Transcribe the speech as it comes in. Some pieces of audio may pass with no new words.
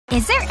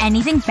Is there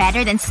anything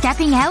better than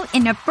stepping out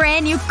in a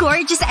brand new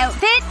gorgeous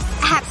outfit?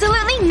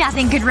 Absolutely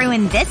nothing could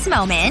ruin this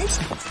moment.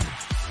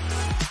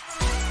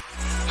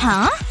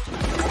 Huh?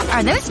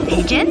 Are those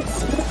pigeons?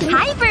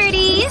 Hi,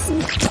 birdies!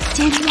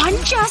 Did one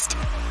just…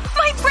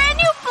 My brand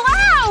new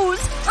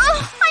blouse!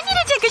 Ugh, I need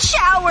to take a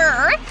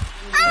shower!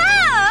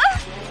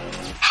 Ah!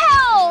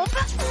 Help!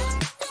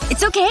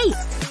 It's okay.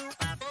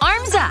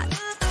 Arms up.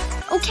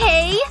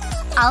 Okay.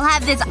 I'll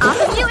have this off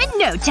of you in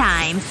no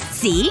time.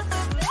 See?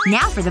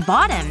 Now for the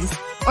bottoms.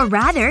 Or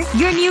rather,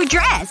 your new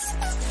dress.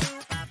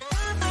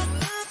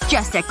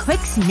 Just a quick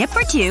snip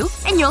or two,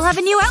 and you'll have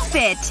a new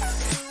outfit.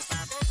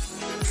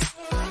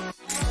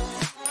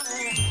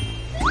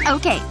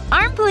 Okay,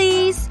 arm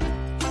please.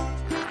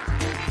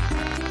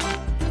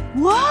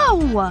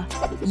 Whoa!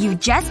 You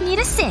just need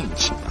a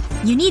cinch.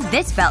 You need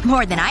this belt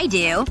more than I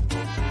do.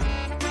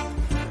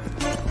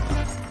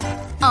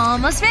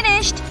 Almost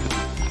finished.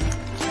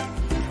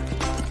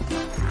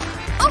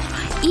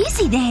 Oh,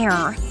 easy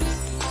there.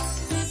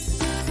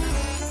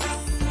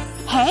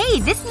 Hey,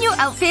 this new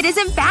outfit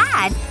isn't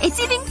bad. It's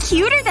even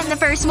cuter than the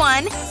first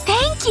one.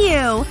 Thank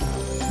you.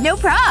 No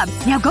prob.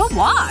 Now go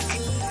walk.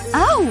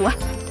 Oh.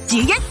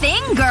 Do your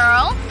thing,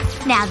 girl.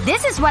 Now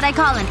this is what I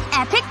call an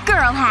epic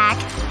girl hack.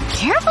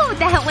 Careful with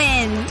that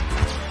wind.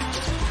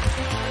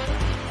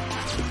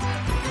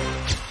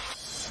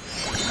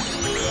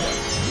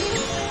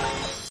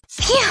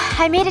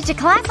 Phew, I made it to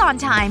class on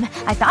time.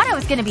 I thought I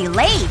was gonna be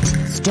late.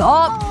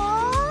 Stop.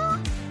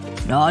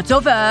 Aww. Not so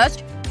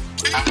fast.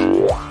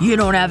 You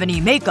don't have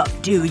any makeup,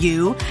 do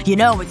you? You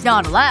know it's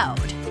not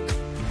allowed.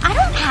 I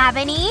don't have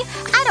any.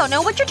 I don't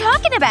know what you're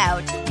talking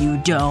about. You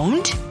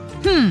don't?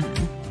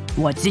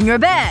 What's in your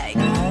bag?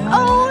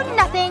 Oh,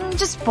 nothing.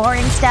 Just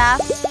boring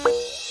stuff.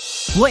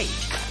 Wait.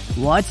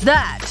 What's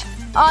that?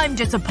 I'm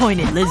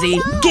disappointed, Lizzie.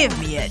 Give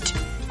me it.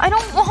 I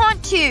don't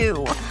want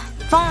to.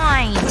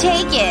 Fine.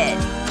 Take it.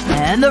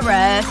 And the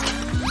rest.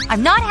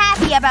 I'm not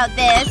happy about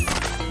this.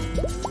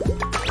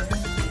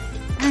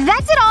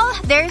 That's it all.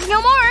 There's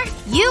no more.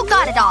 You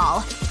got it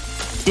all.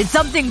 Did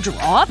something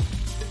drop?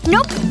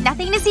 Nope.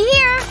 Nothing to see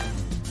here.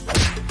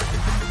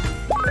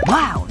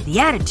 Wow. The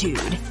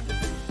attitude.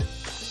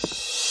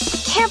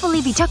 Can't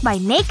believe he took my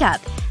makeup.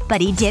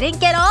 But he didn't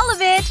get all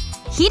of it.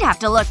 He'd have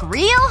to look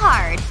real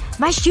hard.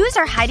 My shoes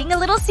are hiding a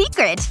little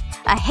secret.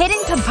 A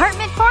hidden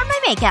compartment for my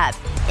makeup.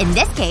 In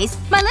this case,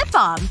 my lip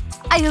balm.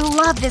 I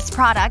love this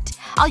product.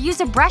 I'll use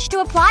a brush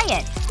to apply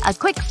it. A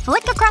quick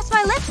flick across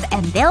my lips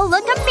and they'll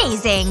look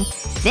amazing.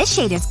 This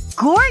shade is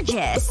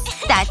gorgeous.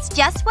 That's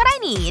just what I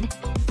need.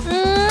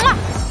 Mwah!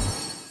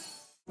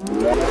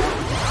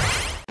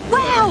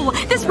 Wow!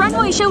 This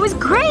runway show was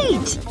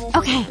great!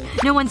 Okay,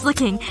 no one's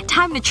looking.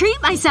 Time to treat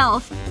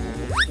myself.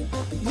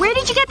 Where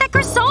did you get that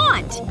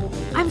croissant?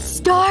 I'm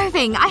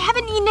starving. I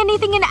haven't eaten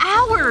anything in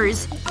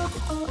hours.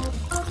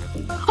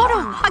 Oh no!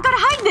 I gotta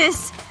hide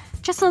this!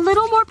 Just a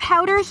little more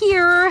powder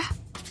here.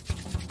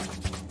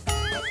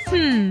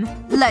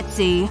 Let's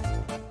see.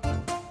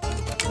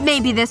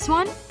 Maybe this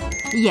one?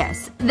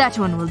 Yes, that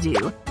one will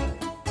do.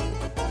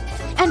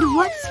 And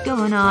what's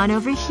going on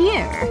over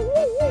here?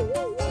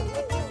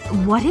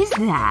 What is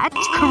that?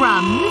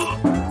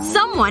 Crumbs?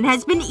 Someone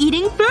has been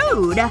eating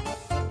food!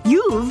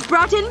 You've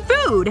brought in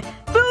food!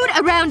 Food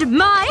around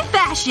my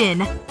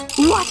fashion!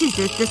 What is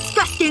this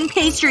disgusting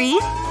pastry?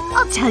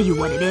 I'll tell you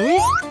what it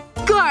is.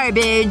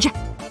 Garbage!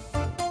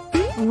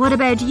 What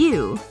about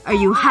you? Are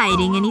you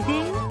hiding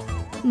anything?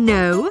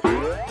 No?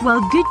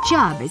 Well, good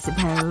job, I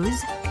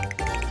suppose.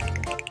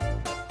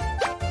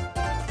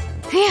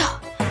 Phew.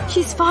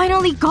 She's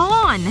finally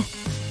gone.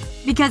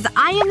 Because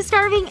I am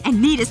starving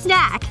and need a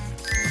snack.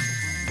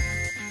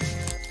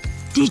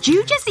 Did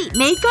you just eat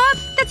makeup?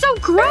 That's so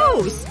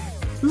gross!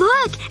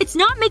 Look! It's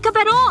not makeup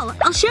at all!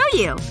 I'll show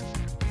you.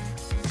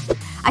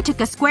 I took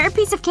a square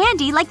piece of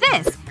candy like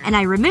this, and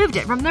I removed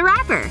it from the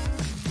wrapper.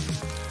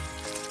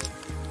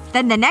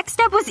 Then the next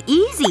step was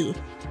easy.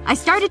 I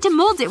started to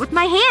mold it with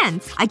my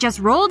hands. I just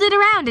rolled it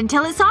around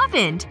until it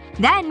softened.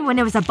 Then, when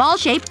it was a ball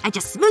shape, I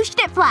just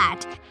smooshed it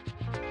flat.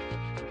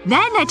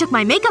 Then I took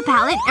my makeup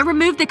palette and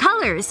removed the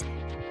colors.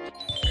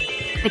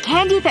 The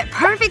candy fit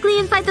perfectly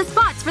inside the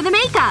spots for the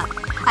makeup.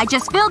 I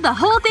just filled the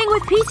whole thing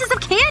with pieces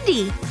of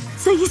candy.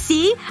 So you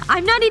see?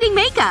 I'm not eating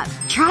makeup.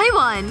 Try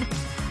one.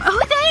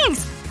 Oh,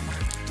 thanks!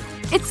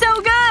 It's so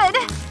good!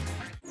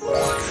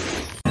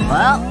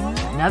 Well,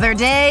 another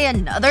day,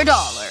 another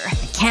dollar. I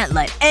can't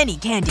let any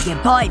candy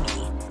get by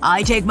me.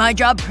 I take my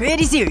job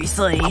pretty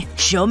seriously.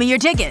 Show me your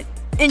ticket.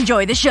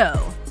 Enjoy the show.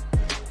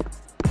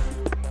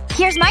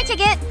 Here's my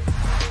ticket.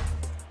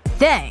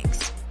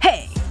 Thanks.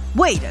 Hey,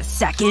 wait a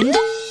second.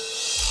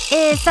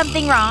 Is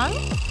something wrong?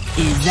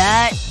 Is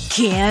that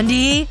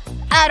candy?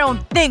 I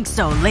don't think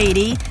so,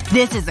 lady.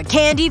 This is a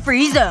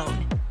candy-free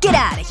zone. Get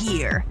out of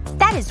here.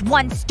 That is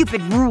one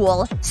stupid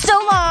rule. So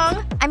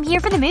long! I'm here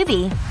for the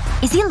movie.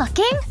 Is he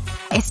looking?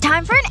 It's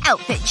time for an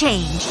outfit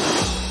change.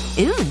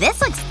 Ooh,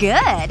 this looks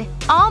good.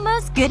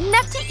 Almost good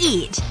enough to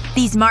eat.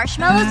 These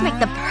marshmallows make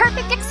the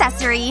perfect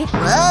accessory.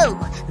 Whoa!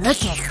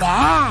 Look at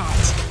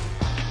that.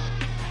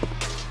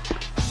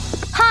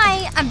 Hi,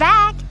 I'm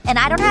back. And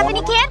I don't have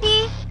any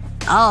candy.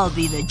 I'll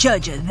be the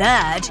judge of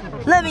that.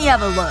 Let me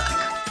have a look.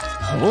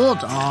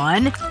 Hold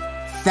on.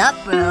 Sup,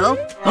 bro?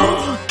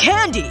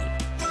 Candy!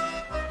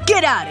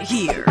 Get out of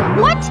here.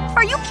 What?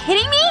 Are you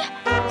kidding me?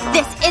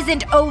 This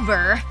isn't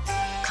over.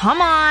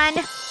 Come on.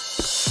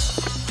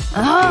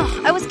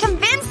 Ugh, I was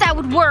convinced that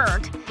would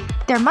work.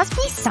 There must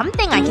be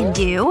something I can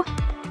do.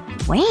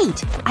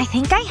 Wait, I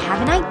think I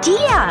have an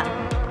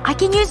idea. I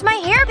can use my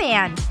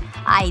hairband.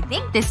 I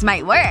think this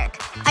might work.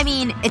 I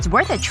mean, it's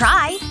worth a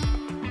try.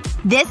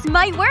 This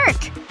might work.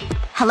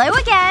 Hello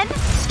again.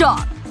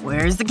 Stop.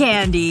 Where's the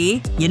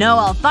candy? You know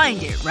I'll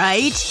find it,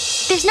 right?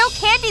 There's no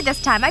candy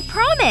this time, I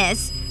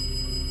promise.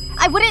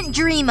 I wouldn't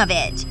dream of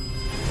it.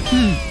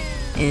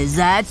 Is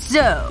that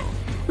so?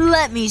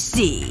 Let me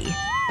see.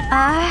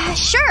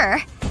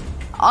 Sure.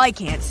 I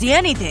can't see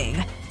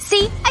anything.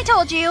 See? I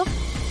told you.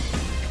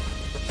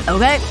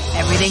 Okay,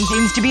 everything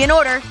seems to be in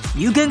order.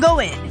 You can go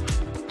in.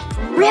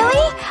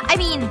 Really? I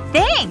mean,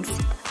 thanks.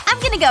 I'm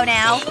gonna go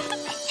now.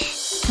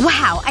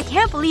 Wow, I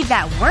can't believe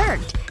that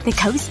worked. The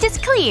coast is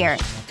clear.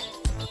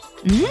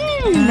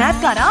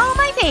 I've got all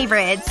my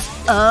favorites.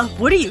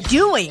 What are you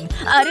doing?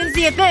 I didn't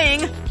see a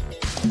thing.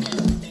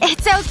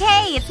 It's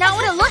okay. It's not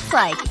what it looks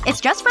like.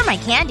 It's just for my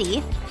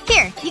candy.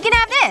 Here, you can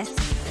have this.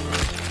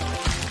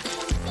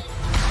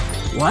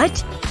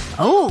 What?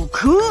 Oh,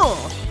 cool.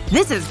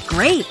 This is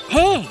great.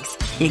 Thanks.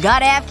 You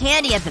gotta have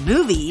candy at the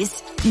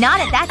movies.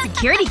 Not if that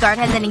security guard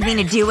has anything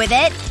to do with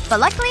it. But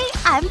luckily,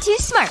 I'm too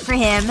smart for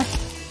him.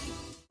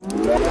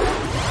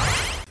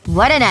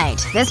 What a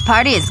night. This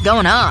party is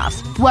going off.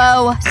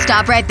 Whoa.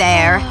 Stop right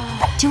there.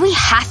 Do we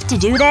have to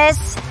do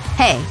this?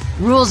 Hey,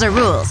 rules are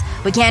rules.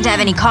 We can't have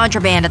any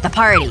contraband at the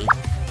party.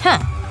 Huh.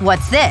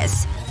 What's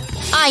this?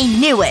 I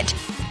knew it!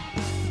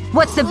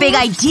 What's the big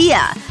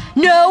idea?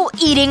 No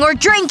eating or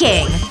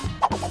drinking!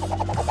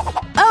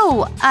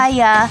 Oh,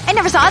 I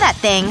never saw that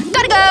thing.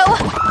 Gotta go!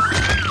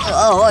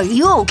 Oh, are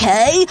you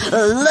okay?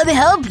 Let me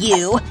help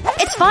you.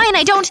 It's fine,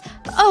 I don't…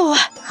 Oh.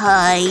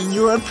 Hi,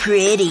 you're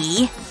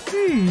pretty.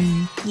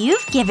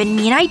 You've given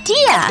me an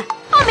idea.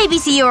 I'll maybe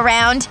see you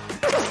around.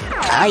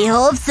 I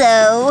hope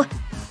so.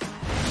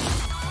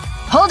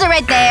 Hold it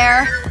right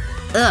there.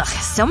 Ugh,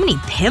 so many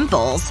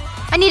pimples.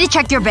 I need to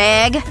check your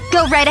bag.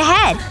 Go right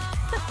ahead.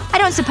 I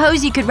don't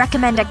suppose you could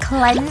recommend a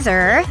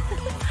cleanser?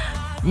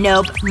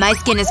 Nope. My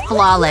skin is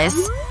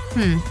flawless.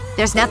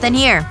 There's nothing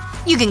here.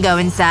 You can go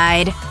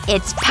inside.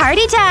 It's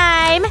party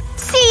time!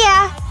 See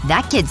ya!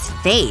 That kid's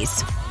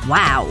face.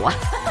 Wow.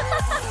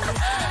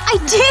 I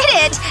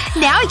did it!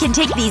 Now I can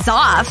take these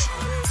off.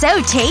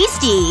 So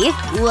tasty.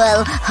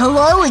 Well,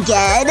 hello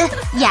again.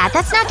 Yeah,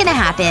 that's not gonna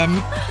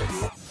happen.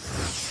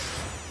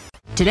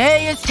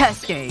 Today is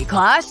test day,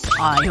 class.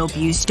 I hope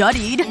you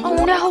studied.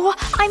 Oh no.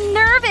 I'm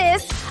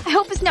nervous. I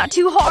hope it's not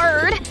too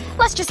hard.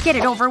 Let's just get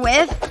it over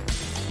with.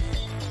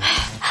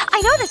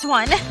 I know this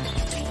one.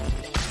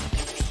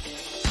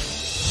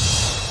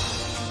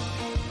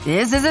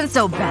 This isn't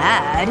so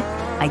bad.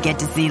 I get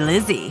to see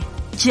Lizzie.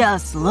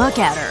 Just look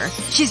at her.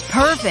 She's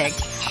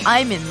perfect.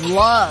 I'm in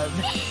love.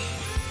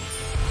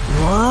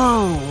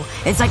 Whoa.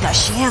 It's like a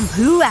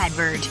shampoo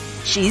advert.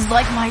 She's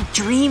like my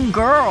dream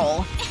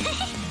girl.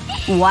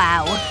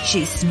 Wow.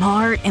 She's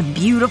smart and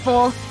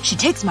beautiful. She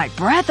takes my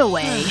breath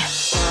away.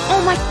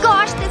 Oh my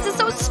gosh, this is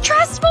so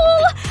stressful!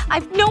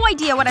 I've no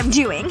idea what I'm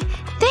doing.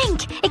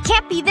 Think! It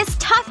can't be this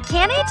tough,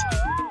 can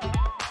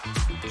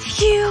it?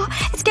 Phew.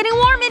 It's getting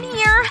warm in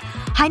here.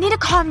 I need to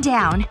calm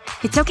down.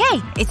 It's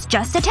okay. It's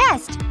just a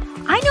test.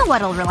 I know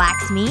what'll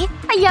relax me.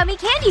 A yummy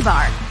candy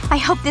bar. I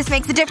hope this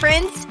makes a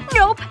difference.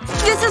 Nope.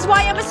 This is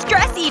why I'm a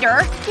stress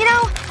eater. You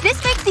know,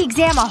 this makes the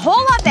exam a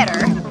whole lot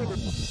better.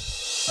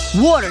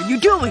 What are you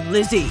doing,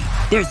 Lizzie?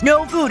 There's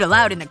no food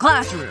allowed in the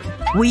classroom.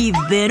 We've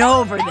been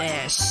over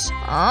this.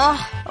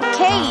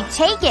 Okay,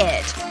 take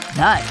it.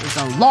 That is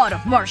a lot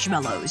of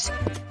marshmallows.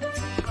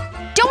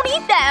 Don't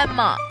eat them!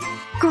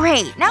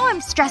 Great, now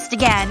I'm stressed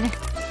again.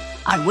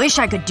 I wish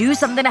I could do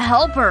something to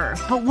help her.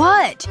 But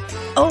what?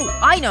 Oh,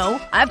 I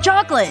know. I have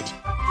chocolate.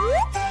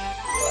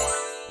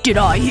 Did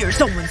I hear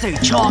someone say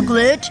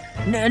chocolate?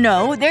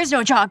 No, there's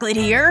no chocolate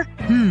here.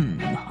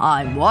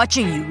 I'm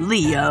watching you,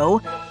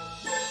 Leo.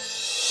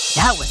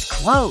 That was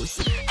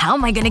close. How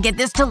am I gonna get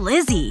this to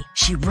Lizzie?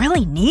 She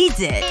really needs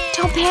it.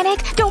 Don't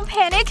panic. Don't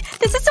panic.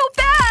 This is so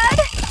bad!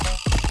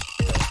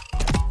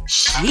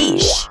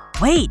 Sheesh.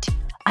 Wait.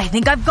 I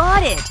think I've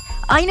got it.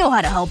 I know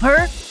how to help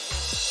her.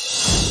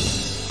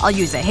 I'll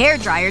use a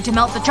hairdryer to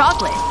melt the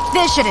chocolate.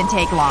 This shouldn't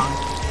take long.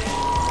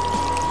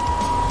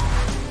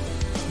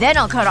 Then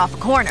I'll cut off a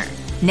corner.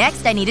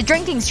 Next, I need a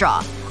drinking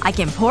straw. I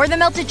can pour the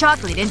melted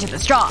chocolate into the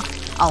straw.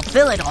 I'll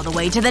fill it all the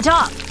way to the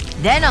top.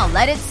 Then I'll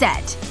let it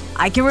set.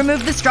 I can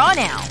remove the straw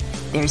now.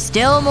 There's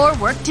still more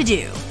work to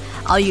do.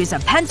 I'll use a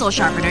pencil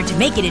sharpener to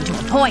make it into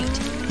a point.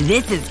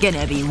 This is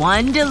gonna be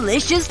one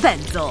delicious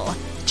pencil.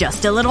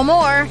 Just a little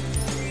more.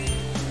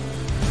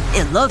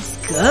 It looks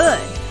good.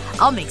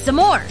 I'll make some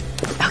more.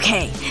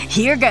 Okay,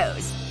 here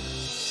goes.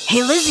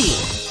 Hey, Lizzie.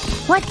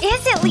 What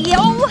is it,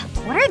 Leo?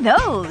 What are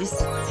those?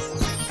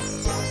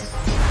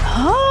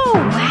 Oh,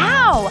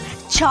 wow!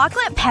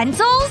 Chocolate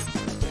pencils?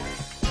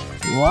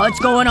 What's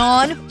going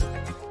on?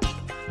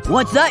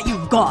 What's that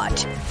you've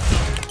got?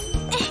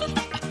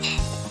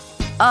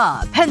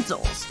 Ah,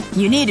 pencils.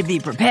 You need to be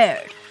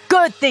prepared.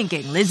 Good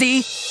thinking, Lizzie.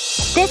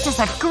 This is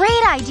a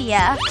great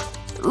idea.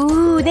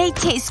 Ooh, they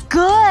taste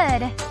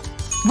good.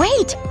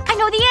 Wait! I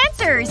know the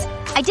answers!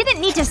 I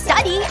didn't need to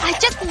study. I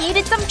just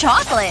needed some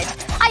chocolate.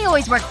 I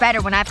always work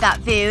better when I've got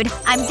food.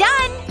 I'm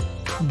done!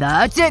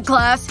 That's it,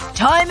 class.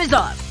 Time is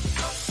up.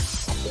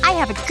 I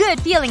have a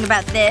good feeling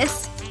about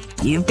this.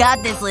 You've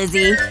got this,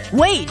 Lizzie.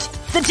 Wait!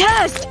 The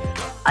test!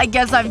 I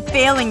guess I'm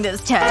failing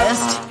this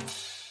test.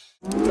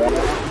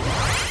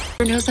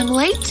 Knows I'm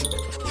late?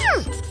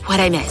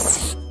 What'd I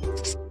miss?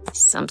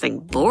 Something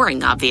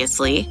boring,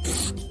 obviously.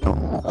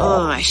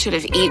 Oh, I should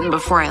have eaten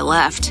before I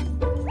left.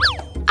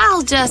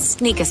 I'll just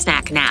sneak a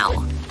snack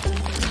now.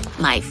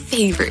 My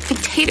favorite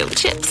potato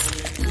chips.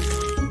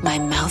 My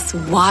mouth's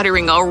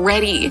watering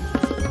already.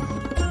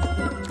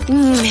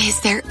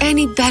 Is there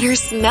any better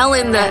smell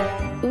in the…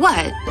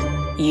 What?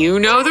 You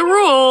know the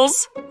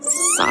rules.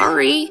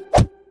 Sorry.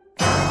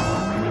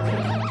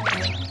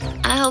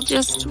 I'll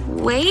just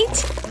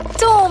wait.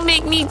 Don't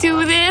make me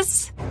do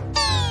this.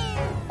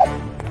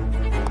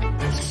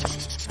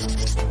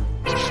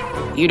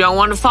 You don't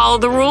want to follow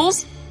the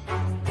rules?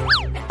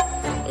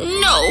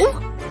 No.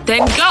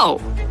 Then go.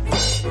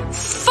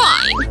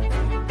 Fine.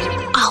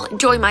 I'll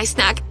enjoy my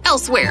snack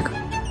elsewhere.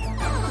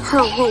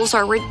 Her rules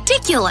are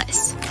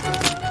ridiculous.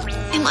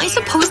 Am I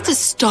supposed to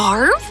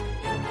starve?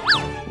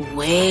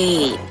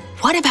 Wait,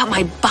 what about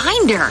my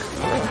binder?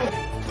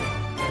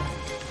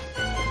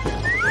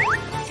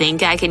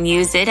 Think I can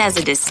use it as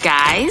a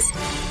disguise?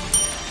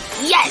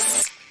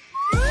 Yes!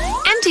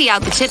 Empty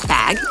out the chip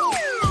bag.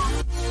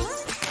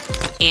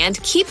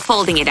 And keep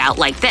folding it out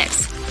like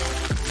this.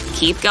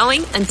 Keep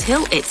going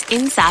until it's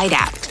inside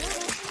out.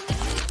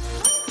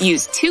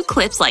 Use 2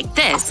 clips like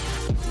this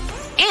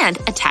and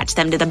attach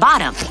them to the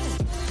bottom.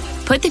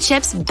 Put the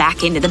chips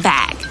back into the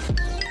bag.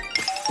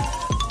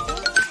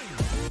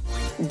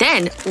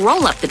 Then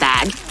roll up the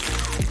bag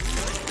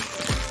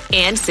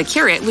and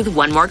secure it with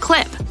 1 more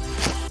clip.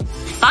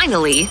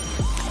 Finally,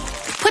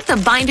 put the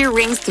binder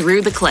rings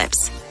through the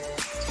clips.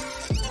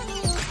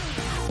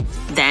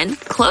 Then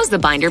close the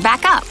binder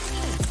back up.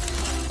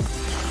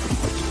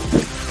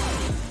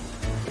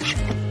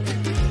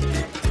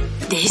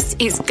 This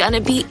is gonna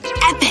be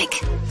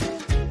epic!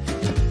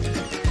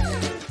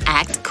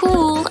 Act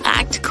cool,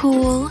 act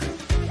cool.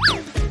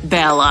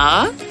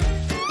 Bella?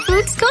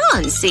 Food's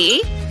gone,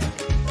 see?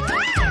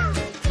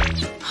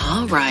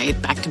 Alright,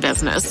 back to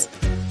business.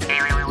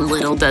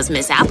 Little does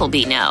Miss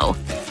Appleby know.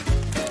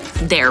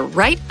 They're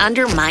right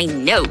under my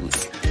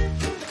nose.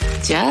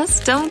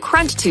 Just don't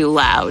crunch too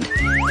loud.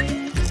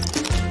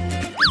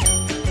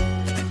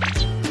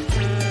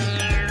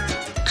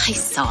 I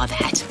saw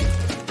that.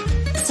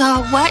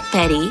 Saw what,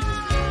 Betty?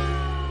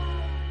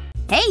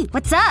 Hey,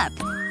 what's up?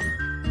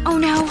 Oh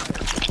no.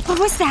 What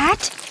was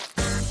that?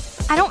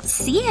 I don't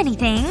see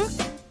anything.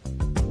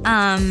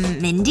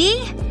 Mindy?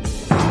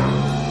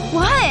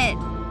 What?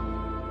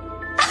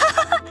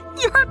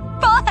 Your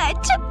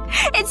butt!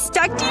 It's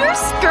stuck to your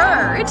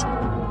skirt!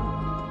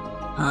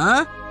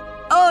 Huh?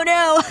 Oh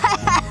no!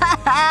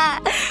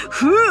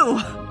 Whew!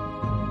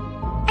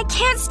 I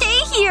can't stay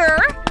here!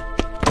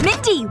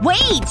 Mindy,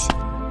 wait!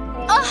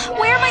 Ugh,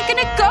 where am I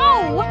gonna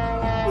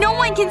go? No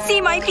one can see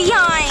my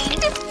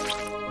behind!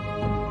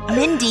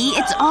 Mindy,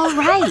 it's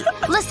alright.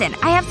 Listen,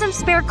 I have some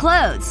spare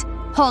clothes.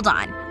 Hold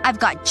on. I've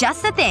got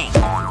just the thing.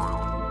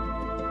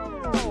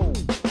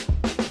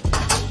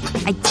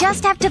 I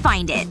just have to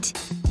find it.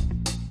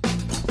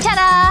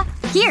 Ta-da!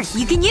 Here,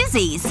 you can use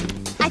these.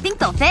 I think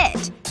they'll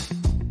fit.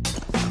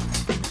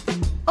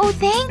 Oh,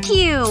 thank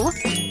you!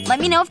 Let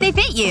me know if they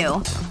fit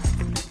you.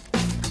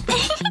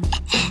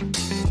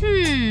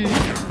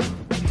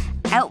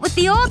 Out with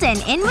the old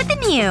and in with the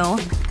new.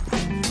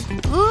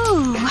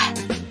 Ooh.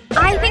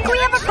 I think we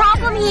have a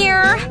problem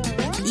here.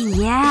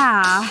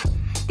 Yeah.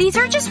 These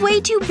are just way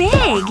too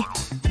big.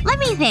 Let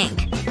me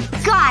think.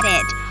 Got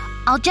it.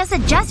 I'll just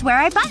adjust where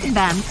I button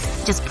them.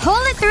 Just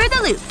pull it through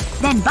the loop.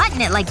 Then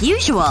button it like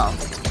usual.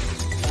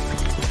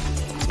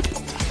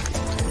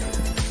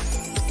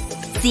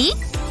 See?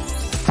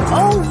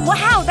 Oh,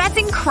 wow, that's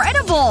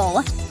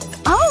incredible!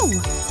 Oh!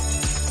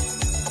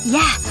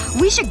 Yeah,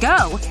 we should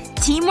go.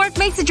 Teamwork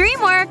makes the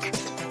dream work.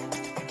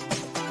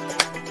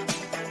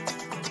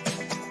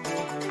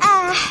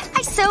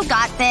 I so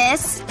got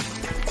this.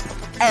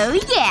 Oh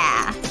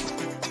yeah.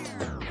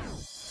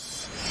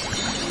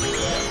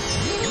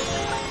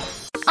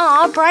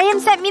 Aw, Brian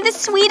sent me the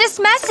sweetest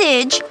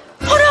message.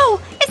 Oh no!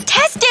 It's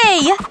test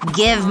day!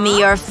 Give me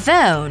your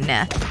phone.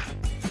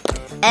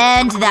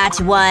 And that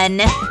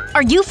one.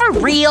 Are you for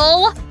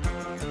real?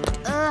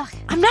 Ugh,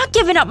 I'm not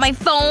giving up my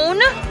phone.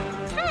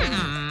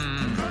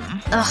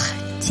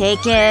 Ugh,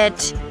 take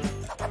it.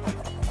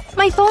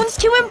 My phone's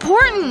too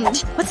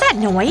important. What's that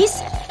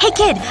noise? Hey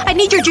kid, I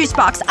need your juice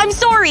box. I'm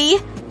sorry.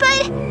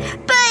 But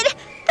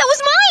that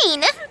was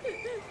mine!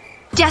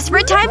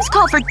 Desperate times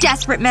call for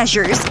desperate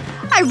measures.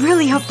 I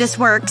really hope this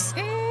works.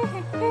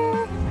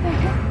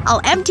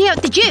 I'll empty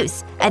out the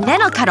juice. And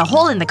then I'll cut a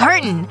hole in the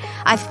carton.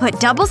 I've put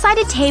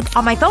double-sided tape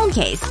on my phone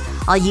case.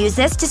 I'll use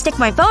this to stick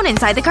my phone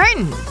inside the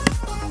carton.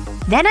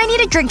 Then I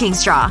need a drinking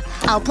straw.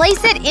 I'll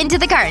place it into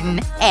the carton.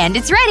 And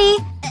it's ready.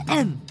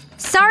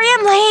 Sorry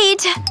I'm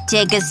late.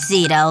 Take a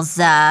seat,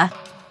 Elsa.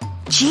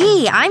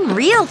 Gee, I'm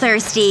real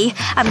thirsty.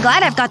 I'm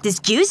glad I've got this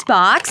juice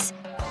box.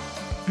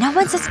 No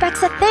one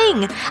suspects a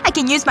thing. I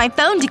can use my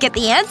phone to get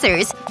the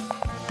answers.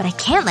 But I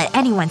can't let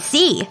anyone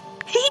see.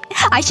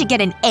 I should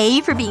get an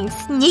A for being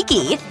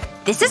sneaky.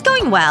 This is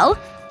going well.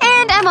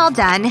 And I'm all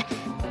done.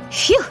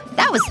 Phew,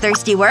 that was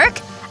thirsty work.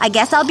 I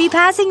guess I'll be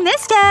passing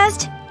this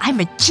test. I'm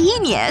a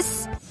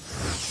genius.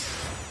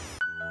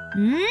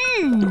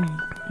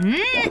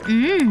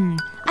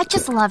 I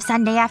just love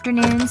Sunday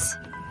afternoons.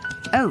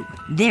 Oh,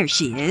 there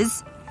she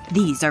is.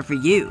 These are for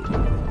you.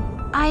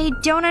 I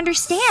don't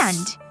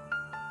understand.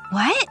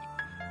 What?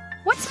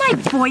 What's my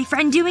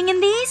boyfriend doing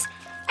in these?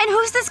 And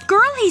who's this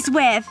girl he's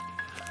with?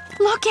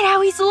 Look at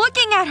how he's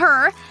looking at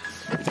her.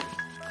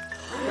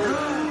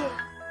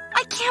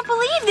 I can't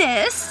believe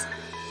this.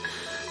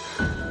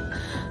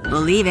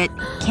 Believe it.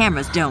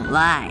 Cameras don't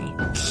lie.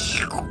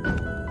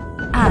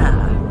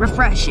 Ah,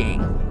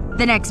 refreshing.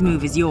 The next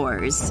move is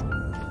yours.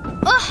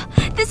 Ugh,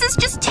 this is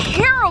just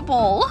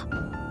terrible.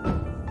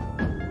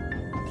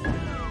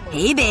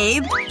 Hey,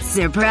 babe.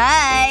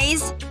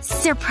 Surprise!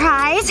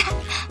 Surprise?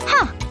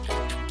 Huh.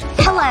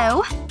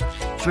 Hello.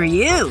 For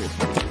you.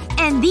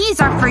 And these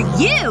are for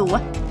you!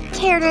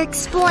 Care to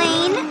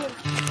explain?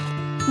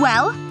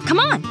 Well, come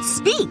on,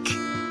 speak.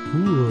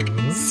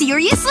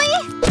 Seriously?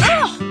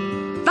 Ugh.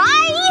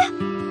 Bye!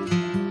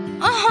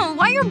 Oh,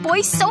 why are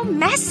boys so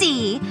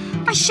messy?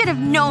 I should have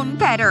known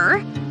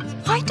better.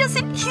 Why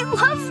doesn't he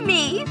love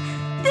me?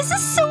 This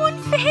is so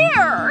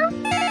unfair.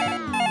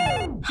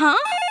 Huh?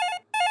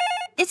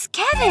 It's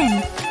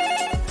Kevin.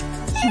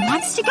 He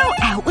wants to go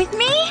out with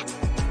me?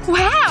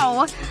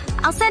 Wow.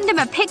 I'll send him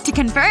a pic to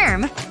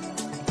confirm.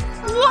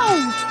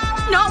 Whoa!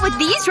 Not with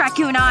these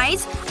raccoon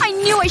eyes. I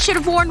knew I should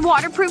have worn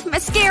waterproof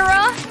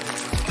mascara.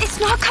 It's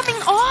not coming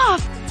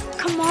off.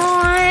 Come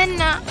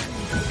on.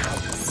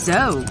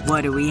 So,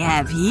 what do we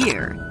have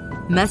here?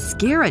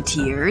 Mascara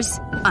tears?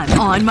 I'm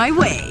on my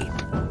way.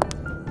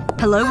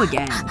 Hello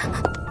again.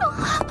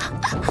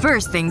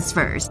 First things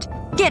first.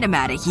 Get him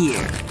out of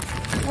here.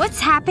 What's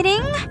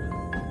happening?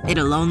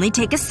 It'll only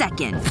take a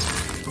second.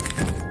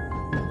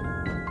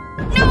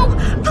 No!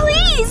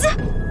 Please!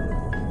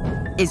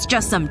 It's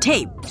just some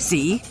tape,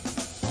 see?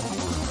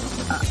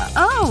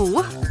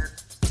 Oh.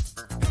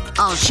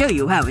 I'll show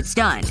you how it's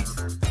done.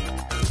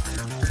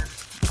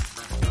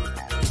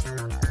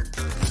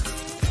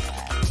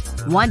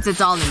 Once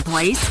it's all in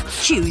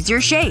place, choose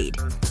your shade.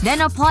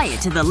 Then apply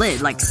it to the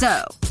lid like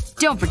so.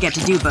 Don't forget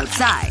to do both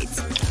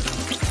sides.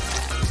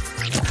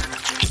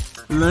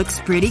 Looks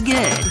pretty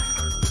good.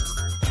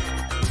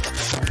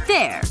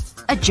 There.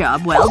 A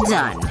job well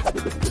done.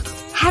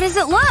 How does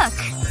it look?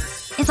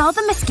 Is all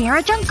the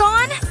mascara junk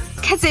gone?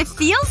 'Cause it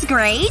feels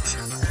great.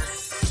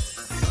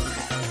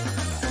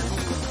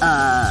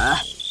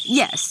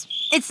 Yes.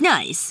 It's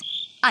nice.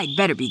 I'd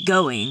better be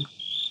going.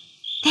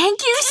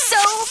 Thank you so…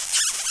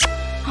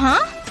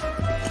 Huh?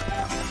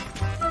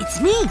 It's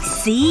me,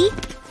 see?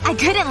 I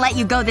couldn't let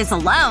you go this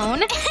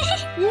alone.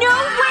 No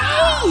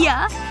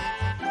way!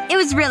 It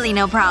was really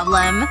no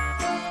problem.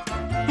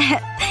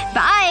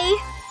 Bye.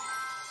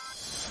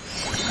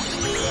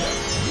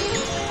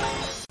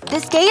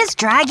 This day is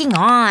dragging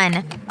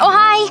on. Oh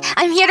hi!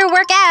 I'm here to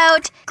work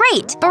out!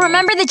 Great! But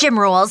remember the gym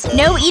rules.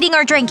 No eating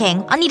or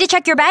drinking. I'll need to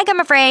check your bag, I'm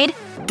afraid.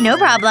 No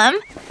problem.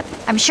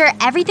 I'm sure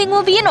everything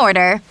will be in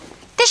order.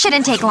 This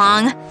shouldn't take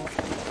long.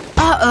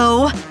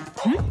 Uh-oh.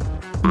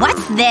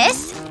 What's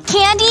this?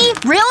 Candy?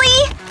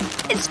 Really?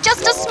 It's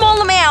just a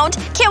small amount.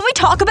 Can't we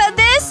talk about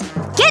this?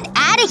 Get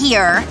out of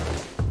here!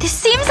 This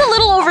seems a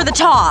little over the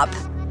top.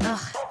 Ugh.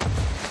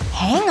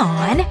 Hang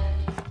on.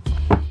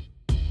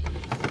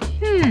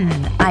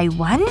 I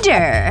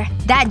wonder.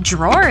 That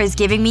drawer is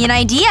giving me an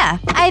idea.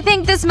 I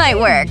think this might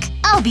work.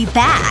 I'll be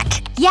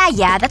back.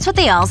 Yeah, that's what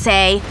they all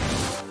say.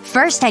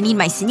 First I need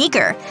my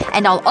sneaker.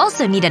 And I'll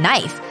also need a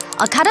knife.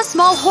 I'll cut a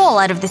small hole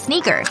out of the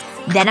sneaker.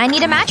 Then I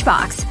need a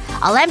matchbox.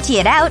 I'll empty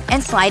it out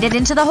and slide it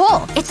into the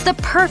hole. It's the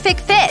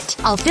perfect fit.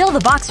 I'll fill the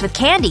box with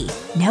candy.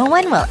 No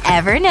one will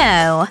ever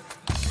know.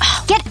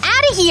 Get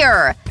out of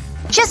here!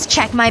 Just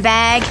check my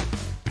bag.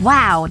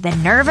 Wow, the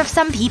nerve of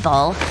some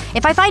people.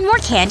 If I find more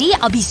candy,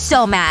 I'll be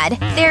so mad.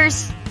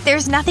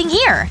 There's nothing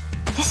here.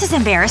 This is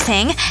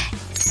embarrassing.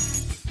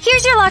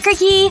 Here's your locker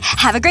key.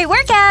 Have a great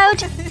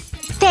workout!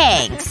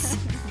 Thanks.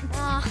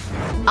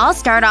 I'll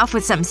start off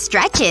with some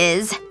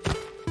stretches.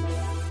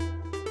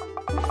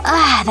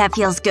 Ah, that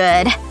feels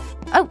good.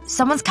 Oh,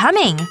 someone's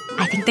coming.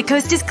 I think the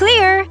coast is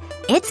clear.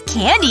 It's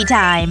candy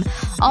time.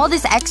 All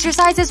this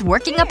exercise is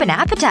working up an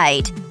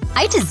appetite.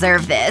 I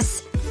deserve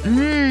this.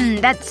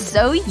 That's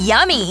so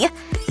yummy.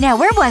 Now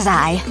where was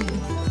I?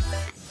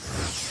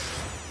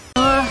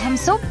 Ugh, I'm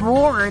so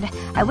bored.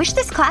 I wish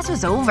this class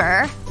was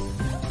over.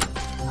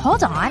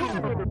 Hold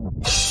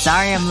on.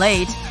 Sorry I'm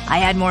late. I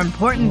had more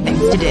important things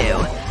to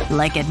do.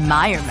 Like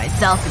admire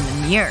myself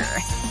in the mirror.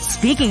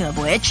 Speaking of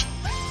which…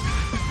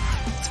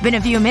 It's been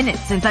a few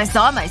minutes since I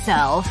saw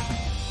myself.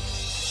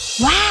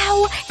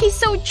 Wow, he's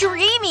so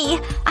dreamy.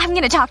 I'm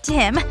gonna talk to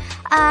him.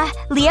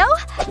 Leo?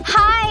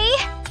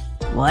 Hi?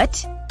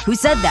 What? Who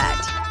said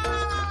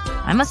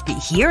that? I must be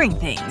hearing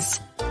things.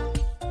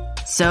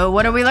 So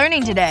what are we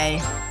learning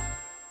today?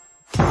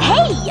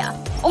 Hey!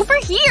 Over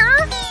here!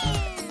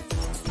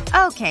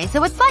 Okay,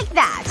 so it's like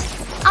that.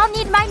 I'll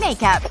need my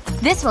makeup.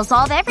 This will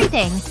solve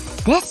everything.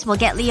 This will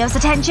get Leo's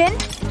attention.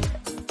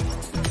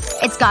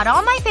 It's got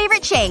all my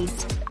favorite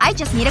shades. I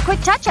just need a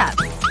quick touch-up.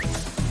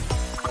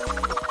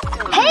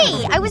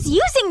 Hey! I was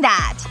using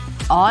that!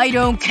 I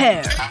don't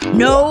care.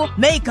 No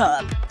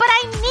makeup. But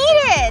I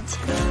need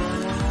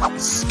it!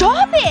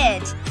 Stop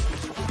it!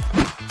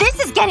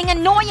 This is getting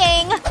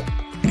annoying!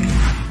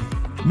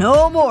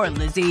 No more,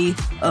 Lizzie.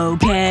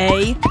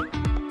 Okay?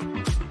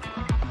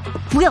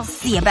 We'll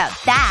see about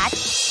that.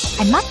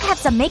 I must have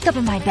some makeup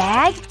in my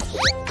bag.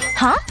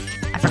 Huh?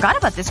 I forgot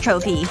about this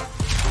trophy.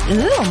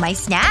 Ooh, my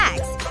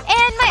snacks.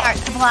 And my art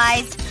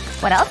supplies.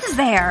 What else is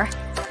there?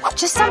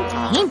 Just some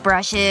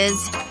paintbrushes.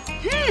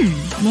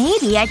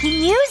 Maybe I can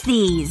use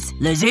these.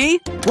 Lizzie?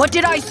 What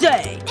did I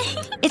say?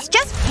 It's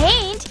just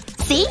paint.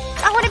 See?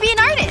 I want to be an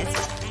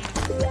artist.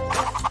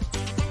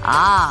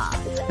 Ah.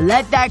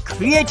 Let that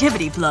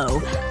creativity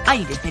flow. I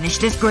need to finish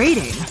this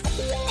grading.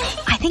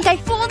 I think I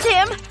fooled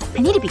him. I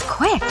need to be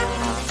quick.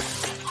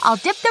 I'll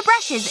dip the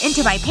brushes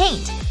into my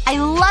paint. I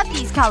love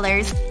these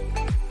colors.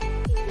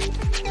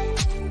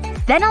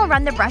 Then I'll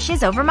run the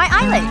brushes over my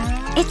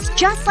eyelids. It's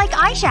just like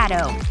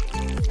eyeshadow.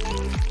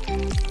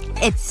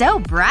 It's so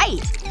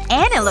bright.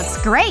 And it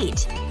looks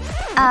great.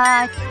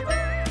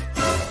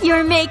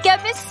 Your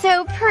makeup is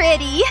so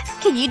pretty.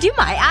 Can you do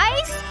my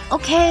eyes?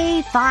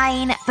 Okay,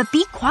 fine. But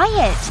be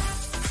quiet.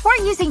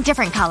 We're using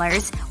different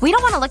colors. We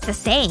don't want to look the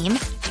same.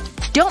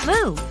 Don't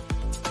move.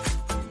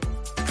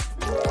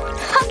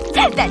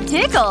 That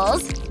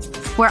tickles.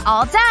 We're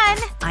all done.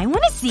 I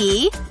want to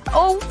see.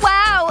 Oh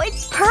wow,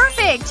 it's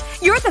perfect!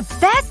 You're the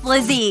best,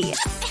 Lizzie!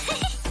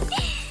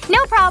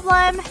 No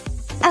problem.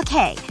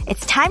 Okay,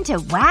 it's time to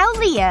wow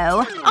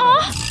Leo.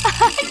 Oh,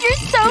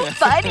 you're so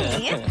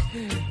funny.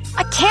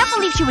 I can't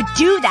believe she would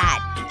do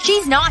that.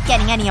 She's not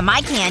getting any of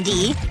my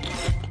candy.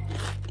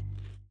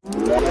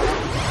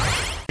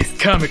 These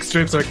comic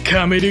strips are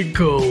comedy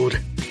gold.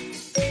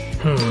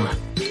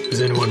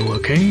 Is anyone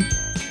looking?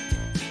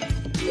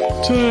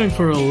 Time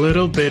for a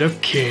little bit of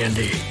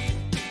candy.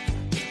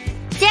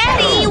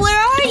 Daddy, where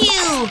are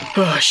you?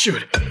 Ah,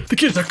 shoot. The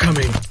kids are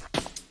coming.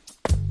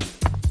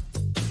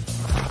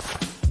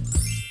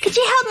 Could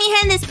you help me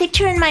hang this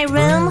picture in my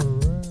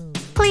room?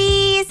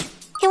 Please?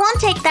 It won't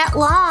take that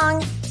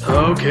long.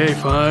 Okay,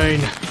 fine.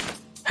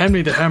 Hand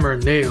me the hammer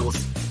and nails.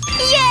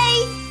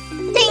 Yay!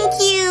 Thank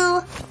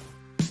you!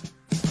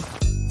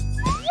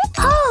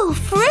 Oh,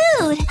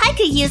 fruit! I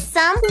could use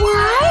some.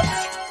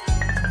 What?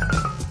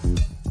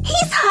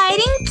 He's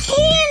hiding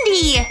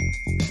candy!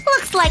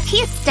 Looks like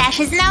his stash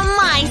is now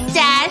my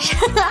stash.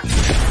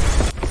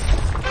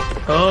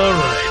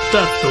 Alright,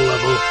 that's the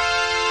level.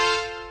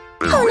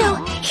 Oh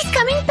no, he's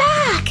coming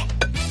back!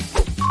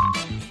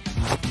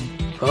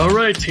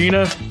 Alright,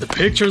 Tina. The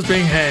picture's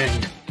being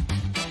hanged.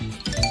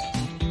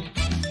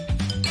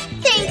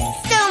 Thanks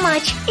so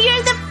much.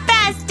 You're the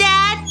best,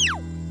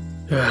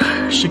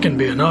 Dad! She can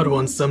be an odd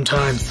one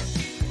sometimes.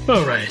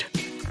 Alright.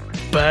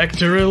 Back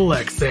to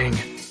relaxing.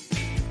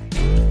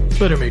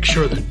 Better make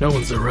sure that no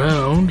one's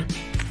around.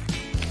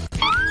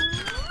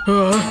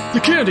 The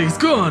candy's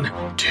gone!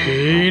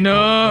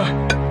 Tina!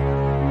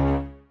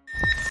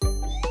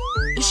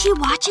 Is she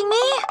watching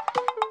me?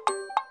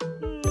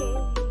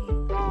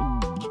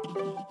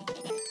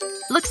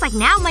 Looks like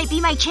now might be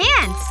my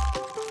chance.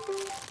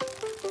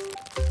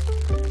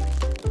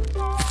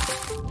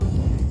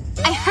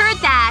 I heard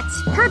that.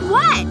 Heard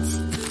what?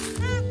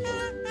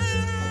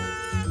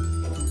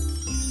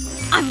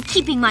 I'm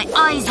keeping my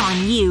eyes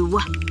on you.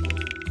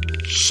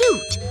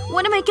 Shoot!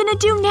 What am I gonna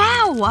do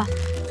now?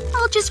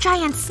 I'll just try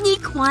and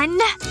sneak one.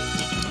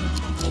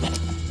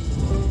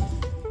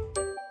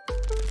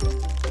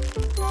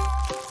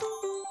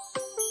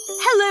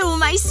 Hello,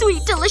 my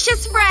sweet,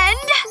 delicious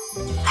friend!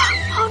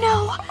 Oh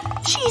no!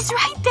 She's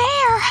right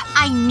there!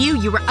 I knew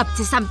you were up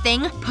to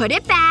something. Put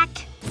it back.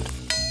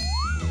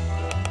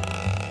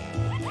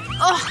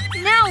 Ugh,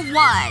 now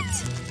what?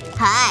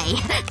 Hi.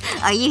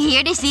 Are you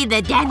here to see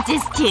the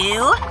dentist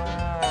too?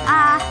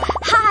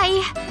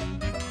 Hi.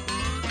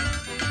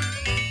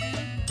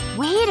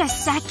 Wait a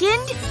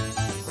second.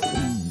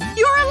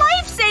 You're a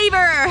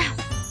lifesaver!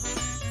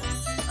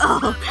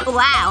 Oh,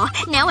 wow.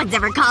 No one's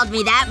ever called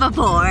me that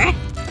before.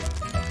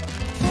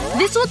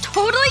 This will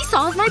totally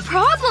solve my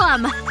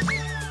problem!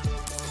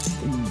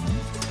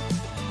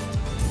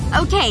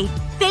 Okay,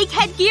 fake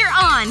headgear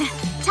on.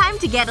 Time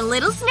to get a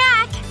little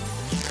snack.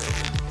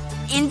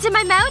 Into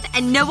my mouth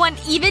and no one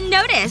even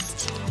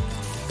noticed.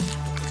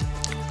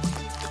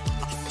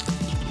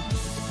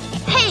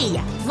 Hey!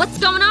 What's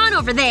going on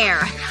over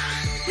there?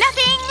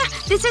 Nothing!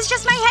 This is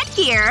just my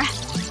headgear.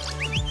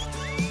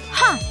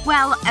 Huh.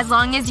 Well, as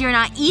long as you're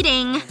not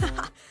eating.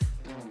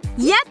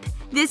 Yep.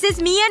 This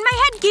is me and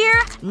my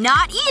headgear.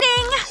 Not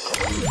eating.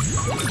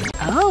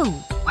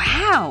 Oh,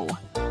 wow.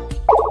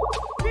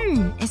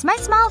 Is my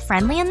smile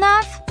friendly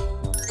enough?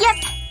 Yep.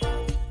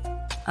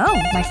 Oh,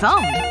 my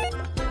phone.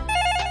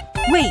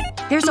 Wait,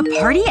 there's a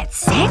party at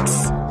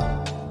 6?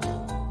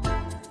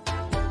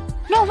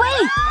 No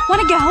way!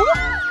 Wanna go?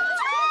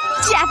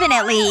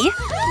 Definitely!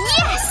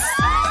 Yes!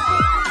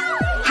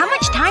 How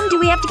much time do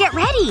we have to get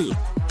ready?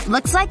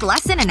 Looks like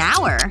less than an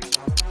hour.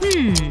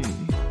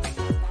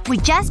 We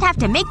just have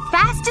to make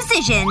fast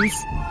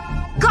decisions.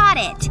 Got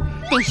it!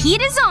 The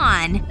heat is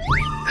on!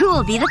 Who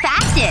will be the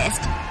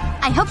fastest?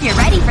 I hope you're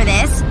ready for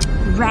this.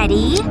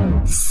 Ready,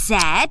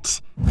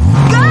 set,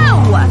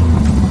 go!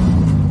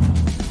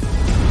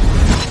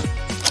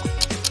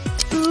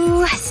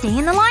 Ooh, stay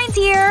in the lines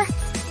here.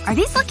 Are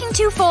these looking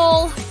too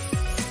full?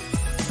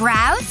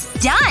 Browse?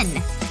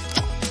 Done!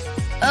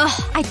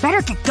 Ugh, I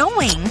better get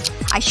going.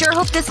 I sure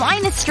hope this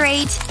line is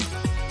straight.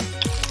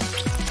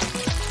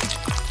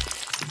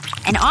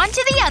 And on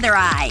to the other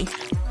eye.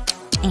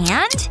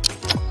 And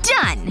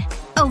done.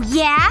 Oh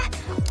yeah?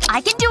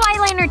 I can do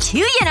eyeliner too,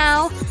 you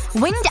know.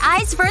 Winged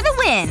eyes for the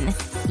win.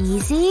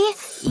 Easy.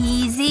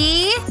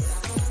 Easy.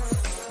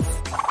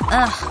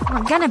 Ugh,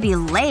 we're gonna be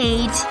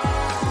late.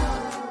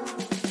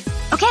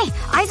 Okay,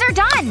 eyes are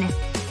done.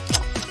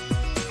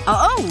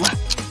 Oh.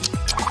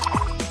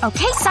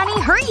 Okay,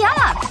 Sunny, hurry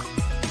up.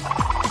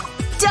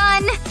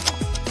 Done.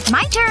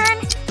 My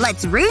turn.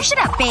 Let's rouge it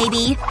up,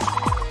 baby.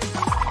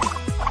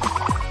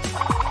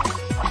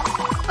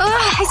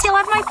 Ugh, I still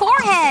have my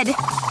forehead.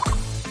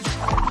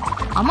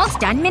 Almost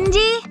done,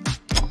 Mindy?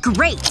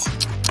 Great.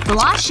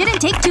 Gloss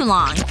shouldn't take too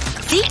long.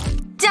 See?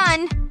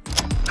 Done.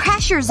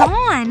 Pressure's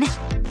on.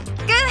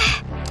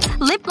 Ugh.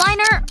 Lip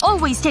liner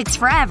always takes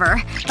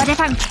forever, but if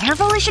I'm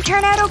careful it should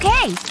turn out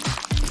okay.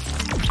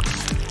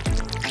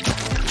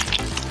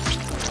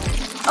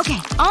 Okay,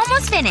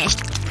 almost finished.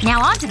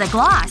 Now onto the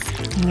gloss.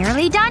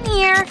 Nearly done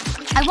here.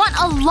 I want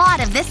a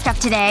lot of this stuff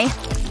today.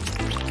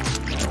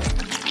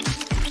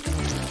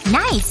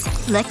 Nice.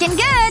 Looking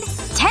good.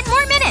 10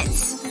 more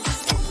minutes.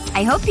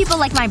 I hope people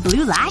like my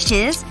blue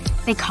lashes.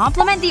 They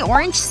complement the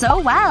orange so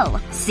well.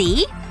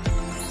 See?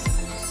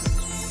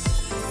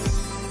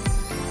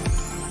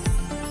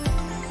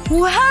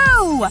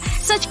 Whoa!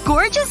 Such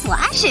gorgeous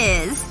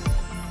lashes!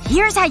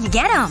 Here's how you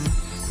get them.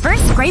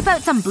 First, scrape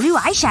out some blue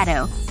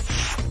eyeshadow.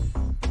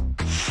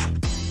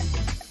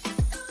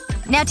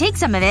 Now take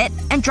some of it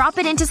and drop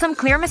it into some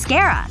clear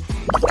mascara.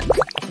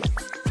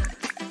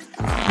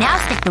 Now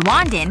stick the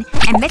wand in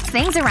and mix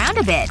things around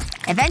a bit.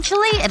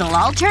 Eventually, it'll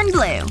all turn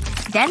blue.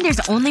 Then there's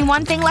only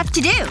one thing left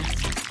to do.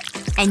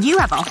 And you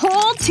have a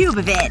whole tube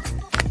of it.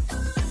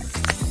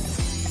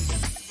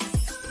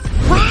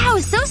 Wow,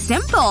 so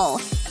simple!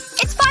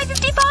 It's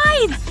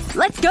 5:55!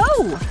 Let's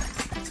go!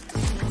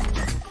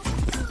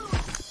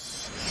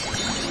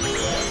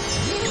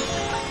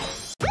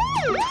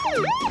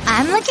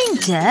 I'm looking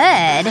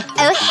good.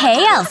 Oh,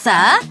 hey,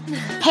 Elsa.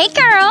 Hey,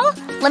 girl.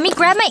 Let me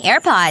grab my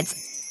AirPods.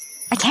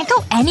 I can't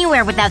go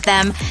anywhere without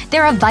them.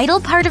 They're a vital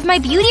part of my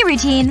beauty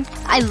routine.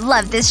 I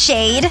love this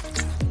shade.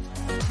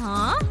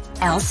 Huh?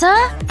 Elsa?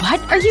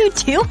 What are you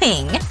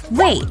doing?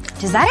 Wait,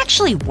 does that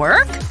actually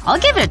work? I'll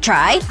give it a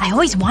try. I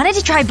always wanted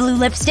to try blue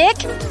lipstick.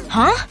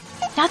 Huh?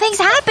 Nothing's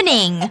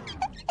happening.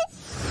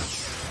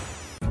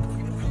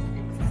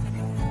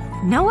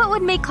 Know what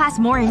would make class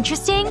more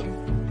interesting?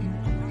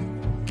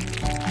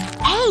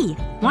 Hey!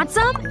 Want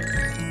some?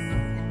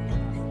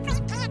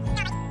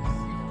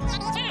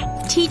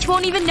 Teach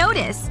won't even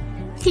notice.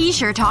 He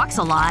sure talks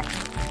a lot.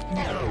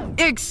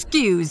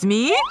 Excuse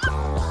me?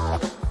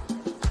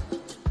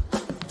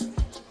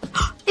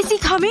 Is he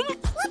coming?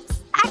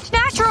 Act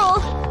natural!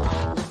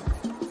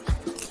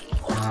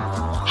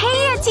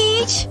 Hey,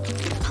 Teach!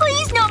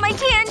 Please not my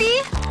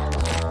candy!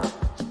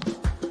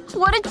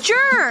 What a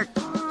jerk!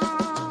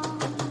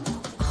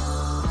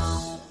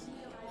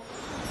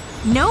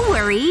 No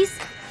worries.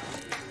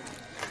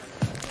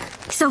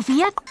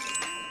 Sophia?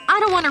 I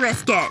don't want to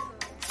risk it.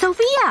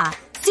 Sophia!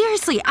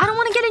 Seriously, I don't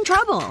want to get in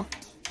trouble.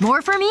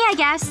 More for me, I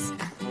guess.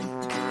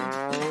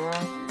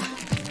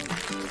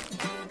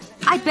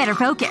 I'd better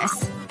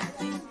focus.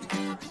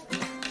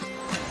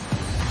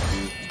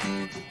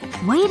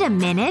 Wait a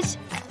minute.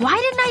 Why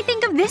didn't I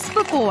think of this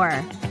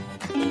before?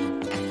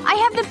 I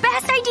have the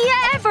best idea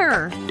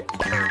ever!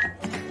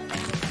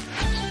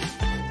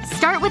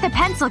 Start with a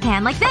pencil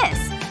can like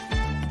this.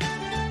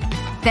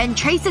 Then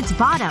trace its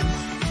bottom.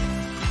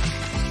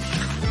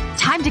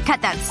 Time to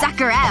cut that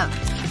sucker out.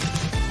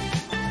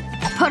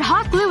 Put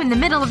hot glue in the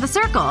middle of the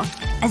circle.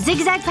 A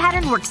zigzag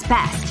pattern works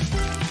best.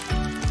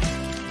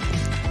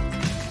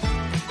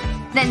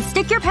 Then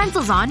stick your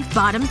pencils on,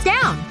 bottoms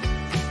down.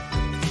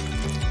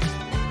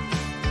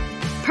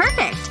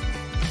 Perfect!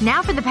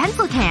 Now for the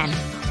pencil can.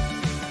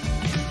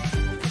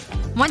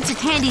 Once your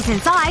candy's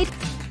inside,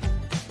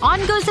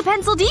 on goes the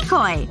pencil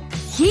decoy.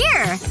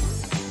 Here!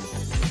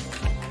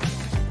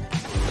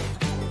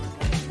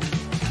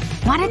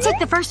 Wanna take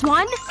the first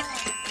one?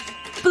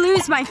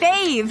 Blue's my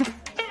fave.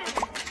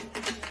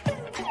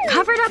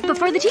 Cover it up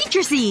before the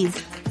teacher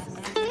sees.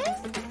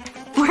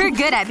 We're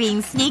good at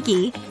being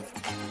sneaky.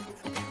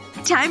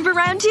 Time for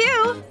round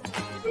 2.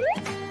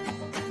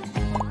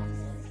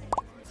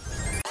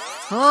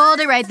 Hold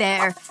it right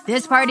there.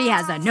 This party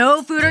has a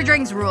no food or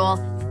drinks rule.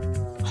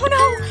 Oh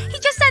no! He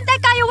just sent that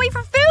guy away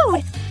for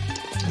food!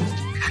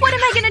 What am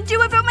I gonna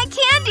do about my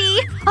candy?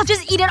 I'll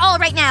just eat it all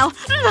right now.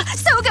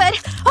 So good!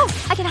 Oh,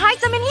 I can hide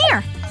some in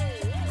here.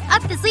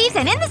 Up the sleeves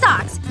and in the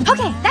socks.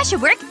 Okay, that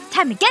should work.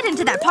 Time to get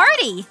into that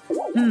party.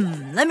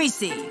 Let me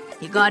see.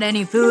 You got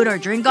any food or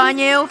drink on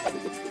you?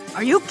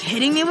 Are you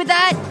kidding me with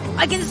that?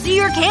 I can see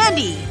your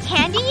candy!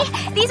 Candy?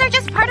 These are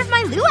just part of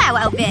my luau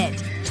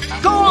outfit.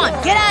 Go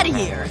on, get out of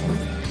here!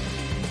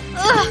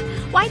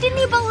 Ugh, why didn't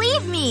you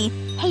believe me?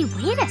 Hey,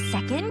 wait a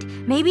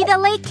second. Maybe the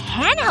lei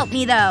can help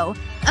me though.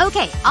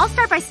 Okay, I'll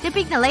start by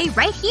snipping the lei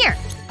right here.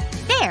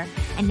 There.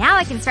 And now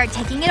I can start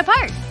taking it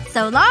apart.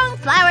 So long,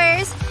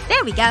 flowers.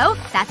 There we go.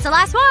 That's the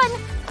last one.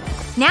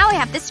 Now I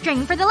have the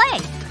string for the lei.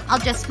 I'll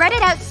just spread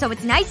it out so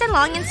it's nice and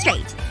long and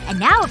straight. And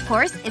now, of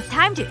course, it's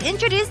time to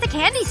introduce the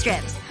candy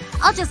strips.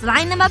 I'll just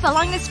line them up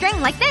along the string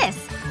like this.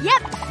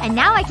 Yep. And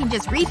now I can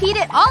just repeat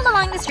it all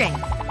along the string.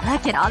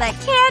 Look at all that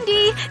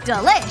candy.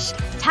 Delish.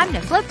 Time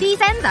to flip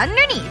these ends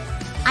underneath.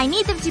 I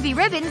need them to be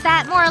ribbons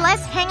that more or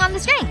less hang on the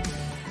string.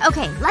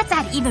 Okay, let's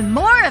add even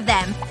more of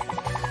them.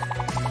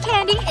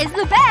 Candy is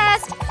the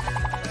best!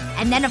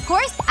 And then, of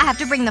course, I have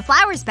to bring the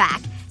flowers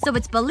back, so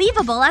it's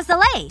believable as the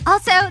lei.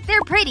 Also,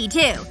 they're pretty,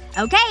 too.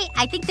 Okay,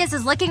 I think this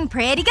is looking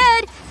pretty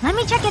good. Let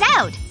me check it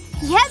out.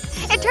 Yep,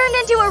 it turned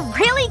into a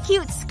really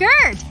cute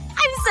skirt.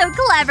 I'm so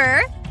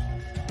clever.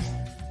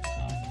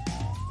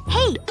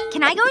 Hey,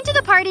 can I go into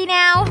the party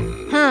now?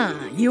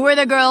 You were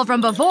the girl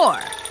from before.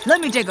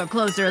 Let me take a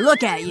closer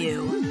look at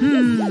you.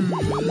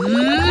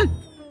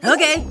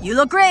 Okay, you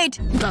look great.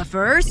 But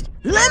first,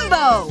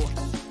 limbo!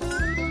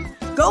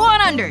 Go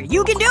on under.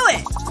 You can do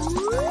it!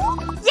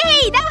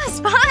 Yay! That was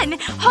fun!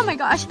 Oh my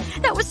gosh,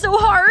 that was so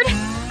hard.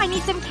 I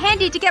need some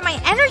candy to get my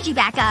energy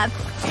back up.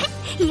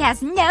 He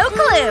has no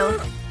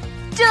clue.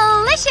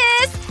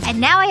 Delicious!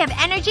 And now I have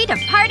energy to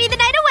party the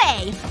night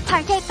away.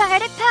 Party,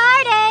 party,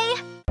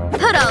 party!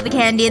 Put all the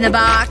candy in the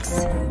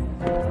box.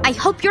 I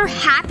hope you're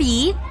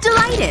happy.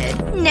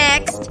 Delighted.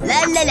 Next.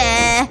 La la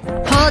la.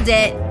 Hold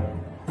it.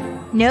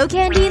 No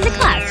candy in the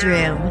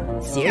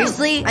classroom.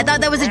 Seriously? I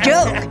thought that was a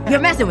joke. You're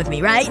messing with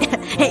me, right?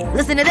 Hey,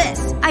 listen to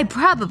this. I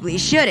probably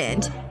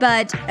shouldn't.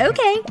 But,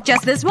 okay.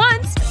 Just this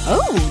once.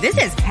 Oh, this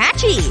is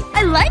catchy.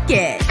 I like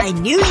it. I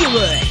knew you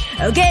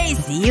would. Okay,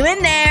 see you in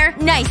there.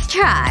 Nice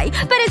try.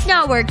 But it's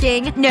not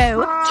working.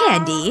 No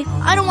candy.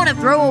 I don't want to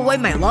throw away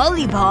my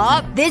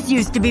lollipop. This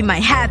used to be my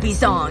happy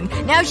song.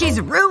 Now she's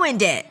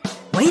ruined it.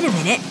 Wait a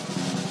minute.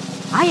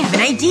 I have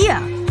an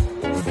idea.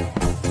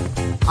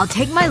 I'll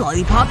take my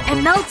lollipop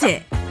and melt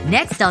it.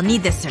 Next, I'll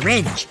need the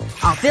syringe.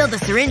 I'll fill the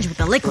syringe with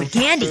the liquid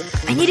candy.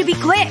 I need to be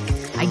quick.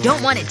 I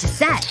don't want it to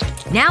set.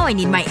 Now I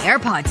need my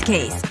AirPods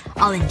case.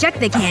 I'll inject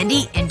the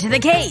candy into the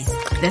case.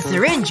 The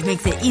syringe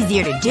makes it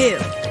easier to do.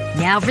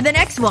 Now for the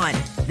next one.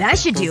 That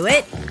should do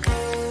it.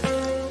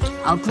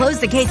 I'll close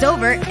the case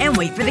over and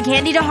wait for the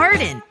candy to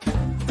harden.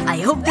 I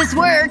hope this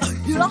works.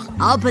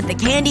 I'll put the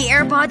candy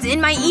AirPods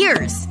in my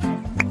ears.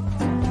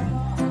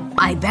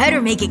 I better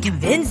make it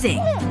convincing.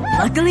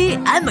 Luckily,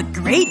 I'm a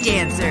great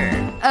dancer.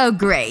 Oh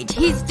great.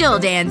 He's still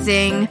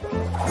dancing.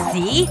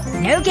 See?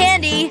 No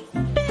candy.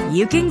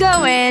 You can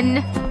go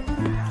in.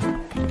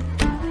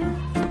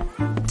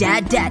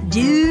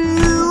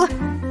 Da-da-doo.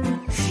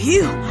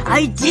 Phew.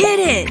 I did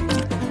it!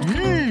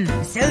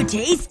 Mmm. So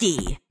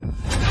tasty.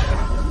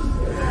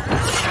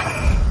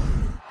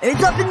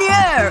 It's up in the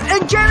air!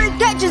 And Jared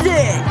catches it!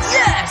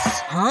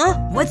 Yes! Huh?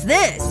 What's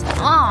this?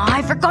 Aw,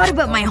 I forgot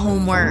about my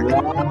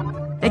homework.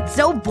 It's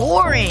so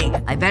boring.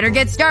 I better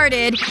get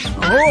started.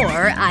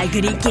 Or I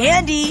could eat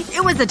candy.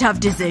 It was a tough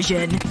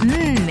decision.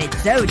 Mmm,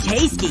 it's so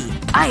tasty.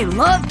 I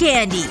love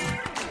candy.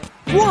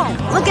 Whoa,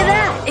 look at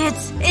that.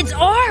 It's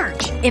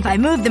art. If I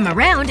move them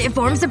around, it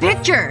forms a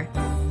picture.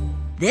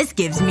 This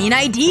gives me an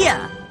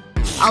idea.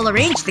 I'll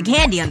arrange the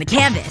candy on the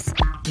canvas.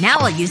 Now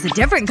I'll use a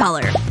different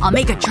color. I'll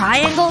make a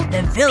triangle,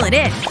 then fill it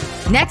in.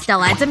 Next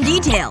I'll add some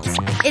details.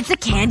 It's a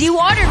candy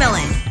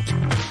watermelon.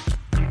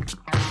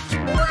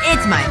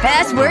 It's my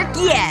best work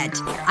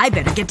yet. I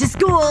better get to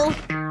school.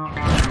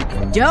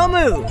 Don't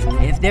move.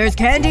 If there's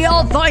candy,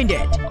 I'll find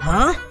it.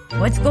 Huh?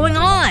 What's going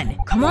on?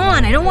 Come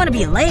on, I don't want to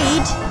be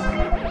late.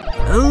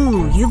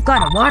 Oh, you've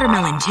got a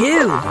watermelon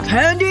too.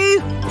 Candy?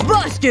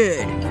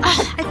 Busted!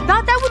 I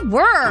thought that would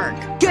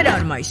work. Get out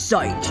of my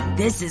sight.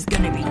 This is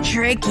gonna be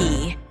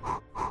tricky.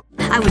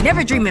 I would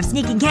never dream of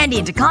sneaking candy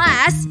into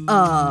class.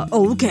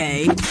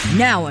 Okay.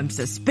 Now I'm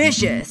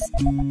suspicious.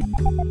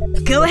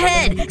 Go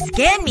ahead.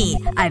 Scan me.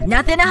 I've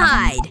nothing to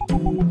hide.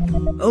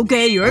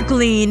 Okay, you're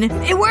clean.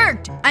 It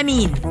worked. I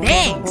mean,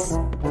 thanks.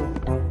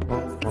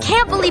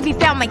 Can't believe you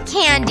found my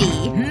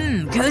candy.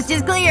 Coast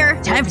is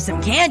clear. Time for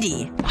some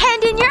candy.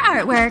 Hand in your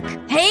artwork.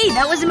 Hey,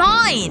 that was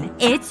mine.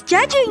 It's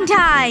judging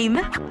time.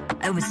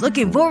 I was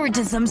looking forward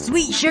to some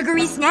sweet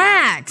sugary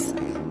snacks.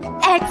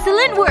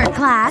 Excellent work,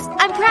 class.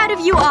 I'm proud of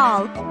you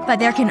all. But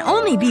there can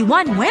only be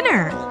one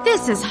winner.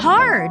 This is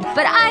hard,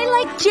 but I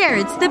like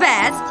Jared's the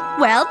best.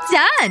 Well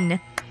done.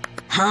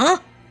 Huh?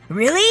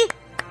 Really?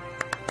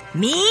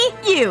 Me?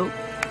 You.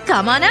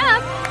 Come on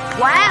up.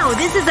 Wow,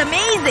 this is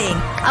amazing!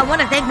 I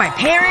want to thank my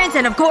parents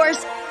and of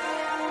course…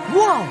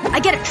 Whoa! I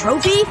get a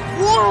trophy?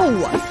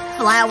 Whoa!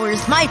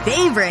 Flowers, my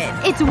favorite.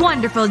 It's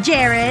wonderful,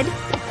 Jared.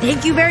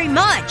 Thank you very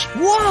much.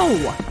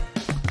 Whoa!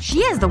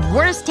 She has the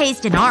worst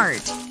taste in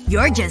art.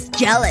 You're just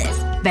jealous.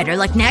 Better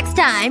luck next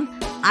time.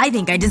 I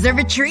think I deserve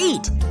a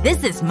treat.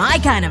 This is my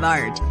kind of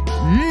art.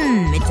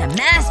 It's a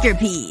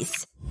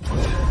masterpiece.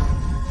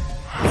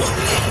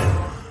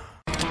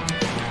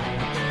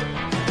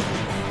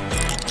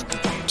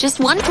 Just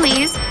one,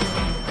 please.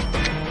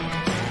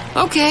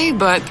 Okay,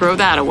 but throw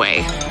that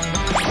away.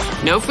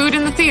 No food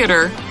in the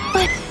theater.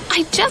 But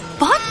I just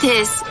bought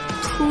this.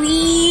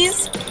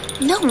 Please?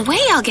 No way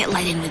I'll get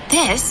let in with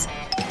this.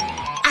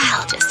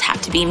 I'll just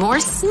have to be more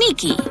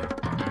sneaky.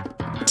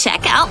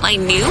 Check out my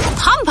new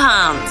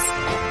pom-poms.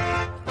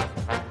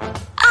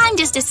 I'm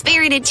just a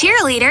spirited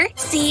cheerleader,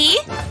 see?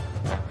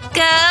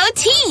 Go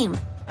team!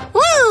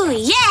 Woo,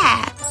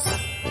 yeah!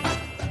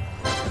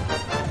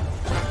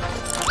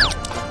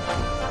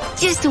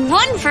 Just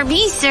one for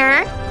me,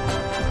 sir.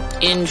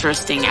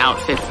 Interesting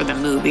outfit for the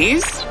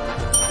movies.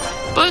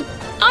 But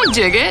I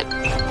dig it.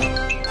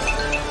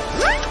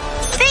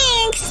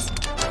 Thanks!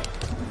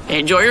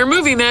 Enjoy your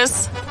movie,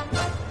 miss.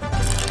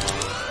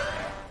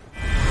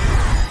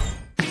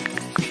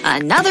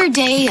 Another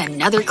day,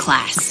 another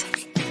class.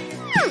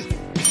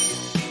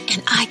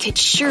 And I could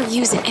sure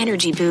use an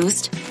energy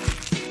boost.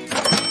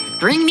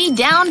 Bring me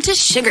down to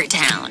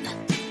Sugartown.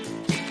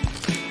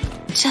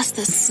 Just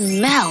the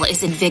smell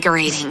is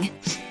invigorating.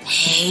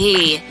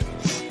 Hey,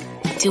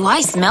 do I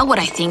smell what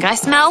I think I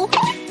smell?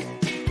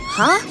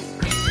 Huh?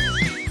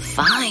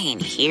 Fine,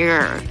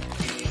 here.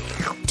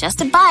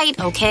 Just a bite,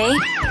 okay?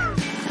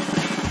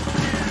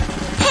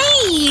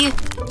 Hey!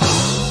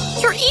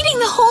 You're eating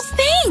the whole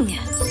thing!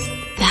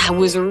 That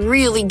was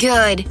really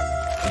good.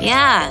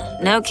 Yeah,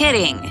 no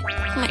kidding.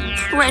 My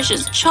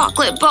precious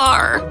chocolate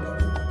bar.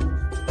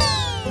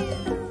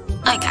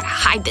 I gotta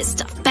hide this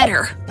stuff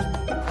better.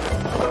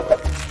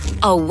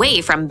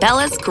 Away from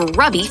Bella's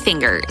grubby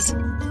fingers.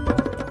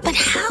 But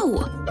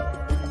how?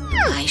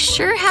 I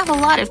sure have a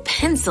lot of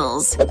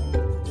pencils.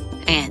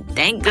 And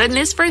thank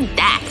goodness for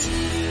that.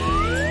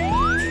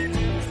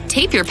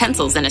 Tape your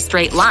pencils in a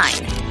straight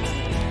line.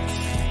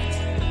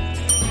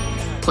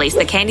 Place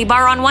the candy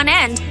bar on one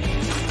end.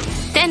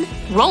 Then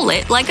roll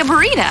it like a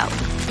burrito.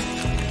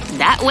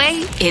 That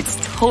way, it's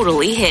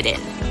totally hidden.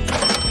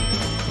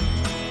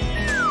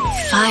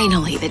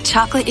 Finally, the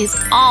chocolate is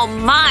all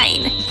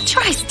mine!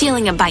 Try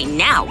stealing a bite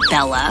now,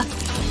 Bella.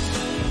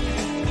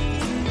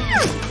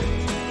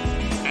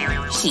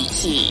 Hee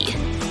hee.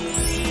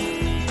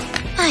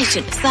 I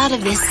should have thought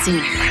of this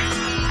sooner.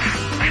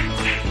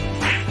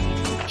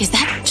 Is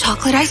that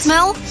chocolate I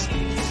smell?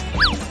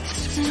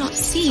 I don't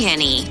see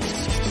any.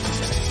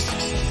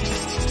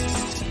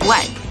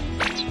 What?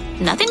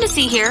 Nothing to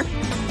see here.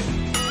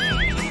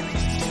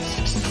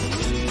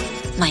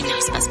 My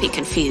nose must be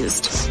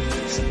confused.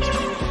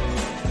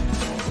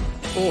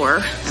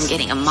 Or I'm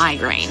getting a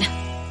migraine.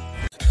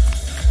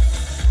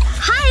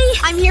 Hi!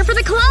 I'm here for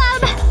the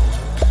club!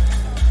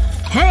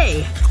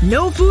 Hey!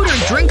 No food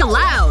or drink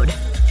allowed!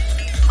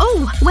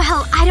 Oh,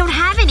 well, I don't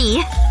have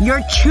any.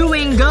 You're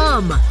chewing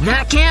gum.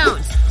 That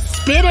counts.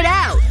 Spit it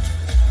out.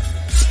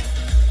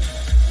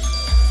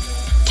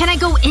 Can I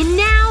go in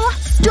now?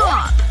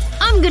 Stop!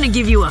 I'm gonna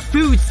give you a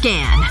food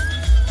scan.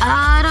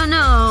 I don't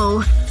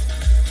know.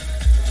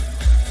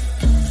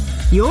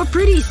 You're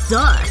pretty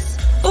sus.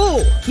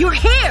 Oh, your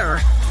hair!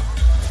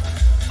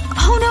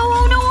 Oh no,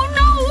 oh no, oh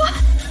no!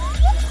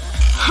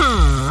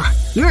 Huh.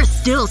 You're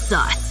still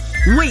sus.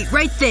 Wait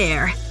right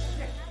there.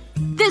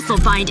 This'll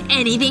find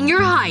anything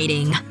you're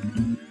hiding.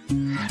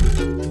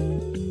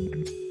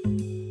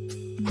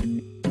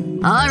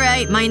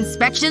 Alright, my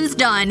inspection's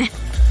done.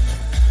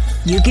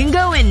 You can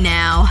go in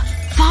now.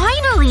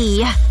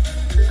 Finally!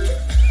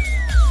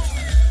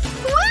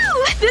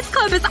 Woo! This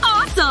club is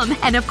awesome!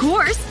 And of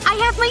course, I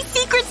have my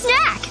secret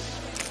snack!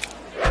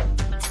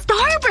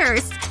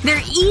 Starbursts!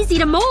 They're easy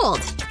to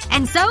mold.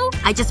 And so,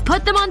 I just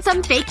put them on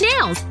some fake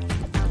nails.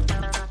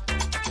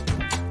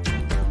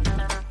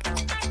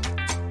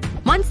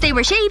 Once they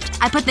were shaped,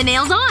 I put the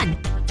nails on.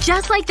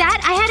 Just like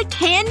that, I had a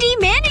candy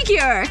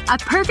manicure! A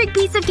perfect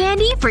piece of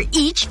candy for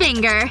each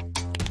finger.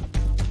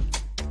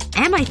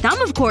 And my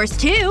thumb, of course,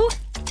 too.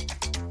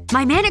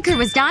 My manicure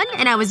was done,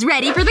 and I was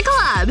ready for the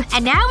club.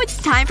 And now it's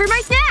time for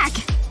my snack.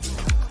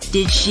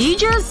 Did she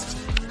just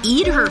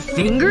eat her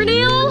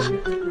fingernail?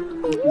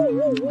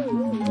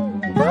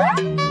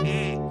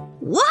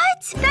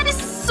 What? That is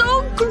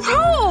so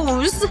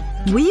gross!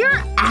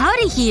 We're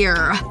out of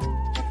here.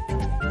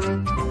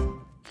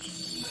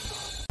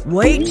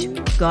 Wait.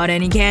 Got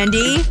any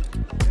candy?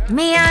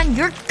 Man,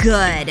 you're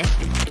good.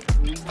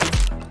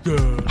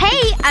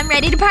 Hey, I'm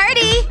ready to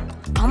party!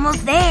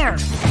 Almost there.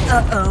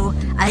 Uh-oh.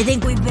 I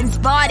think we've been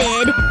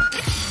spotted.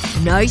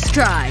 Nice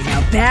try.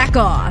 Now back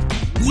off.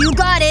 You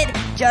got it.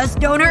 Just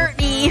don't hurt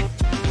me.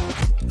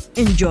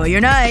 Enjoy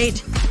your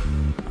night.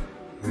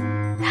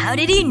 How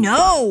did he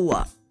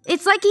know?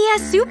 It's like he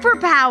has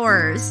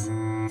superpowers.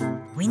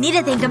 We need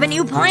to think of a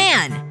new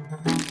plan.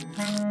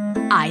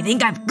 I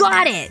think I've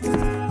got it.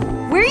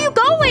 Where are you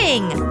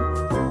going?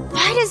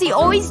 Why does he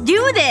always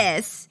do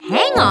this?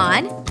 Hang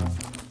on.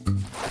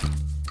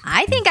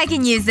 I think I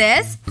can use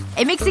this.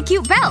 It makes a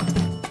cute belt.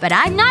 But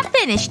I'm not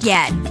finished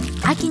yet.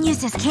 I can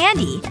use this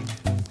candy.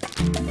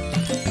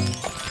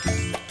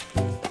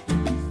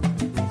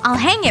 I'll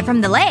hang it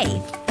from the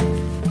lathe.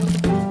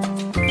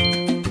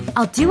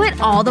 I'll do it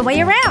all the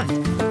way around.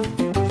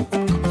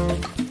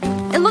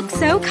 It looks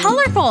so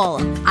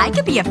colorful. I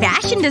could be a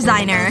fashion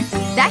designer.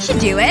 That should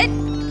do it.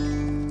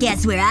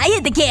 Guess where I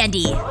hid the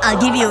candy? I'll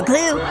give you a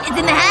clue. It's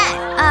in the hat.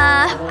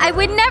 I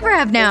would never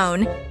have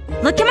known.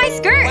 Look at my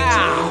skirt.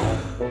 Wow.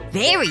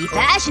 Very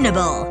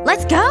fashionable.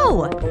 Let's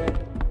go.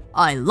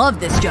 I love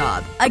this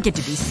job. I get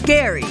to be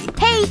scary.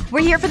 Hey,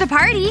 we're here for the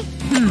party.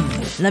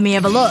 Let me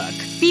have a look.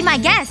 Be my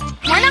guest.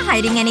 We're not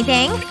hiding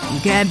anything.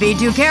 You can't be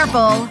too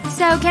careful.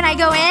 So, can I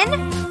go in?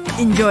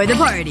 Enjoy the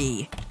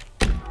party.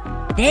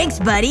 Thanks,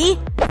 buddy.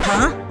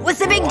 Huh? What's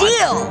the big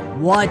deal?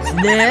 What's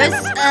this?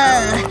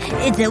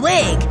 It's a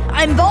wig.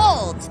 I'm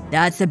bald.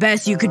 That's the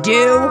best you could do?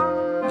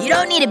 You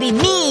don't need to be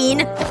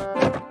mean.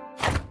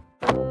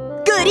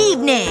 Good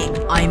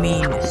evening. I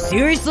mean,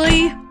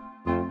 seriously?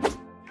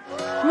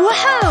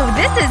 Whoa,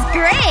 this is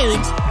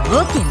great!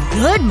 Looking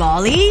good,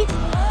 Molly.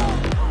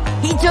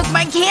 He took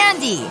my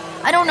candy.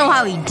 I don't know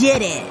how he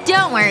did it.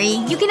 Don't worry.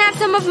 You can have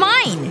some of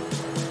mine.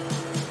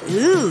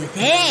 Ooh,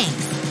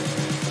 thanks.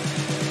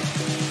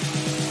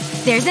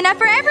 There's enough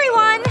for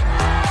everyone!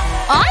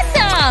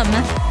 Awesome!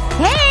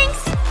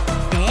 Thanks!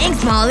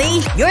 Thanks,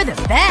 Molly. You're the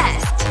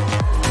best.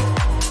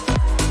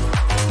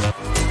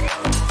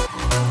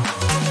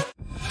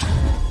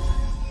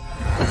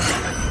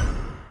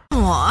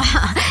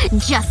 Aw,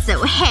 just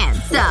so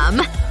handsome.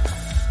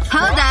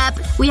 Hold up.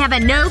 We have a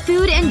no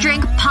food and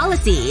drink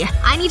policy.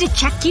 I need to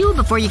check you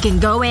before you can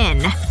go in.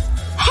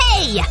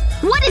 Hey!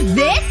 What is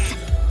this?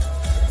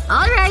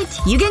 Alright,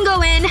 you can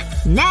go in.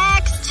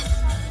 Next!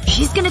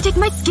 She's gonna take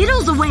my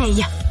Skittles away.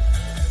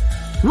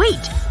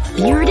 Wait.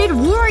 Bearded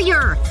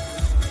warrior.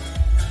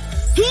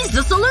 He's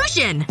the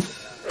solution.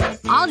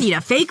 I'll need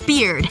a fake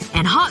beard.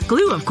 And hot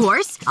glue, of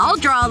course. I'll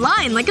draw a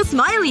line like a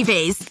smiley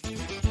face.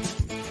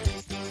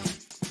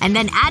 And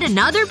then add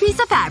another piece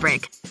of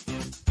fabric.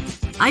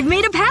 I've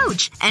made a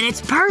pouch, and it's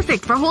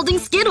perfect for holding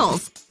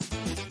Skittles.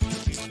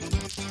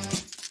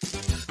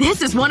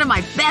 This is one of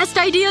my best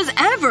ideas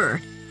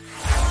ever!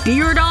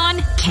 Beard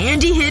on,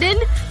 candy hidden,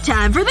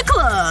 time for the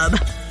club!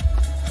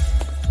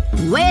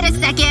 Wait a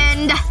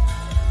second!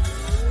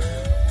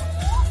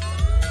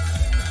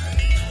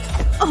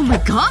 Oh my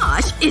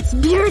gosh, it's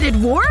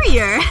Bearded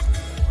Warrior!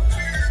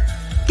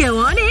 Go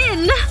on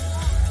in!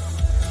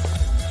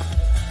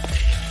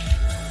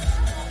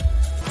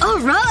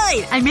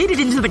 Alright! I made it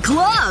into the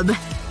club!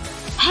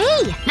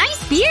 Hey!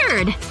 Nice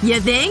beard! You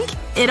think?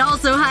 It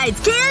also hides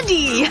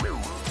candy!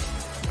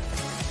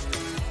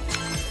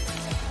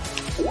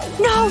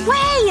 No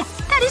way!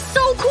 That is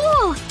so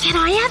cool! Can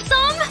I have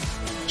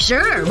some?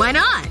 Sure, why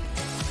not?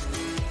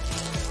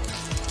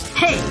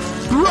 Hey,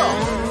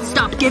 bro!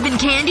 Stop giving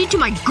candy to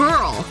my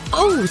girl!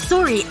 Oh,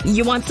 sorry.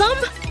 You want some?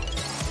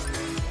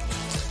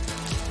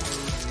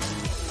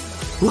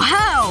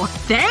 Wow!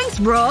 Thanks,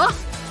 bro!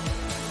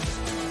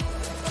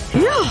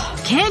 Phew,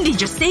 candy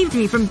just saved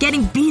me from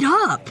getting beat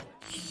up.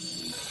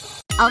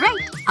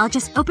 Alright, I'll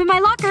just open my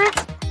locker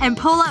and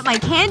pull out my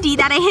candy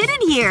that I hid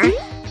in here.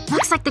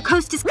 Looks like the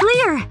coast is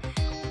clear.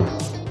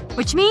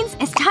 Which means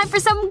it's time for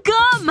some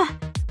gum!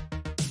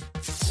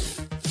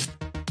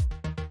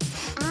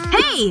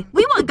 Hey!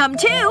 We want gum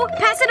too!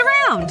 Pass it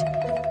around!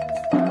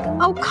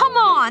 Oh, come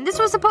on! This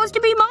was supposed to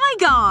be my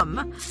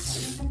gum!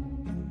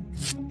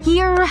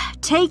 Here,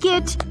 take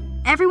it.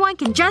 Everyone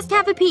can just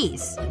have a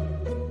piece.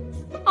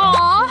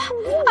 Aw,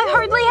 I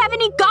hardly have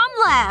any gum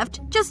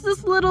left. Just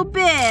this little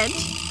bit.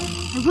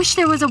 I wish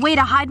there was a way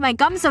to hide my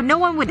gum so no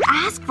one would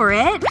ask for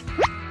it.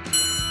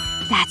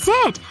 That's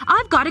it!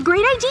 I've got a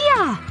great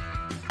idea!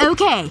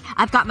 Okay,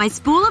 I've got my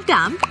spool of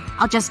gum.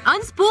 I'll just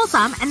unspool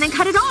some and then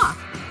cut it off.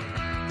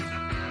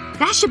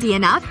 That should be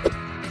enough.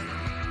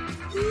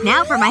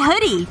 Now for my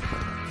hoodie.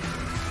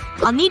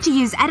 I'll need to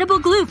use edible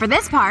glue for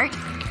this part.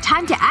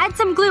 Time to add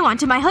some glue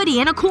onto my hoodie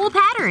in a cool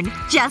pattern.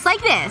 Just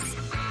like this.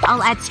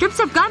 I'll add strips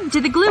of gum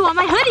to the glue on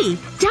my hoodie.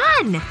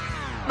 Done!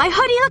 My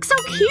hoodie looks so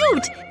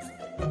cute!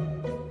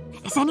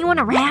 Is anyone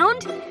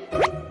around?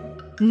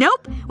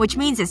 Nope. Which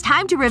means it's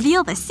time to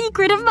reveal the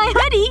secret of my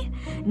hoodie.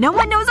 No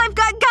one knows I've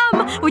got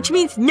gum, which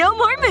means no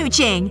more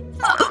mooching.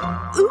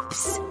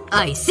 Oops.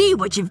 I see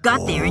what you've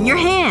got there in your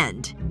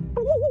hand.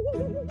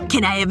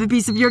 Can I have a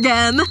piece of your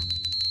gum?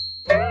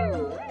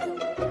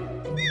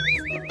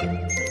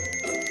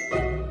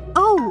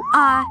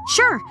 Oh,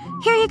 sure.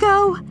 Here you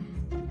go.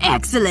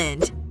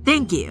 Excellent.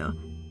 Thank you.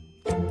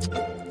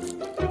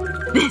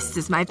 This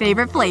is my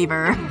favorite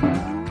flavor.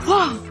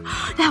 Whoa.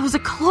 That was a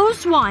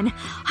close one.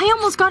 I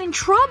almost got in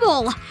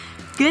trouble.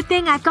 Good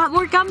thing I've got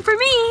more gum for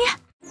me.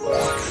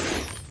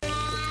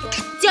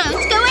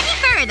 Don't go any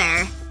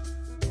further.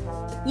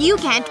 You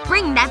can't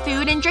bring that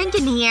food and drink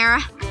in here.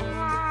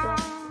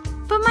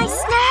 But my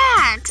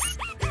snacks!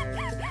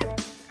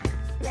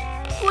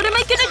 What am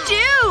I gonna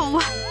do?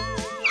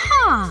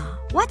 Huh.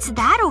 What's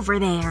that over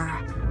there?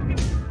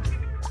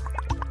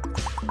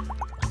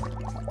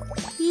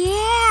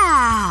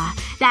 Yeah.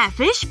 That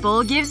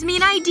fishbowl gives me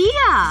an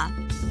idea.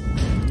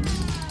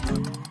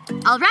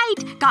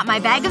 Alright. Got my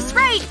bag of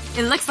Sprite.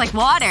 It looks like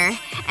water.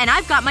 And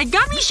I've got my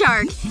gummy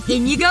shark.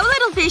 In you go,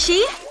 little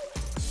fishy.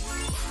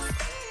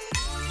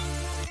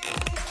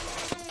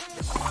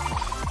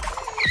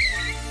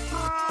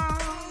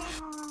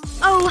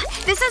 Oh,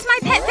 this is my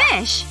pet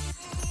fish.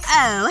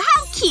 Oh,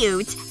 how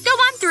cute. Go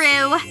on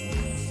through.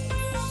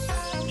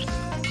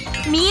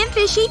 Me and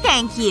Fishy,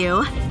 thank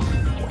you.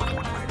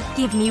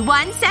 Give me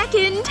 1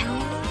 second.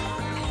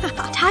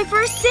 Time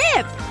for a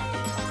sip.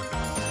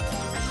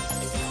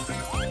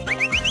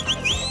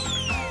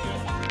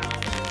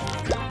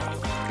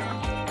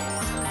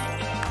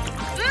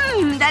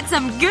 That's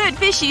some good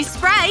fishy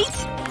Sprite.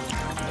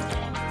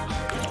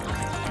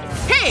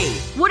 Hey!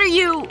 What are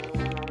you…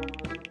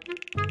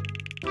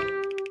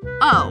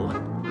 Oh.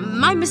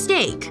 My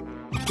mistake.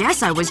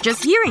 Guess I was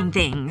just hearing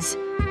things.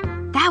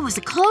 That was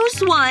a close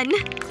one.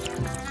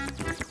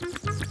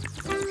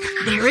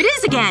 There it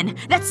is again!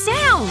 That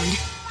sound!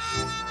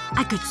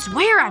 I could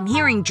swear I'm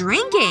hearing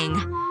drinking.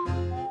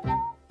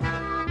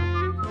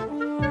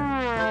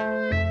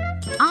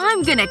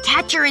 I'm gonna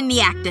catch her in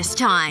the act this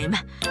time.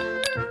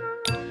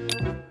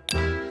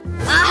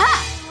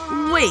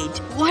 Aha! Wait,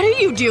 what are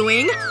you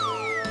doing?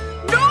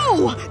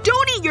 No!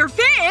 Don't eat your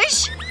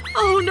fish!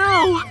 Oh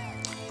no.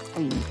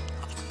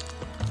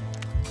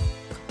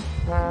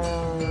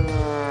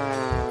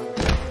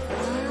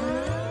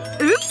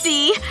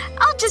 Oopsie.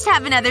 I'll just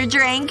have another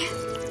drink.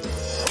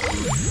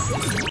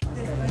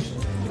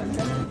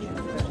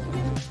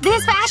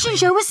 This fashion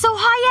show is so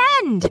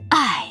high-end!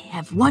 I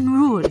have one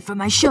rule for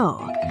my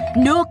show.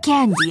 No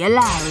candy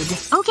allowed.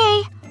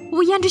 Okay.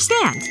 We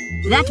understand.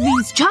 That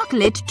means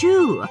chocolate,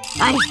 too.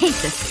 I hate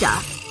this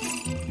stuff.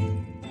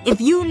 If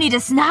you need a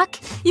snack,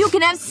 you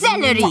can have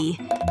celery.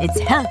 It's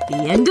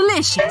healthy and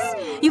delicious.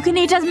 You can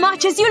eat as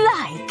much as you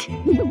like.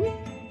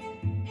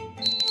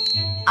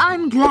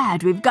 I'm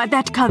glad we've got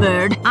that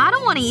covered. I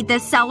don't want to eat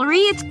this celery.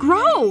 It's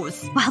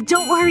gross. Well,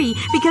 don't worry,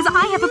 because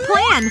I have a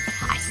plan.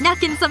 I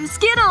snuck in some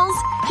Skittles.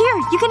 Here,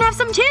 you can have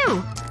some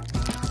too.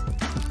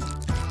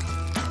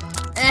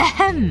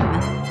 Ahem.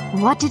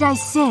 What did I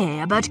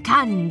say about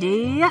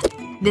candy?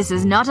 This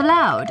is not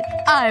allowed.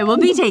 I will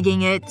be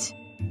taking it.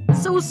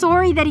 So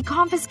sorry that he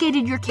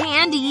confiscated your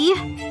candy.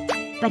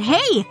 But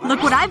hey,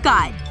 look what I've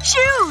got.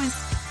 Shoes!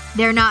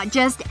 They're not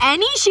just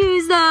any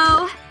shoes,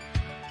 though.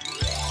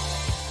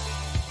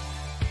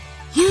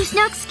 You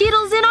snuck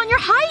Skittles in on your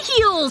high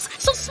heels!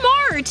 So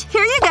smart!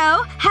 Here you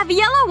go. Have a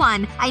yellow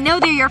one. I know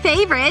they're your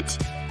favorite.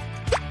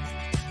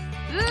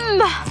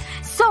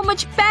 So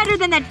much better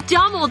than that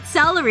dumb old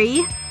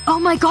celery. Oh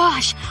my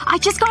gosh. I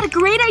just got a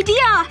great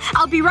idea!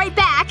 I'll be right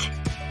back.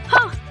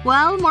 Huh.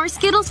 Well, more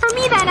Skittles for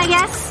me then, I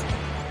guess.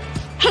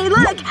 Hey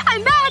look!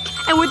 I'm back!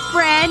 And with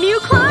brand new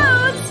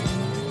clothes!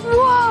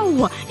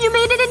 Whoa! You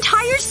made an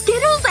entire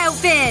Skittles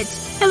outfit!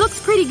 It looks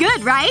pretty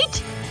good,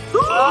 right?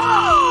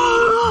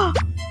 Oh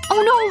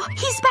no!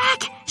 He's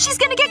back! She's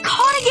gonna get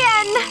caught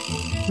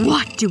again!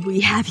 What do we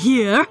have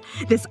here?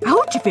 This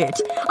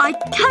outfit! I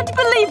can't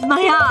believe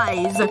my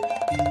eyes!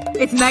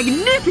 It's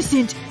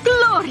magnificent!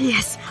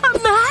 Glorious! A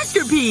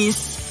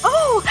masterpiece!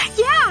 Oh!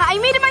 Yeah! I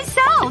made it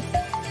myself!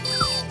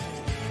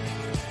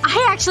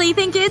 I actually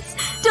think it's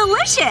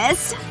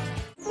delicious!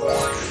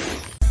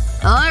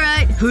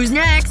 Alright, who's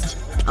next?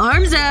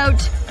 Arms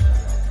out.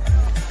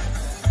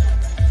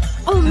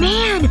 Oh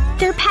man!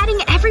 They're patting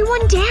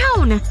everyone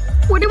down!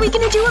 What are we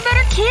gonna do about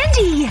our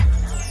candy?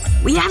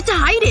 We have to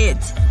hide it!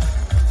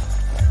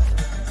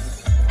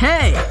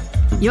 Hey!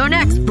 You're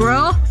next,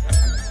 bro!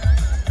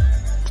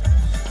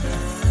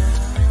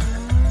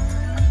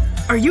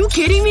 Are you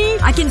kidding me?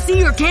 I can see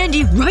your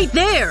candy right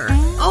there!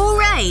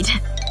 Alright.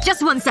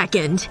 Just 1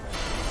 second.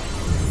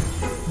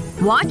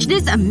 Watch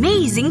this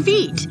amazing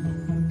feat!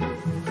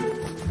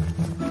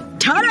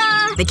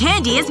 Ta-da! The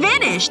candy has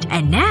vanished!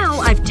 And now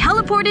I've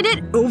teleported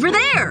it over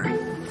there!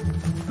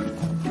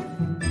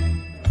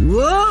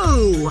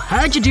 Whoa!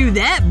 How'd you do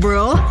that,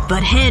 bro?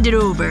 But hand it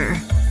over.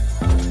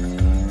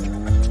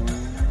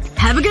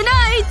 Have a good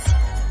night!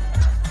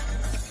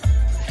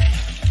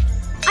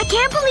 I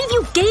can't believe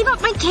you gave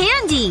up my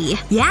candy!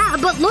 Yeah,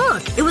 but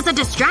look! It was a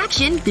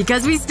distraction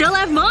because we still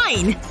have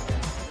mine!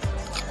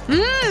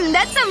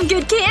 That's some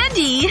good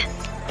candy!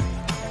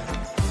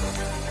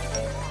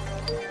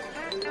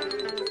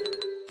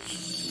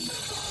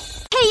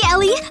 Hey,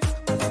 Ellie!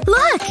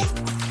 Look!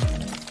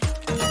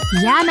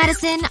 Yeah,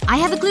 Madison. I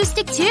have a glue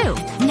stick too.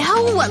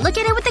 No! Look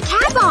at it with the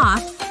cap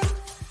off!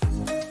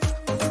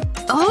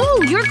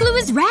 Oh, your glue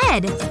is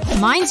red.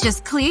 Mine's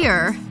just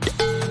clear.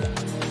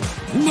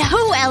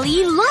 No,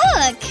 Ellie,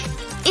 look!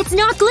 It's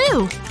not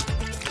glue.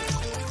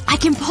 I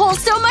can pull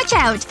so much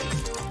out.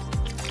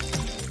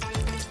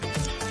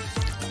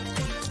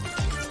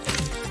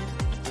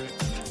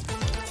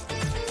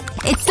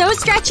 It's so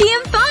stretchy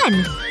and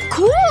fun.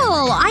 Cool!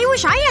 I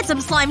wish I had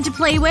some slime to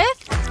play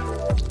with.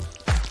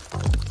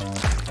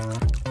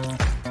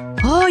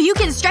 Oh, you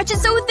can stretch it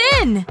so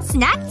thin!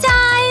 Snack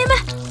time!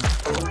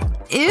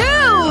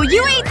 Ew!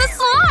 You ate the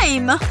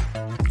slime!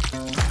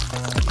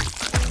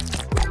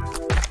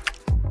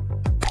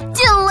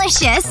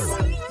 Delicious!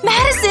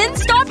 Madison,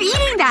 stop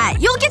eating that!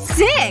 You'll get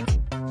sick!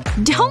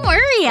 Don't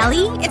worry,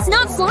 Ellie. It's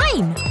not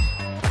slime.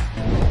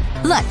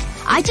 Look,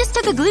 I just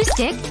took a glue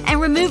stick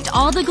and removed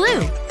all the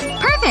glue.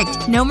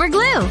 Perfect! No more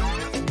glue.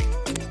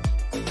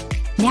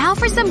 Now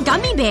for some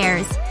gummy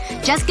bears.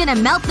 Just gonna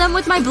melt them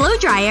with my blow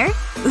dryer.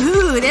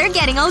 Ooh, they're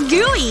getting all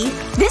gooey.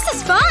 This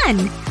is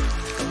fun!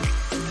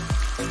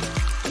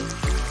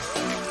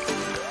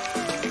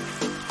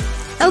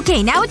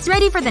 Okay, now it's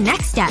ready for the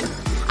next step.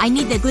 I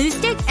need the glue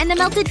stick and the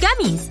melted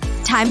gummies.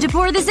 Time to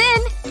pour this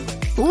in.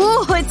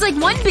 Ooh, it's like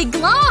one big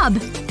glob.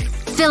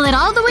 Fill it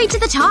all the way to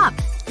the top.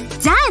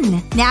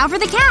 Done! Now for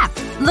the cap.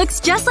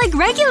 Looks just like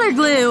regular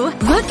glue.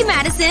 Look,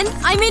 Madison.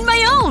 I made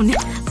my own.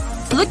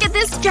 Look at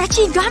this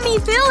stretchy gummy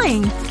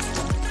filling.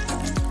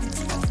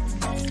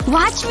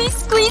 Watch me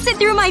squeeze it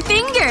through my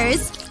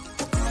fingers.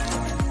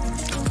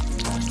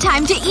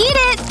 Time to eat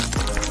it!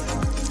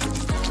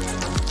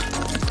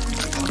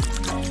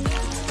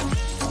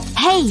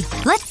 Hey,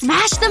 let's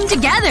smash them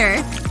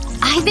together.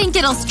 I think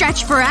it'll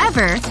stretch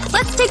forever.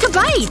 Let's take a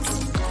bite.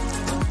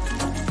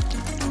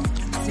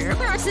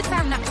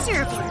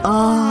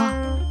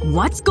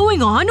 What's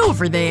going on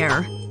over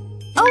there?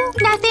 Oh,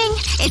 nothing.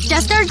 It's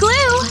just our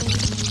glue.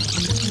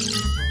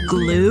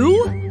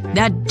 Glue?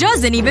 That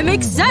doesn't even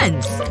make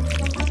sense.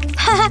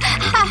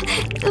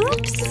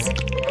 Oops.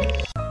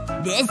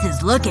 This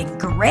is looking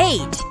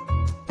great.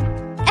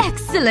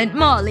 Excellent,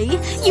 Molly.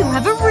 You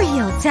have a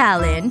real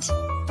talent.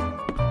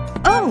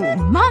 Oh,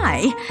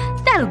 my.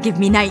 That'll give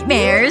me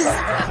nightmares.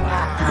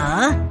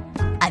 Huh?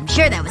 I'm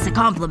sure that was a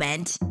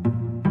compliment.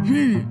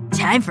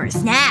 Time for a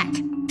snack.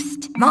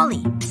 Psst,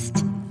 Molly,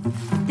 psst.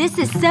 This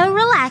is so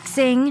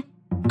relaxing.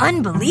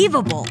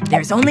 Unbelievable.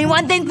 There's only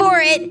one thing for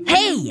it.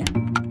 Hey!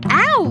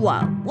 Ow!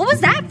 What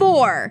was that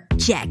for?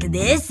 Check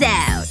this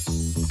out.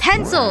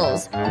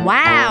 Pencils.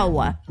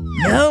 Wow.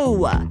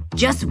 No.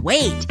 Just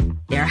wait.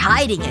 They're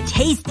hiding a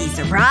tasty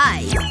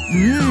surprise.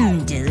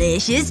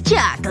 Delicious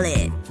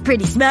chocolate.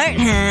 Pretty smart,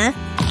 huh?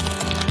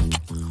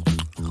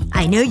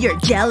 I know you're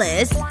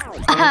jealous.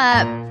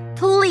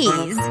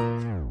 Please.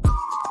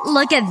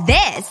 Look at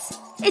this.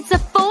 It's a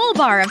full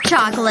bar of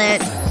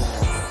chocolate.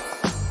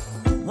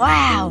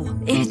 Wow.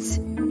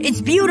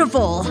 It's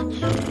beautiful.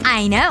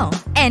 I know.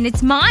 And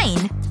it's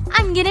mine.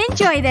 I'm gonna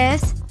enjoy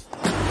this.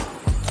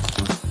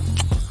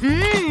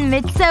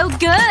 It's so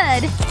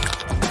good.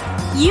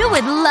 You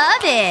would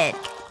love it.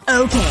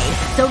 Okay,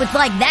 so it's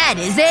like that,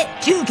 is it?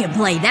 Two can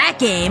play that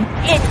game.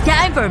 It's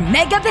time for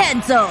Mega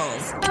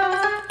Pencils.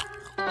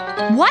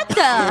 What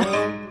the?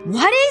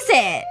 What is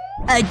it?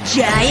 A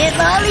giant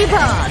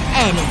lollipop.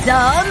 And it's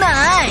all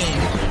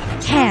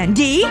mine.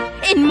 Candy?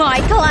 In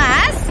my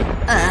class?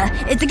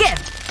 It's a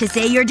gift. To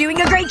say you're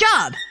doing a great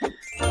job.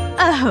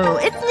 Oh,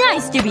 it's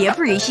nice to be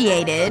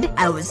appreciated.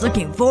 I was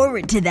looking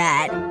forward to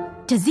that.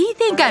 Does he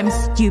think I'm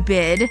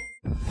stupid?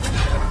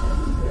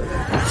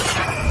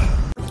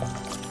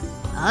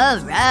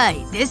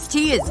 Alright, this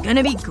tea is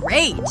gonna be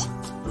great.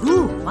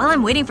 Ooh, while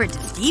I'm waiting for it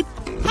to steep.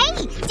 Hey,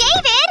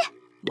 David!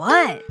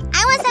 What?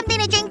 I want something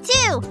to drink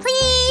too,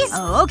 please!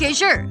 Oh, okay,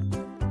 sure.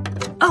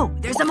 Oh,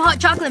 there's some hot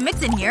chocolate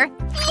mix in here.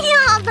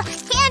 Yum!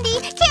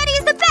 Candy! Candy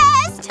is the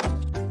best!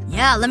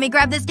 Yeah, let me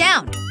grab this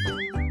down.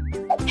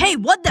 Hey,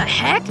 what the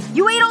heck?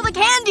 You ate all the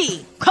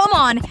candy! Come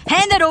on,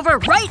 hand that over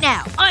right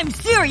now. I'm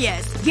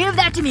serious. Give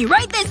that to me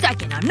right this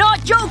second. I'm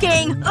not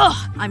joking.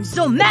 Ugh, I'm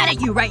so mad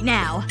at you right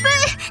now.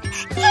 But…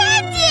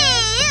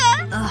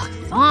 candy! Ugh,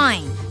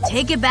 fine.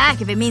 Take it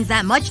back if it means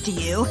that much to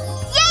you.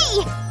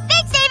 Yay!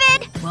 Thanks,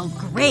 David! Well,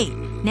 great.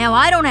 Now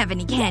I don't have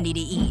any candy to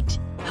eat.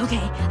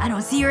 Okay, I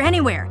don't see her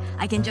anywhere.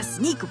 I can just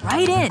sneak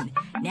right in.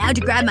 Now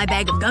to grab my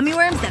bag of gummy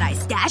worms that I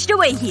stashed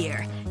away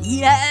here.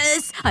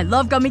 Yes! I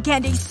love gummy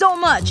candy so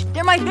much.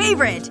 They're my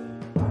favorite.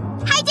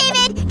 Hi,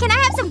 David! Can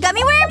I have some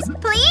gummy worms,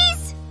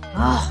 please?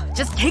 Oh,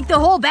 just take the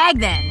whole bag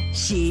then.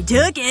 She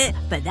took it,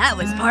 but that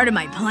was part of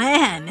my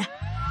plan.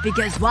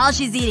 Because while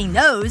she's eating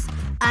those,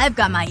 I've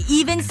got my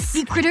even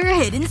secreter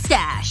hidden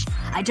stash.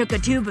 I took a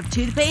tube of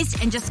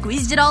toothpaste and just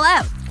squeezed it all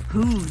out.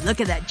 Ooh,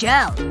 look at that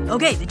gel.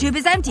 Okay, the tube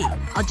is empty.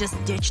 I'll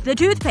just ditch the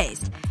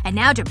toothpaste. And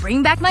now to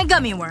bring back my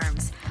gummy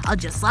worms. I'll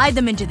just slide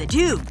them into the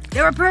tube.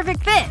 They're a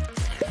perfect fit.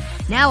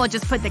 Now I'll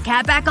just put the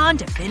cap back on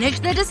to finish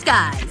the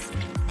disguise.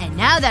 And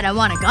now that I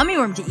want a gummy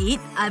worm to eat,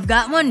 I've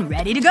got one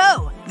ready to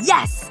go.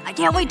 Yes! I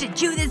can't wait to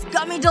chew this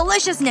gummy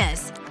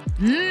deliciousness.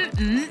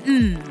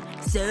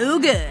 So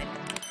good.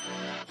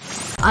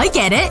 I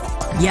get it.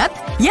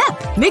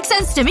 Yep. Makes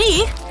sense to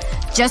me.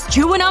 Just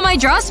chewing on my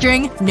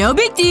drawstring. No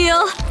big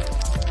deal.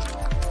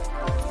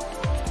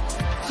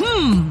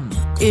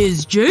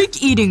 Is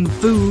Jake eating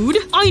food?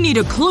 I need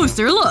a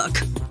closer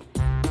look.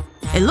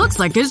 It looks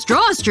like his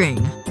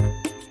drawstring.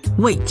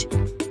 Wait.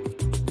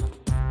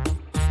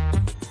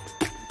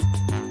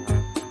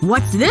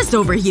 What's this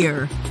over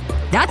here?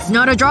 That's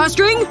not a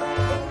drawstring.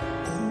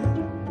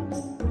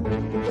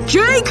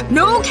 Jake,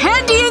 no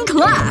candy in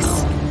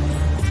class!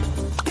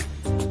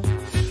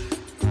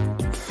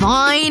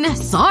 Fine,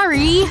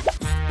 sorry.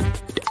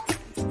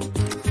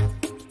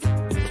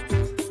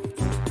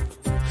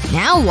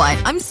 Now what?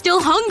 I'm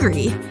still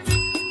hungry.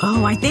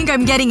 Oh, I think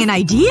I'm getting an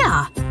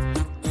idea.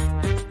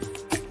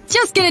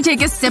 Just gonna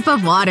take a sip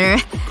of water.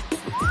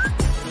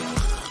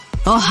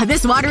 Oh,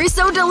 this water is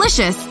so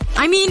delicious.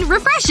 I mean,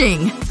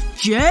 refreshing.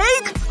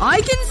 Jake? I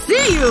can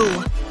see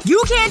you!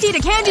 You can't eat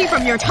a candy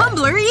from your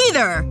tumbler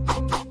either!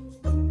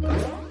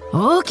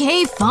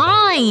 Okay,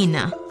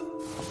 fine.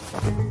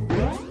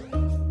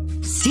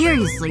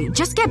 Seriously,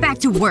 just get back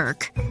to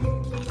work.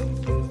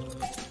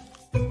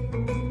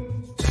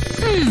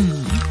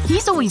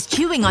 He's always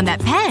chewing on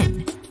that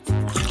pen.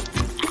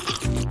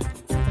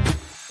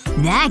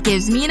 That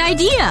gives me an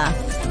idea.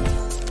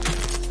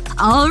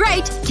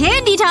 Alright,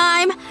 candy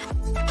time!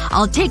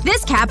 I'll take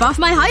this cap off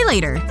my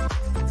highlighter.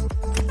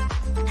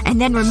 And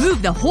then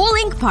remove the whole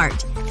ink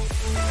part.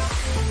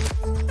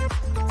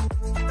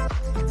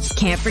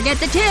 Can't forget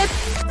the tip.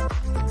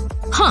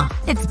 Huh,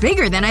 it's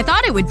bigger than I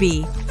thought it would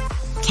be.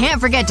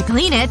 Can't forget to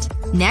clean it.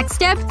 Next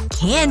step,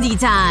 candy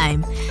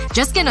time.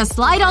 Just gonna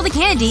slide all the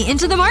candy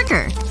into the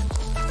marker.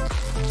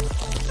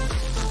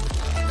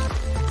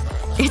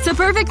 It's a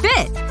perfect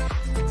fit.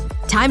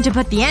 Time to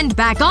put the end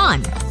back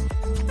on.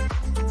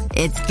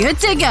 It's good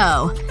to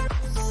go.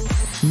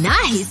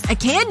 Nice! A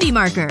candy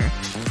marker.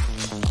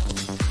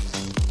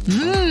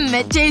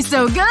 It tastes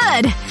so good.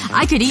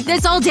 I could eat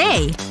this all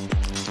day.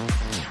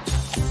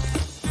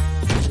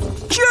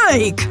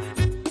 Jake!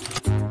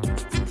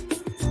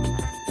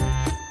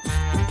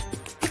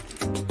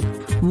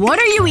 What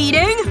are you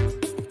eating?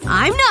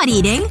 I'm not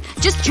eating.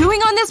 Just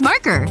chewing on this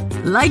marker.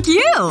 Like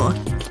you.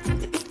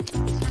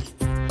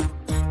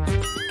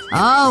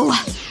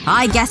 Oh.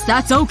 I guess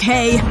that's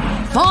okay.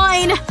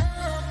 Fine.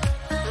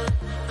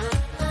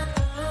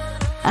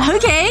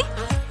 Okay.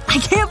 I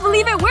can't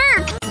believe it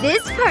worked!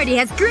 This party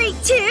has great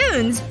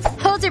tunes!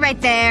 Hold it right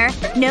there.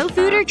 No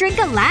food or drink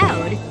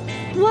allowed.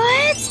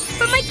 What?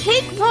 But my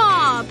cake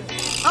pop!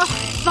 Oh,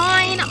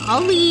 fine.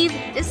 I'll leave.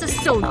 This is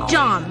so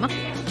dumb.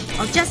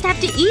 I'll just have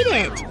to eat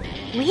it.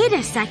 Wait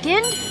a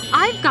second.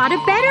 I've got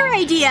a better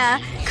idea.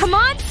 Come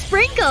on,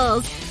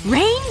 sprinkles.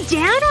 Rain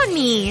down on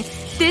me.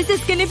 This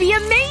is gonna be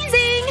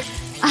amazing!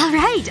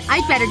 Alright,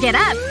 I'd better get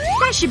up.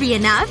 That should be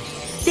enough.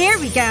 There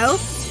we go.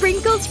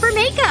 Sprinkles for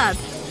makeup.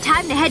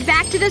 Time to head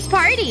back to this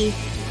party.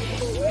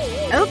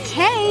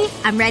 Okay,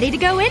 I'm ready to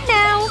go in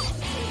now.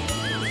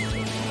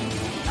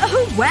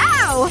 Oh,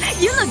 wow!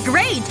 You look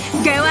great!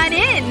 Go on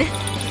in!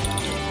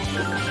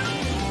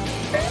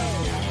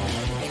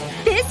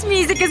 This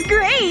music is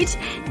great!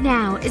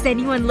 Now, is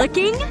anyone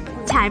looking?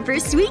 Time for a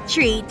sweet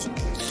treat.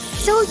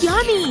 So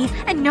yummy!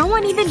 And no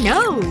one even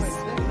knows.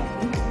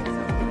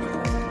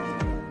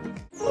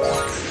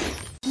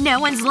 No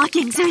one's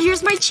looking, so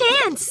here's my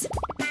chance!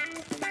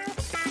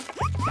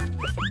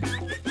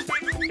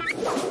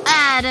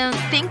 I don't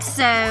think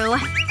so.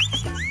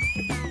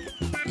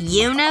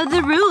 You know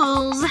the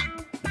rules.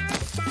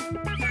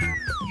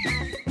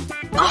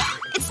 Oh,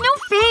 it's no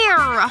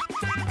fair!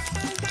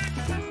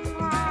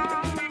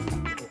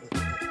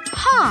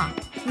 Huh.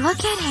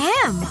 Look at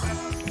him.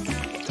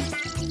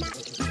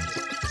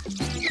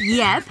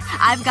 Yep,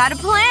 I've got a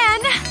plan.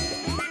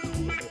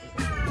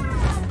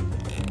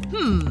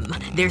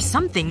 There's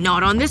something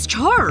not on this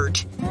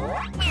chart.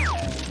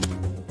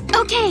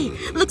 Okay,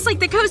 looks like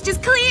the coast is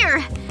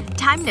clear.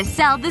 Time to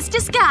sell this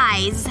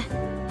disguise.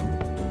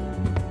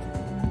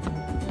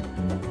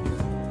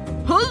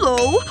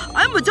 Hello?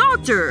 I'm a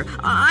doctor.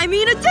 I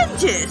mean a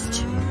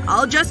dentist.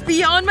 I'll just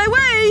be on my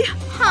way.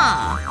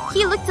 Huh.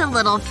 He looked a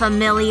little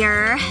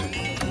familiar.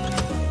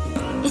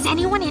 Is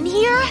anyone in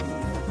here?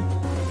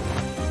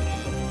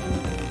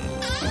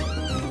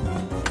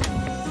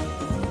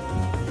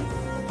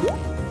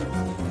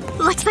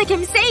 Looks like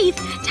I'm safe.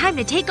 Time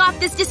to take off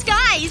this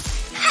disguise.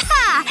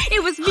 Haha!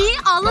 It was me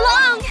all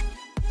along!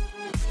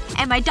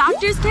 And my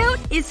doctor's coat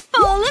is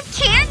full of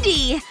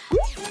candy!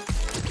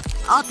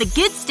 All the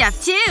good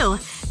stuff, too.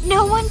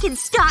 No one can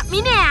stop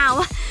me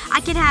now. I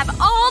can have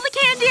all the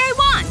candy I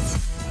want.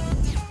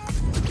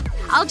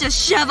 I'll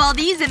just shove all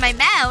these in my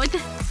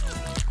mouth.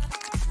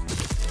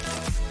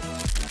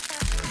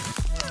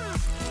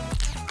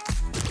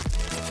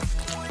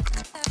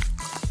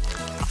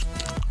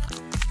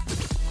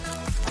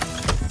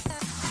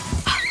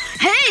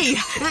 Hey!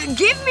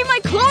 Give me my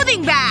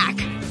clothing back!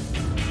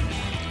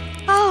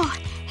 Oh,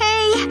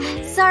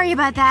 hey. Sorry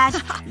about that.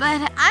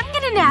 But I'm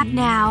gonna nap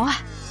now.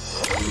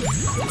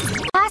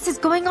 Class is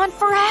going on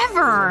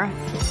forever.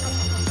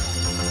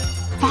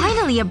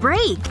 Finally a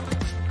break.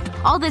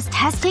 All this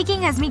test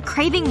taking has me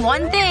craving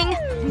one thing.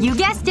 You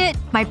guessed it.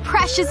 My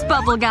precious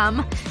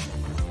bubblegum.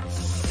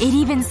 It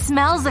even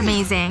smells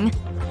amazing.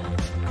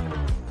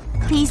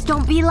 Please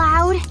don't be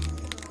loud.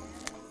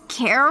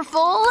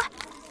 Careful.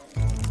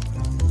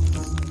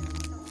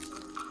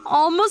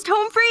 Almost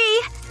home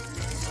free.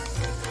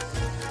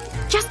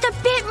 Just a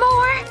bit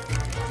more.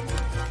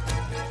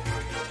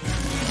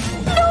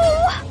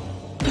 No!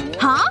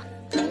 Huh?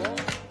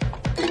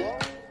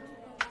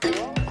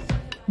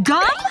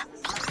 Gum?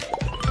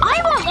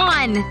 I want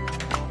one!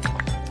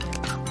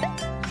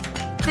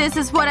 This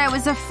is what I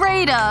was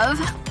afraid of.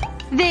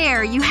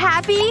 There, you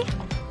happy?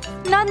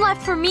 None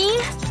left for me?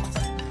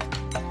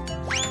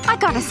 I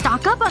gotta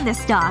stock up on this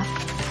stuff.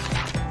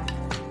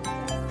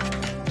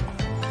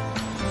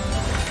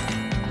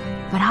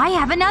 But I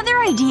have another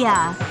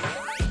idea.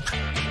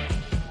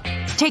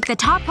 Take the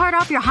top part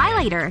off your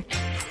highlighter.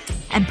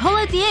 And pull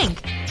out the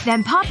ink.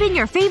 Then pop in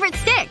your favorite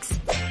sticks.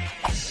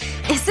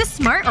 Is this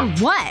smart or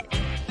what?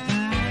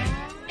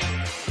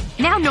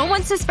 Now no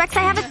one suspects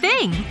I have a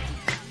thing.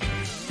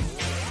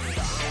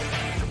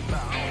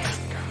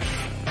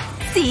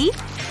 See?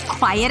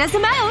 Quiet as a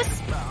mouse.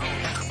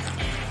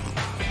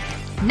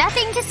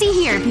 Nothing to see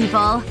here,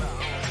 people.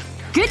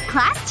 Good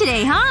class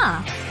today,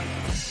 huh?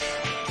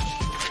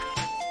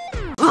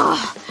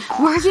 Ugh.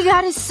 Working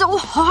out is so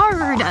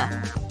hard.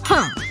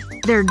 Huh.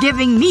 They're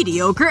giving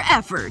mediocre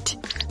effort.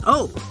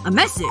 Oh, a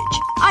message.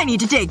 I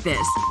need to take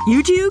this.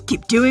 You two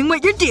keep doing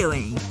what you're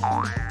doing.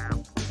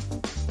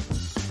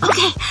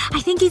 Okay,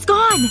 I think he's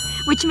gone.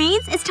 Which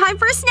means it's time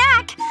for a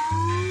snack.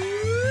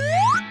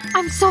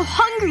 I'm so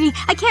hungry.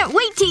 I can't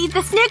wait to eat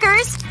the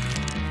Snickers.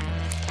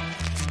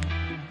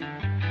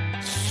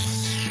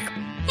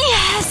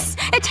 Yes!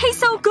 It tastes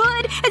so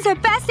good! It's the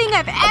best thing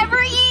I've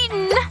ever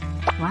eaten!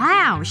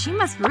 Wow, she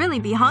must really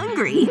be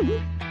hungry.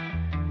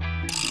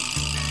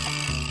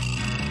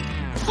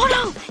 Oh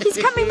no! He's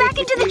coming back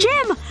into the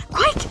gym!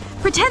 Quick!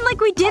 Pretend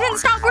like we didn't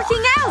stop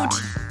working out!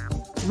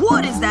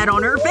 What is that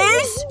on her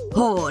face?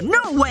 Oh,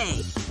 no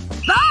way!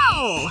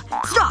 Foul!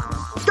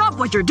 Stop! Stop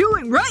what you're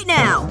doing right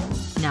now!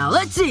 Now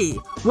let's see.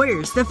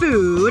 Where's the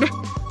food?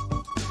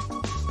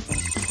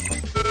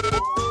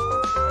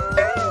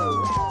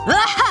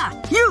 Aha!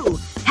 You!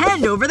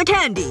 Hand over the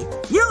candy!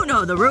 You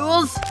know the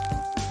rules!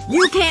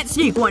 You can't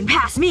sneak one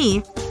past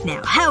me.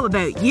 Now how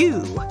about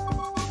you?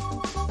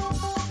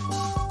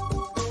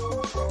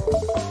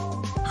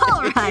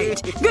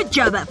 Alright. Good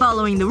job at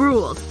following the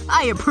rules.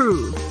 I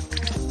approve.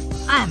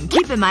 I'm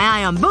keeping my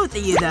eye on both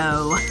of you,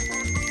 though.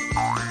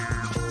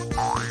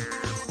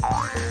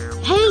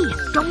 Hey!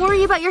 Don't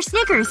worry about your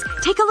Snickers.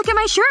 Take a look at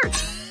my shirt.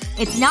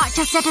 It's not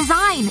just a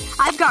design.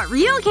 I've got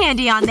real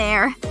candy on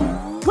there.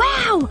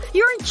 Wow!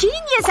 You're a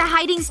genius at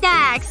hiding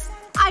snacks!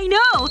 I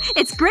know!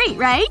 It's great,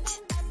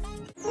 right?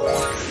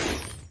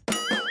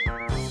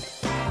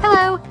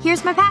 Hello.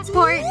 Here's my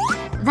passport.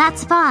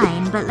 That's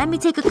fine, but let me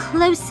take a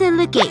closer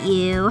look at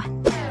you.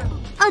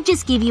 I'll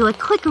just give you a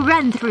quick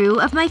run-through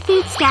of my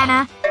food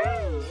scanner.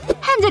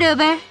 Hand it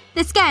over.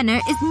 The scanner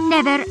is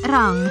never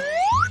wrong.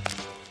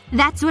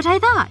 That's what I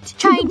thought.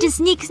 Trying to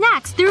sneak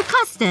snacks through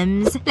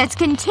customs. Let's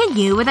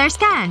continue with our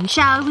scan,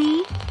 shall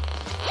we?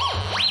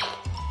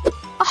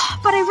 Oh,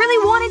 but I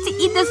really wanted to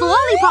eat this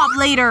lollipop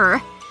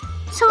later.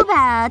 Too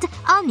bad.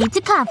 I'll need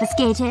to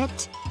confiscate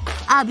it.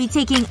 I'll be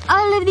taking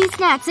all of these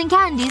snacks and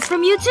candies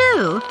from you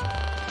too.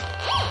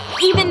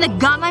 Even the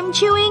gum I'm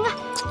chewing?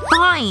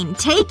 Fine,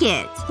 take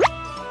it.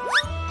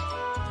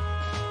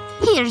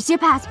 Here's your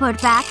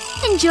passport back.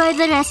 Enjoy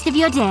the rest of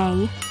your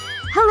day.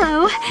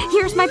 Hello.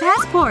 Here's my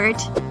passport.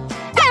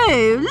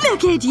 Oh,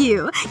 look at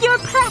you. You're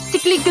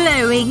practically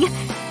glowing.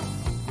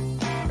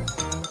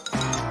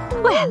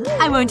 Well,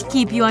 I won't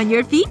keep you on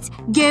your feet.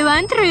 Go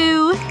on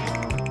through.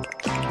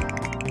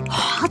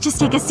 I'll just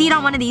take a seat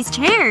on one of these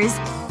chairs.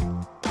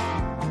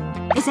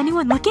 Is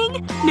anyone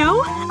looking?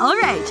 No?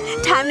 Alright.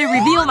 Time to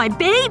reveal my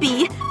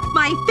baby.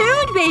 My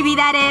food baby,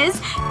 that is.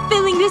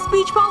 Filling this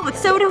beach ball with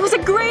soda was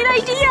a great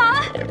idea.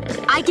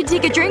 I can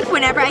take a drink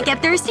whenever I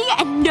get thirsty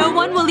and no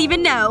one will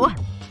even know.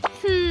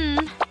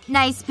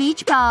 Nice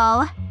beach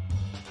ball.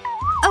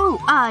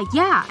 Oh,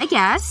 yeah, I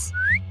guess.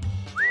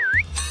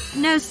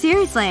 No,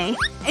 seriously.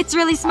 It's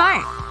really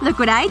smart. Look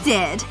what I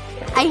did.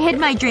 I hid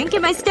my drink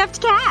in my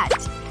stuffed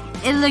cat.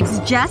 It looks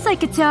just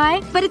like a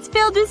toy, but it's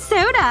filled with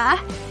soda.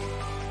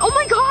 Oh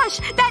my gosh!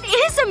 That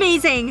is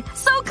amazing!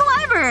 So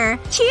clever!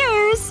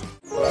 Cheers!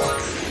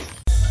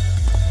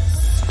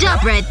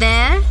 Stop right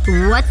there.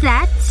 What's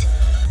that?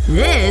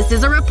 This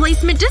is a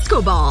replacement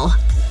disco ball.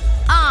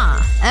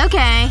 Ah,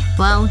 okay.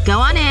 Well, go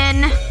on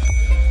in.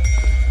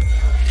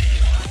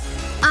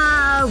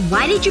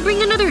 Why did you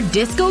bring another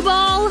disco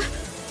ball?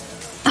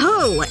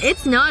 Oh,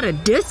 it's not a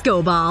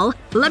disco ball.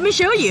 Let me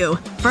show you.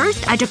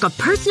 First, I took a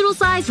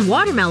personal-sized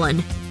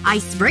watermelon. I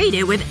sprayed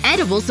it with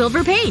edible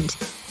silver paint.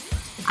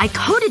 I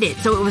coated it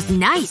so it was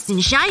nice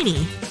and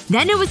shiny.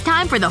 Then it was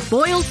time for the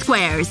foil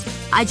squares.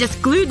 I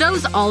just glued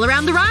those all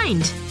around the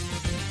rind.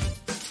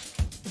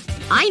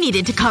 I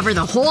needed to cover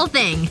the whole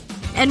thing.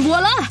 And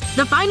voila!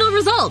 The final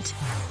result!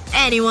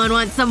 Anyone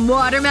want some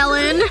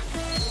watermelon?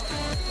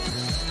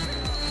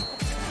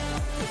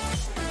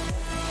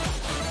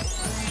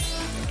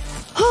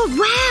 Oh,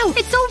 wow!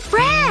 It's so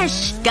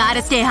fresh!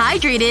 Gotta stay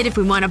hydrated if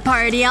we want to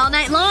party all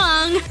night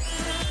long.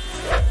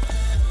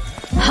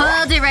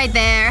 Hold it right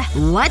there.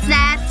 What's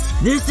that?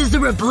 This is the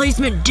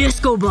replacement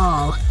disco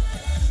ball.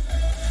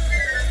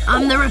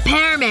 I'm the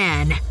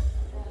repairman.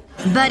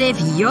 But if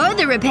you're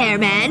the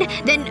repairman,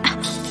 then…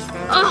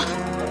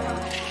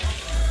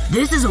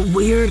 This is a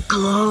weird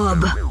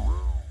club.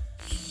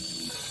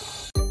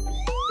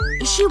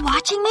 Is she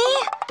watching me?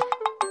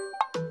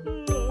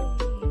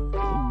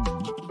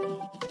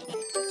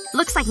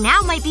 Looks like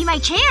now might be my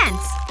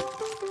chance.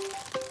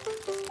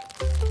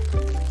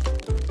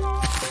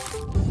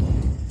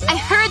 I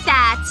heard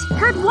that.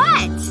 Heard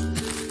what?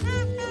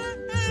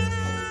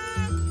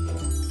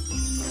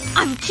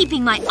 I'm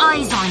keeping my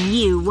eyes on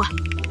you.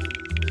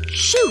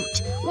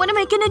 Shoot! What am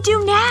I gonna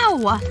do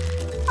now?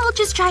 I'll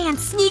just try and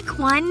sneak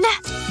one.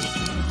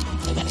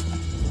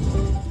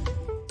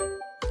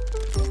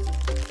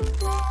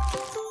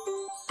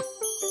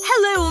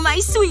 Hello, my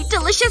sweet,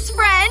 delicious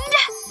friend!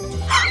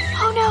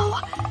 Oh no!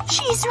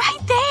 She's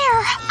right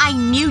there! I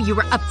knew you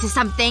were up to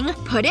something.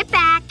 Put it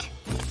back.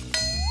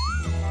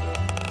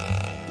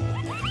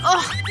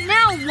 Ugh,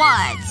 now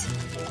what?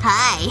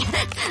 Hi.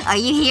 Are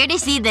you here to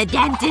see the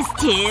dentist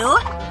too?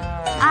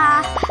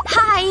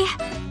 Hi.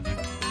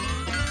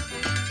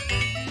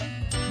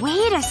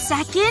 Wait a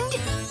second.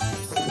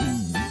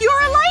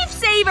 You're a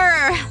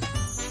lifesaver!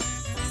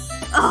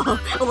 Oh,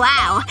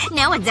 wow.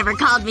 No one's ever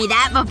called me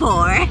that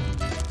before.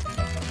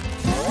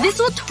 This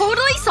will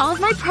totally solve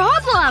my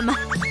problem!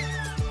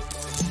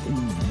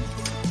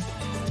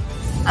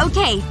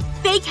 Okay,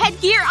 fake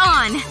headgear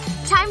on.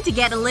 Time to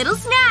get a little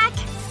snack.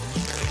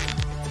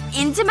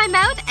 Into my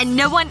mouth and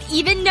no one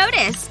even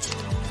noticed.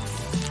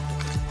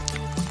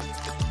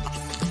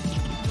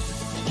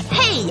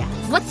 Hey!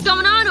 What's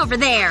going on over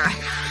there?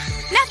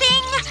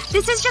 Nothing!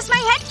 This is just my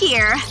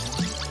headgear.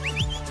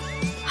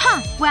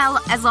 Huh. Well,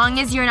 as long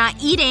as you're not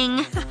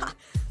eating.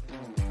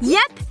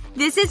 Yep.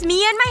 This is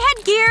me and my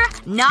headgear.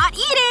 Not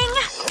eating!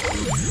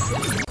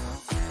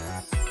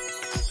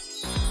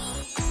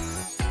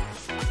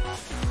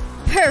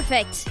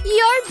 Perfect.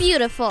 You're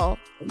beautiful.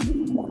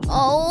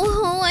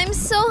 Oh, I'm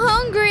so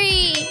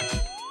hungry.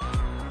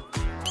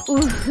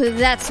 Ooh,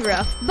 that's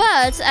rough.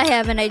 But I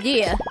have an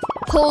idea.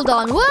 Hold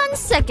on 1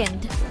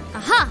 second.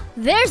 Aha!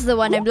 There's the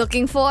one I'm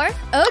looking for.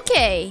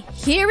 Okay,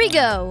 here we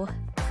go.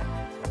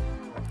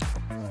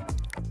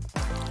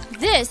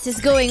 This is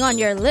going on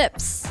your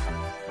lips.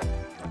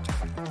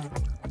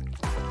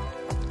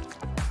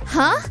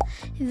 Huh?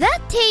 That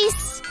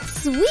tastes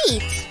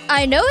sweet.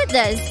 I know it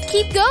does.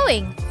 Keep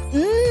going.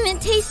 It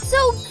tastes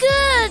so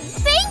good.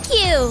 Thank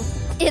you.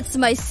 It's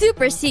my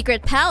super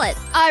secret palette.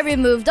 I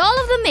removed all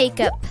of the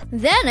makeup.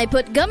 Then I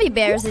put gummy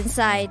bears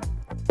inside.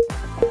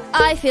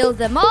 I filled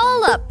them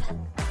all up.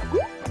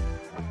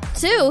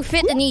 2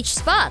 fit in each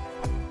spot.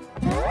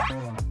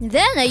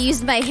 Then I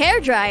used my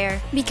hairdryer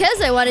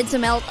because I wanted to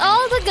melt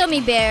all the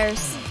gummy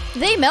bears.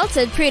 They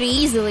melted pretty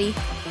easily.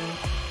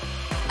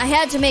 I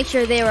had to make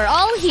sure they were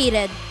all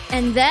heated.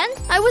 And then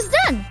I was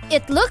done.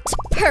 It looked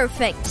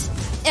perfect.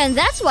 And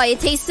that's why it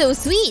tastes so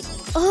sweet.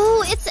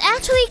 Oh, it's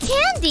actually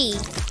candy.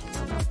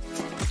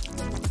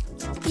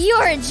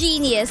 You're a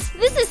genius.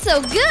 This is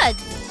so good.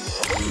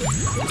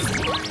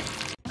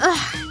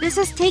 Ugh, this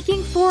is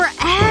taking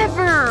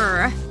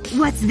forever.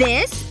 What's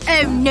this?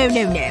 Oh, no.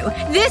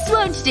 This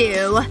won't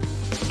do.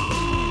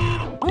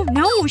 Oh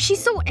no,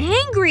 she's so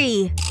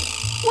angry.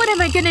 What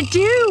am I gonna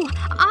do?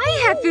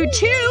 I have food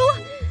too.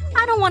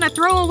 I don't want to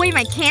throw away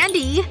my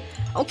candy.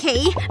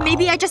 Okay,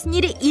 maybe I just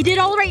need to eat it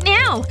all right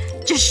now.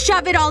 Just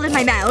shove it all in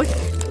my mouth.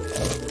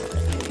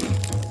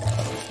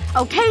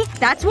 Okay,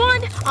 that's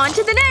one. On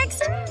to the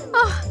next.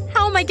 Oh,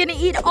 how am I gonna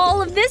eat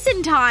all of this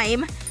in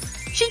time?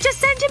 She just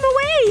sent him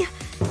away.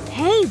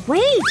 Hey,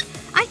 wait.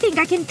 I think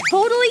I can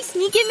totally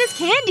sneak in this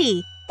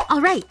candy.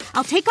 Alright,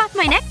 I'll take off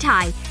my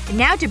necktie. And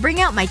now to bring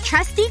out my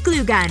trusty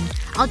glue gun.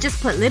 I'll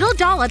just put little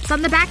dollops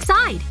on the back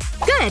side.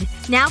 Good.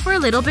 Now for a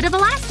little bit of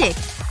elastic.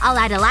 I'll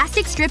add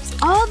elastic strips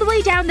all the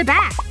way down the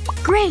back.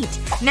 Great.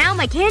 Now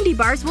my candy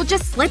bars will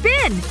just slip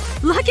in.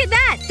 Look at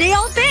that. They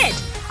all fit.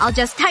 I'll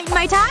just tighten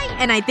my tie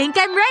and I think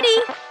I'm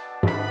ready.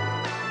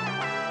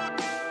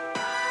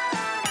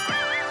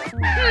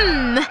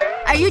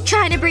 Are you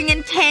trying to bring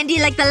in candy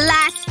like the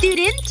last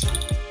student?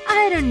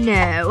 I don't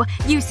know.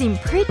 You seem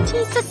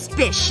pretty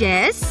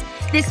suspicious.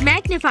 This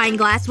magnifying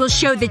glass will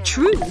show the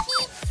truth.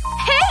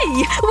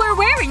 Hey! We're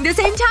wearing the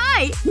same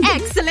tie!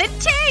 Excellent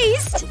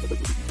taste!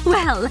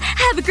 Well,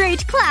 have a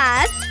great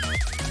class.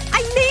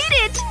 I made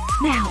it!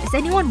 Now, is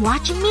anyone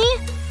watching me?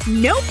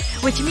 Nope.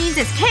 Which means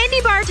it's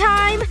candy bar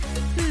time.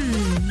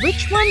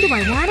 Which one do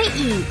I want to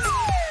eat?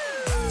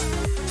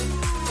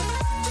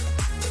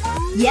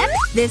 Yep,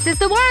 this is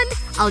the one.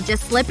 I'll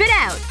just slip it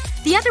out.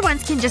 The other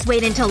ones can just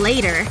wait until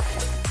later.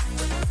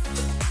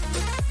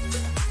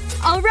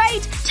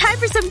 Alright, time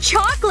for some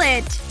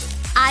chocolate!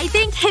 I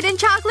think hidden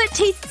chocolate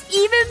tastes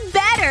even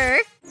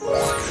better!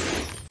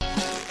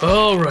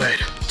 Alright,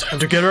 time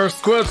to get our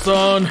squirts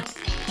on.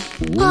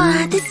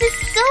 This is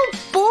so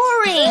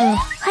boring.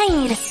 I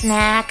need a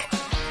snack.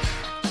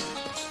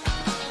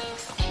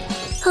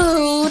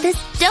 Oh, this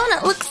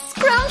donut looks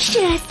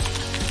scrumptious.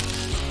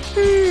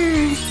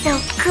 So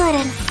good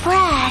and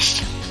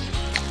fresh.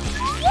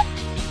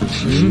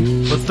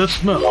 What's that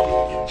smell?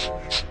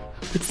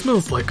 It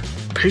smells like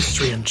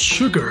pastry and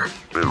sugar.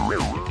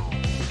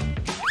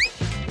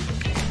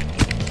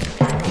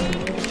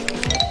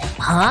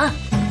 Huh?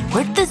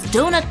 Where'd this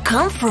donut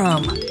come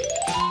from?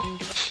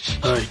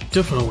 I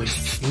definitely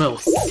smell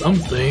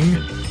something.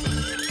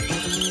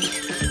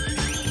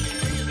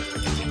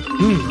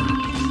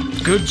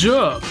 Good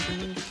job.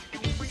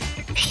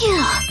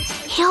 Phew,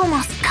 he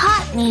almost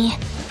caught me.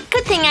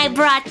 Good thing I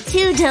brought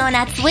 2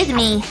 donuts with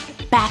me.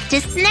 Back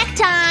to snack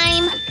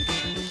time.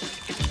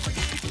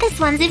 This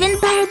one's even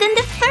better than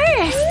the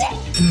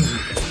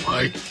first.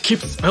 I keep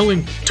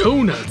smelling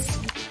donuts.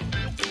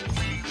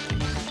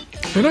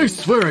 And I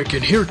swear I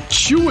can hear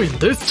chewing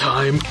this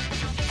time.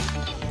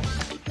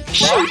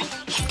 Shoot,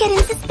 he's getting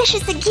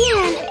suspicious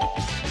again.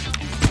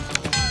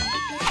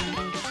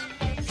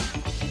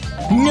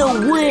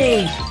 No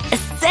way! A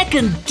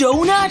second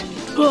donut?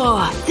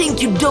 Oh,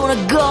 thank you,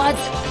 donut gods!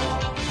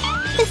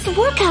 This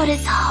workout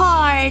is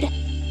hard.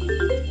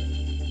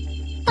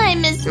 I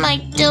miss my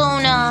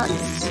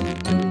donuts.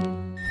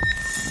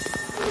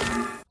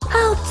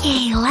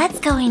 Okay, let's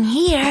go in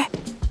here.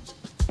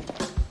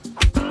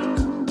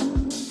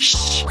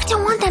 Shh, we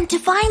don't want them to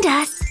find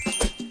us.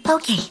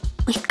 Okay,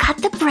 we've got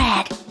the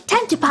bread.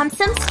 Time to pump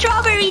some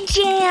strawberry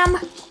jam.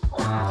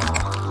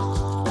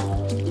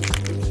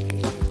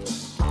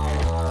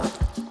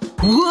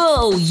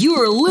 Whoa,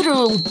 you're a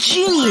literal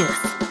genius!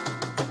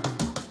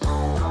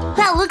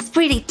 That looks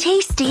pretty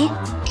tasty.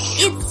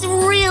 It's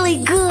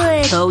really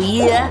good. Oh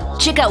yeah?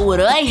 Check out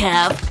what I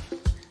have.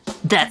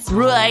 That's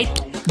right,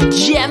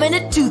 jam in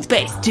a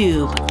toothpaste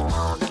tube.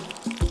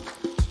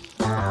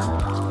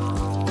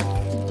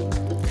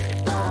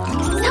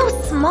 So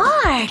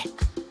smart.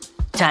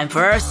 Time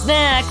for our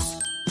snacks.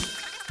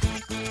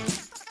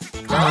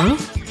 Huh?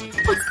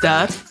 What's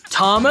that?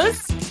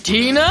 Thomas?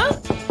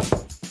 Tina?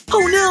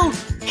 Oh no!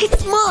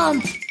 It's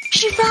Mom!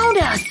 She found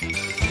us!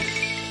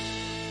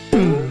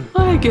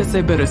 I guess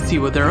I better see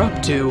what they're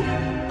up to.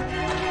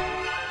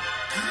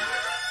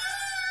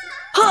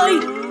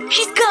 Hide!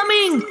 She's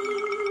coming!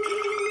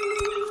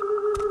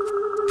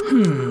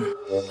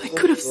 I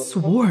could have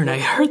sworn I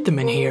heard them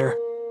in here.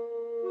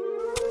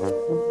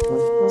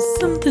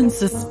 Something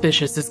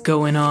suspicious is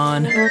going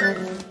on.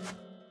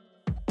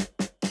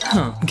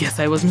 Huh, guess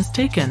I was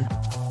mistaken.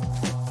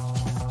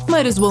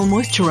 Might as well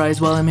moisturize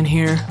while I'm in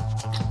here.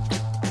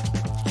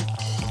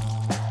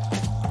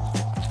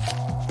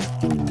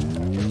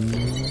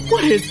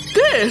 What is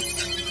this?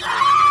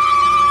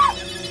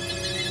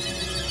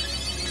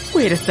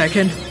 Wait a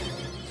second.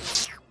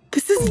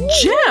 This is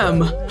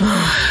jam!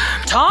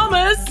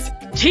 Thomas!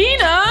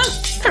 Tina!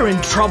 They're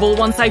in trouble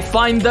once I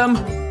find them.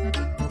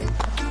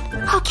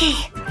 Okay,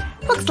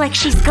 looks like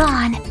she's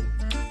gone.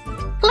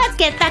 Let's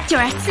get back to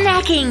our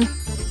snacking.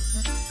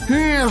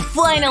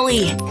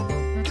 Finally!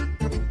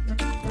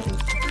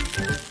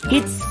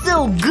 It's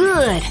so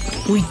good!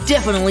 We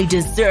definitely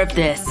deserve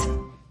this.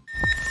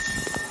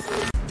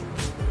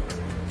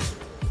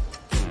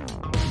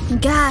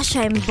 Gosh,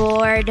 I'm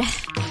bored.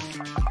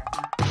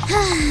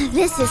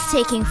 This is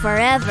taking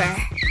forever.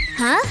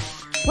 Huh?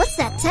 What's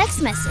that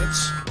text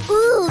message?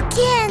 Ooh,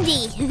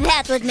 candy!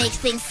 That would make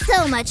things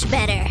so much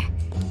better.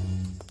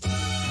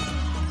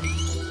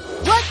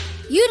 What?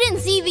 You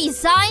didn't see these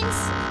signs?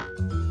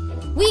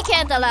 We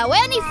can't allow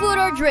any food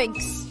or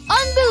drinks.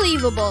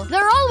 Unbelievable.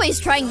 They're always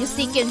trying to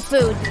sneak in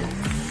food.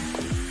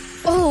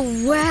 Oh,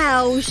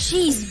 wow.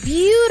 She's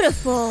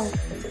beautiful.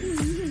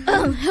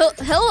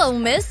 Hello,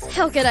 miss.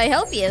 How can I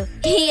help you?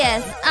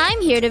 Yes,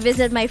 I'm here to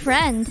visit my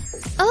friend.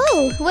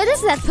 Oh, what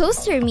does that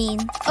poster mean?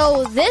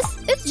 Oh,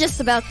 it's just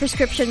about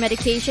prescription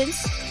medications.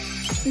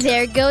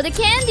 There go the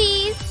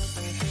candies.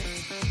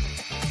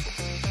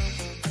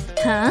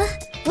 Huh?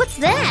 What's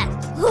that?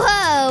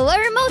 Whoa, a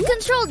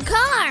remote-controlled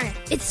car.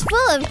 It's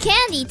full of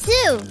candy,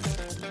 too.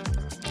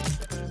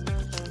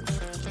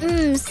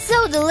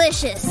 So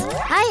delicious.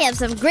 I have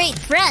some great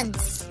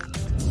friends.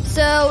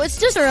 So, it's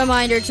just a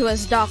reminder to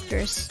us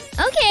doctors.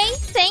 Okay,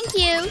 thank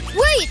you.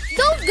 Wait,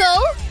 don't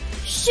go!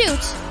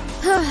 Shoot.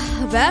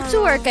 Back to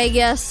work, I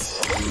guess.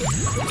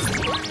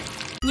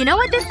 You know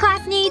what this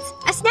class needs?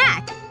 A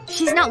snack.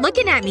 She's not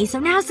looking at me, so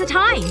now's the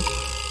time.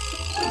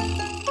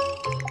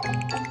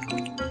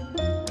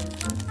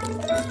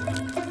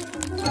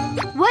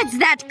 What's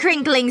that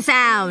crinkling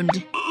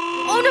sound?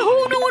 Oh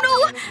no, no,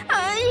 no!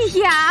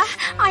 Yeah,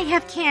 I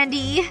have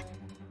candy.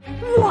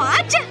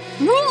 What?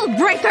 Rule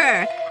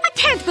breaker! I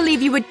can't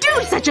believe you would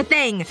do such a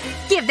thing!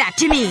 Give that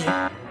to me!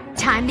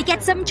 Time to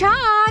get some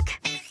chalk!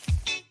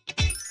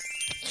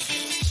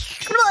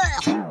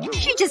 Ugh,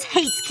 she just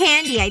hates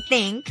candy, I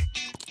think.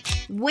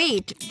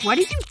 Wait, what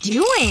are you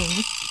doing?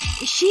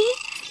 Is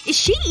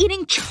she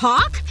eating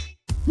chalk?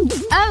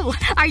 Oh,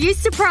 are you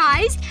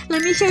surprised?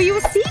 Let me show you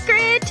a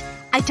secret!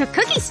 I took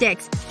cookie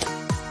sticks.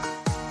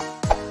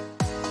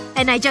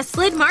 And I just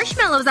slid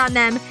marshmallows on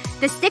them.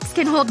 The sticks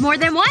can hold more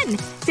than one.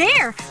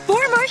 There!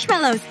 4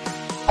 marshmallows.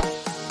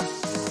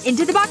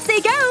 Into the box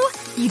they go!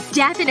 You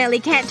definitely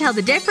can't tell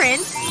the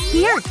difference.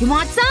 Here, you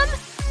want some?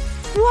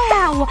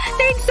 Wow!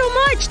 Thanks so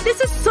much!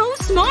 This is so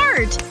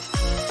smart!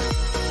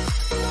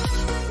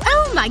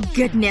 Oh my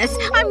goodness!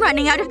 I'm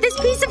running out of this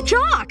piece of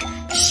chalk!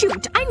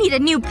 Shoot, I need a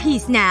new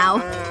piece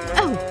now.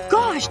 Oh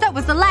gosh, that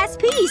was the last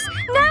piece!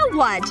 Now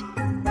what?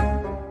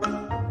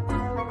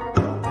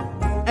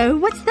 Oh,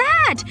 what's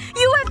that?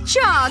 You have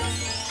chalk!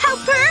 How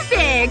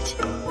perfect!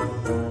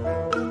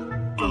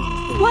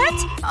 What?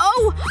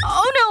 Oh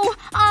no!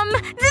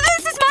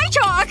 This is my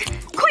chalk!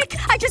 Quick!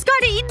 I just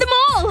gotta eat them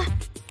all!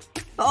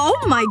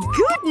 Oh my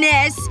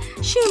goodness!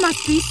 She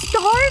must be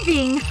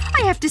starving.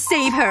 I have to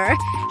save her.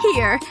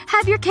 Here,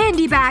 have your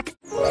candy back.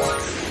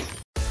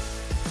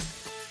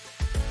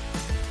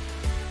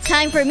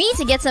 Time for me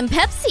to get some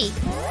Pepsi.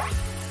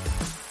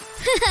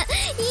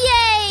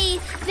 Yay!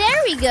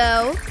 There we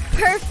go.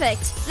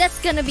 Perfect. That's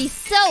gonna be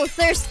so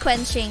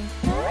thirst-quenching.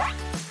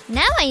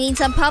 Now I need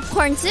some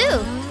popcorn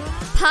too.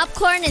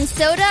 Popcorn and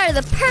soda are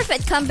the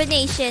perfect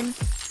combination.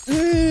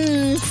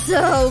 Mmm,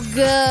 so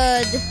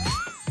good.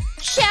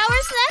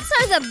 Shower snacks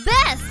are the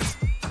best.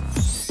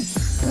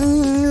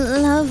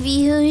 Love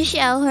you,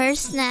 shower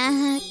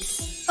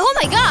snacks. Oh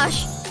my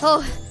gosh!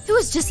 Oh, it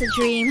was just a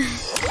dream.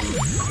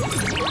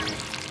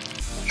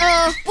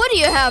 What do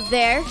you have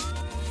there?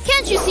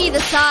 Can't you see the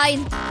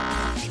sign?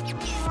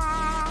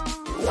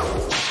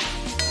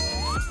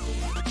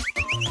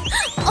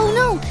 Oh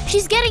no!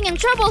 She's getting in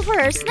trouble for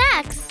her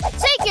snacks!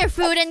 Take your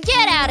food and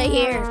get out of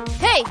here!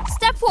 Hey,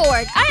 step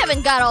forward! I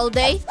haven't got all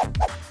day!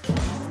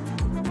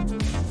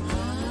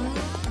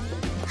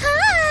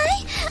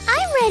 Hi!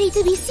 I'm ready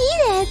to be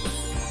seated.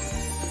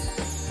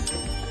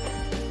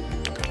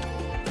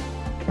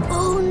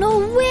 Oh, no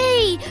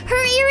way!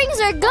 Her earrings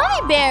are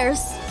gummy bears!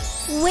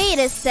 Wait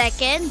a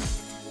second.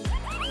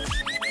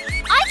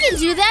 I can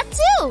do that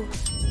too!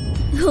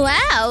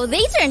 Wow,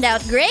 they turned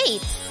out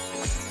great!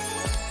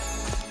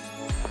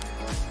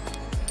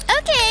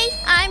 Okay,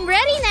 I'm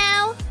ready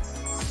now!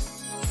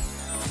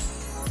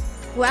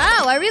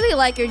 Wow, I really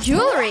like your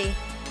jewelry.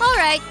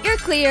 Alright, you're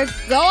clear.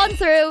 Go on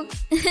through.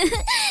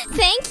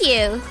 Thank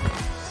you.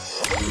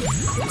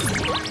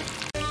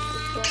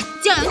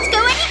 Don't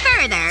go any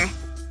further.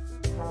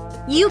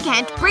 You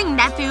can't bring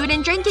that food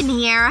and drink in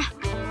here.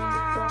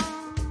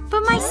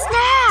 But my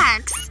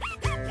snacks!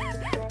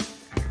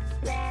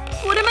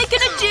 What am I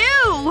gonna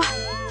do?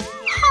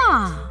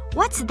 Huh.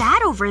 What's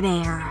that over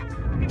there?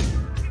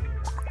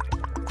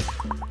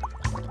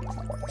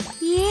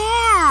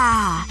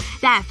 Yeah.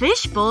 That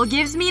fishbowl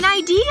gives me an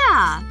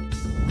idea.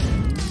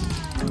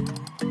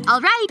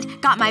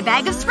 Alright. Got my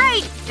bag of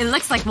Sprite. It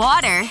looks like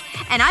water.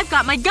 And I've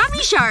got my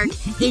gummy shark.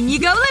 In you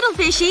go, little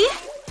fishy.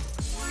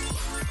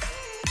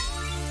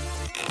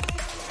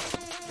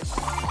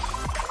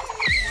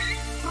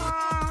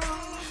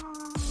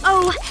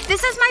 Oh,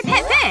 this is my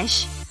pet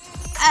fish.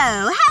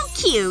 Oh, how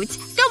cute.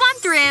 Go on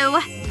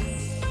through.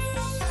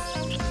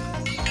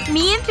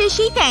 Me and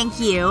Fishy, thank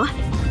you.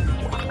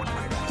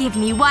 Give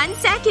me 1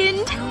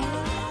 second.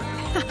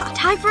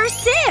 Time for a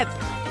sip.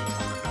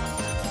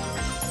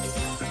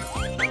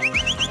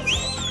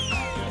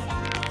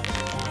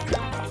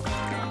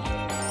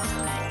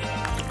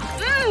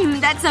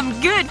 That's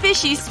some good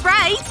fishy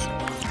Sprite.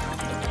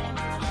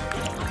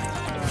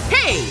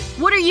 Hey!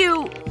 What are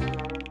you…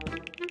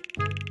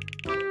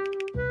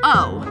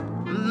 Oh.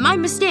 My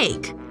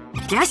mistake.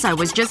 Guess I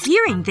was just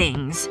hearing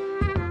things.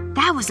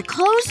 That was a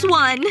close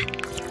one.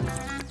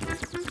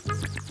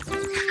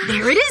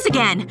 There it is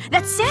again!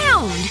 That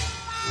sound!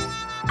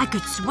 I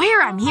could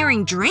swear I'm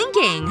hearing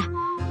drinking.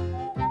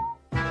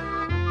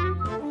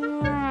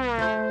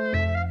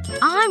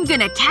 I'm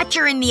gonna catch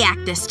her in the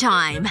act this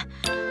time.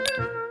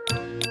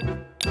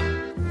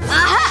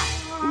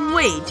 Aha!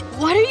 Wait,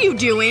 what are you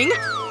doing?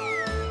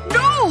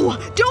 No!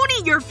 Don't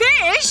eat your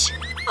fish!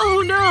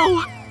 Oh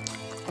no.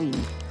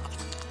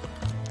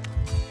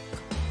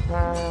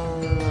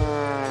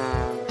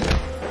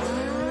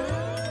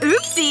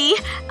 Oopsie.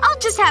 I'll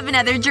just have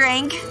another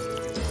drink.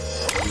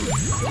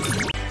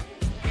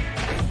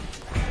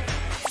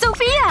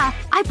 Sophia!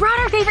 I brought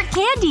our favorite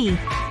candy!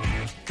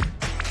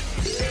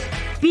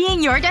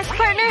 Being your desk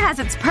partner has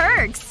its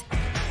perks.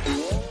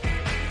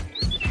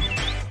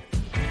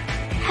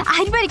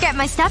 I'd better get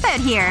my stuff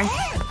out here.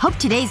 Hope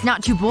today's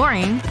not too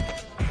boring.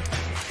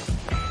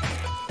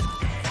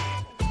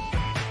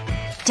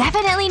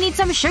 Definitely need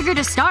some sugar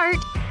to start.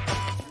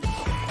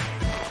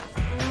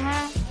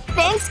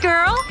 Thanks,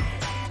 girl.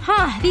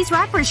 Huh, these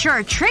wrappers sure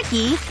are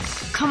tricky.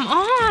 Come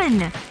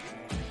on.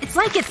 It's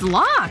like it's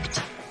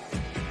locked.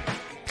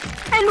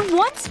 And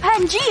once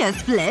Pangea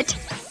split?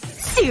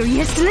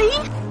 Seriously?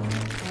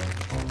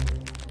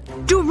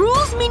 Do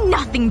rules mean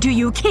nothing to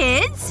you,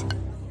 kids?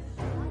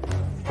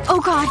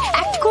 Oh god,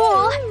 act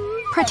cool.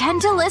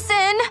 Pretend to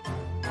listen.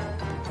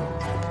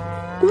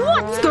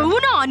 What's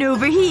going on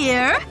over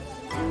here?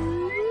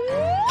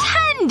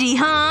 Candy,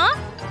 huh?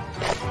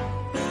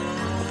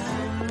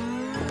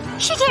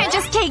 She can't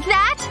just take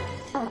that!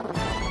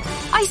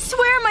 I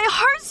swear my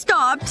heart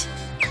stopped!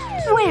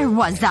 Where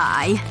was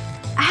I?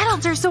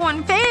 Adults are so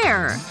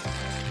unfair.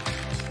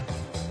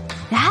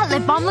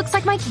 lip balm looks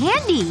like my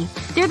candy.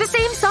 They're the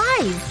same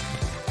size.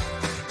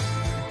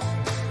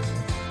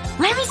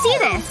 Let me see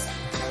this.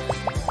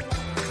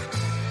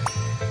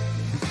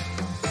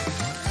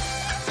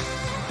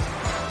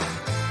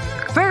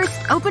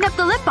 First, open up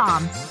the lip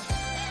balm.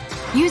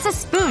 Use a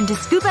spoon to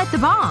scoop out the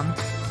balm.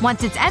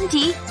 Once it's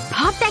empty,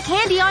 pop that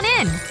candy on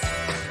in.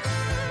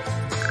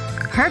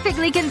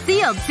 Perfectly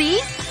concealed,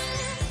 see?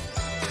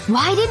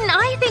 Why didn't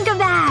I think of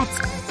that?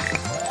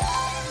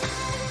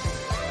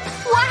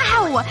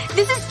 Wow!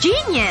 This is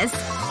genius!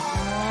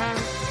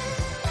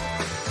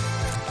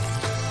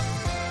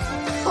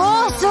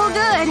 Oh, so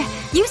good!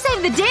 You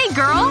saved the day,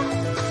 girl!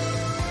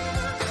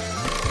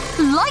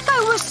 Like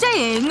I was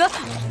saying…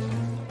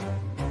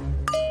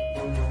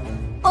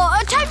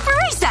 time for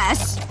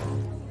recess!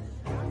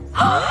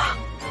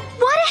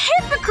 What a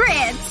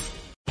hypocrite!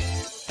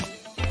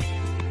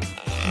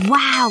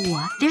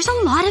 Wow, there's a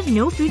lot of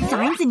no food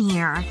signs in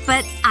here.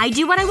 But I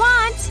do what I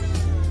want.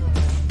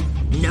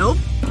 Nope.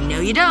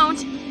 No you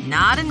don't.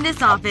 Not in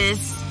this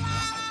office.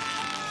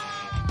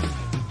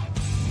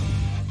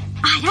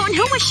 I don't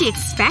know what she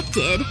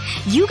expected.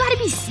 You gotta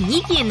be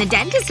sneaky in the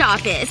dentist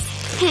office.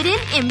 Hidden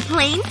in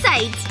plain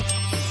sight.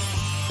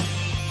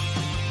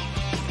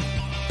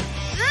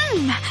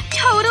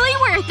 Totally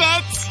worth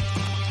it!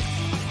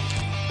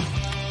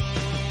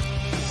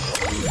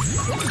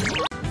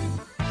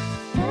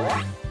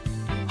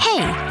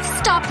 Hey,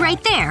 stop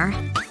right there.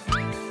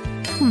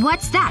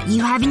 What's that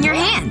you have in your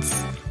hands?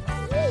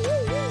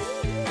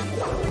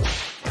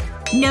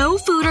 No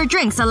food or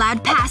drinks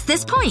allowed past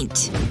this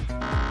point.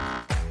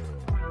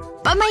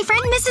 But my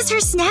friend misses her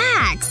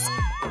snacks.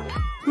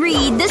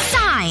 Read the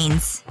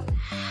signs.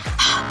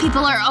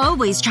 People are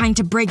always trying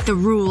to break the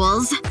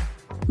rules.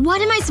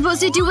 What am I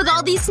supposed to do with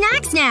all these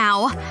snacks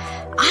now?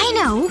 I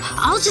know.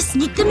 I'll just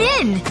sneak them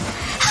in.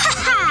 Ha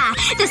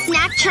ha! The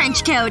snack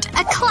trench coat.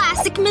 A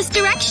classic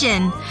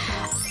misdirection.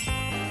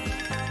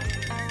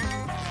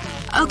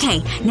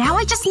 Okay, now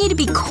I just need to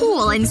be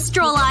cool and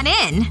stroll on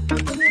in.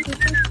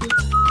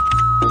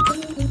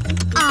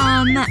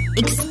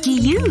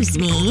 Excuse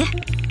me?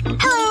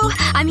 Hello,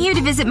 I'm here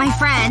to visit my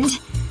friend.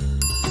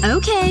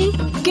 Okay,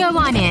 go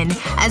on in.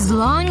 As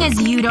long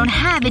as you don't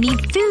have any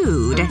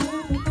food.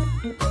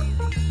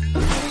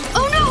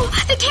 Oh no!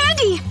 The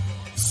candy!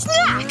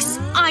 Snacks!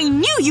 I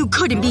knew you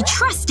couldn't be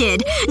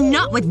trusted!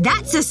 Not with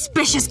that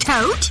suspicious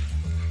coat!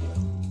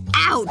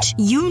 Out!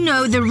 You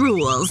know the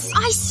rules.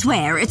 I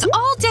swear, it's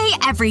all day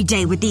every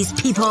day with these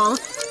people.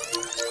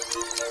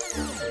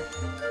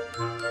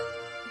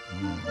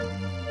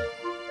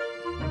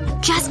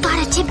 Just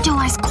gotta tiptoe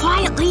as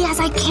quietly as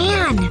I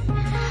can.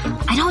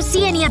 I don't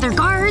see any other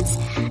guards.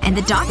 And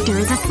the doctor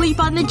is asleep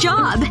on the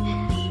job.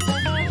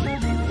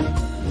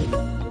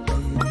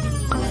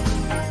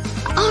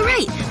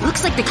 Alright,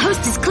 looks like the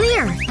coast is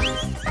clear.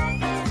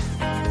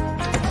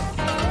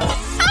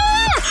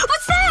 Ah!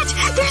 What's that?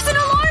 There's an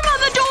alarm on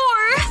the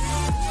door!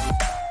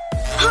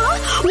 Huh?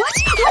 What?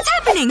 What's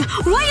happening?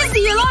 Why is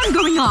the alarm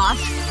going off?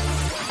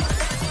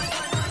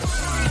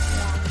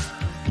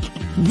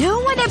 No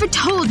one ever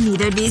told me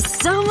there'd be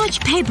so much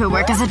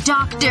paperwork as a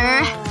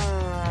doctor.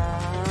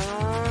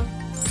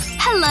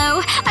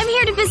 Hello, I'm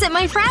here to visit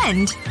my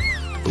friend.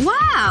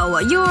 Wow,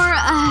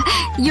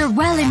 you're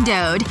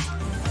well-endowed.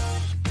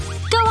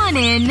 Go on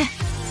in.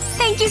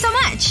 Thank you so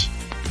much.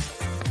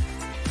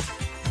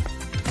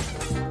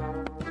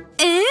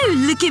 Ew,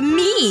 look at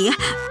me.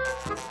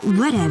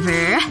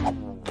 Whatever.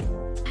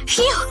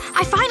 Phew,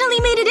 I finally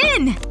made it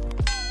in.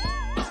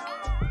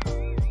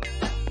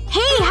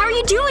 Hey, how are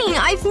you doing?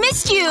 I've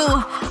missed you.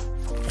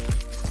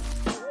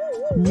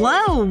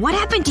 Whoa, what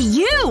happened to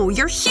you?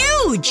 You're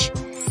huge.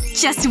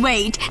 Just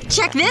wait.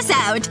 Check this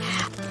out.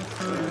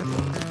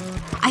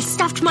 I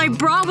stuffed my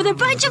bra with a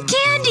bunch of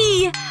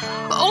candy!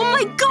 Oh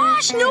my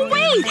gosh, no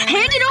way!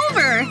 Hand it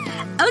over!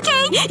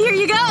 Okay, here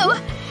you go.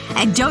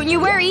 And don't you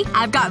worry,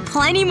 I've got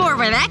plenty more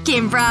where that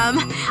came from.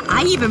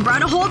 I even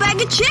brought a whole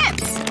bag of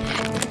chips!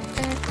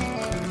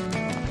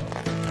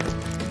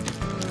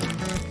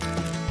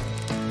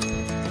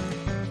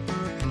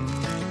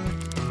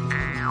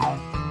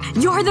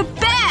 You're the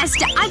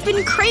best! I've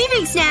been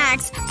craving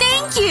snacks!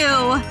 Thank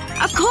you!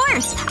 Of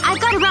course! I've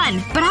gotta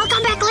run, but I'll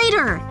come back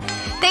later.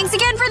 Thanks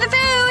again for the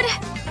food!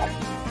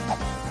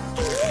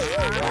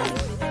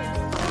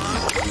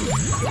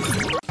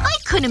 I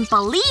couldn't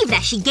believe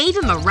that she gave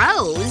him a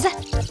rose.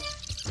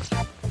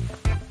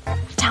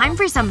 Time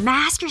for some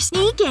master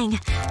sneaking.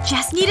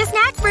 Just need a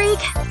snack break.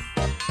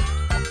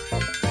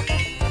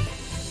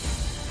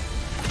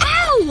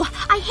 Ow!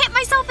 I hit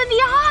myself in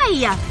the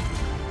eye!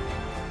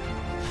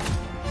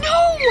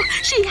 No!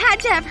 She had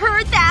to have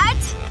heard that!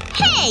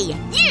 Hey!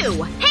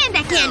 You! Hand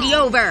that candy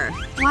over!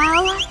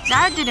 Well,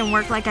 that didn't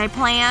work like I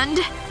planned.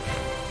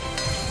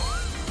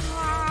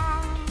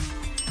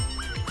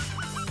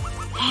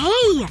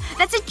 Hey!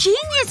 That's a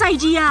genius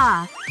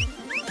idea!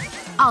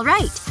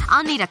 Alright,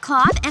 I'll need a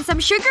cloth and some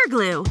sugar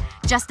glue.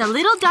 Just a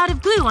little dot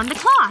of glue on the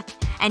cloth.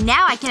 And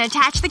now I can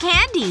attach the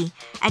candy.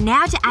 And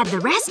now to add the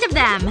rest of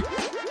them.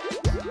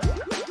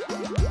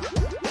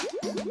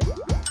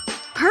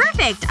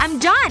 Perfect! I'm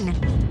done!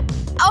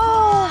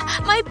 Oh,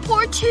 my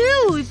poor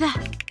tooth!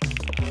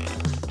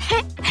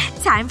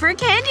 Time for a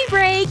candy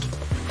break!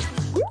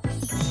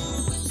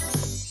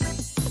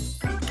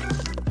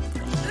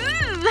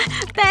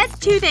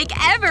 Best toothache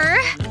ever!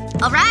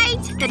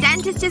 Alright, the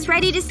dentist is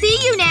ready to see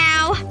you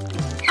now!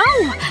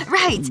 Oh,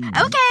 right.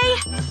 Okay.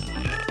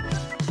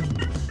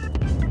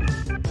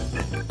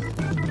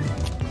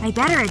 I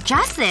better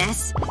adjust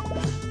this.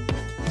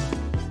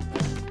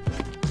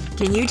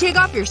 Can you take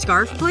off your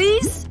scarf,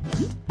 please?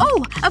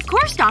 Oh, of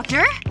course,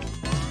 doctor!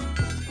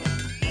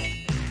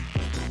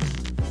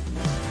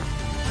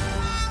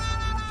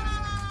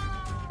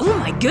 Oh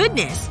my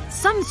goodness!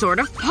 Some sort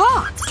of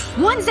pox!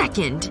 1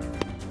 second.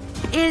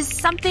 Is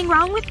something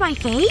wrong with my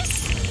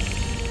face?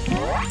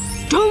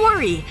 Don't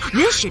worry.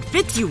 This should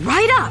fix you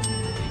right up.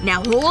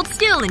 Now hold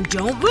still and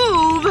don't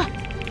move.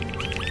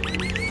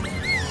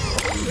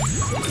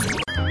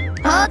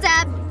 Hold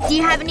up. Do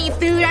you have any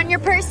food on your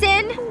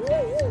person?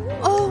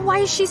 Oh, why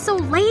is she so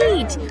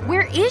late?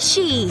 Where is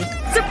she?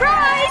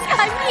 Surprise!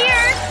 I'm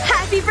here!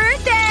 Happy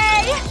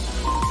birthday!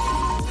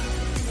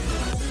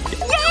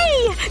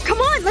 Yay! Come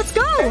on, let's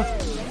go!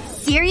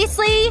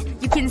 Seriously?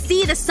 You can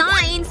see the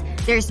signs.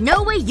 There's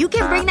no way you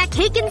can bring that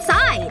cake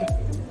inside.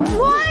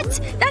 What?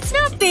 That's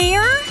not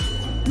fair!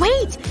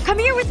 Wait! Come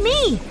here with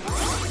me!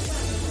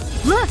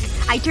 Look!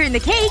 I turned the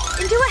cake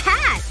into a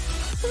hat!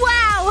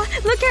 Wow!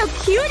 Look how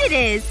cute it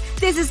is!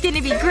 This is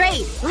gonna be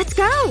great! Let's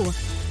go!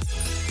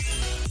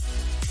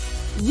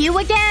 You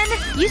again?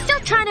 You still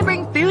trying to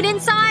bring food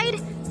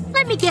inside?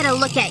 Let me get a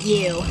look at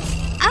you.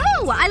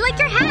 Oh! I like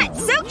your hat!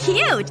 So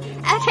cute!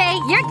 Okay,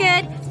 you're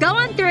good. Go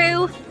on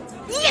through.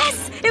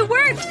 Yes! It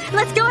worked!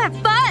 Let's go have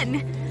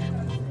fun!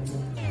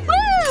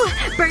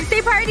 Woo!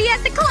 Birthday party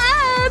at the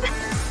club!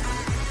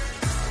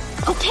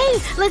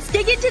 Okay, let's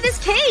dig into this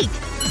cake!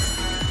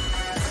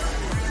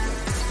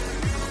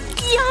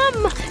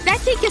 Yum! That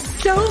cake is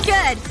so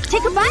good!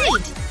 Take a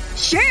bite!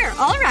 Sure,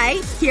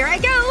 alright. Here I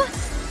go.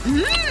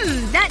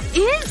 That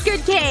is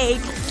good cake!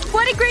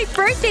 What a great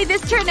birthday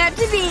this turned out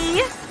to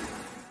be!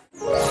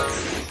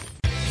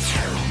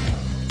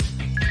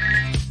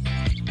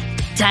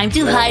 Time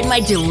to hide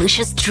my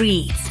delicious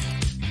treats.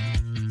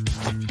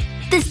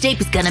 This tape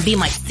is gonna be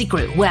my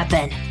secret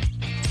weapon.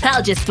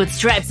 I'll just put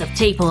stripes of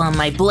tape on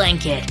my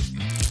blanket.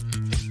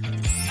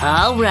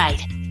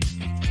 Alright.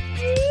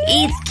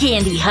 It's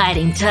candy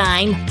hiding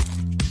time.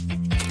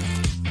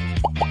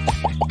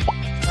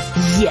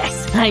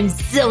 Yes, I'm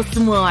so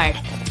smart.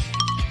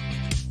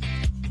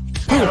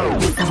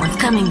 Someone's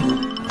coming.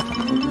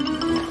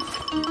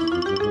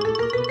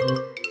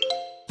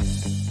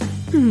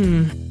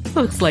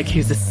 Looks like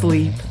he's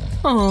asleep.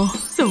 Oh,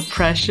 so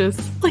precious.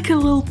 Like a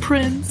little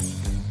prince.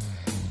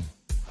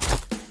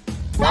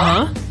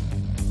 Huh?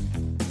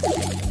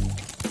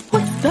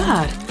 What's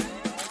that?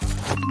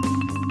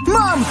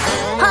 Mom!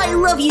 I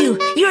love you!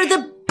 You're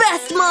the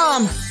best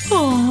mom!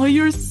 Oh,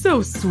 you're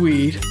so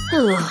sweet.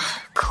 Ugh,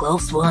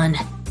 close one.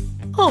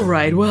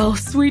 Alright, well,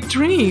 sweet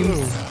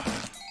dreams.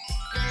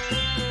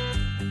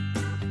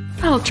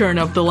 I'll turn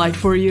up the light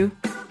for you.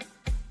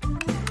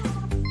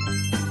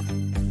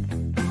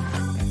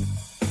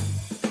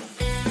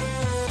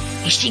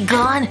 Is she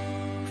gone?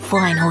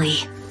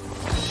 Finally.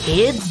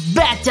 It's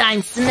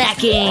bedtime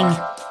snacking!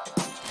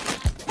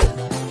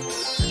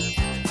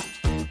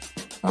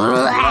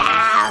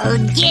 Wow!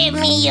 Give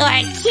me your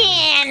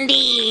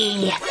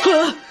candy!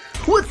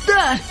 What's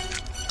that?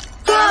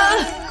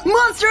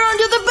 Monster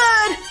under the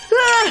bed!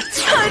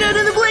 Hide out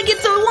in the blanket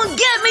so it won't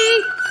get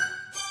me!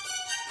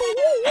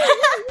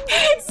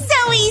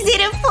 So easy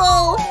to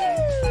fool!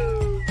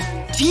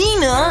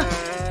 Tina?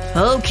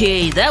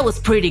 Okay, that was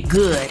pretty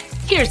good.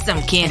 Here's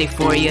some candy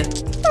for you.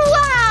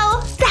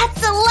 Wow!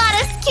 That's a lot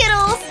of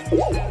Skittles!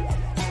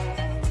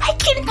 I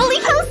can't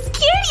believe how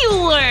scared you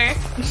were!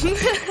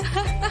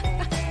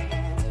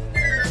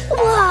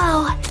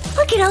 Wow!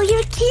 Look at all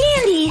your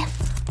candy!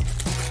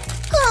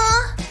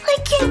 Aw, I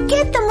can't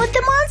get them with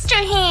the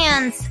monster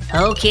hands!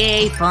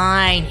 Okay,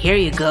 fine. Here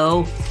you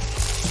go.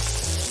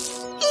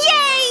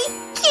 Yay!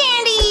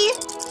 Candy!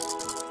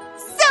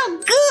 So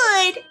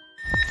good!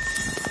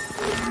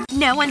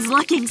 No one's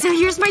looking, so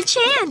here's my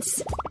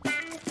chance!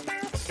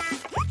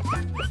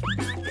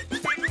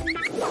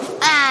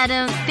 I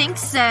don't think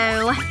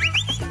so.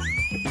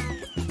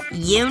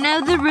 You know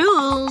the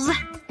rules.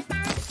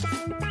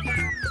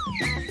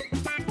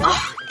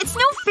 Oh, it's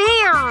no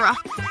fair!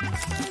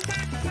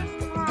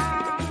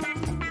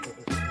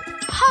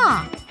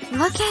 Huh.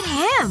 Look at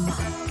him.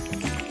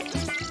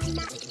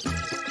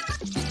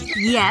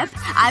 Yep,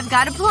 I've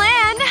got a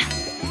plan.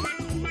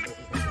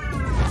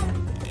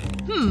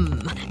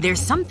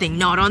 There's something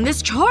not on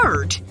this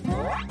chart.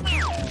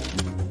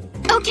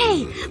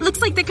 Okay,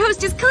 looks like the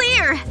coast is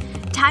clear.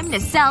 Time to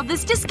sell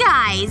this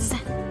disguise.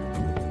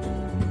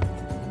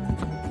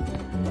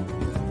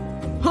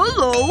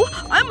 Hello,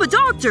 I'm a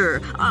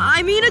doctor.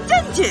 I mean a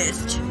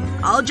dentist.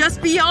 I'll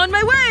just be on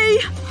my way.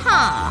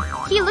 Huh.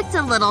 He looked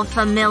a little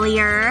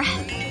familiar.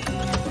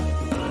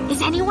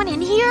 Is anyone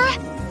in here?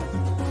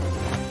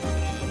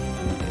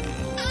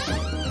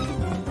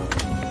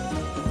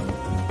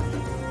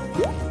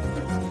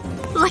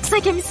 Looks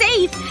like I'm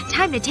safe.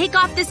 Time to take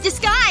off this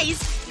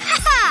disguise.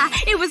 Haha!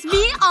 It was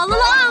me all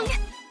along!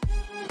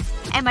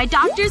 And my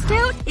doctor's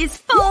coat is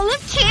full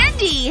of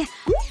candy!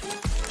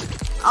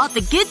 All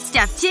the good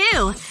stuff,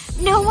 too.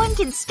 No one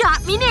can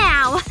stop me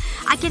now.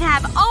 I can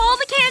have all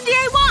the candy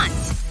I want.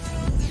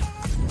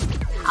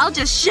 I'll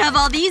just shove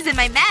all these in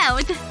my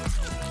mouth.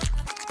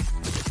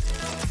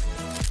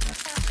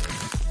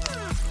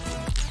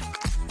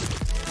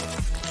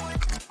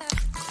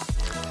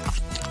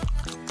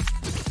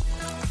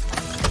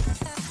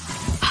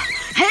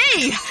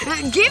 Hey!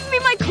 Give me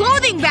my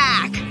clothing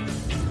back!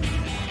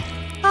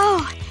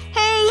 Oh,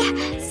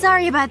 hey.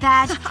 Sorry about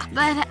that.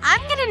 But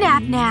I'm gonna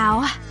nap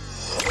now.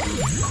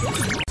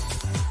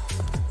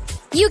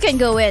 You can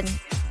go in.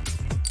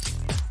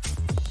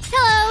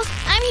 Hello,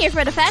 I'm here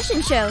for the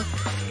fashion show.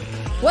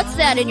 What's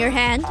that in your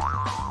hand?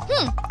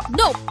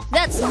 Nope,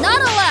 that's not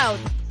allowed.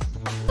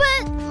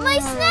 But my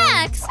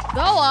snacks!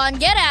 Go on,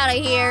 get out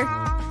of here.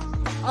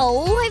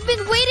 Oh, I've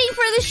been waiting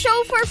for the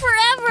show for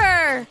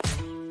forever.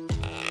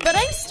 But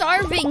I'm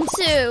starving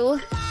too.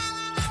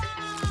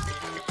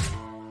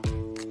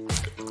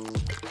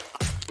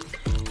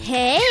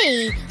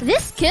 Hey,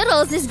 this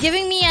Skittles is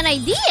giving me an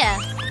idea.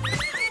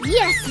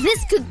 Yes,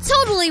 this could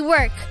totally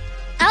work.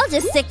 I'll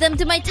just stick them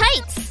to my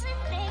tights.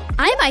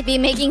 I might be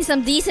making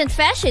some decent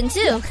fashion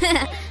too.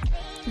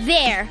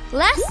 There,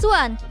 last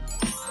one.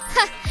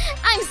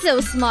 I'm so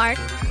smart.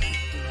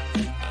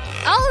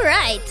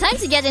 Alright, time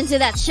to get into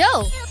that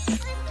show.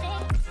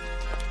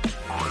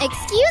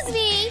 Excuse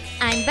me,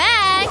 I'm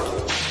back.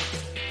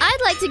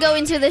 I'd like to go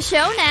into the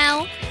show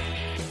now.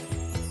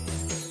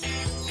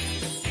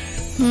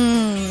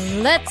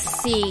 Let's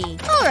see.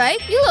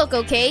 Alright, you look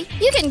okay.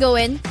 You can go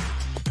in.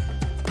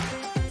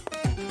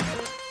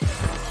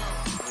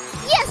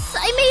 Yes,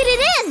 I made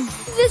it in!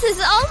 This is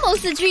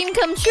almost a dream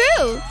come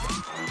true.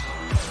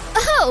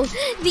 Oh,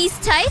 these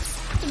tights?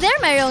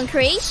 They're my own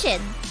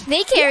creation.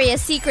 They carry a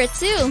secret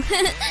too.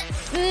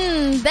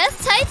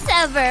 Best tights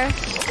ever.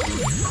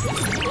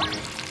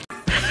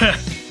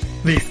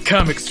 These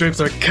comic strips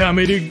are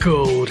comedy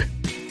gold.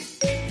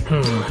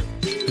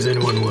 Is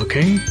anyone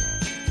looking?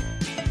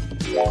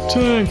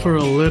 Time for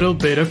a little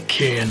bit of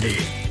candy.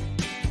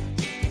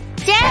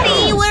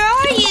 Daddy, where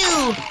are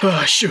you?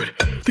 Ah, shoot.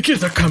 The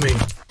kids are coming.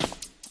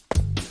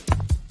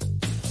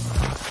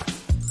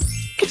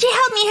 Could you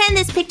help me hang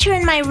this picture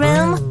in my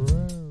room?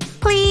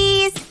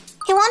 Please?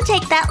 It won't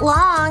take that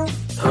long.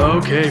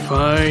 Okay,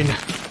 fine.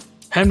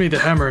 Hand me the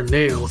hammer and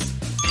nails.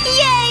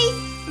 Yay!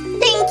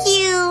 Thank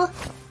you.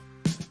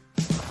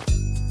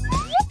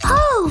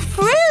 Oh,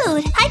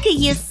 fruit! I could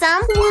use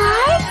some.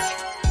 What?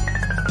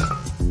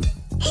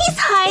 He's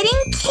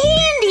hiding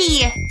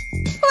candy!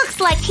 Looks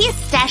like his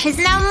stash is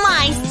now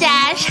my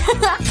stash.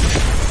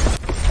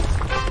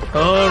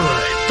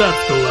 Alright,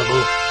 that's the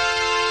level.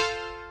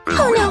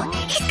 Oh no,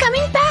 he's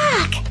coming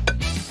back!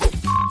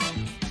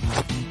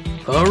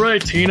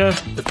 Alright, Tina.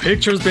 The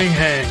picture's being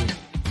hanged.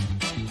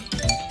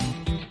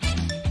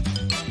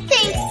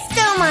 Thanks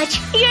so much.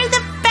 You're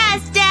the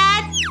best,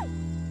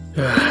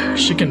 Dad!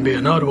 She can be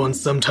an odd one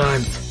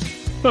sometimes.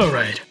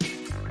 Alright.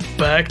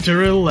 Back to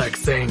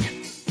relaxing.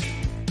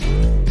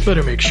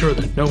 Better make sure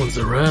that no one's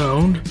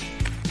around.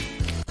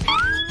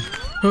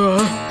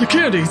 The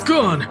candy's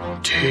gone!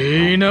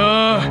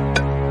 Tina!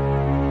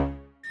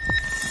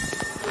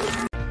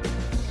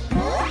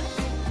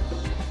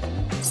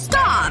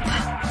 Stop!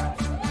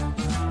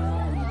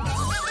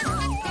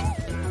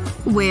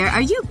 Where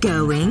are you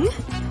going?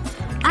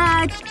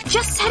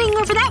 Just heading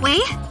over that way.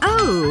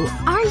 Oh,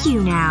 are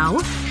you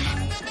now?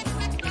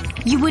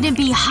 You wouldn't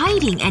be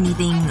hiding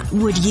anything,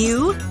 would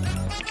you?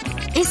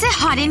 Is it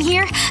hot in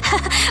here?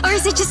 Or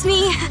is it just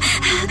me?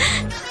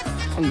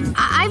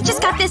 I've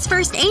just got this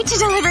first aid to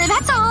deliver,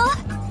 that's all.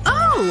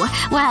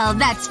 Oh, well,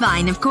 that's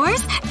fine, of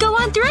course. Go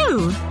on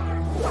through.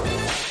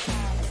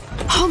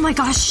 Oh my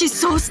gosh, she's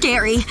so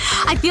scary.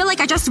 I feel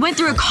like I just went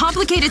through a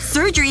complicated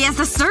surgery as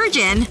a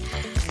surgeon.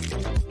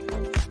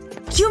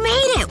 You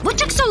made it! What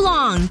took so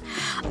long?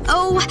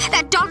 Oh,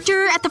 that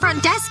doctor at the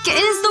front desk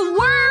is the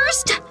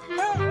worst!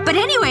 But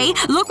anyway,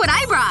 look what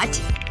I brought!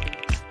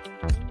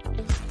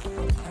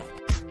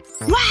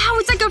 Wow,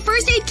 it's like a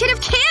first aid kit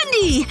of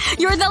candy!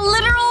 You're the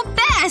literal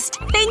best!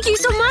 Thank you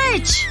so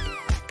much!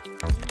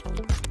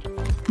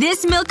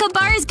 This Milka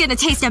bar is gonna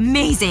taste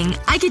amazing.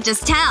 I could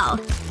just tell.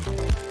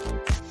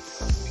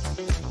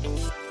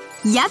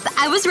 Yep,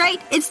 I was right.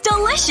 It's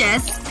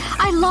delicious.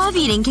 I love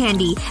eating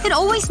candy. It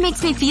always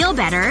makes me feel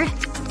better.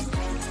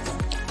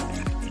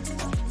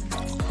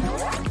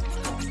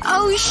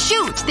 Oh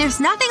shoot! There's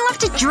nothing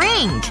left to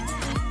drink!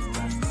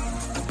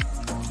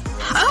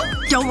 Oh,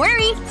 don't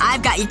worry.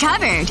 I've got you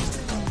covered.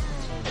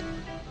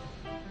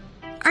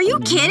 Are you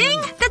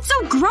kidding? That's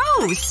so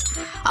gross!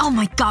 Oh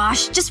my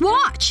gosh, just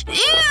watch. Ew!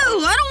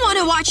 I don't want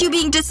to watch you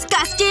being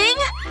disgusting!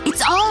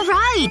 It's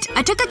alright.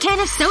 I took a can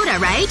of soda,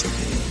 right?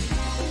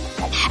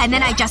 And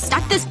then I just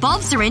stuck this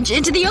bulb syringe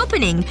into the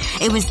opening.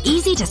 It was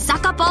easy to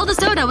suck up all the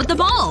soda with the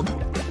bulb.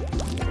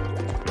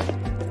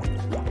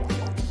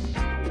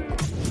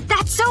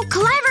 That's so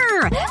clever!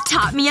 Here,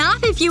 top me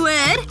off if you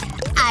would.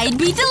 I'd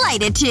be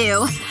delighted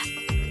to.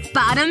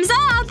 Bottoms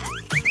up.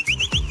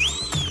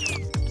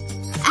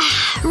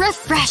 Ah,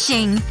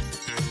 refreshing.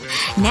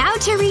 Now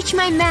to reach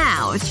my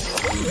mouth.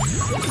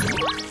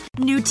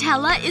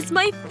 Nutella is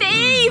my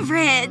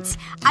favorite!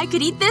 I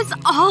could eat this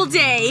all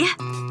day.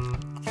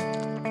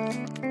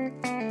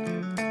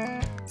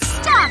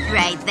 Stop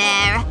right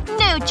there.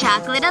 No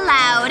chocolate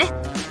allowed.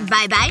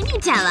 Bye-bye,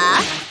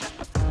 Nutella.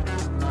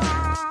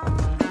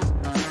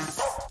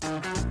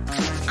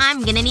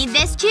 I'm gonna need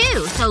this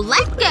too, so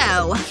let's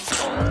go.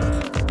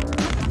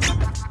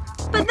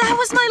 But that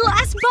was my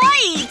last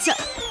bite!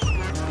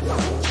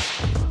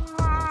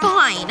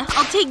 Fine,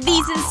 I'll take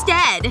these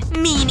instead,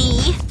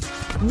 meanie.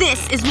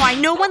 This is why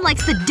no one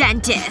likes the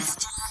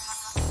dentist.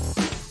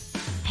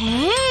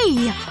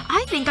 Hey,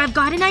 I think I've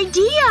got an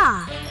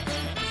idea.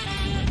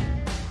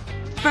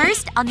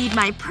 First, I'll need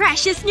my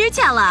precious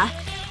Nutella.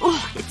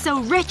 Oh, it's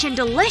so rich and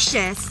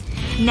delicious.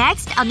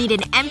 Next, I'll need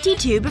an empty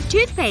tube of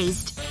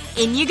toothpaste.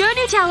 In you go,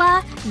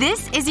 Nutella.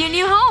 This is your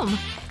new home.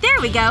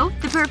 There we go.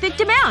 The perfect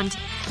amount.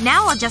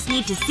 Now I'll just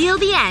need to seal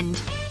the end.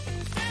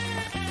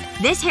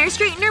 This hair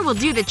straightener will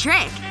do the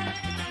trick.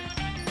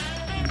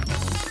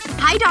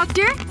 Hi,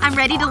 doctor. I'm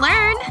ready to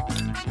learn.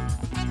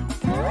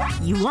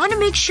 You want to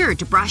make sure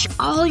to brush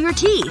all your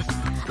teeth.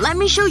 Let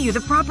me show you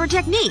the proper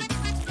technique.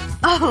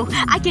 Oh,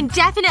 I can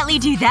definitely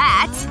do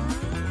that.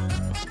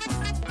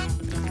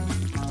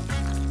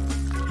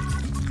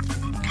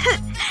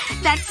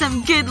 That's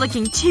some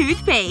good-looking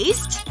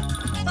toothpaste.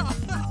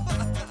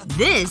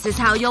 This is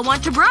how you'll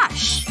want to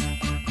brush.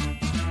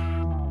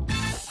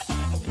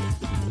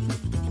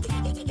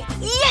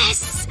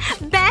 Yes!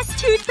 Best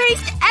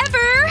toothpaste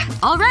ever!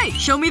 Alright,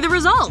 show me the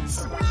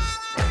results.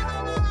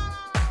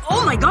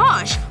 Oh my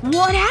gosh!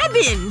 What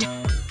happened?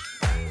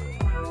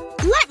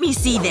 Let me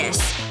see this.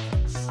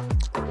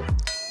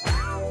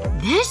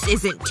 This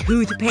isn't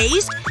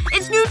toothpaste.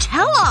 It's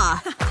Nutella!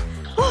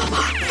 Oh,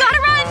 gotta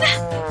run!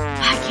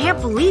 I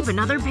can't believe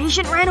another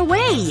patient ran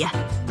away.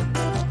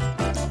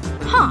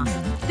 Huh.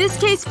 This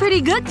tastes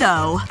pretty good,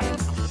 though.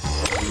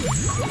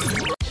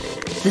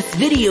 This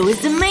video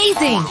is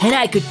amazing! And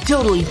I could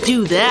totally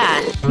do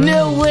that!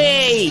 No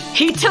way!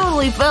 He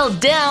totally fell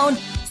down!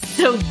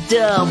 So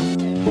dumb!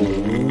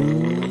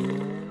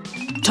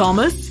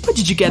 Thomas? Where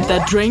did you get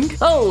that drink?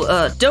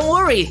 Oh, don't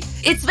worry.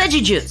 It's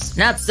veggie juice,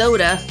 not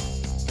soda.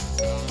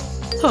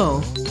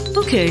 Oh.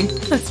 Okay.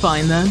 That's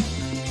fine then.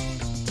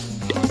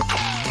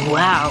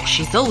 Wow,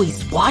 she's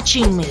always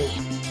watching me.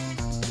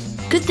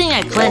 Good thing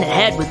I planned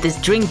ahead with this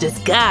drink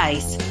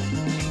disguise.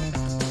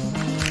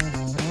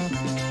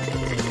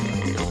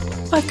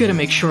 I've gotta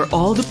make sure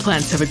all the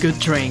plants have a good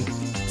drink.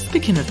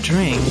 Speaking of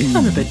drink,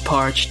 I'm a bit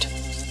parched.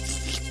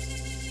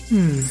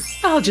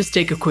 I'll just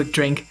take a quick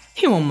drink.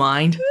 He won't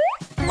mind.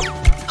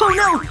 Oh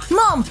no!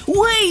 Mom,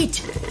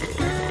 wait!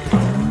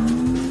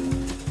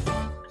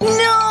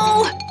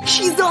 No!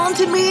 She's on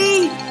to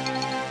me!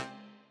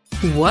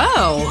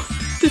 Wow!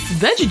 This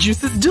veggie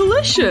juice is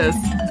delicious!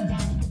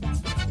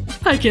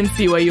 I can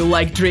see why you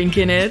like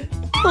drinking it.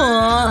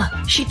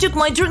 Aw, she took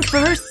my drink for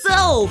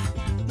herself!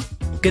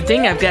 Good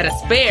thing I've got a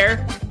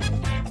spare.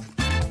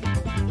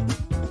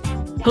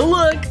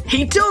 Look!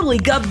 He totally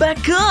got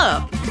back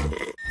up!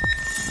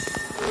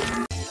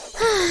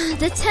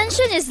 The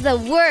tension is the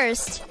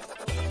worst.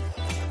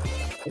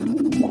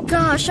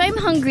 Gosh, I'm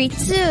hungry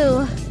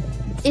too.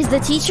 Is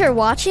the teacher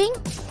watching?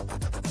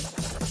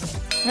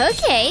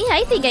 Okay,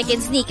 I think I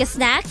can sneak a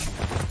snack.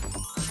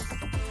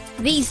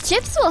 These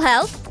chips will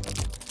help.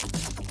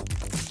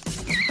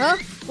 Huh?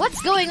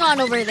 What's going on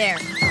over there?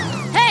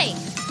 Hey!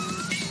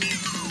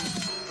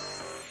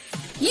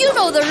 You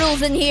know the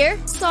rules in here.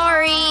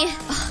 Sorry.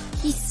 Ugh,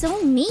 he's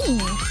so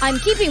mean. I'm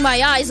keeping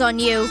my eyes on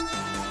you.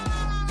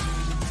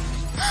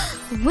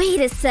 Wait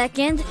a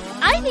second.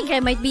 I think I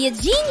might be a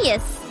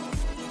genius.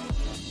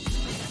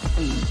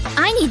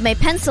 I need my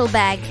pencil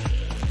bag.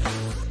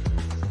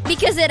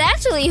 Because it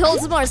actually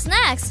holds more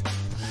snacks.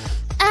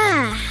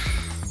 Ah.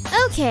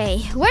 Okay,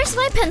 where's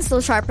my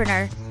pencil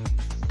sharpener?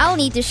 I'll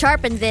need to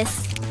sharpen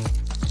this.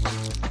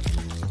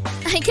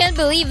 I can't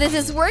believe this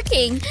is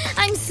working.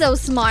 I'm so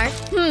smart.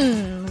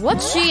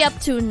 What's she up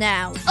to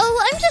now?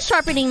 Oh, I'm just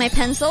sharpening my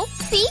pencil.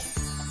 See?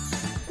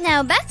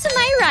 Now back to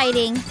my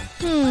writing.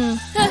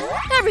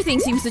 Everything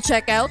seems to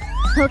check out.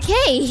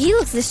 Okay, he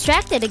looks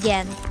distracted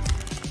again.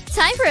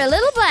 Time for a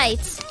little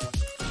bite.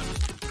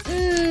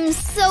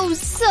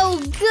 So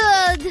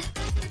good.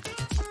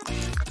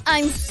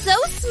 I'm so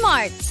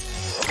smart.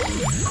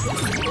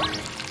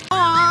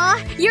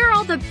 Aw, you're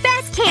all the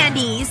best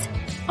candies!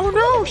 Oh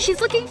no,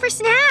 she's looking for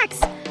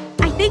snacks!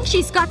 I think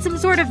she's got some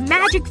sort of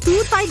magic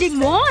food-finding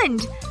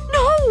wand!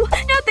 No!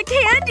 Not the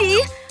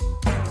candy!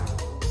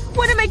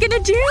 What am I gonna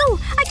do?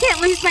 I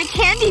can't lose my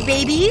candy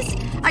babies!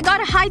 I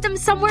gotta hide them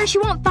somewhere she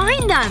won't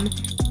find them!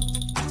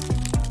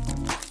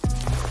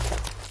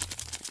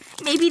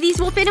 Maybe these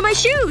will fit in my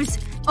shoes!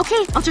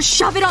 Okay, I'll just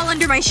shove it all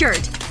under my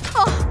shirt.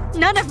 Oh,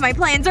 None of my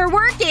plans are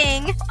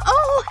working.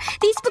 Oh,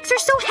 these books are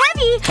so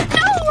heavy.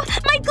 No!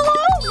 My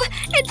globe!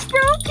 It's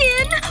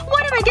broken!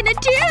 What am I gonna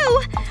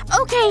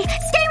do? Okay,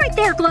 stay right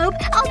there, globe.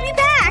 I'll be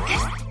back.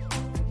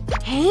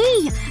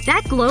 Hey,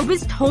 that globe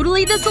is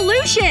totally the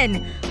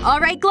solution.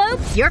 Alright,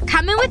 globe, you're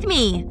coming with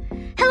me.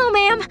 Hello,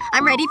 ma'am.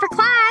 I'm ready for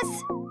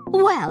class.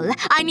 Well,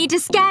 I need to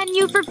scan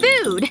you for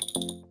food.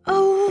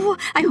 Oh,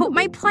 I hope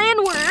my plan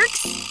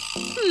works.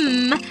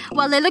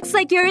 Well, it looks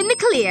like you're in the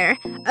clear.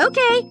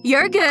 Okay,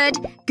 you're good.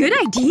 Good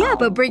idea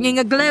about bringing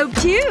a globe,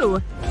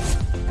 too.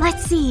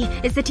 Let's see.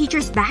 Is the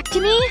teacher's back to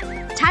me?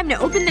 Time to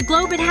open the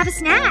globe and have a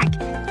snack.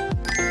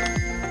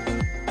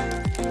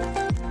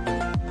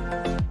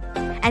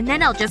 And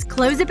then I'll just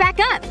close it back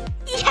up.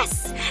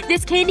 Yes!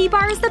 This candy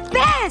bar is the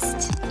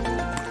best!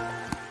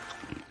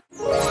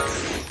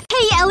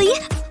 Hey, Ellie!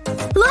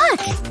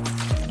 Look!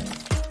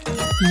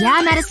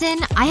 Yeah, Madison.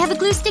 I have a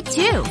glue stick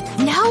too.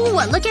 No!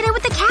 Look at it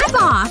with the cap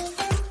off!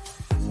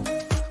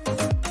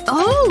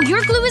 Oh,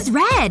 your glue is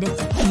red.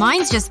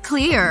 Mine's just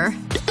clear.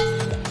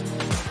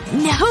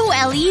 No,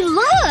 Ellie,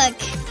 look!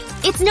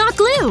 It's not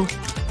glue.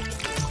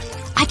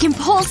 I can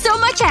pull so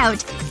much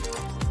out.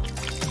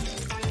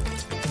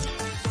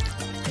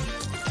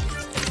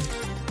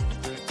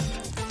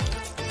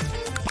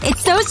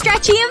 It's so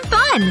stretchy and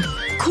fun!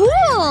 Cool!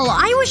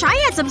 I wish I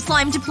had some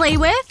slime to play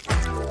with.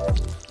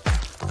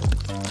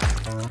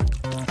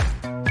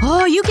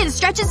 Oh, you can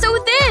stretch it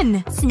so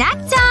thin! Snack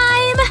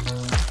time!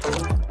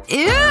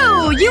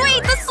 Ew! You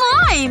ate the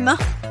slime!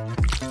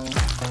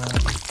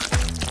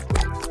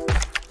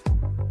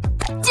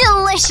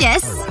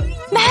 Delicious!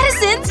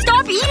 Madison,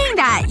 stop eating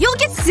that! You'll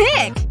get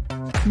sick!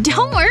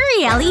 Don't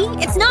worry, Ellie.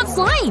 It's not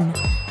slime.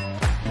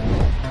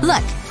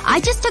 Look,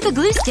 I just took a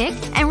glue stick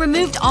and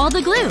removed all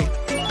the glue.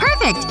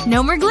 Perfect!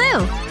 No more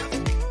glue.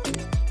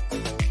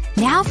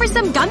 Now for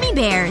some gummy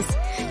bears.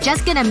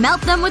 Just gonna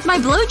melt them with my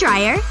blow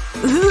dryer.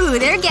 Ooh,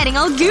 they're getting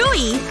all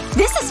gooey.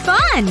 This is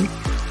fun!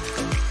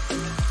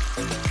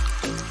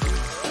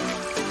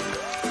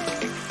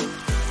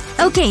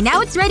 Okay, now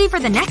it's ready for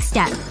the next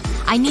step.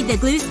 I need the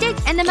glue stick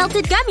and the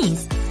melted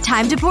gummies.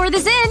 Time to pour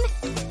this in.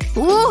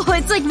 Ooh,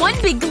 it's like one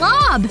big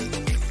glob.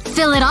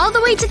 Fill it all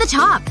the way to the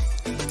top.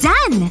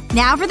 Done!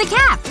 Now for the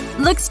cap.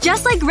 Looks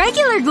just like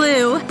regular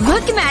glue.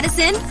 Look,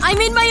 Madison. I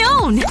made my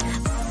own.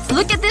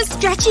 Look at this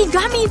stretchy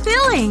gummy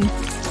filling.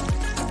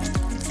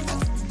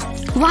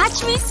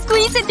 Watch me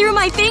squeeze it through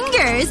my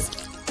fingers.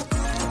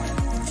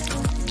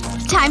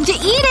 Time to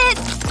eat it!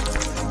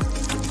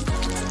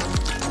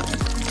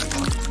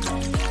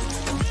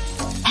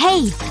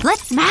 Hey,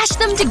 let's smash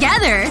them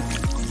together.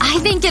 I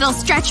think it'll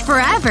stretch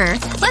forever.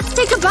 Let's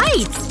take a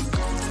bite.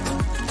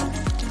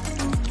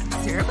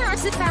 Syrup or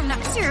acid-bound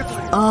nut syrup?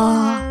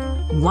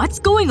 What's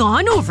going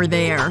on over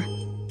there?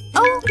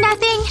 Oh,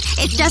 nothing.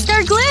 It's just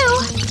our glue.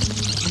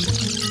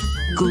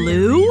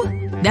 Glue?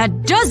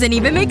 That doesn't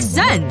even make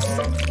sense.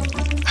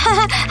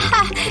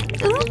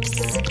 Oops.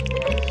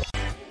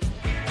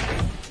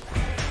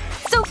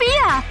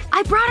 Sophia!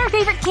 I brought our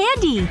favorite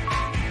candy.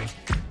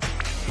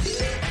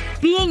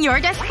 Being your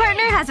desk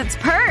partner has its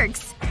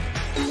perks.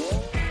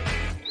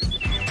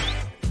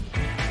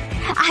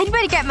 I'd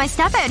better get my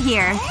stuff out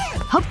here.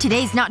 Hope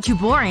today's not too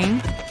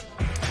boring.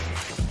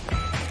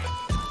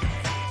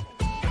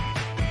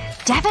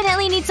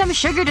 Definitely need some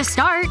sugar to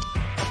start.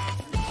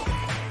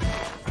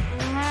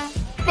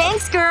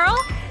 Thanks, girl.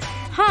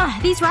 Huh,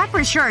 these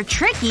wrappers sure are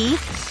tricky.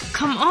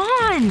 Come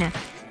on.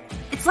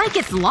 It's like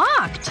it's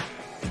locked.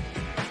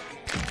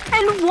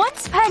 And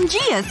once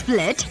Pangea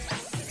split?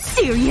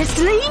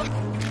 Seriously?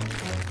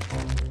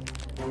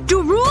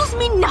 Do rules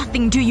mean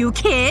nothing to you,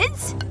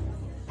 kids?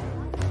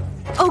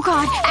 Oh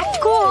god, act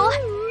cool.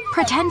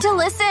 Pretend to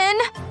listen.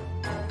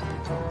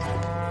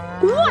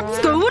 What's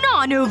going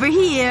on over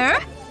here?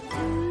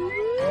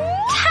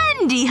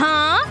 Candy,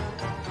 huh?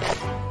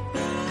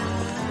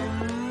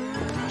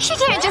 She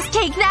can't just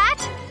take that!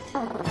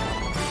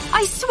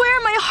 I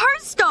swear my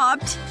heart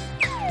stopped!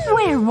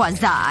 Where was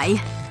I?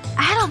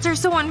 Adults are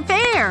so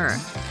unfair.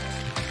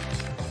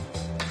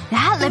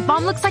 That lip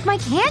balm looks like my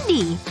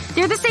candy.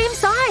 They're the same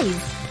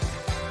size.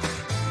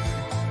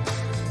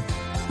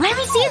 Let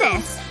me see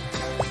this.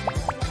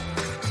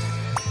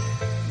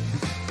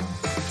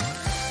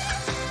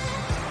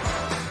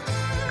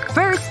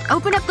 First,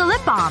 open up the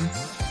lip balm.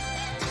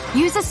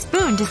 Use a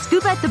spoon to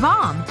scoop out the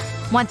balm.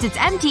 Once it's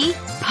empty,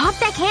 pop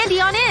that candy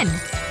on in.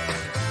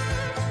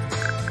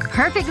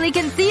 Perfectly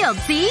concealed,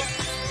 see?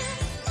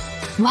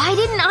 Why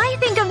didn't I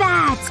think of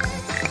that?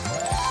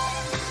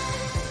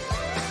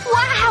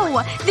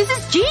 Wow! This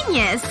is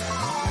genius!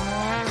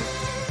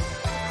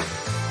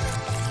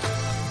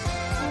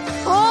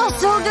 Oh,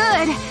 so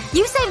good!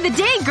 You saved the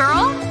day,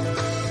 girl!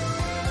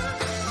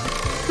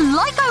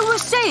 Like I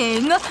was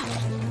saying…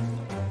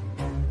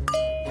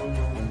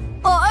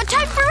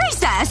 time for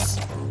recess!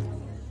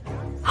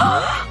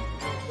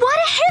 What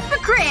a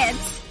hypocrite!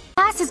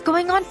 Class is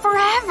going on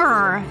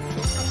forever.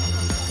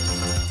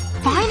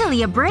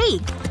 Finally, a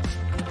break.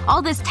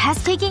 All this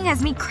test-taking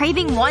has me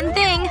craving one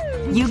thing.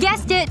 You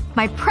guessed it.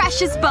 My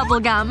precious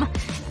bubblegum.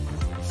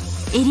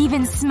 It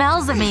even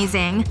smells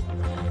amazing.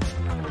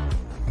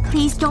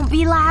 Please don't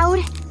be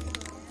loud.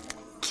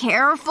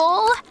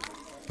 Careful.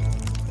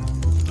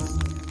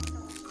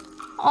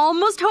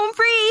 Almost home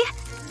free.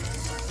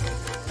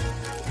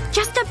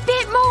 Just a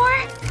bit more.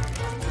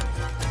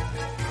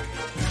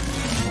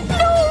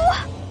 No!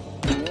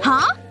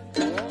 Huh?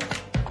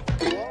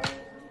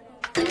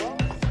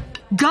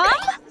 Gum?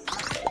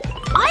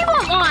 I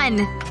want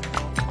one!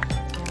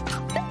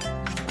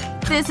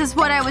 This is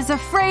what I was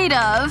afraid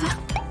of.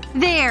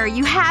 There,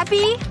 you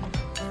happy?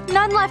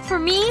 None left for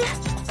me?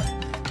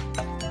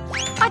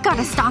 I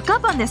gotta stock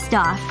up on this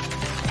stuff.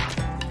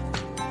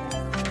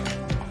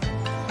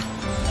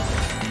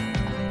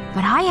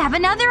 But I have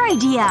another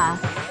idea.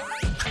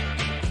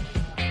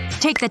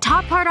 Take the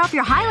top part off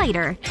your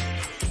highlighter.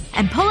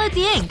 And pull out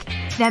the ink.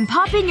 Then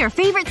pop in your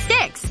favorite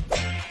sticks.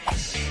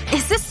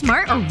 Is this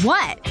smart or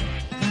what?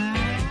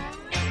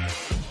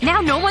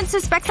 Now no one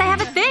suspects I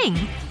have a thing.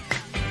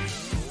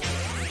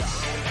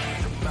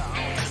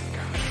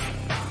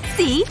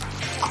 See?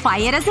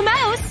 Quiet as a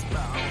mouse.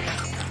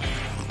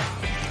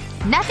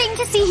 Nothing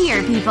to see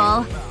here,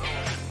 people.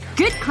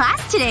 Good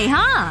class today,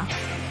 huh?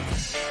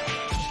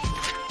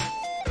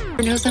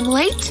 Knows I'm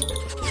late?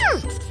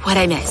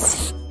 What'd I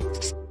miss?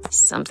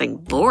 Something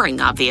boring,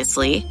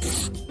 obviously.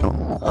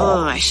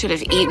 Oh, I should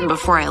have eaten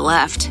before I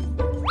left.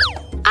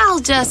 I'll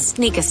just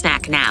sneak a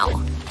snack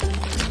now.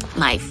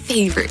 My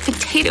favorite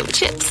potato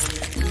chips.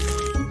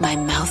 My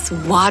mouth's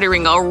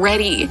watering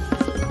already.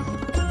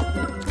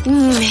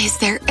 Is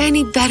there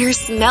any better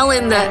smell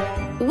in the…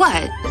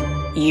 What?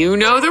 You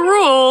know the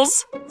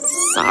rules.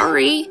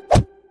 Sorry.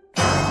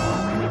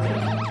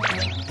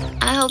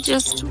 I'll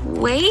just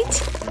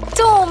wait.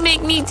 Don't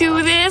make me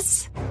do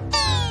this.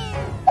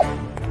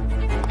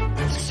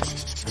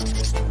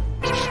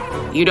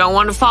 You don't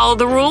want to follow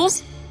the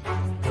rules?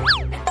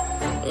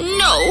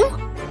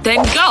 No.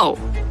 Then go.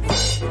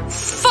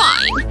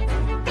 Fine.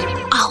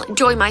 I'll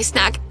enjoy my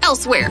snack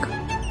elsewhere.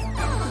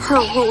 Her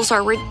rules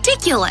are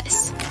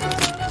ridiculous.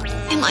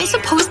 Am I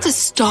supposed to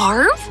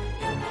starve?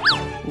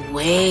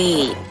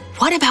 Wait,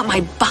 what about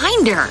my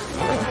binder?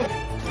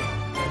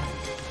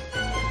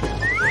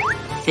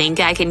 Think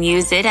I can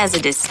use it as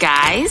a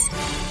disguise?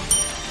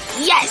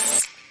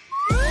 Yes!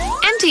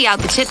 Empty out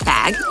the chip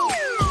bag.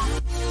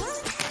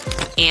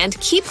 And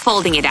keep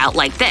folding it out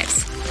like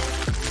this.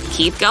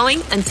 Keep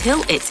going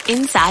until it's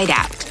inside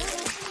out.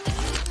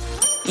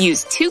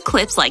 Use 2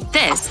 clips like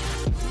this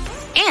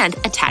and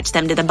attach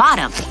them to the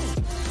bottom.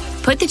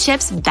 Put the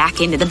chips back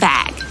into the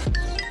bag.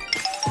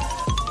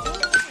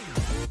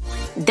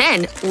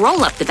 Then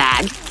roll up the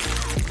bag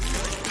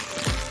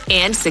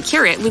and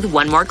secure it with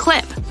 1 more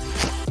clip.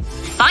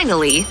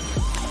 Finally,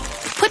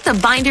 put the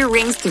binder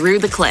rings through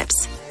the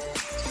clips.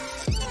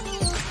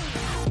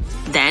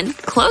 Then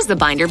close the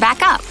binder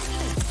back up.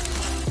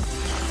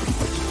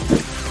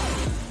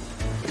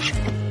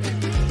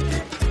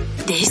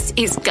 This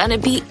is gonna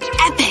be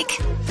epic!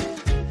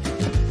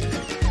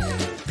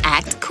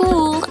 Act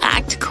cool,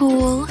 act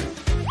cool.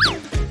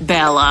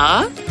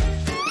 Bella?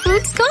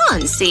 Food's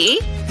gone,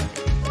 see?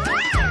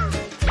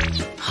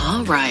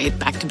 Alright,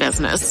 back to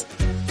business.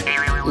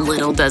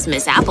 Little does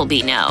Miss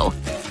Appleby know.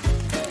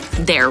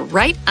 They're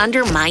right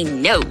under my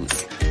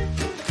nose.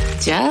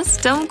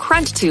 Just don't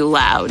crunch too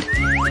loud.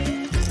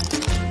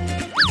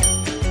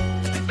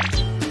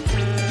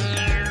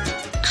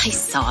 I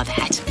saw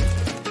that.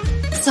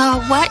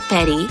 Saw what,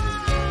 Betty?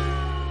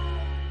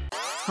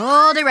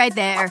 Hold it right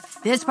there.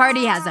 This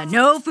party has a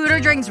no food or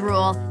drinks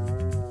rule.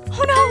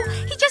 Oh no!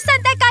 He just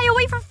sent that guy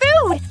away for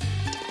food!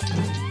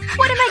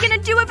 What am I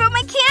gonna do about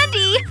my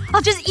candy?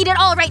 I'll just eat it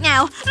all right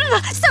now.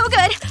 So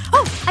good!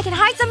 Oh, I can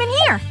hide some in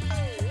here.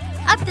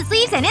 Up the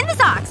sleeves and in the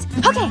socks.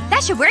 Okay,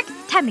 that should work.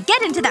 Time to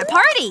get into that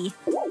party.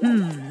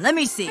 Let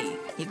me see.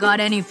 You got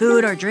any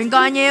food or drink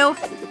on you?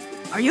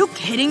 Are you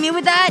kidding me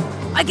with that?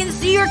 I can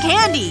see your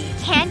candy!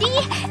 Candy?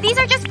 These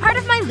are just part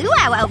of my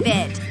luau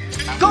outfit.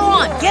 Go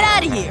on, get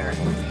out of here!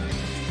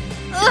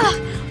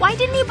 Ugh, why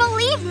didn't he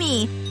believe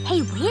me?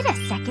 Hey, wait a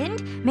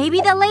second.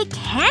 Maybe the lei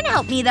can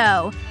help me,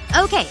 though.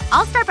 Okay,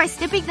 I'll start by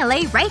snipping the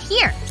lei right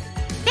here.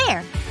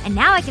 There. And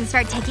now I can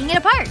start taking it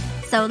apart.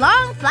 So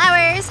long,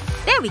 flowers.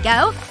 There we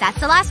go. That's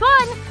the last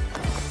one.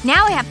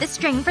 Now I have the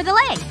string for the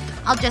lei.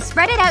 I'll just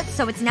spread it out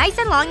so it's nice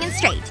and long and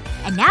straight.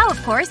 And now,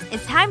 of course,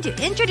 it's time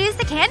to introduce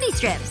the candy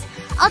strips.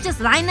 I'll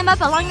just line them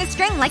up along the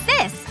string like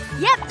this.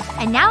 Yep.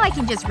 And now I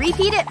can just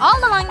repeat it all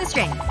along the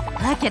string.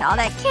 Look at all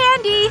that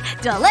candy!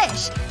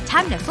 Delish!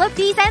 Time to flip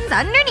these ends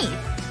underneath.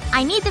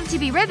 I need them to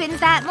be ribbons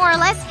that more or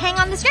less hang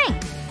on the string.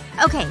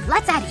 Okay,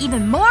 let's add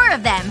even more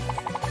of them.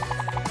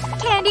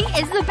 Candy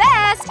is the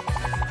best!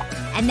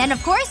 And then,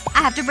 of course, I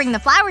have to bring the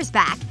flowers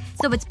back,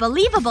 so it's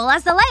believable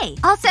as the lei.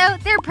 Also,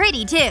 they're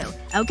pretty, too.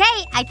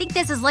 Okay, I think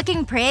this is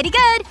looking pretty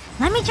good.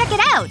 Let me check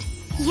it out.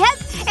 Yep,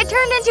 it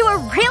turned into a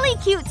really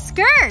cute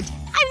skirt.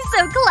 I'm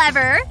so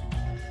clever.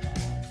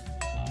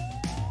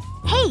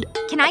 Hey,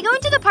 can I go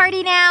into the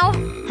party now?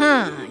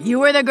 You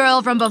were the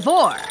girl from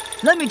before.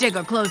 Let me take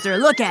a closer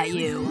look at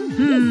you.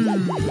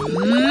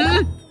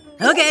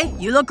 Okay,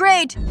 you look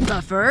great.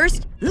 But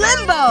first,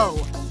 limbo!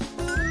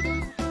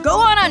 Go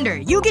on under.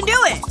 You can do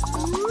it!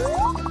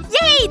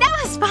 Yay! That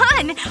was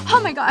fun! Oh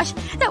my gosh,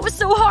 that was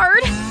so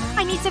hard.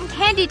 I need some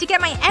candy to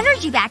get my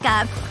energy back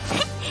up.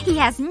 He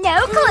has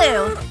no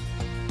clue.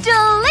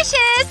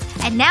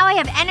 Delicious! And now I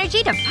have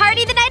energy to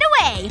party the night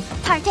away!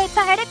 Party,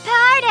 party,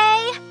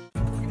 party!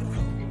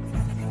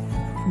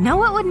 Know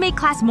what would make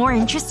class more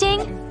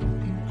interesting?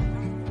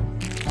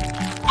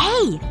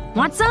 Hey!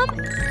 Want some?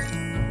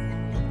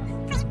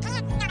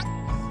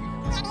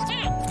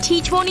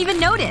 Teach won't even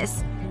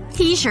notice.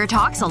 He sure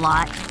talks a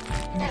lot.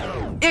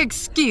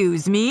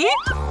 Excuse me?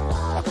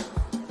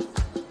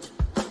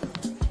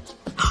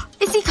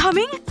 Is he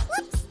coming?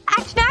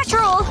 Act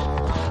natural!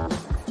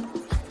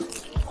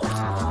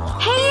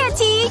 Hey,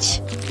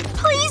 Teach!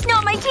 Please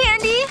not my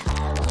candy!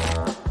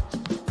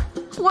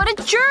 What a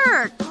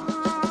jerk!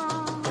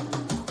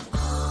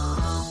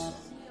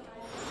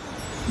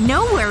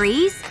 No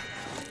worries.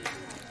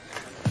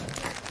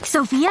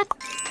 Sophia?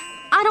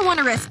 I don't want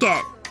to risk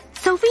it.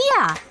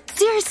 Sophia!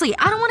 Seriously,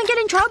 I don't want to get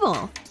in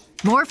trouble.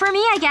 More for me,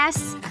 I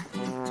guess.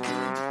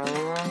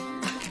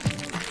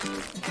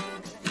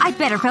 I'd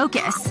better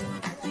focus.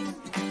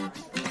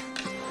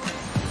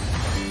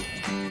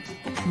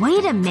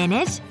 Wait a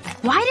minute.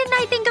 Why didn't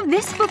I think of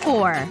this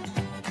before?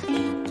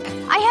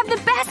 I have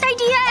the best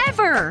idea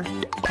ever!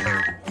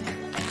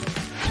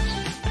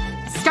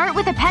 Start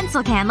with a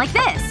pencil can like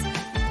this.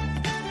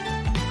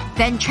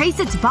 Then trace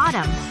its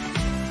bottom.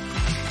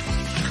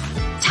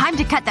 Time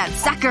to cut that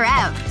sucker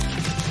out.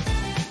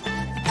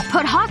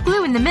 Put hot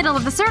glue in the middle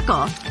of the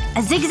circle.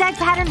 A zigzag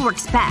pattern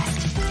works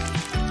best.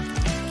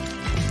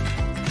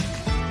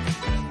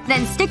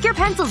 Then stick your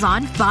pencils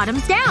on,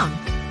 bottoms down.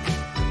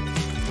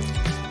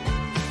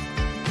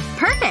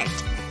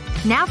 Perfect!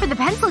 Now for the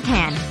pencil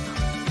can.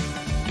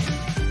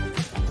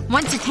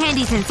 Once your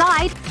candy's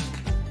inside,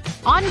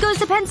 on goes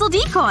the pencil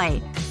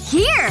decoy.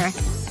 Here!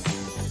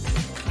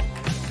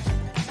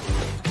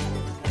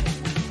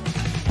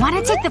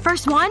 Wanna take the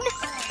first one?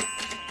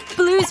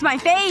 Blue's my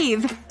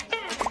fave!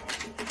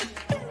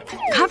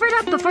 Cover it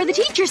up before the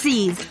teacher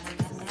sees.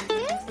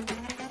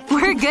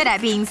 We're good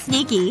at being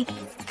sneaky.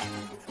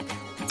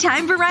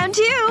 Time for round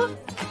 2!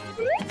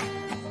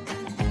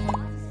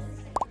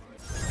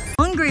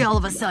 Hungry all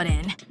of a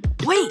sudden.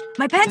 Wait!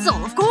 My pencil!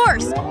 Of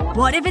course!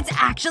 What if it's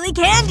actually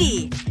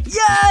candy?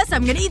 Yes!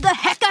 I'm gonna eat the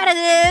heck out of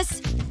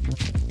this!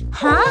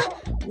 Huh?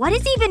 What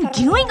is he even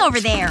doing over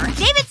there?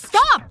 David,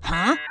 stop!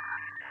 Huh?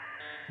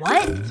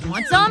 What? You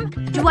want some?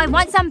 Do I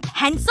want some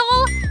pencil?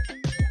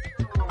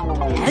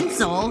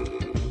 Pencil?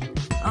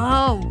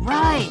 Oh,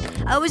 right.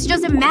 I was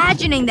just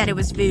imagining that it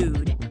was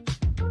food.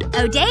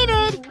 Oh,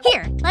 David!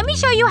 Here, let me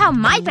show you how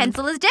my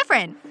pencil is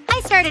different. I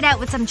started out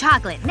with some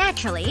chocolate,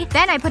 naturally.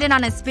 Then I put it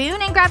on a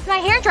spoon and grabbed my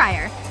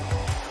hairdryer.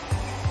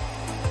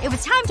 It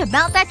was time to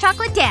melt that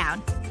chocolate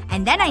down.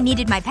 And then I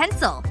needed my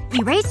pencil.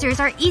 Erasers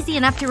are easy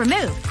enough to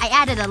remove. I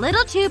added a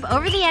little tube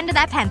over the end of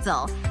that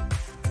pencil.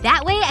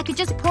 That way I could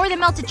just pour the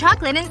melted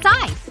chocolate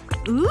inside.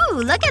 Ooh,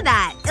 look at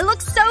that! It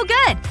looks so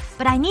good!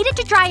 But I needed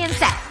to dry and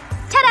set.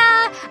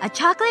 Ta-da! A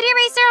chocolate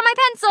eraser on my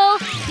pencil!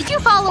 Did you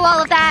follow all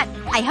of that?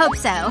 I hope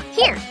so.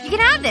 Here, you can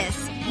have this.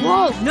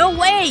 Whoa, no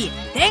way!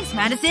 Thanks,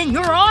 Madison.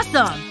 You're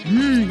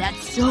awesome!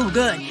 That's so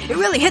good. It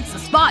really hits the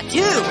spot,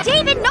 too!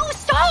 David, no,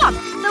 stop!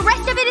 The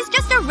rest of it is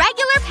just a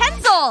regular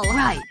pencil!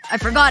 Right. I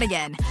forgot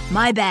again.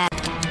 My bad.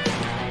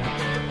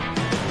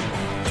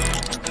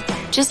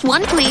 Just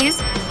one,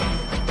 please.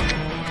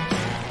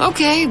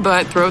 Okay,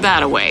 but throw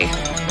that away.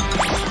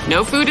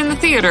 No food in the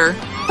theater.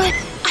 But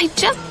I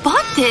just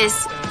bought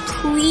this.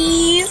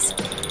 Please?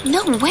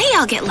 No way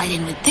I'll get let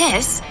in with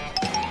this.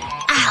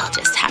 I'll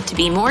just have to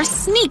be more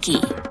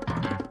sneaky.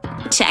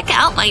 Check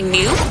out my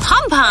new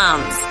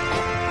pom-poms.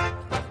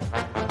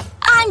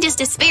 I'm just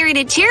a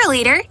spirited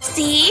cheerleader,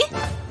 see?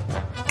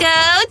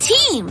 Go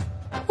team!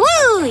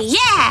 Woo,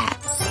 yeah!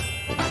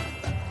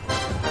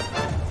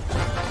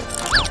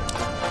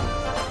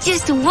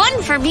 Just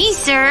one for me,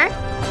 sir.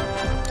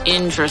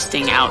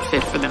 Interesting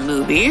outfit for the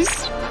movies.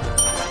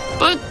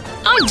 But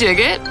I dig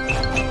it.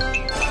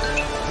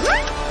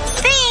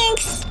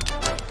 Thanks!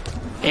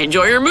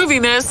 Enjoy your movie,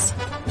 miss.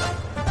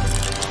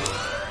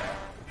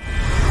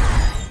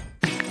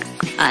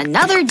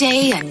 Another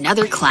day,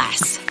 another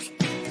class.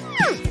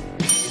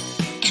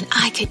 And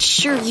I could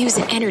sure use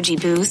an energy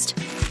boost.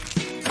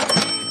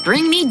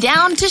 Bring me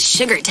down to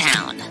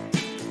Sugartown.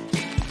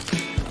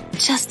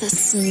 Just the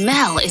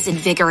smell is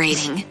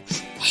invigorating.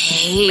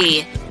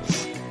 Hey,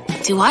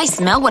 do I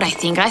smell what I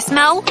think I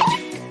smell?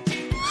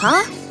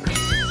 Huh?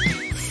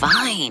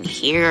 Fine,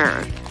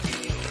 here.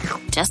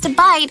 Just a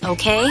bite,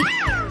 okay?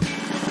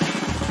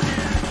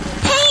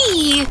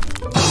 Hey!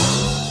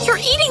 You're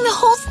eating the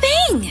whole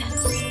thing!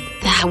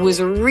 That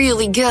was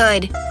really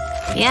good.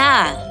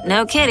 Yeah,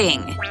 no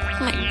kidding.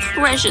 My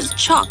precious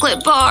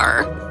chocolate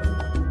bar.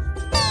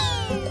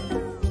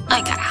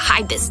 I gotta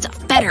hide this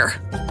stuff better.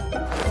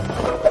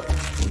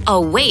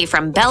 Away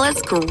from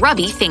Bella's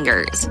grubby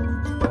fingers.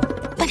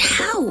 But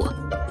how?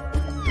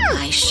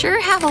 I sure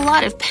have a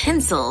lot of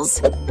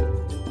pencils.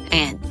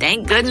 And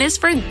thank goodness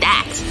for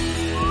that.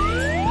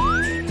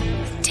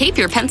 Tape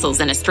your pencils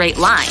in a straight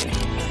line.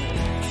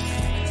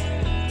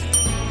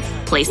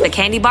 Place the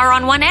candy bar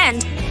on one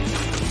end.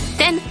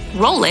 Then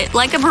roll it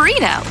like a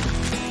burrito.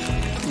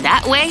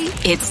 That way,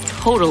 it's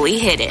totally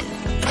hidden.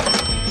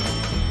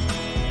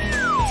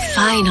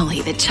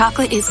 Finally, the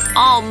chocolate is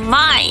all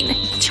mine!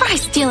 Try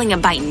stealing a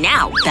bite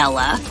now,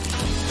 Bella.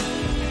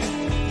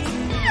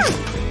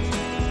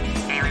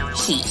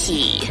 Hee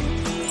hee.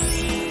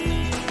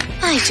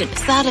 I should have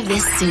thought of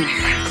this sooner.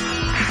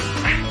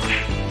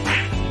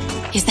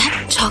 Is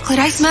that chocolate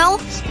I smell?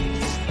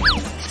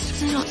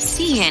 I don't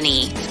see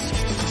any.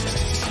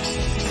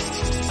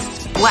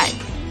 What?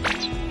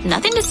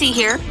 Nothing to see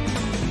here.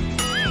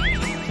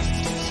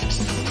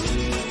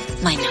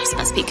 My nose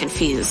must be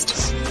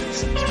confused.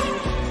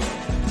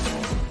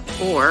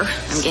 Or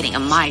I'm getting a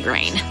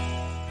migraine.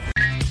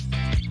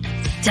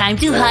 Time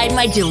to hide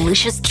my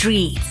delicious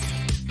treats.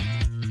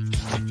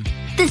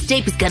 This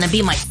tape is gonna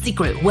be my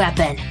secret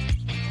weapon.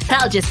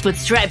 I'll just put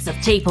stripes of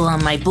tape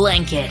on my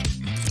blanket.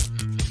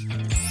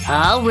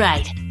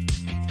 Alright.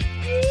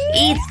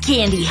 It's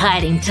candy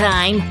hiding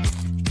time.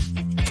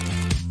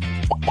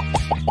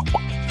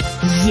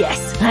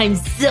 Yes, I'm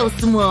so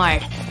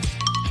smart.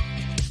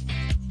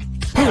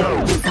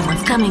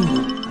 Someone's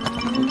coming.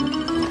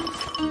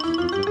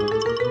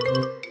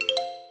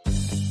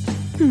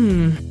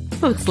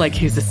 Looks like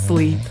he's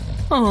asleep.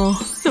 Oh,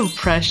 so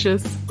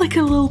precious. Like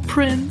a little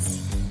prince.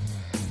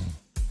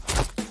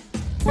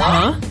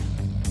 Huh?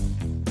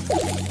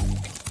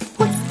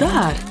 What's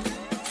that?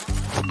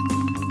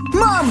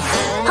 Mom!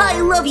 I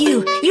love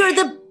you! You're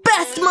the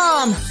best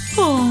mom!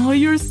 Oh,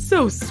 you're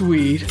so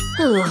sweet.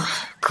 Ugh,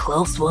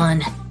 close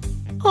one.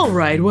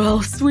 Alright,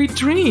 well, sweet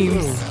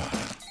dreams.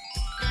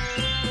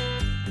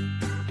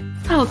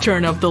 I'll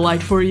turn up the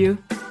light for you.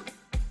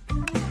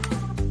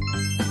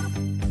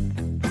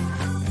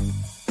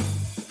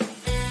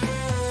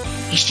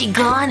 Is she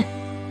gone?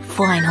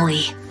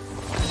 Finally.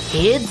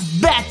 It's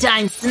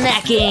bedtime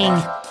snacking!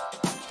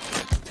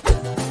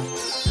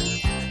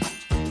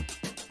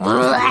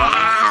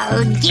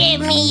 Wow!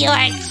 Give me your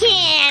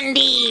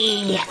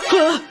candy!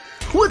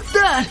 What's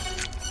that?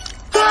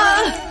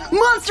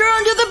 Monster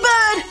under the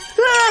bed!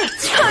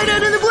 Hide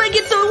out in the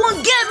blanket so it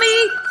won't get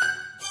me!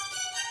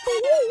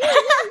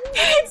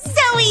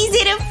 So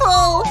easy to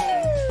fool!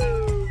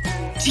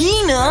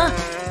 Tina?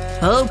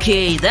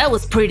 Okay, that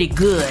was pretty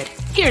good.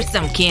 Here's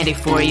some candy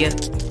for you.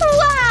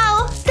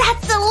 Wow!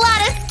 That's a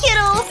lot of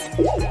Skittles!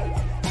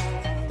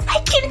 I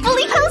can't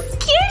believe how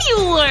scared you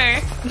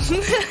were!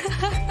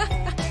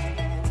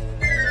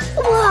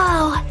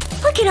 Whoa!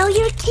 Look at all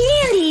your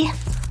candy!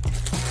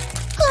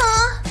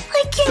 Aw,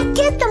 I can't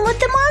get them with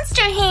the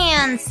monster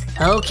hands!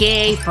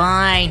 Okay,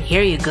 fine.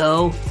 Here you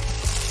go.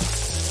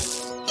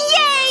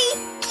 Yay!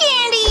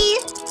 Candy!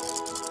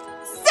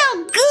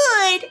 So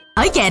good!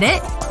 I get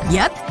it.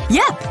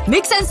 Yep.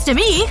 Makes sense to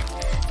me.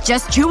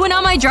 Just chewing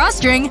on my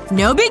drawstring.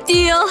 No big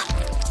deal.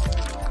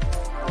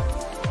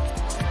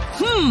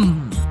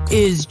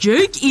 Is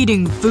Jake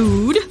eating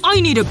food? I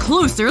need a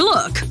closer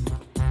look.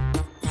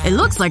 It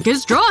looks like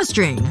his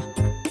drawstring.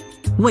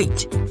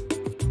 Wait.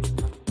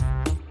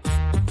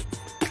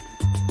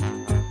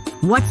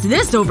 What's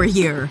this over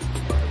here?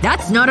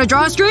 That's not a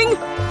drawstring.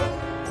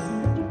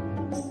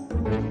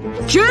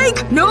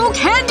 Jake, no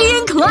candy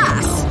in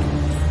class!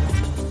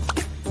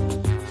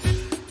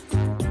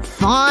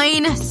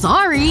 Fine,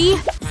 sorry.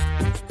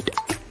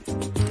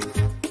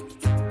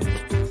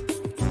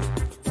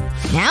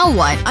 Now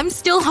what? I'm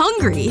still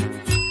hungry.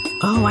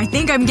 Oh, I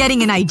think I'm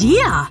getting an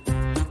idea.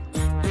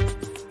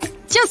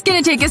 Just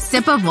gonna take a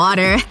sip of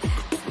water.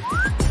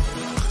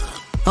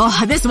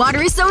 Oh, this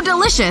water is so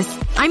delicious.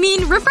 I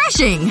mean,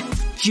 refreshing.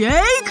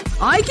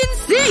 Jake, I can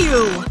see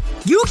you.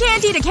 You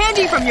can't eat a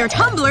candy from your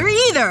tumbler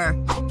either.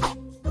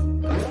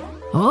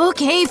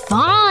 Okay,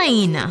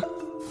 fine.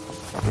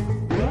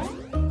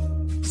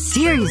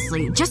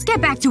 Seriously, just get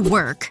back to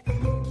work.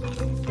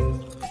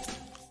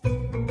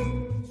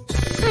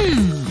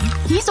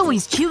 He's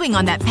always chewing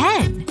on that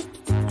pen.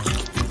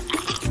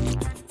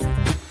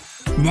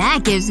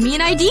 That gives me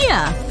an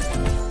idea.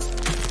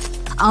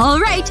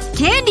 Alright,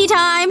 candy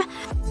time!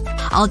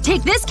 I'll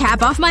take this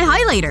cap off my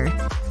highlighter.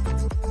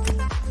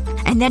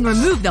 And then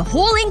remove the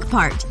whole ink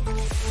part.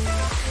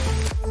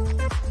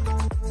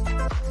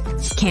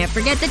 Can't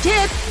forget the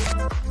tip.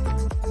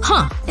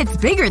 Huh, it's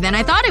bigger than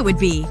I thought it would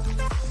be.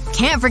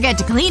 Can't forget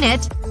to clean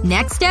it.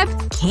 Next step,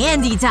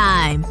 candy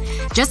time.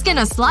 Just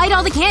gonna slide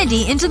all the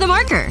candy into the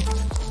marker.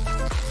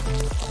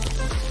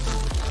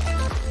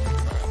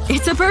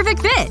 It's a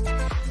perfect fit.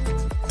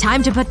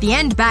 Time to put the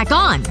end back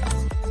on.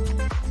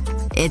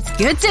 It's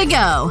good to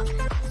go.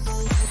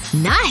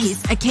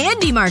 Nice! A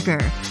candy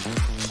marker.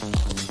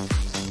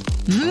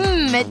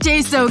 It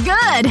tastes so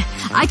good.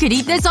 I could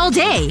eat this all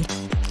day.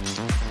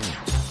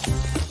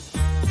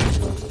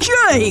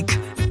 Jake!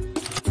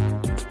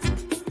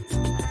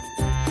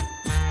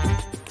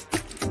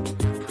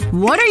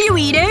 What are you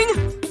eating?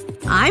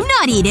 I'm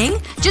not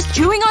eating. Just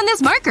chewing on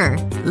this marker.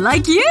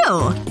 Like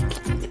you.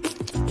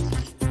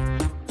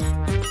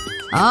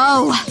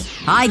 Oh,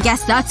 I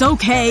guess that's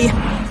okay.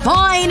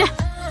 Fine.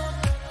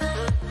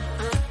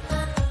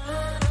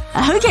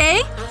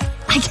 Okay.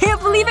 I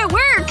can't believe it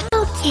worked!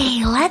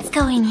 Okay, let's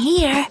go in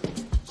here.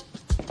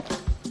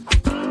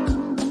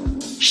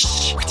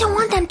 Shh! We don't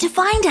want them to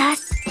find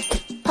us.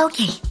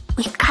 Okay,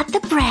 we've got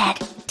the bread.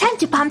 Time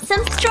to pump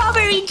some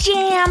strawberry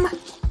jam.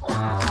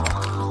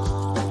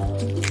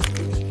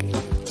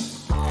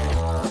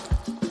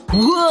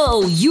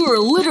 Whoa, you're a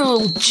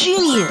literal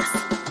genius!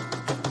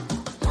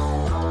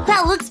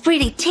 That looks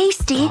pretty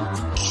tasty.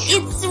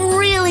 It's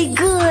really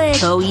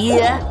good. Oh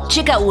yeah?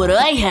 Check out what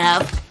I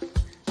have.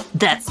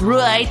 That's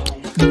right.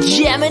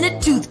 Jam in a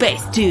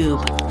toothpaste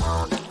tube.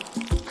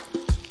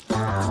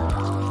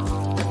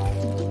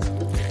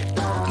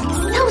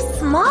 So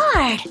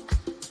smart.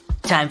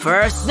 Time for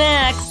our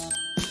snacks.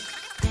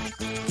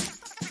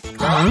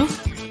 Huh?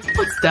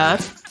 What's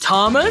that?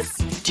 Thomas?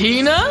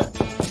 Tina?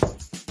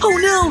 Oh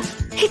no!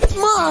 It's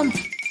Mom!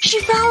 She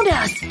found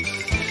us!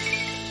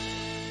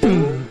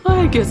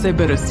 I guess I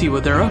better see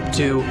what they're up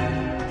to.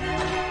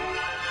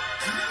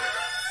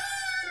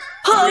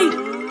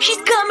 Hide!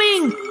 She's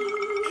coming!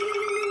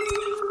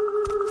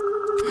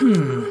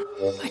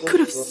 I could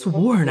have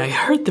sworn I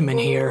heard them in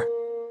here.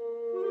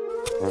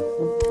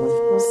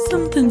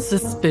 Something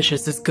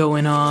suspicious is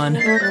going on.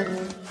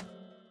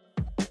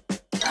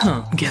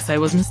 Huh, guess I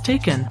was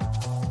mistaken.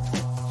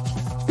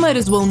 Might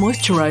as well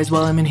moisturize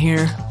while I'm in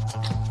here.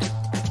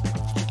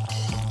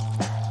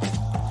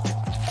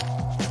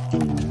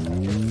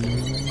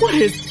 What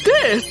is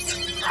this?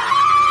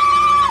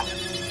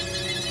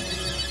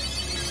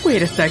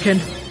 Wait a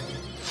second.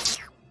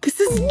 This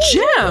is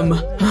Gem!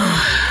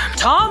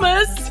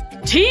 Thomas!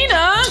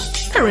 Tina!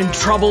 They're in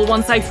trouble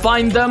once I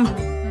find them.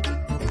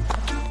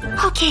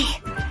 Okay,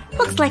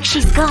 looks like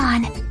she's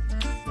gone.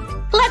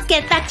 Let's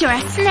get back to our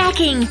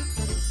snacking.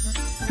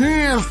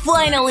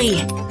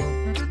 Finally!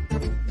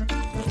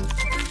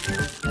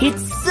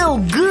 It's so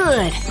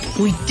good!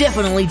 We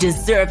definitely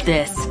deserve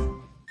this.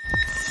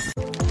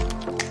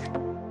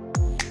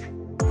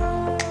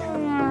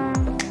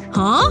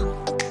 Huh?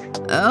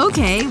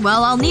 Okay,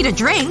 well, I'll need a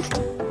drink.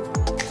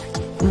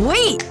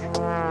 Wait!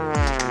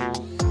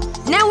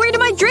 Now where did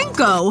my drink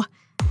go?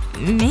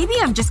 Maybe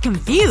I'm just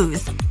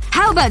confused.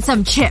 How about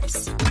some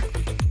chips?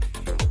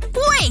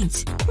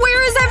 Wait!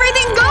 Where is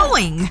everything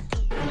going?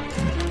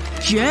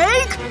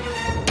 Jake?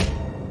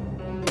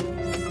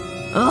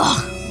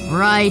 Ugh.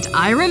 Right,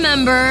 I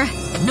remember.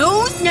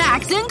 No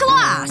snacks in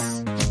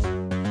class!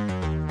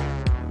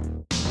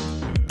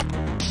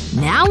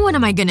 Now what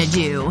am I gonna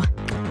do?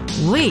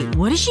 Wait,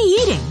 what is she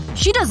eating?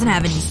 She doesn't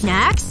have any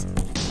snacks.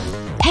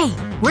 Hey,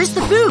 where's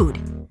the food?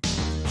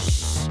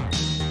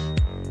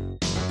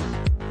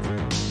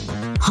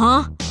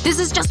 Huh? This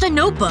is just a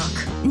notebook.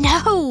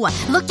 No!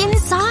 Look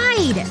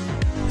inside!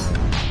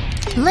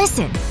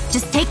 Listen,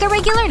 just take a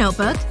regular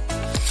notebook.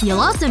 You'll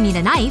also need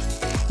a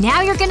knife.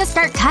 Now you're gonna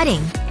start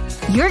cutting.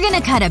 You're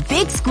gonna cut a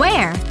big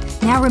square.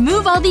 Now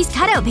remove all these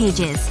cutout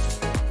pages.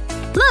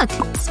 Look!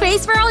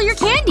 Space for all your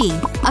candy!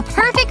 A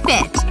perfect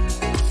fit!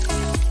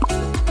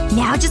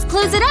 Now just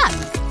close it up.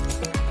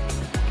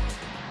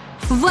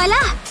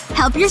 Voila!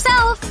 Help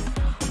yourself!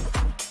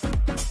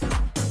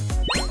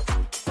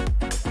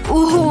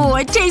 Ooh,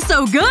 it tastes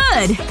so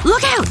good!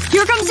 Look out!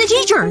 Here comes the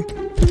teacher!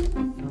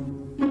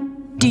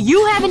 Do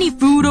you have any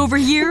food over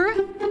here?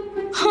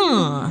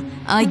 Huh.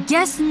 I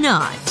guess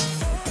not.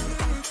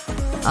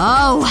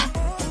 Oh.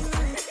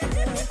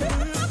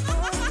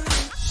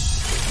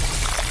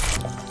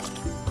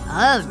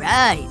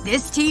 Alright,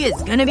 this tea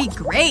is gonna be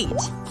great.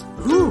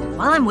 Ooh,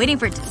 while I'm waiting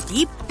for it to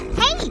steep.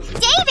 Hey,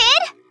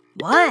 David!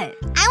 What?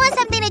 I want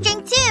something to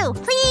drink too,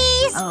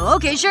 please! Oh,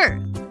 okay, sure.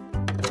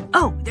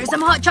 Oh, there's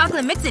some hot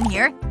chocolate mix in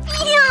here.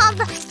 Yum!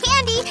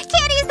 Candy!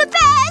 Candy is the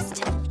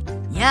best!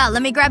 Yeah,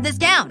 let me grab this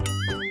down.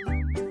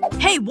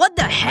 Hey, what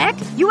the heck?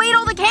 You ate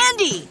all the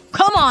candy!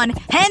 Come on,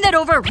 hand that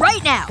over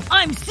right now.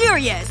 I'm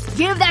serious.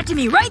 Give that to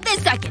me right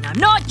this second. I'm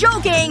not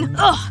joking.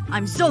 Ugh,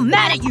 I'm so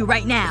mad at you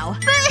right now.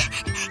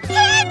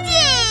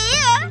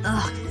 Candy!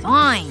 Ugh,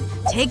 fine.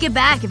 Take it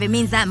back if it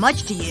means that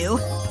much to you.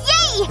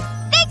 Yay!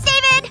 Thanks,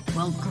 David!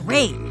 Well,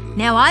 great.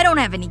 Now I don't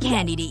have any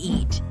candy to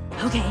eat.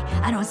 Okay,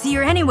 I don't see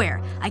her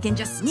anywhere. I can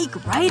just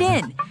sneak right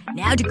in.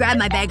 Now to grab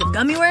my bag of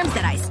gummy worms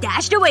that I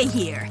stashed away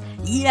here.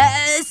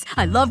 Yes!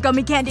 I love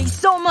gummy candy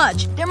so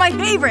much. They're my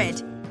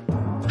favorite.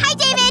 Hi,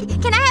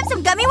 David! Can I have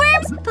some gummy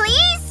worms,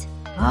 please?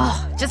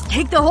 Oh, just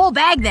take the whole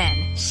bag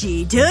then.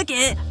 She took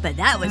it, but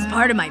that was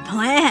part of my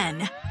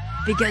plan.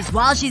 Because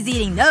while she's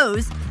eating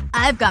those,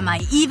 I've got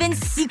my even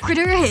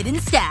secreter hidden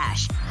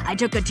stash. I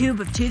took a tube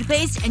of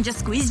toothpaste and just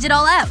squeezed it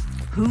all out.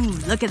 Ooh,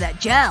 look at that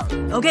gel.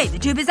 Okay, the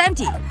tube is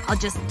empty. I'll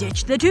just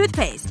ditch the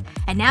toothpaste.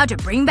 And now to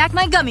bring back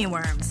my gummy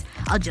worms.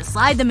 I'll just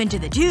slide them into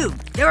the tube.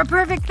 They're a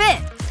perfect fit.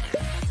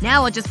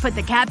 Now I'll just put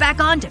the cap back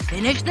on to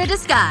finish the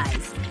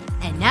disguise.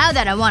 And now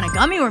that I want a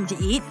gummy worm to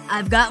eat,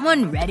 I've got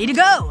one ready to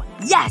go.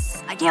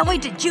 Yes! I can't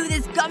wait to chew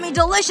this gummy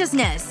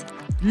deliciousness.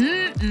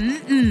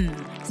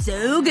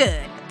 So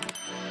good.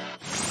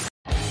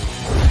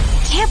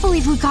 Can't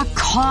believe we got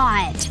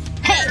caught.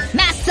 Hey,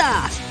 mask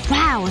Elsa!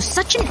 Wow,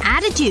 such an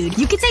attitude.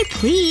 You could say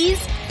please.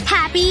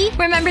 Happy.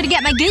 Remember to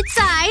get my good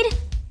side.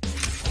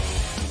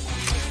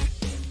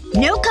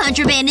 No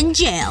contraband in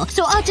jail,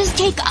 so I'll just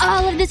take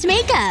all of this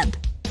makeup.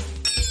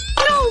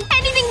 No!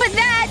 Anything but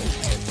that!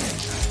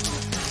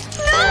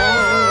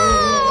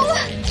 No!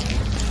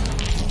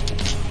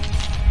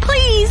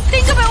 Please,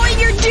 think about what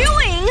you're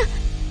doing!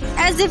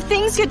 As if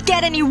things could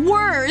get any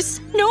worse.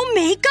 No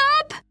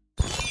makeup?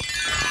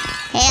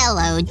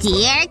 Hello,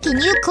 dear. Can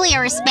you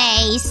clear a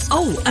space?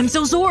 Oh, I'm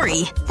so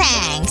sorry.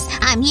 Thanks.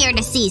 I'm here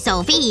to see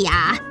Sophia.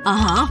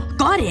 Uh-huh.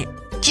 Got it.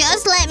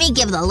 Just let me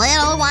give the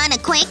little one a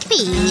quick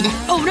feed.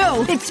 Oh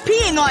no! It's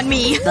peeing on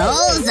me!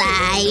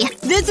 Bullseye.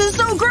 This is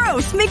so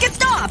gross! Make it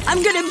stop!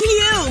 I'm gonna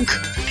puke!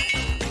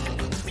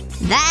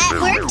 That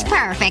worked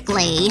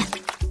perfectly.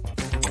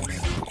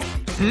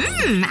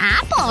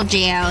 Apple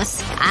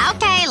juice.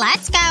 Okay,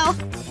 let's go.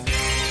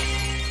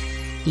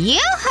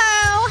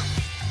 Yoo-hoo!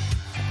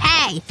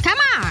 Hey, come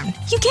on.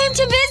 You came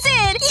to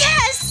visit!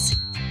 Yes!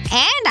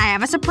 And I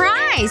have a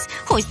surprise.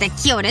 Who's the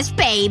cutest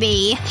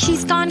baby?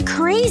 She's gone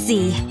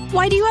crazy.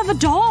 Why do you have a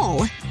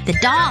doll? The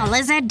doll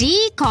is a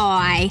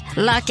decoy.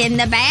 Look in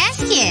the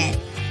basket.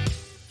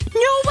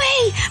 No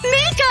way!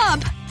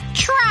 Makeup!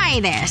 Try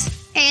this.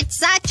 It's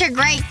such a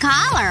great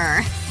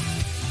color.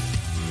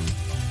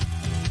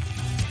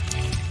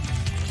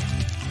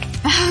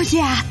 Oh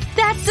yeah,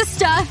 that's the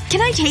stuff.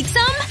 Can I take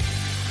some?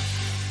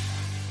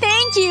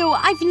 Thank you!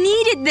 I've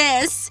needed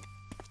this!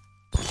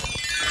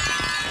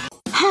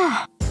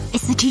 Huh.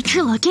 Is the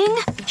teacher looking?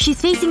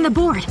 She's facing the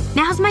board.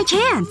 Now's my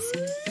chance.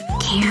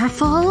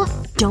 Careful.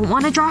 Don't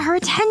want to draw her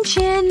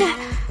attention.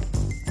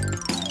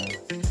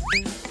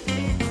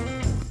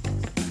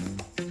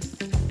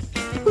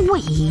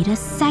 Wait a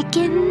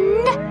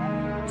second.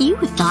 You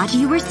thought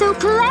you were so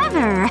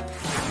clever.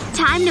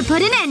 Time to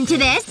put an end to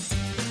this.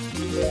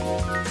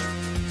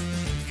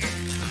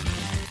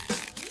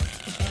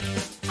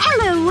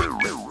 Hello.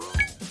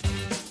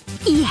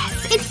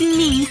 Yes, it's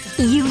me.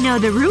 You know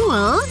the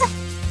rules.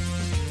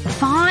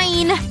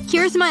 Fine.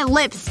 Here's my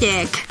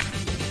lipstick.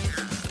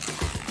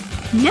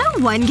 No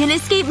one can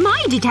escape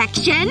my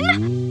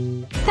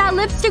detection. That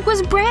lipstick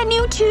was brand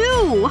new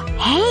too.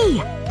 Hey,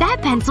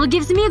 that pencil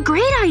gives me a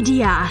great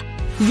idea.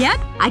 Yep,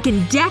 I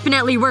can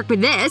definitely work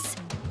with this.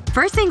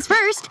 First things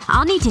first,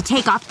 I'll need to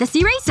take off this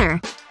eraser.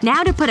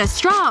 Now to put a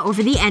straw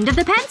over the end of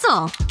the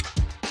pencil.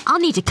 I'll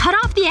need to cut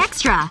off the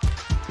extra.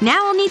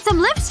 Now I'll need some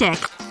lipstick.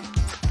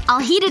 I'll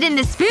heat it in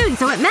the spoon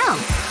so it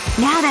melts.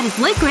 Now that it's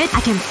liquid,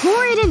 I can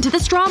pour it into the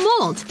straw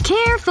mold.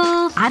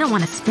 Careful. I don't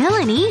want to spill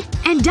any.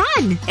 And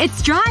done!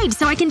 It's dried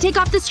so I can take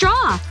off the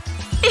straw.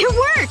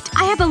 It worked!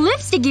 I have a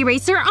lipstick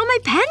eraser on my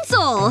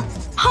pencil!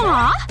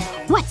 Huh?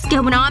 What's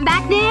going on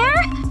back there?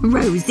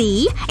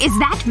 Rosie? Is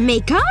that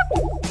makeup?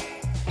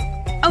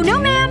 Oh no,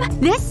 ma'am.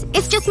 This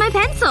is just my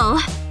pencil.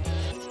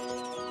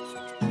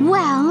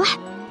 Well,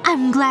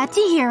 I'm glad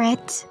to hear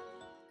it.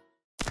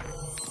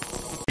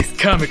 These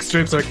comic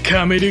strips are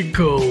comedy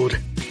gold.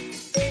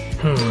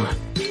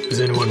 Is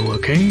anyone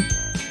looking?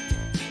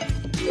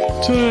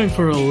 Time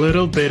for a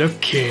little bit of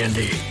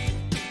candy.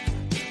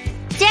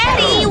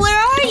 Daddy, where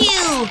are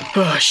you?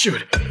 Ah,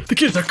 shoot. The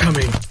kids are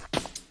coming.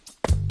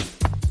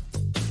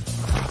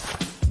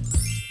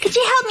 Could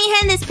you help me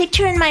hang this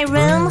picture in my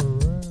room?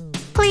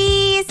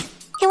 Please?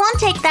 It won't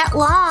take that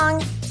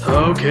long.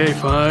 Okay,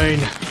 fine.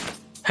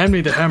 Hand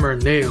me the hammer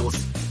and nails.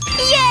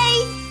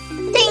 Yay!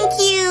 Thank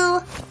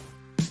you!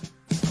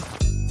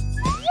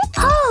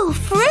 Oh,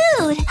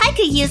 fruit! I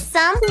could use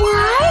some.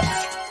 What?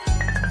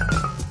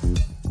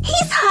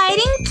 He's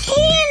hiding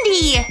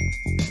candy!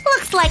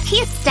 Looks like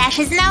his stash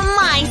is now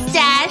my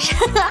stash.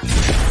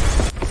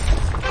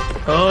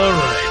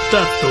 Alright,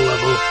 that's the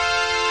level.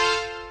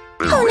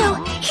 Oh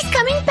no! He's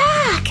coming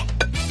back!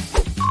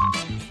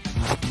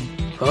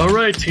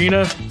 Alright,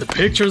 Tina. The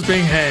picture's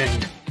being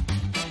hanged.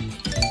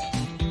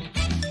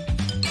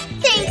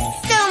 Thanks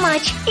so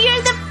much!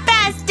 You're the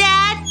best,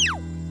 Dad!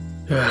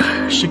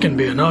 She can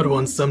be an odd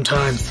one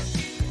sometimes.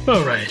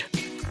 Alright.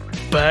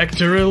 Back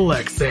to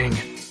relaxing.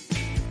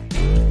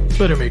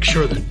 Better make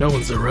sure that no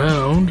one's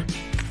around.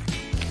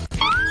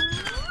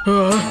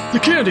 The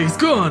candy's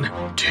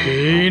gone!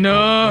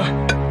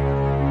 Tina!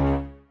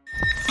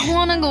 I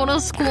wanna go to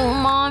school,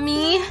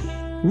 Mommy.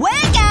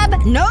 Wake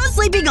up! No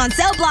sleeping on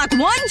cell block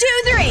 1,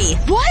 2, 3!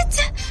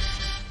 What?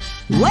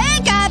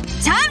 Wake up!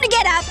 Time to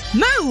get up!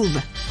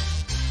 Move!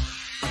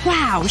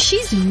 Wow,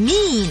 she's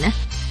mean.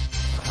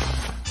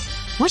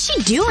 What's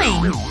she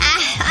doing?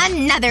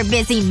 Another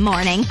busy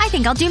morning. I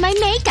think I'll do my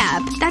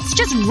makeup. That's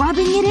just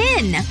rubbing it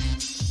in.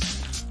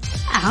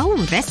 Oh,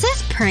 this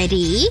is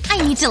pretty.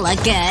 I need to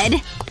look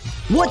good.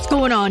 What's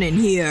going on in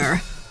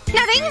here?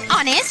 Nothing,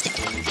 honest.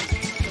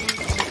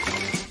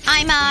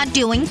 I'm,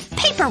 doing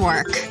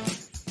paperwork.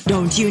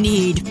 Don't you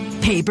need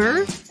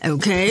paper?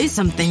 Okay,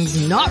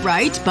 something's not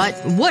right, but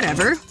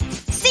whatever.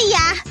 See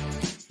ya!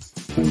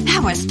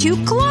 That was too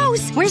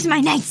close! Where's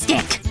my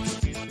nightstick?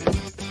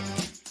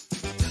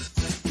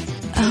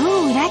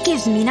 Oh, that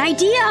gives me an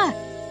idea!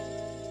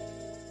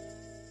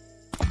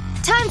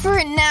 Time for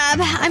a nap.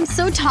 I'm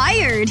so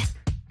tired.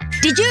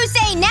 Did you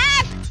say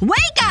nap?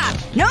 Wake up!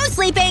 No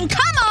sleeping!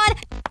 Come on!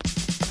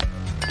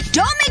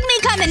 Don't make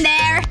me come in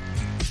there!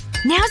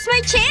 Now's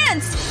my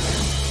chance!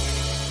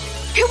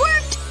 It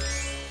worked!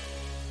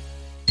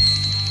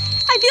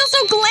 I feel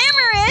so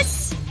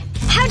glamorous!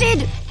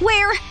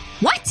 Where?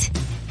 What?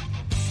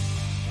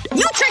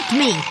 You tricked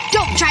me!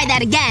 Don't try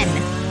that again!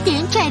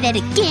 Don't try that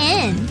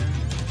again.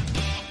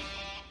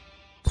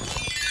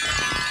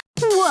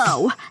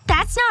 Whoa.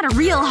 That's not a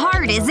real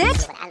heart, is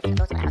it?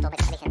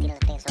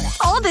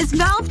 All this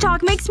mouth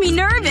talk makes me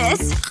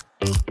nervous.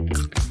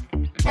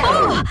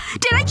 Oh!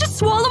 Did I just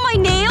swallow my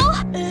nail?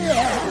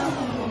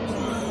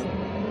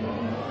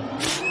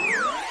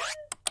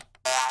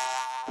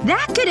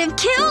 That could have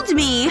killed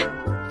me!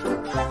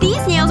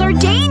 These nails are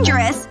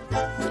dangerous!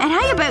 And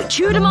how about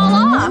chewed them all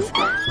off?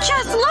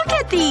 Just look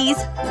at these!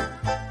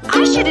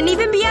 I shouldn't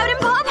even be out in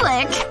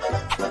public!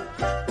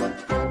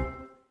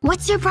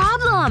 What's your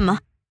problem?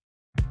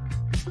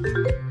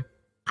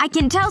 I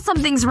can tell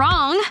something's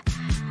wrong.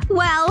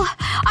 Well,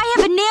 I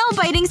have a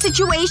nail-biting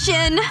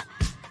situation.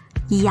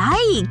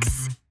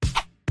 Yikes.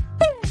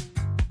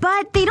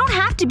 But they don't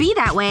have to be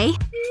that way.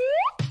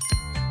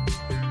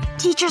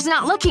 Teacher's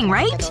not looking,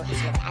 right?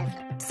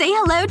 Say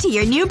hello to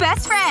your new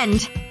best friend.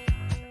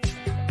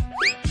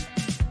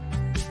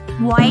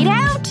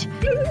 Whiteout?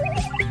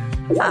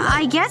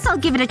 I guess I'll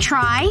give it a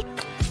try.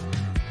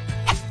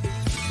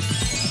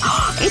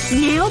 It's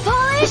nail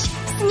polish?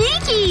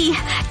 Sneaky!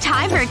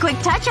 Time for a quick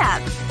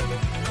touch-up.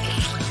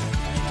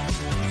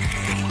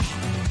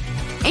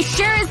 It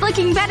sure is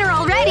looking better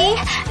already.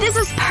 This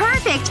is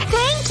perfect.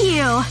 Thank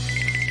you.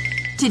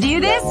 To do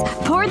this,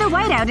 pour the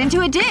whiteout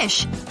into a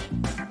dish.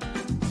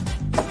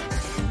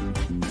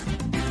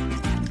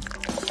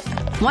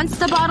 Once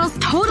the bottle's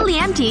totally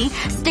empty,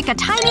 stick a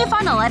tiny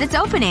funnel at its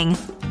opening.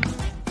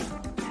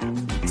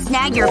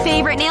 Snag your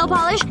favorite nail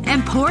polish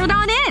and pour it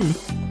on in.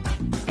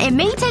 It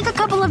may take a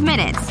couple of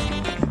minutes.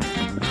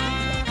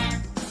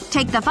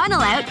 Take the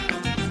funnel out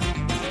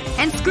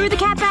and screw the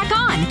cap back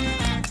on.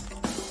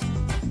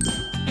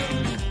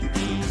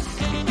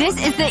 This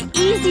is the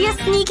easiest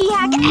sneaky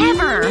hack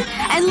ever!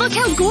 And look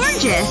how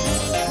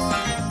gorgeous!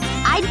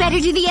 I'd better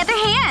do the other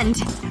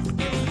hand.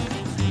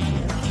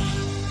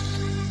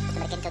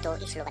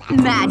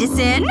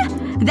 Madison?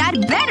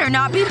 That better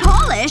not be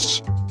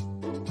polish!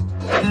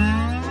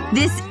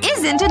 This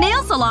isn't a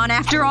nail salon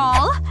after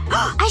all!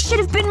 I should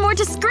have been more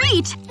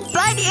discreet!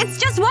 But it's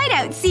just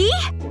whiteout, see?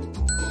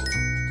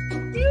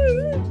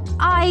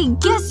 I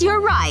guess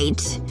you're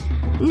right.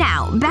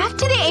 Now, back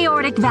to the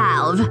aortic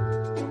valve.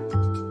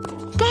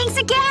 Thanks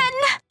again!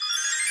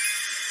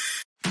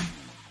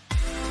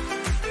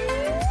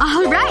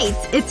 Alright,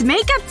 it's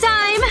makeup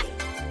time!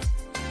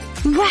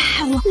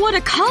 Wow, what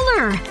a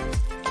color!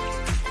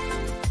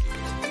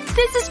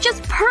 This is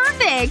just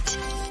perfect!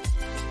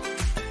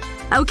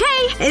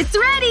 Okay, it's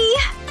ready!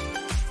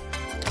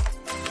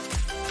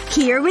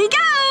 Here we go!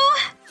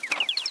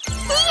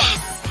 Yes!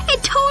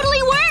 It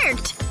totally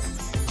worked!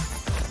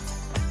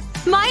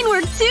 Mine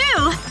worked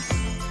too!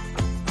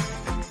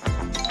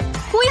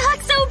 We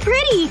look so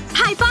pretty!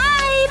 High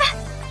five!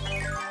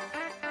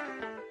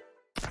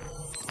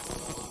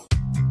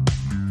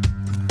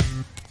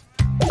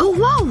 Oh,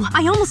 whoa!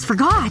 I almost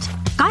forgot.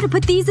 Gotta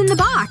put these in the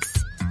box.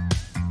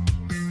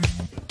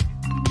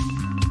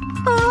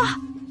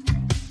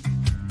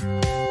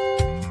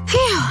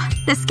 Phew.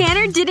 The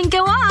scanner didn't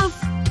go off.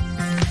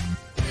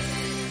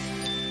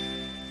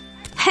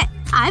 Heh,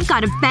 I've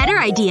got a better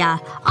idea.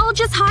 I'll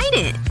just hide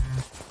it.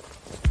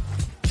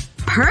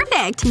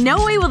 Perfect!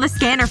 No way will the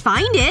scanner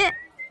find it.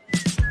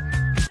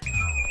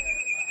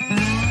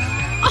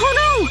 Oh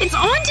no! It's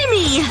onto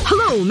me!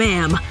 Hello,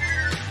 ma'am.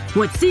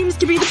 What seems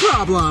to be the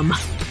problem?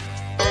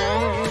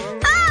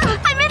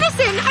 Ah! I'm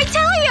innocent! I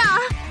tell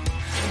ya!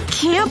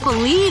 Can't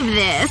believe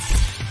this.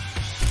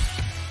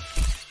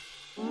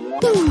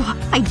 Ooh,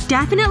 I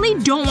definitely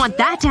don't want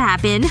that to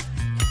happen.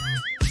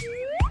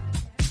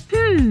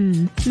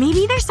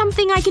 Maybe there's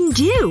something I can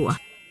do.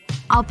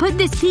 I'll put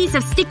this piece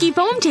of sticky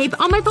foam tape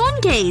on my phone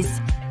case.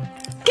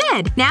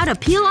 Good! Now to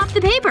peel off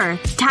the paper.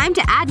 Time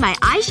to add my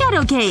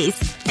eyeshadow case.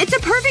 It's a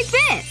perfect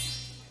fit!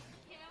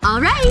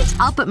 Alright,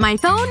 I'll put my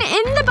phone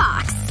in the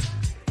box.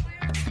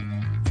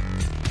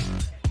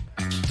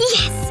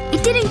 Yes!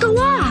 It didn't go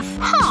off!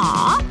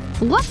 Aww.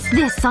 What's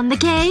this on the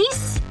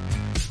case?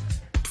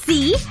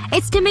 See?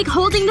 It's to make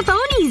holding the phone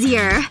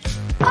easier.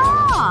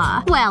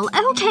 Ah! Well,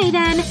 okay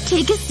then.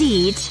 Take a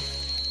seat.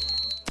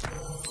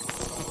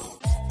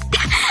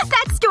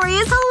 That story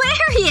is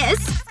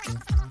hilarious!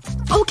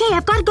 Okay,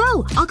 I've gotta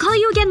go. I'll call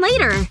you again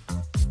later.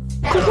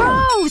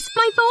 Gross!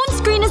 My phone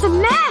screen is a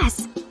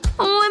mess!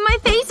 Oh, and my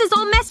face is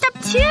all messed up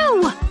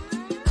too!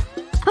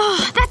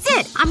 Oh, that's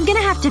it! I'm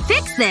gonna have to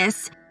fix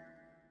this.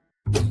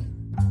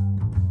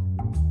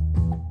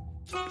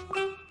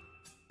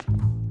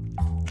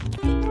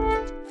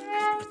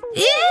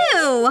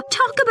 Ew!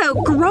 Talk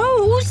about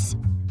gross!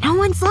 No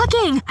one's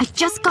looking. I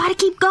just gotta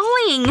keep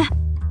going.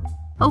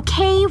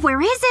 Okay,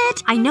 where is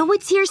it? I know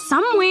it's here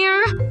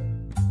somewhere.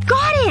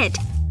 Got it!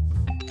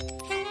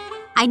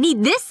 I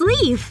need this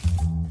leaf.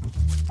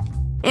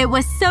 It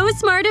was so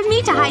smart of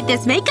me to hide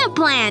this makeup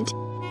plant.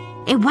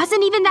 It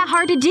wasn't even that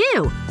hard to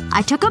do.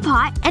 I took a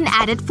pot and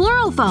added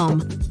floral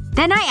foam.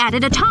 Then I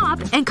added a top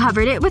and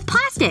covered it with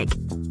plastic.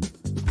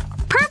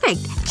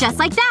 Perfect! Just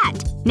like that.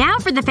 Now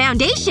for the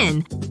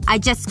foundation. I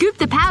just scooped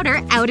the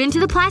powder out into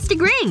the plastic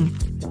ring.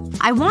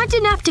 I want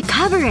enough to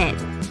cover it.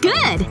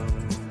 Good!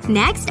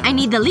 Next, I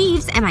need the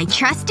leaves and my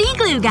trusty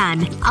glue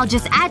gun. I'll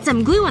just add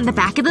some glue on the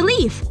back of the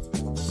leaf.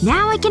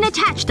 Now I can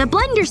attach the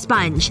blender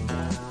sponge.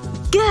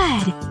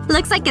 Good!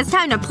 Looks like it's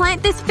time to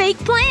plant this fake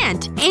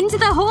plant. Into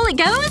the hole it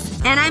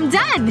goes, and I'm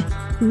done!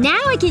 Now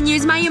I can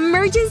use my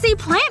emergency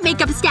plant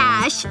makeup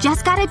stash.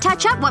 Just gotta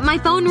touch up what my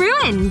phone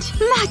ruined.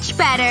 Much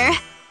better.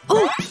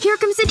 Oh, here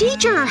comes the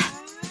teacher.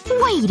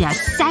 Wait a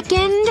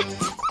second.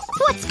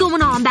 What's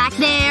going on back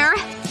there?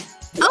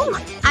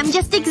 Oh, I'm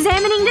just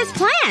examining this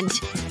plant.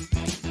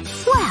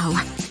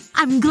 Well,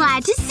 I'm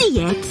glad to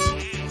see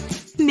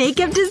it.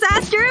 Makeup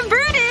disaster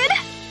averted!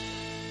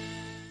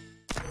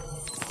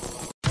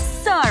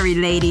 Sorry,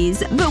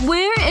 ladies, but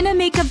we're in a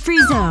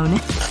makeup-free zone.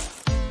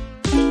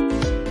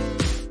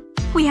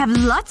 We have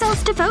lots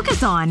else to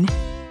focus on.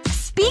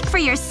 Speak for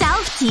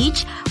yourself,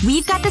 Teach.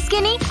 We've got the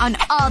skinny on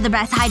all the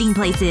best hiding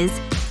places.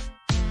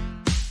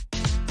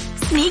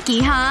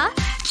 Sneaky, huh?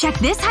 Check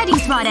this hiding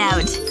spot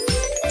out.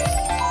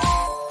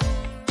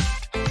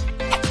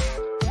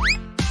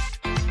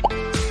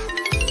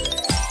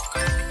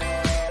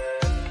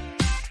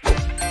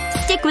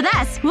 Stick with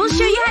us. We'll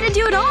show you how to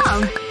do it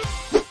all.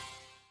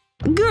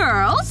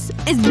 Girls,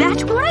 is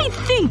that what I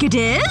think it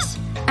is?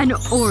 An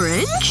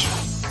orange?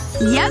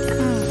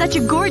 Yep. Such a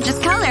gorgeous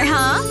color,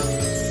 huh?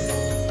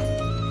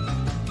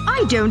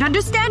 I don't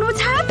understand what's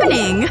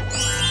happening.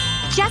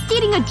 Just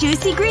eating a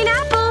juicy green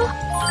apple.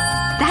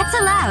 That's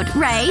allowed,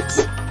 right?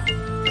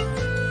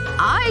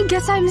 I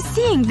guess I'm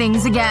seeing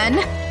things again.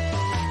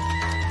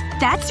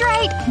 That's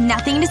right.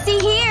 Nothing to see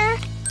here.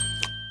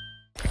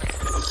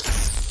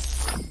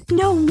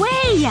 No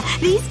way!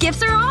 These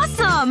gifts are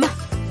awesome!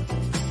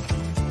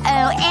 Oh,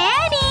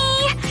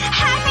 Annie!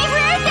 Happy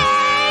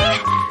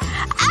birthday!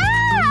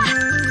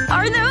 Ah!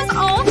 Are those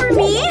all for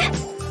me?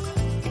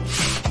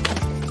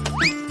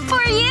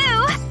 For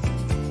you!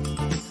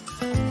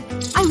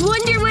 I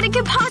wonder what it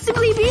could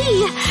possibly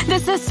be! The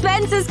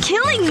suspense is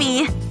killing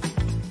me!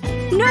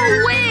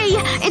 No way!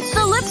 It's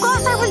the lip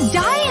gloss I was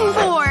dying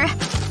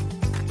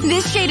for!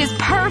 This shade is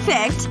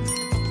perfect!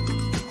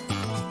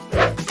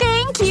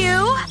 Thank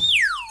you!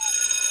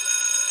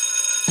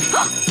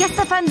 Guess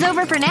the fun's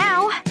over for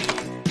now.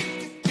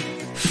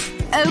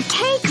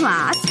 Okay,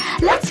 class.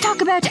 Let's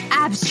talk about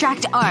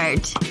abstract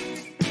art.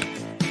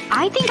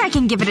 I think I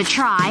can give it a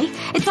try.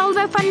 It's all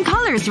about fun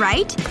colors,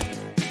 right?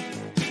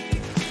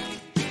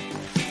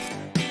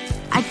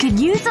 I could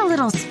use a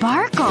little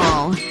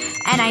sparkle.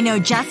 And I know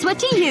just what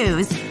to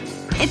use.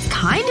 It's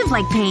kind of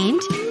like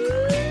paint.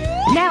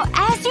 Now,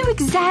 as you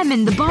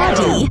examine the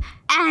body…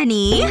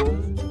 Annie…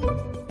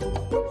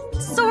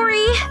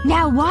 Sorry.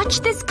 Now watch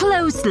this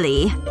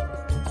closely.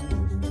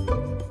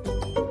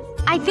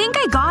 I think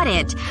I got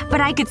it,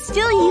 but I could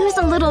still use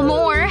a little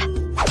more.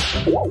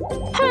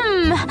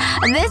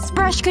 This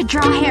brush could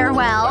draw hair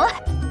well.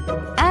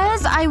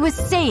 As I was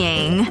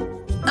saying…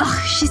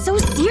 Ugh, she's so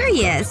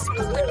serious.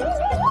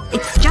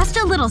 It's just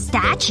a little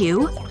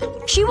statue.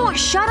 She won't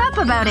shut up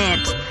about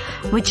it.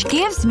 Which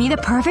gives me the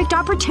perfect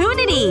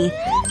opportunity.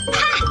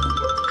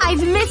 Ha!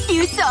 I've missed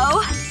you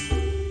so.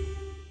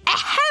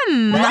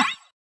 Ahem!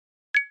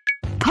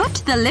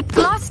 Put the lip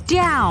gloss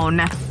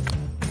down.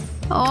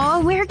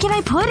 Oh, where can I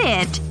put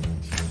it?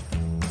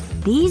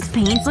 These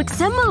paints look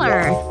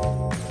similar.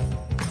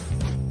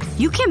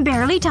 You can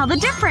barely tell the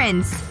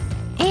difference.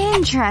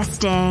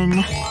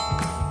 Interesting.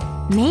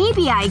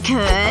 Maybe I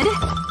could…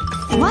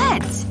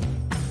 What?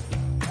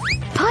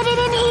 Put it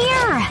in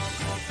here!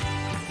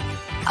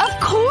 Of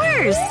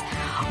course!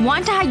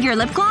 Want to hide your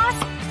lip gloss?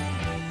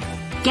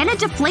 Get a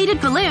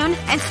deflated balloon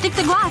and stick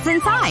the gloss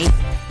inside.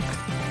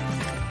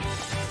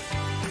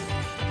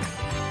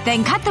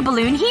 Then cut the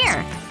balloon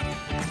here.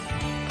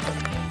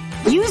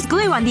 Use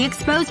glue on the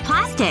exposed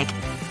plastic.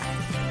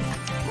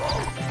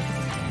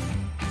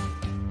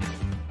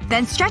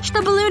 Then stretch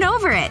the balloon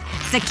over it.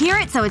 Secure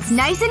it so it's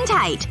nice and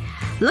tight.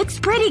 Looks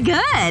pretty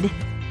good.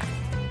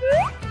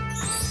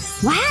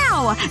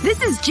 Wow!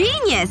 This is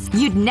genius!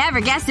 You'd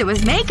never guess it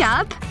was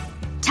makeup.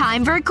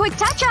 Time for a quick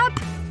touch-up.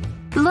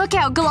 Look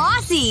how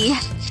glossy.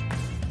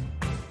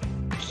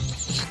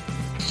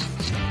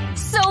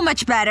 So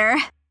much better.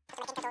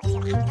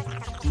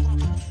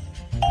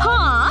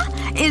 Huh?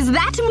 Is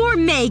that more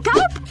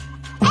makeup?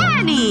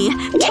 Annie!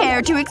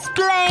 Care to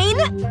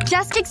explain?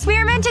 Just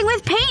experimenting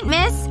with paint,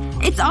 miss.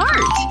 It's art.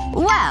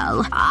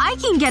 Well, I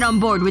can get on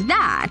board with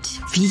that.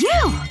 Phew!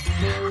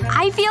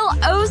 I feel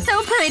oh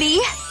so pretty.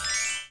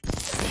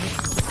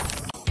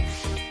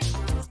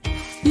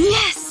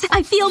 Yes!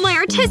 I feel my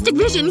artistic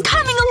vision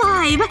coming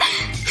alive!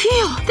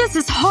 Phew, this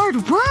is hard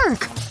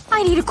work.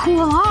 I need to cool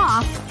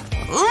off.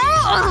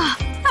 Ugh,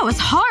 that was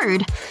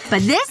hard.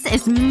 But this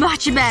is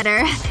much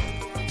better.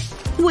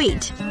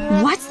 Wait.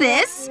 What's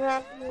this?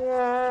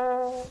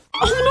 Oh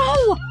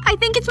no! I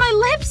think it's my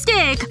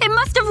lipstick! It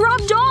must have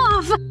rubbed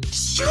off!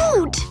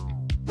 Shoot!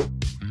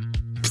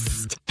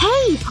 Psst!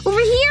 Hey! Over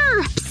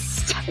here!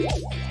 Psst!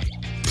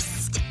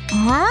 Psst!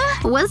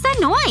 Huh? What's that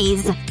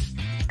noise?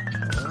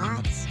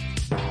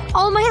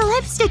 Oh, my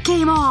lipstick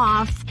came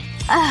off!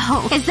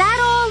 Oh, is that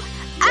all?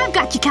 I've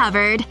got you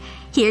covered.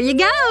 Here you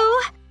go!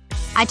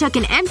 I took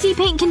an empty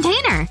paint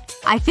container.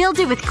 I filled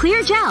it with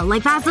clear gel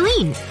like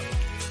Vaseline.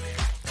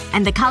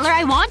 And the color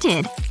I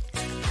wanted.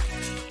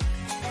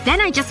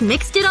 Then I just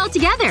mixed it all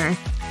together.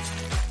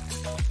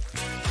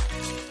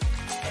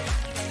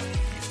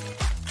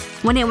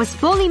 When it was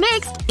fully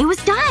mixed, it was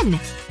done.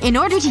 In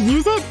order to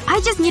use it,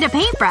 I just need a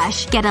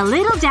paintbrush, get a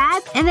little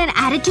dab, and then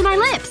add it to my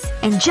lips.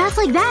 And just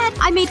like that,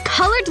 I made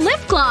colored lip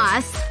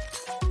gloss.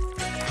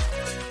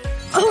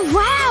 Oh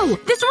wow!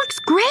 This works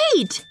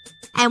great!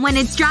 And when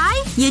it's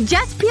dry, you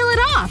just peel it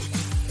off.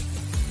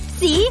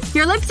 See?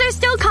 Your lips are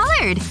still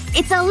colored.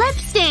 It's a lip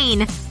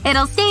stain.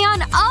 It'll stay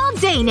on all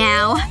day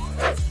now.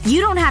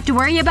 You don't have to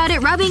worry about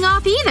it rubbing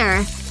off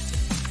either.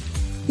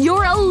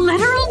 You're a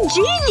literal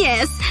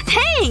genius!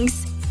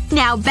 Thanks!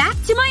 Now back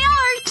to my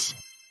art!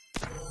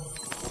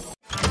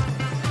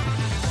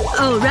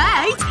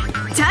 Alright!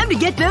 Time to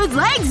get those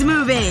legs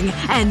moving!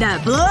 And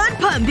that blood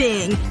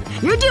pumping!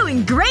 You're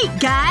doing great,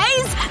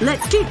 guys!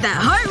 Let's keep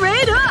that heart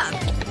rate up!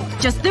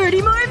 Just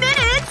 30 more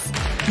minutes!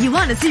 You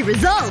want to see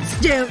results,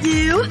 don't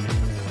you?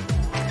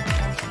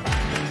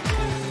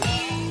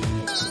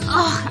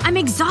 Oh, I'm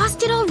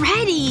exhausted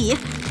already.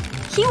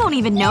 He won't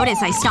even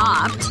notice I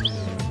stopped.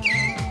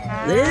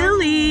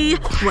 Lily!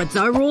 What's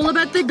our rule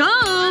about the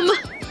gum?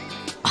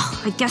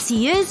 Oh, I guess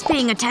he is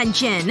paying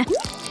attention.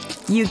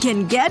 You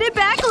can get it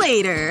back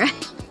later.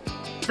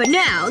 But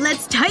now,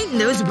 let's tighten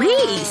those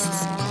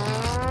waists.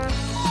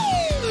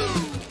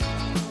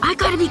 I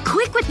gotta be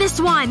quick with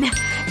this one.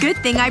 Good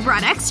thing I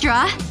brought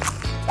extra.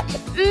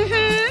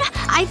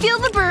 I feel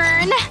the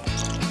burn.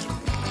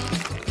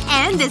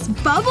 And this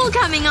bubble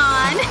coming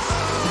on.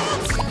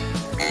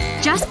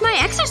 Just my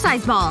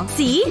exercise ball,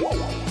 see?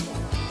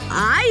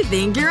 I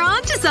think you're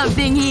onto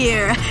something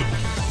here.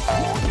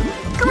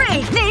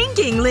 Great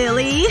thinking,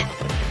 Lily.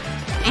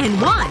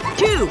 And 1,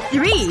 2,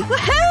 3,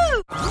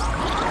 woohoo!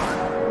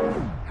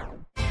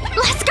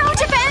 Let's go,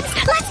 defense!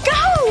 Let's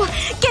go!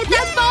 Get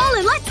that ball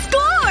and let's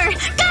score!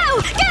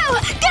 Go! Go!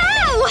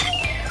 Go!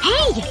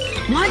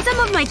 Hey! Want some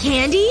of my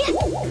candy?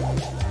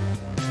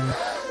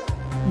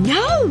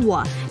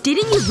 No!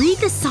 Didn't you read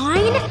the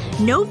sign?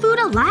 No food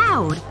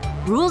allowed.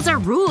 Rules are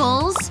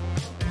rules.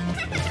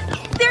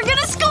 They're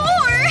gonna score!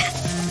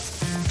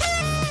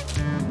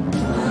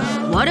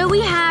 What do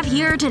we have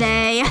here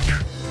today?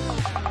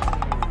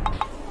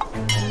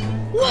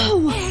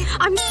 Whoa!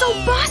 I'm so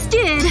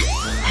busted!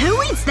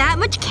 Who eats that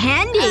much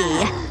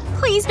candy?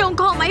 Please don't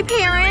call my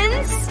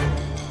parents.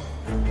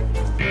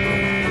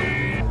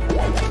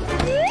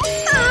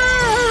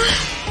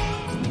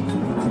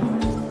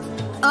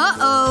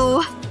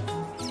 Uh-oh.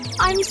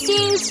 I'm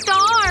seeing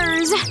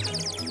stars.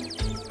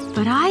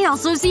 But I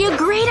also see a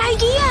great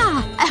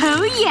idea!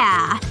 Oh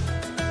yeah!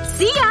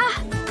 See ya!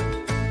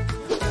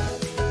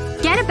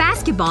 Get a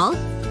basketball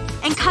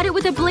and cut it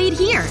with a blade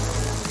here.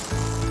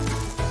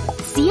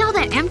 See all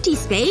that empty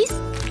space?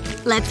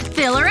 Let's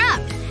fill her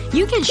up.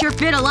 You can sure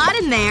fit a lot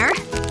in there.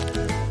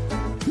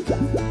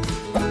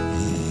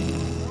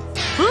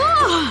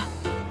 Oh!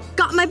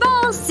 Got my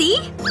ball, see?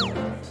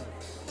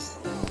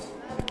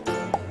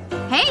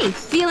 Hey,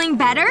 feeling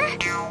better?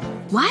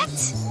 What?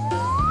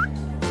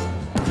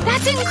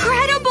 That's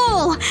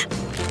incredible!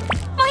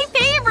 My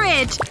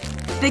favorite!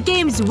 The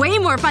game's way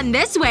more fun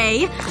this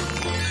way.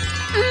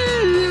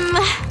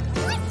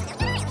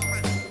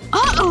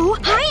 Uh-oh!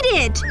 Hide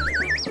it!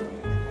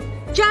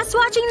 Just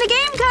watching the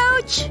game,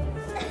 coach!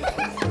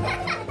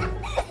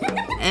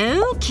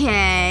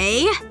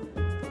 Okay…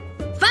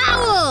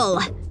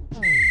 Foul!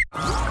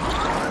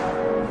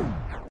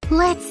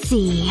 Let's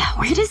see.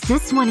 Where does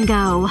this one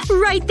go?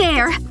 Right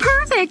there!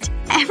 Perfect!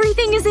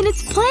 Everything is in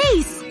its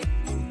place!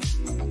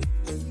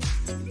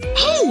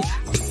 Hey!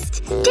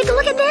 Psst! Take a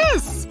look at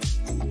this!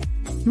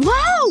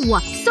 Whoa!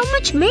 So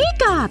much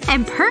makeup!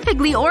 And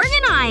perfectly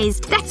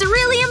organized! That's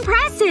really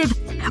impressive!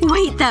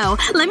 Wait, though.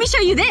 Let me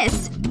show you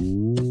this.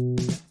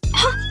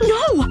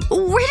 No!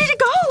 Where did it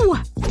go?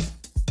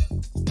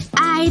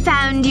 I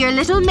found your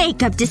little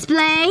makeup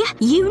display.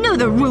 You know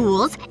the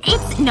rules.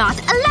 It's not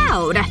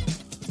allowed.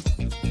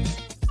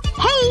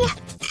 Hey!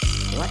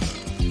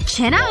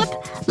 Chin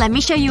up. Let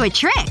me show you a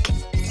trick.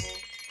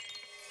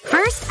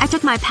 First, I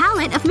took my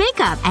palette of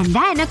makeup, and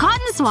then a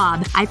cotton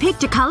swab. I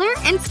picked a color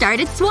and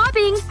started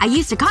swabbing. I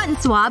used a cotton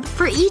swab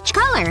for each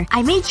color.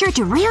 I made sure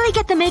to really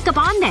get the makeup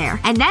on there.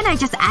 And then I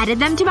just added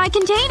them to my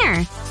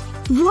container.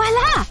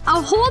 Voila!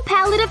 A whole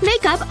palette of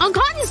makeup on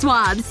cotton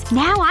swabs!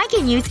 Now I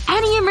can use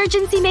any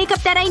emergency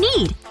makeup that I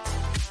need.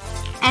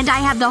 And I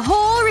have the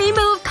whole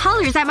rainbow of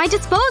colors at my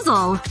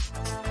disposal.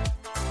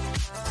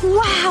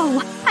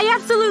 Wow! I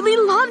absolutely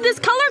love this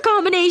color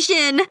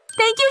combination!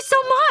 Thank you so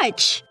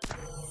much!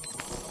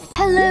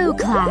 Hello,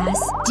 class.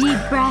 Deep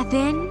breath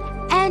in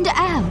and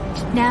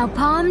out. Now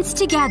palms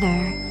together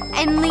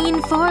and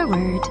lean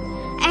forward.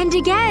 And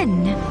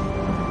again.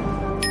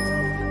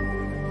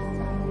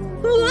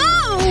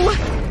 Whoa!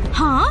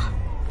 Huh?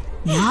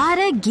 Not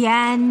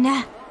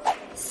again.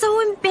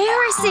 So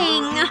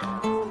embarrassing.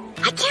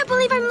 I can't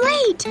believe I'm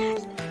late.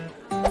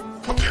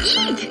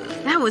 Eek!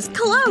 That was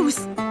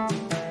close.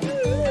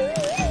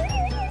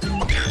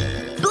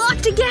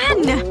 Blocked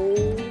again.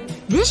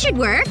 This should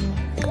work.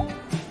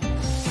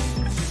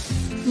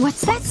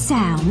 What's that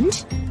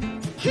sound?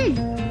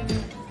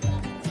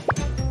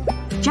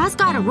 Just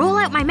gotta roll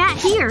out my mat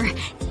here.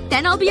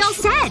 Then I'll be all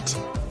set.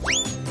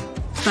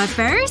 But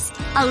first,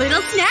 a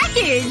little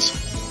snackage.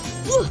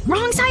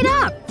 Wrong side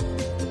up.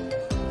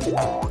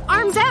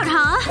 Arms out,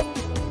 huh?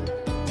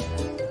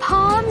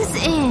 Palms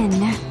in.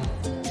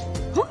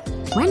 Huh?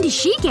 When did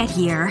she get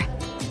here?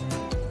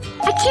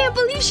 I can't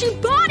believe she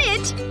bought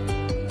it!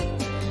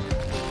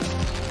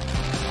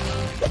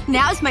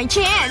 Now's my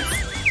chance.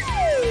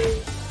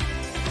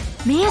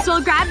 May as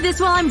well grab this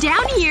while I'm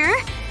down here.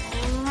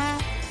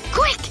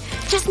 Quick!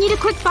 Just need a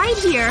quick bite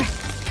here.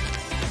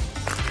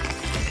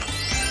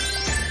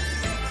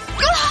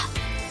 Ugh!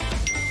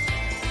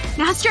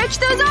 Now stretch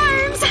those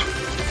arms!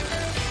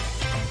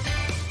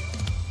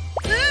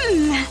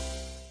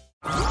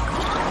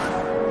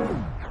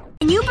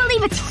 Can you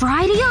believe it's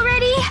Friday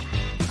already?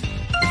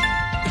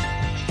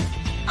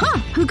 Huh,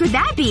 who could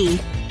that be?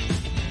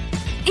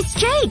 It's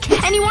Jake!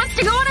 And he wants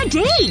to go on a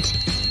date!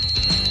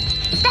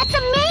 That's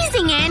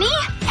amazing, Annie!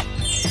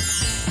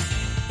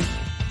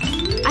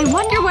 I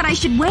wonder what I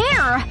should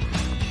wear.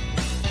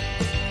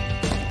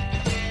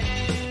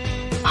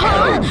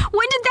 Huh?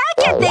 When did that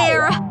get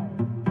there?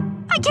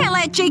 I can't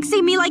let Jake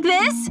see me like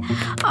this.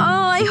 Oh,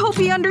 I hope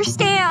he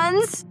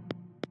understands.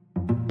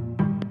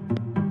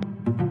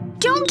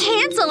 Don't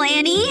cancel,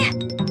 Annie.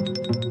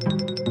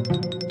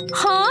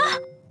 Huh?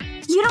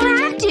 You don't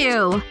have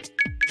to.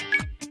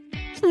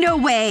 No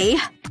way.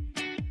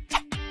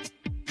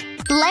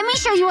 Let me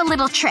show you a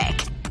little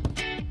trick.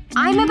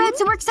 I'm about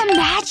to work some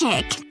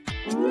magic.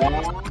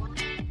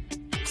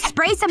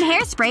 Spray some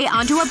hairspray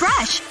onto a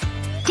brush.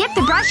 Dip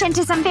the brush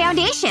into some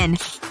foundation.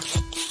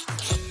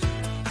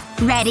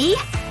 Ready?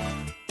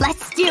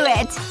 Let's do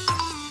it.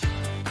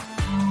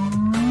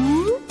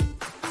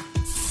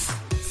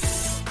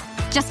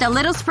 Just a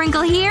little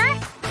sprinkle here.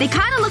 They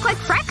kinda look like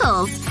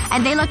freckles.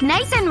 And they look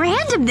nice and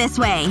random this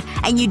way.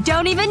 And you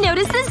don't even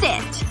notice the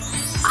zit.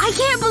 I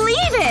can't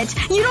believe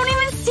it! You don't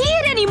even see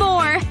it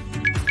anymore!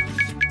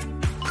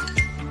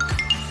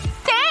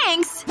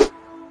 Thanks!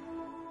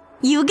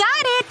 You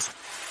got it!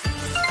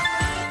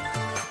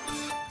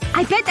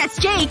 I bet that's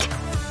Jake.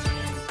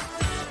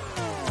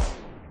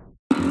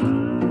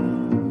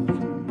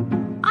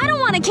 I don't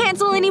want to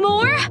cancel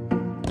anymore.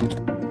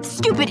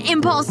 Stupid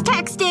impulse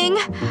texting.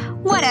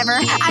 Whatever.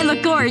 I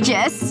look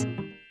gorgeous.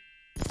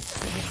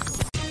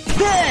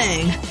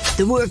 Bang!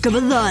 The work of a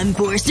law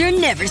enforcer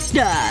never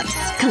stops.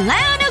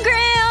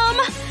 Clownogram!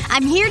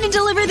 I'm here to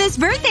deliver this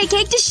birthday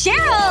cake to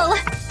Cheryl!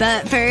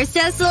 But first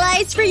a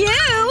slice for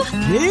you!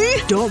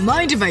 Me? Don't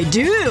mind if I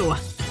do.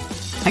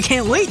 I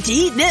can't wait to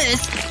eat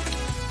this.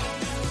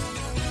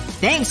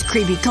 Thanks,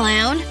 creepy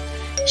clown.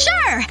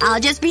 Sure! I'll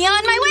just be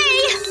on my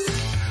way!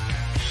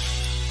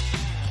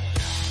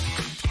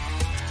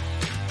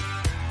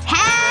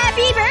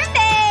 Happy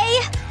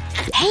birthday!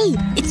 Hey,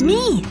 it's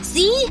me.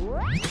 See?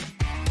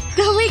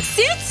 The wig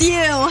suits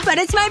you! But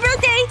it's my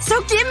birthday, so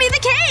give me the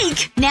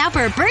cake! Now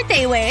for a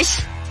birthday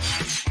wish.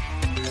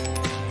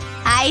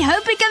 I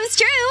hope it comes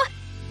true.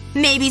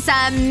 Maybe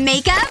some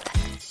makeup?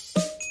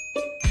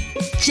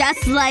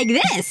 Just like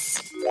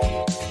this.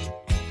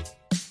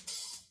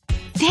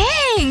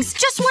 Thanks!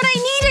 Just what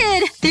I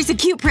needed! There's a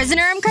cute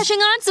prisoner I'm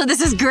crushing on, so this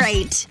is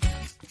great.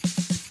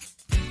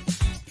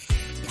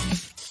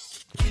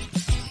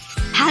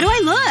 How do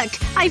I look?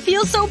 I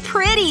feel so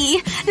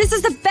pretty! This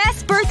is the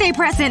best birthday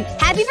present!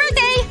 Happy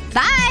birthday!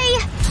 Bye!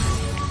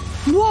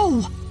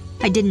 Whoa!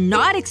 I did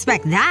not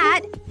expect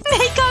that.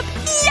 Makeup!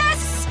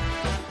 Yes!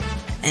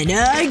 And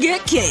I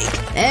get cake.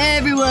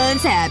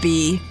 Everyone's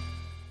happy.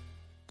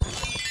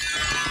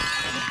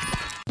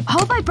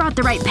 Hope I brought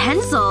the right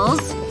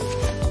pencils.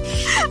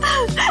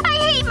 I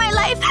hate my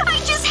life! I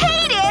just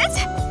hate it!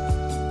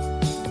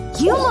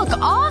 You look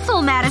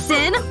awful,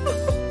 Madison!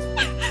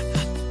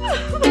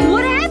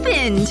 What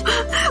happened?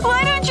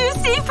 Why don't you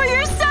see for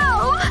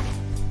yourself?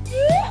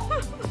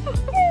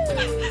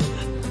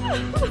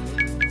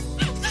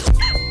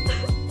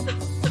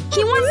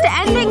 He wants to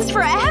end things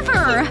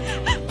forever!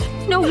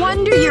 No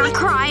wonder you're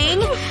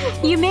crying.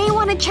 You may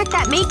want to check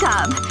that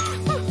makeup.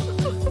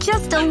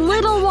 Just a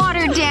little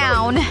watered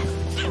down.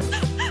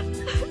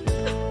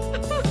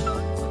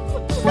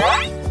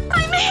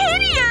 I'm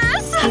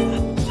hideous!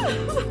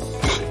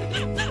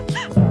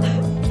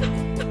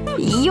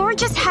 You're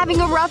just having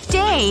a rough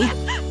day.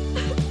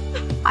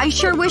 I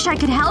sure wish I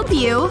could help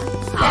you.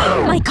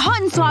 My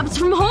cotton swab's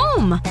from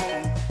home.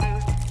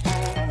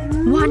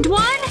 Want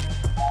one?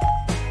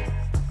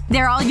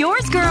 They're all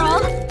yours,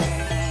 girl.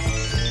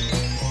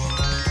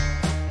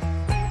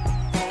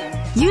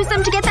 Use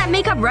them to get that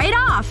makeup right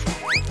off.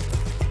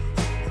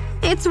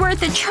 It's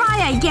worth a try,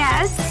 I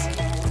guess.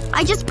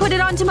 I just put it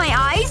onto my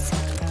eyes?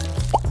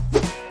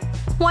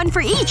 One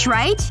for each,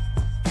 right?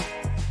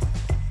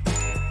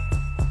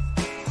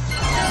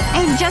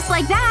 And just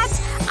like that,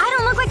 I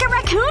don't look like a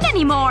raccoon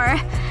anymore.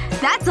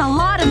 That's a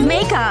lot of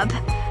makeup.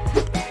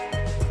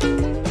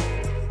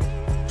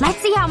 Let's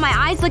see how my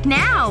eyes look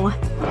now.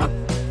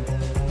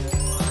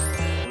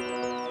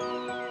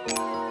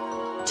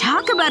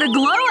 Talk about a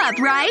glow-up,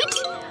 right?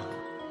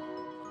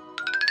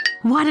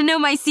 Wanna know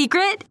my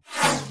secret?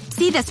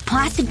 See this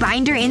plastic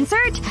binder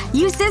insert?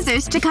 Use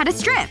scissors to cut a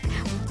strip.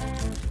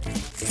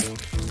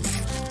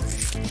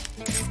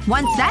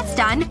 Once that's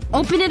done,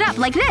 open it up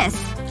like this.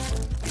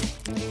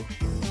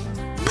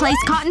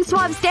 Place cotton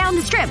swabs down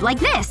the strip like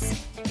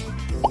this.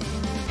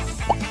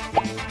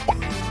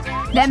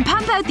 Then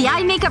pump out the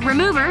eye makeup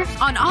remover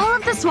on all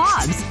of the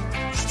swabs.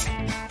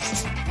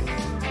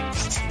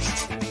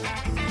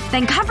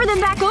 Then cover them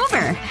back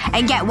over.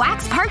 And get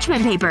wax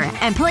parchment paper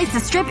and place the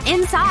strip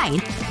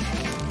inside.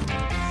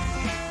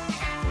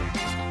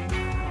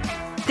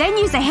 Then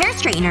use a hair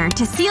straightener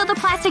to seal the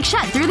plastic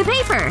shut through the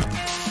paper.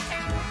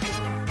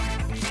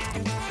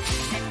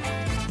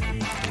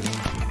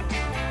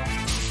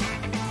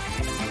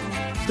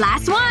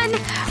 Last one!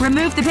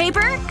 Remove the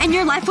paper and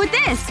you're left with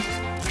this.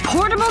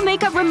 Portable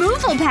makeup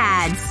removal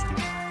pads.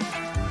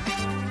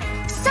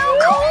 So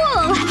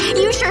cool!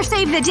 You sure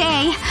saved the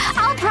day.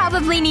 I'll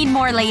probably need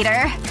more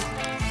later.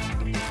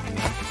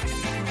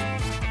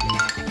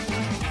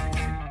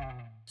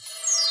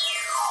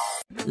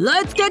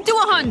 Let's get to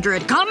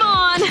 100, come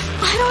on!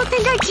 I don't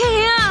think I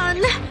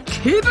can.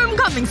 Keep 'em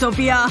coming,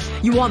 Sophia.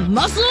 You want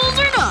muscles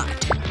or not?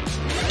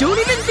 Don't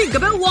even think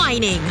about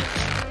whining.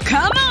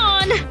 Come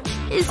on!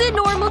 Is it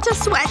normal to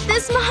sweat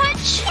this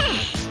much?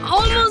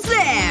 Almost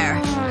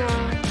there.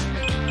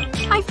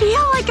 I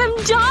feel like I'm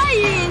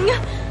dying.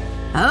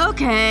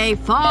 Okay,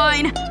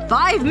 fine.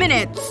 5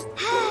 minutes.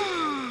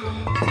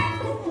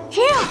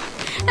 Phew.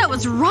 That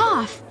was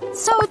rough.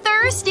 So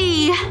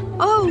thirsty.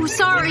 Oh,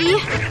 sorry.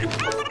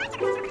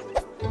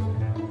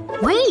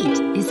 Wait,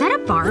 is that a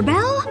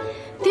barbell?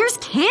 There's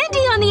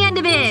candy on the end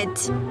of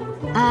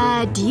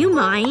it. Do you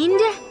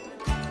mind?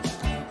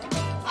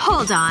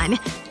 Hold on.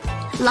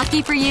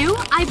 Lucky for you,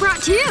 I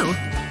brought 2.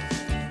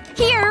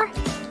 Here.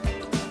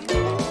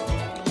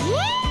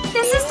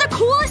 This is the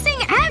coolest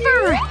thing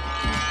ever!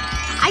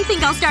 I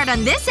think I'll start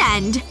on this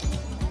end.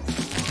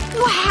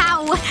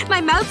 Wow!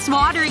 My mouth's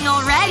watering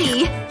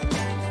already.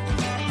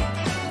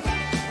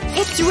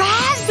 It's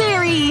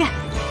raspberry!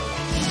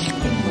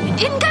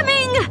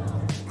 Incoming!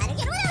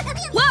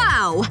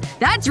 Wow!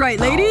 That's right,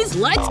 ladies.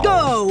 Let's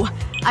go!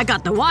 I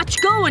got the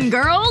watch going,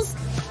 girls.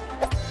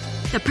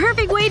 The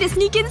perfect way to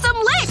sneak in some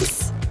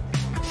licks!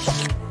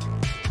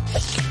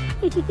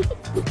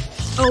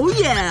 Oh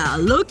yeah,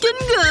 looking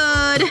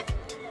good.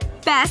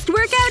 Best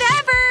workout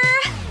ever!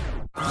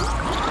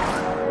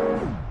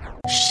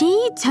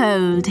 She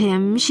told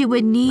him she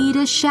would need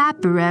a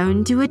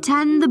chaperone to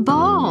attend the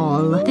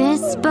ball.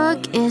 This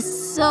book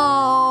is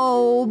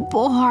so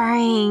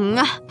boring.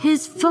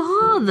 His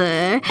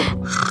father…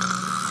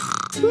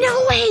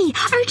 No way!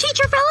 Our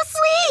teacher fell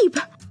asleep!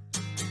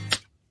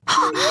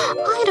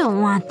 I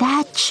don't want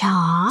that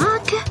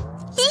chalk.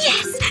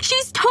 Yes!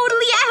 She's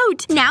totally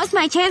out! Now's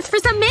my chance for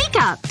some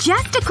makeup.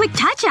 Just a quick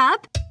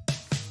touch-up.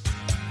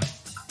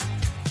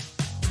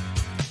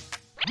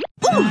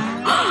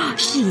 Ooh!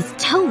 She's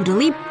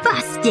totally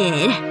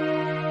busted.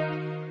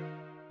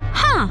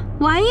 Huh.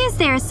 Why is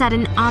there a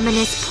sudden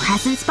ominous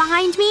presence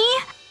behind me?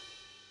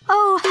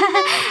 Oh,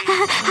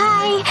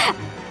 hi.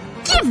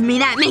 Give me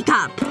that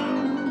makeup!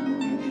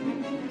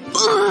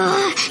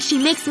 Ugh, she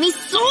makes me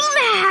so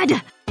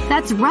mad!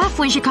 That's rough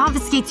when she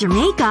confiscates your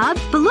makeup.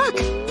 But look.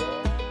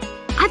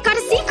 I've got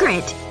a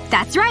secret.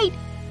 That's right.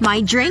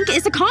 My drink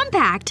is a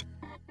compact.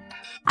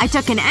 I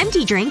took an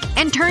empty drink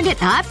and turned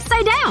it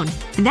upside down.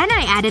 Then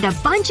I added a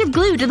bunch of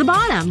glue to the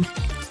bottom.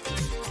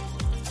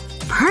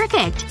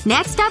 Perfect!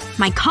 Next up,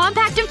 my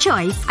compact of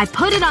choice. I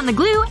put it on the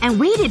glue and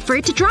waited for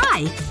it to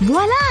dry.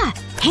 Voila!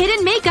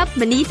 Hidden makeup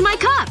beneath my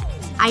cup.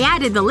 I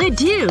added the lid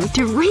too,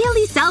 to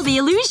really sell the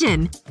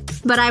illusion.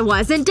 But I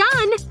wasn't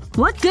done.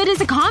 What good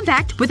is a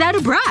compact without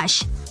a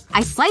brush?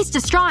 I sliced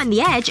a straw on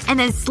the edge and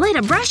then slid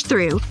a brush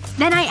through.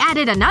 Then I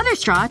added another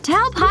straw to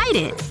help hide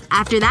it.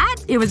 After that,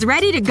 it was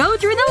ready to go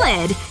through the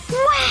lid.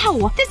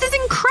 Wow! This is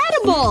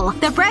incredible!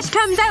 The brush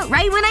comes out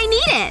right when I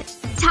need it.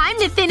 Time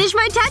to finish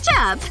my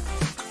touch-up.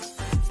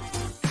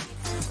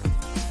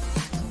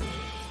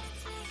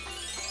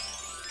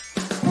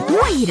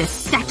 Wait a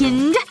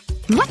second.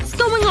 What's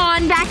going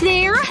on back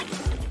there?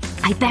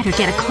 I better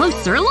get a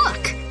closer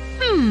look.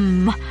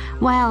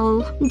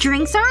 Well,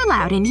 drinks are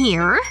allowed in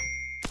here.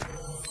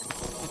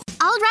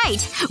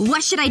 Alright,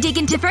 what should I dig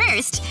into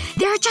first?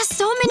 There are just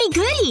so many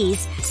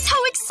goodies! So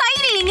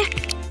exciting!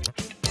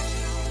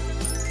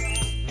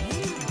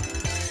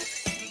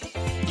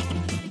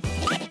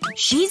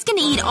 She's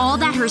gonna eat all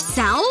that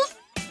herself?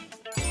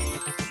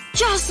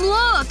 Just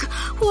look!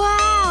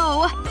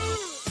 Wow!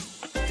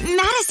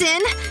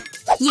 Madison!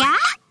 Yeah?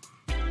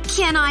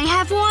 Can I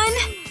have one?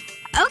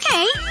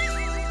 Okay.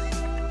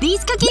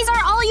 These cookies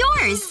are all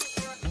yours.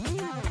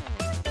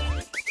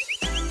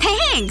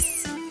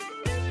 Thanks!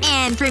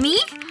 And for me?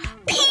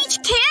 Peach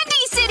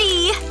Candy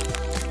City!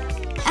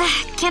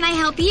 Can I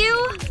help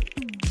you?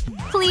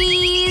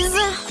 Please?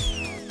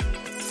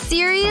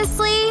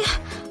 Seriously?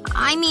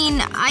 I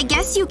mean, I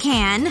guess you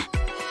can.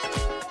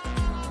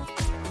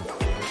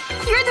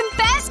 You're the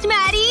best,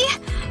 Maddie!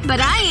 But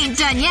I ain't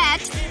done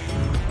yet.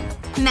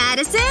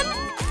 Madison?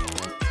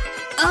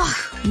 Ugh,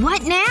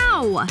 what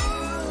now?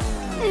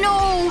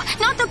 No,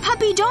 not the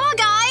puppy dog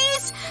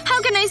eyes!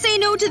 How can I say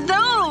no to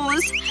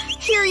those?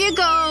 Here you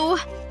go.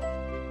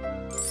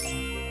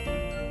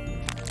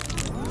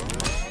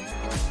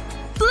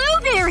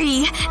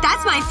 Blueberry!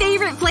 That's my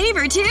favorite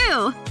flavor,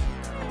 too.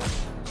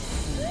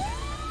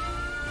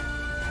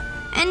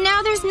 And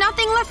now there's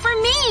nothing left for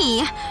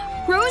me.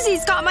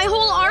 Rosie's got my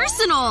whole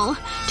arsenal.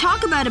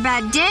 Talk about a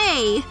bad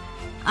day.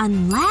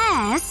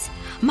 Unless…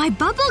 my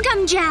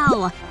bubblegum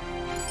gel.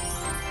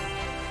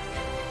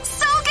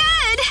 So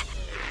good!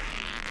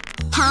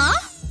 Huh?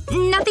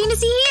 Nothing to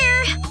see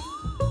here.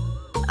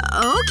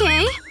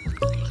 Okay.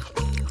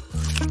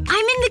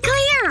 I'm in the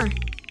clear.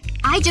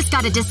 I just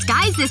gotta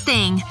disguise this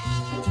thing.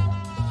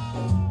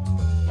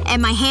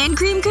 And my hand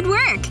cream could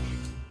work.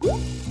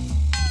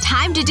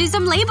 Time to do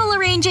some label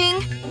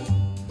arranging.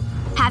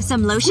 Have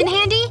some lotion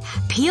handy?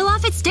 Peel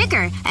off its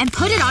sticker and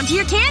put it onto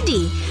your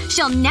candy.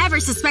 She'll never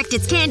suspect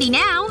it's candy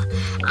now.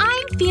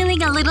 I'm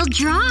feeling a little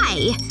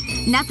dry.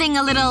 Nothing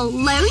a little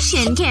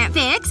lotion can't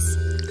fix.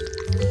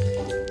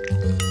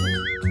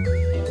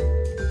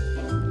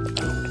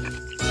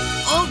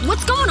 Oh,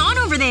 what's going on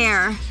over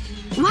there?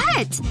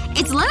 What?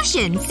 It's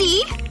lotion,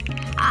 see?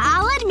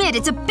 I'll admit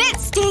it's a bit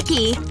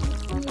sticky.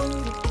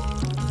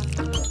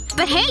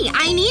 But hey,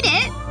 I need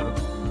it.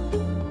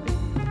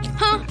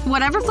 Huh,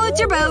 whatever floats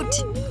your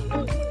boat.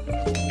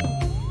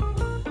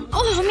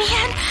 Oh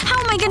man, how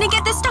am I gonna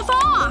get this stuff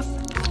off?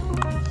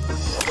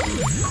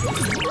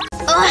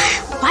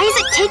 Ugh, why is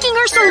it taking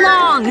her so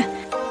long?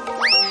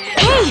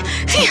 Hey!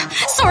 Phew,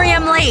 sorry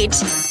I'm late.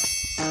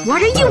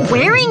 What are you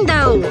wearing,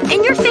 though?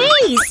 In your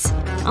face!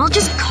 I'll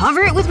just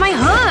cover it with my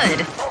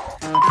hood.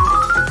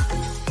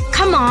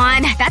 Come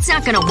on, that's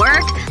not gonna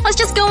work. Let's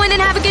just go in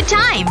and have a good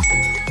time.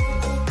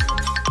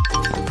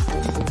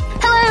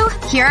 Hello,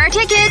 here are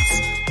tickets.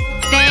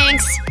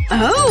 Thanks.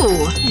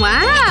 Oh,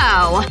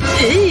 wow.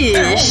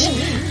 Eesh.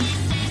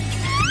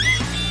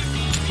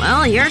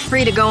 Well, you're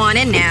free to go on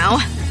in now.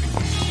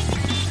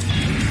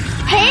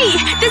 Hey!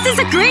 This is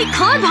a great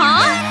club,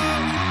 huh?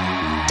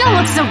 Don't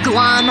look so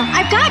glum.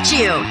 I've got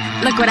you.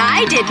 Look what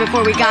I did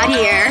before we got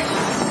here.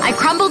 I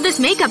crumbled this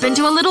makeup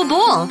into a little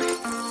bowl.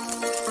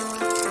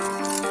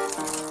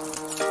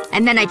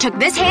 And then I took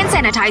this hand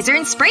sanitizer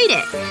and sprayed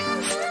it.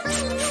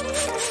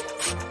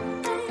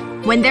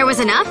 When there was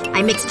enough,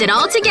 I mixed it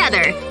all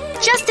together.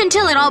 Just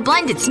until it all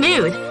blended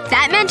smooth.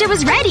 That meant it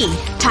was ready.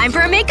 Time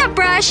for a makeup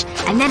brush.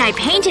 And then I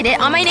painted it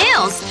on my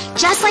nails.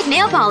 Just like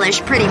nail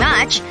polish, pretty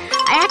much.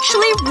 I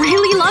actually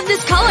really love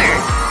this color.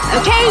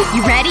 Okay,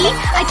 you ready?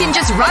 I can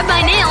just rub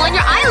my nail on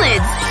your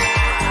eyelids.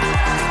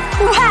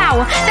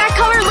 Wow! That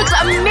color looks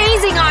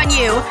amazing on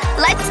you!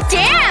 Let's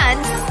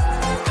dance!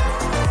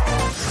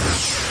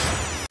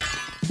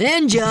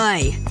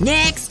 Enjoy!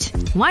 Next!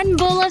 One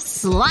bowl of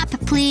slop,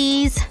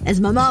 please. As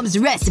my mom's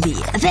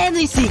recipe. A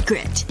family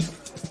secret.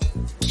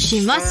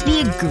 She must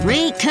be a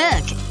great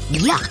cook.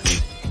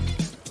 Yuck!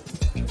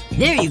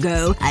 There you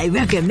go. I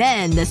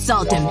recommend the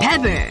salt and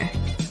pepper.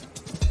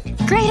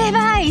 Great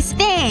advice,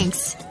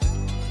 thanks.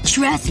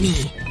 Trust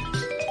me.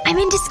 I'm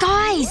in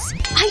disguise.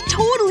 I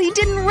totally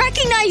didn't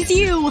recognize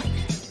you.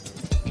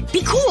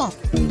 Be cool.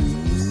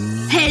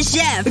 Hey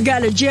chef,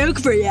 got a joke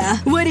for ya.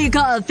 What do you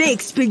call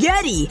fake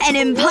spaghetti? An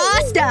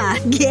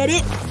impasta! Get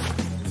it?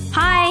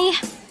 Hi.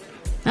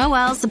 Oh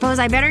well, suppose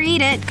I better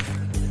eat it.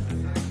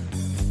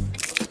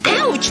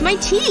 Ouch, my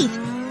teeth!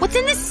 What's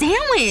in this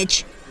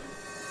sandwich?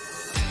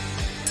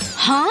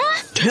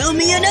 Huh? Tell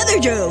me another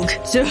joke.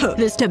 So,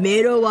 this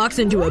tomato walks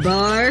into a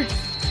bar.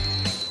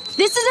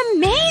 This is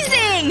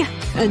amazing!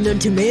 And the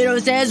tomato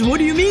says, "What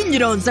do you mean you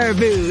don't serve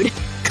food?"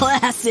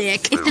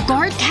 Classic. If the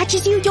guard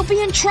catches you, you'll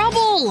be in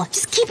trouble.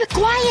 Just keep it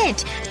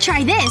quiet.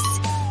 Try this.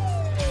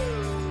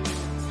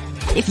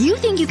 If you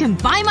think you can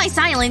buy my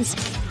silence,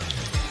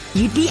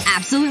 you'd be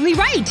absolutely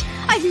right.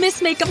 I've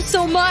missed makeup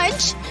so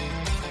much.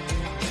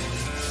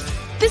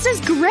 This is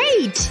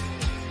great.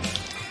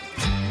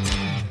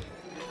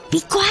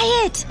 Be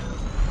quiet.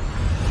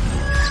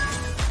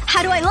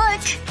 How do I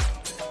look?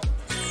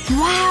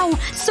 Wow,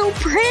 so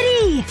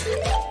pretty!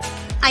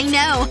 I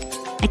know.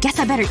 I guess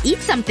I better eat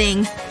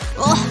something.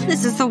 Ugh,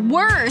 this is the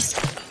worst.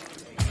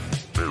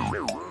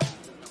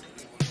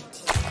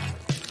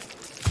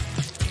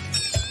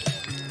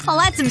 I'll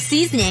add some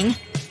seasoning.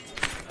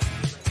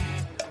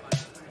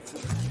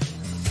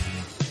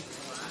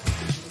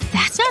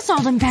 That's not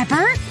salt and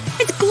pepper.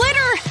 It's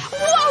glitter!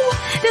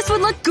 Whoa! This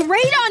would look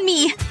great on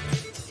me!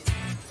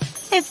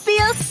 It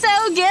feels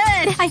so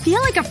good! I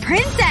feel like a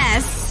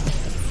princess!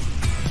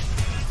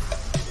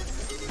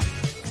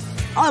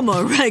 I'm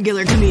a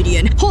regular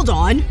comedian. Hold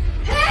on.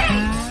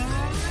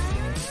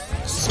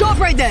 Stop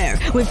right there!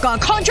 We've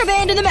got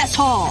contraband in the mess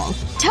hall!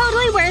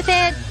 Totally worth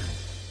it.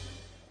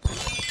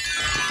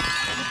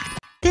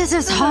 This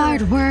is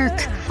hard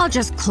work. I'll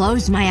just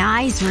close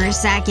my eyes for a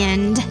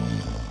second.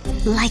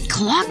 Like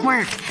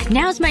clockwork.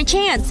 Now's my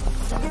chance.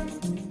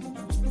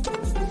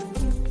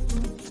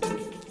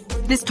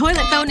 This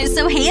toilet phone is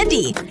so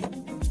handy.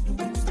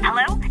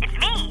 Hello? It's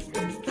me.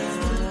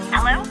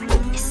 Hello?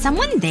 Is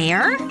someone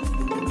there?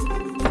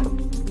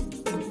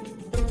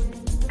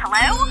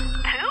 Hello?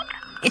 Poop?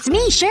 It's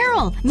me,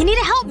 Cheryl. You need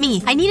to help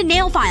me. I need a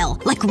nail file.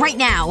 Like right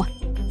now.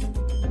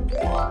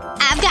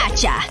 I've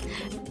gotcha.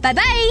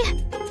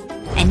 Bye-bye.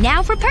 And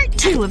now for part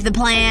 2 of the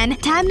plan.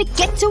 Time to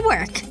get to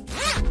work.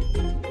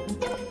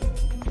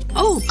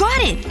 Oh, got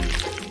it!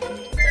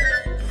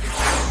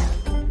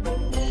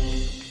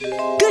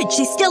 Good,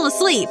 she's still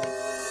asleep.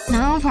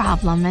 No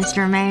problem,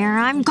 Mr. Mayor.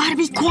 I'm gotta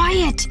be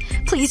quiet.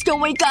 Please don't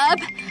wake up.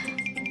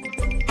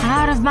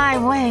 Out of my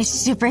way,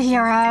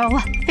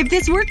 superhero. If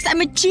this works,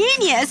 I'm a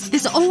genius!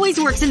 This always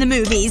works in the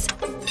movies.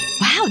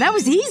 Wow, that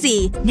was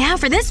easy. Now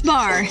for this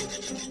bar.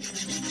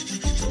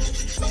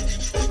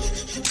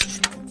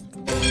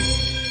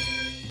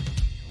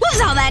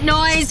 What's all that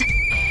noise?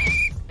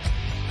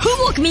 Who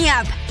woke me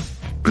up?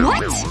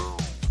 What?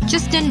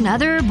 Just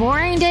another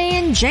boring day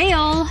in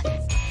jail.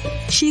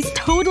 She's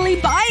totally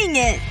buying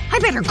it. I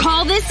better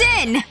call this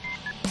in.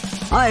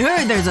 I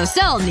heard there's a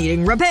cell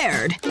needing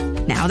repaired.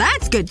 Now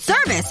that's good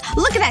service.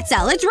 Look at that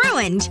cell. It's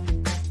ruined.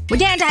 We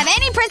can't have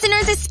any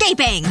prisoners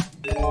escaping.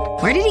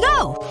 Where did he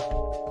go?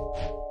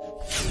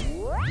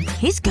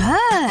 He's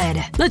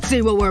good. Let's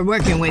see what we're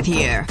working with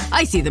here.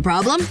 I see the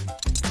problem.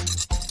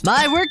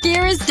 My work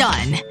here is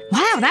done.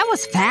 Wow, that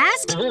was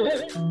fast.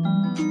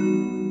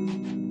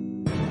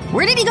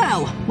 Where did he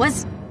go?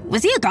 Was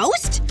he a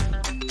ghost?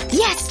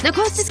 Yes, the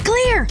coast is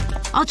clear.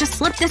 I'll just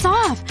slip this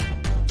off.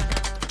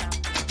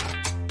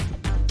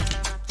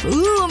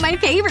 Ooh, my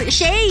favorite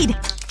shade.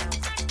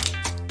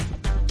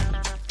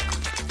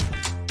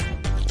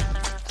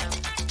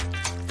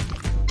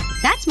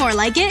 That's more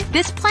like it.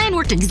 This plan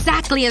worked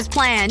exactly as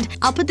planned.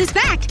 I'll put this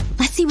back.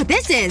 Let's see what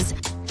this is.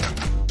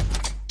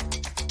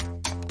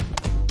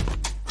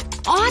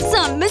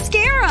 Awesome!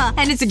 Mascara!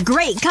 And it's a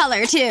great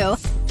color, too.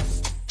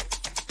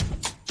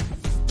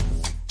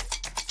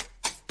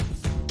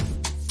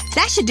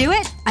 That should do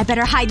it. I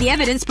better hide the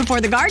evidence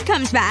before the guard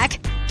comes back.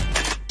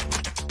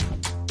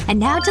 And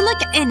now to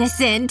look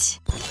innocent.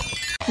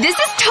 This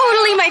is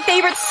totally my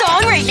favorite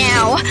song right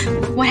now!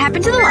 What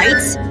happened to the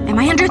lights? Am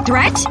I under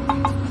threat?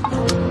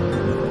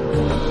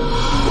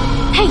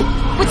 Hey!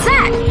 What's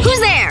that? Who's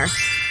there?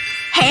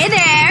 Hey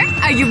there!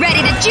 Are you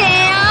ready to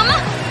jam?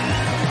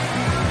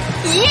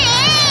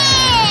 Yeah!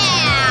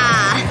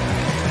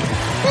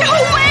 No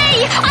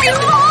way! I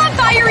love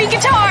fiery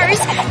guitars!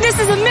 This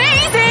is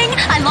amazing!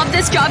 I love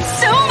this job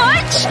so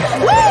much!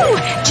 Woo!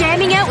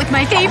 Jamming out with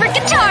my favorite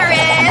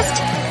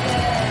guitarist!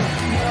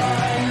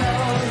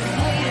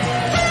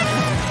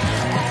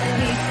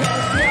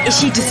 Is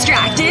she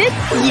distracted?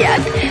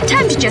 Yep.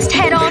 Time to just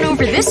head on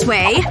over this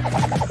way.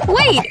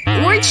 Wait,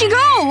 where'd she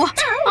go?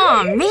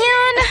 Aw,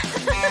 man.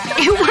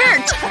 It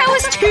worked! That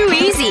was too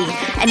easy.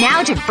 And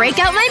now to break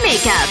out my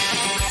makeup.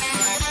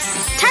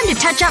 Time to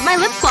touch up my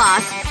lip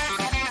gloss.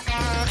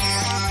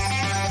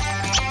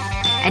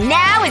 And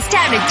now it's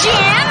time to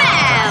jam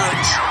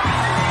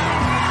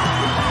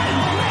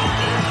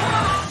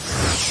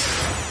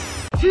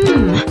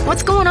out!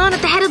 What's going on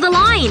at the head of the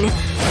line?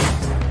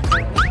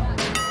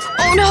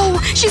 Oh no!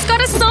 She's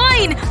got a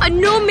sign! A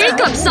no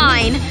makeup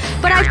sign!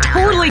 But I've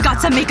totally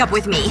got some makeup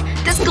with me.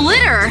 This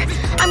glitter!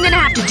 I'm gonna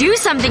have to do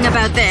something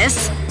about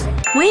this.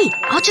 Wait,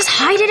 I'll just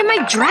hide it in my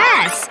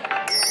dress.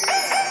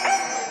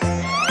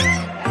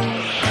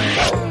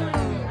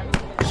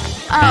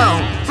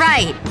 Oh,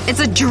 right. It's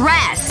a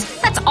dress.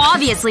 That's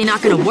obviously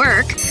not gonna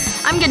work.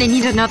 I'm gonna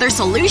need another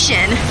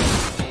solution.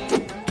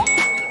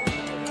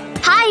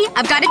 Hi,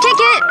 I've got a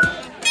ticket!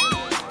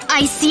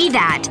 I see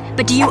that.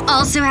 But do you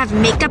also have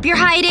makeup you're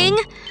hiding?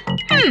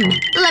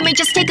 Let me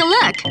just take a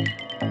look.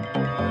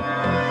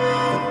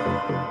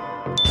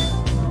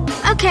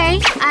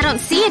 Okay, I don't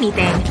see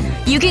anything.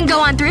 You can go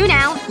on through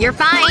now. You're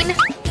fine.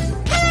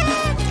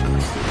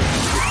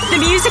 The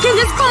music in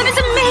this club is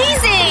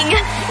amazing!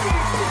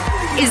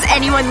 Is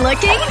anyone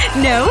looking?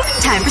 No?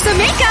 Time for some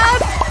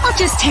makeup! I'll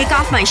just take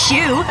off my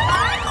shoe.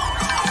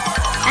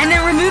 And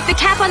then remove the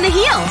cap on the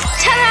heel.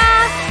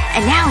 Ta-da!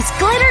 And now it's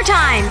glitter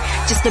time!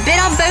 Just a bit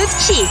on both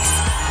cheeks.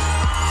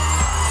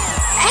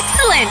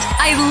 Excellent!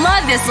 I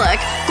love this look.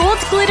 Gold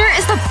glitter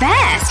is the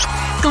best!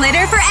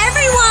 Glitter for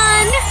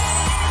everyone!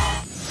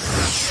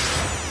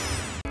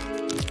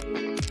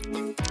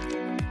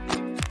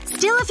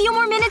 Still a few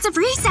more minutes of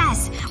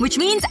recess, which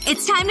means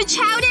it's time to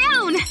chow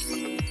down!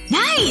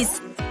 Nice!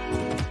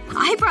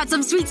 I brought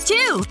some sweets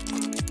too.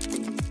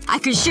 I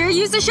could sure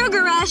use a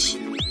sugar rush.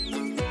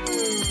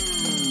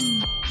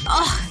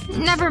 Ugh,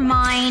 never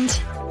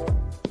mind.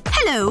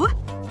 Hello.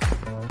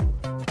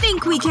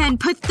 Think we can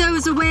put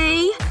those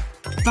away?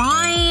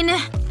 Fine.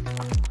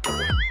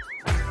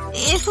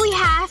 If we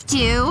have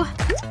to.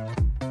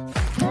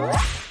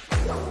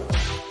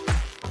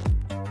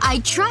 I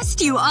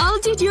trust you all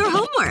did your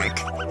homework.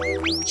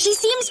 She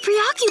seems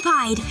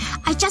preoccupied.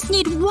 I just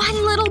need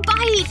one little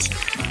bite.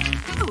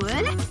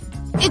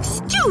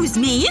 Excuse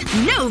me?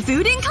 No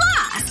food in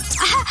class!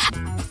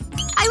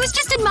 I was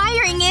just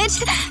admiring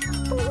it.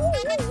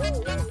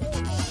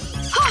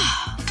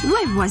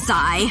 Where was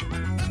I?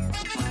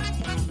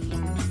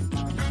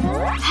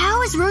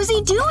 How is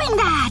Rosie doing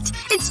that?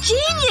 It's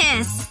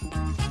genius!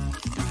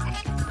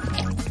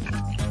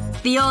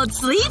 The old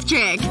sleeve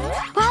trick.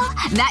 Well,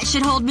 that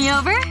should hold me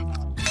over.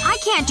 I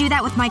can't do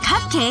that with my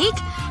cupcake.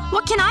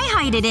 What can I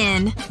hide it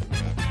in?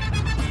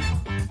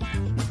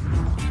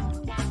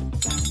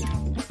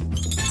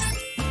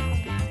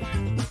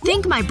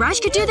 Think my brush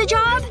could do the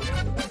job?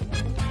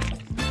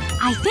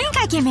 I think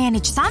I can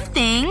manage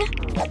something.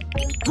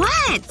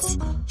 What?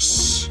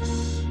 Shh.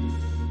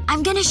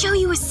 I'm gonna show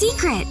you a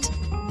secret.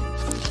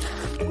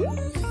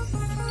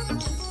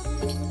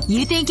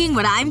 You thinking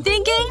what I'm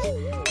thinking?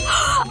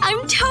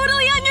 I'm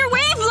totally on your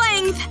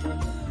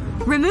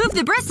wavelength! Remove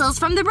the bristles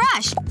from the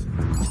brush.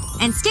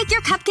 And stick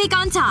your cupcake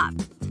on top.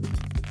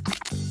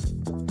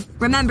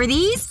 Remember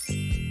these?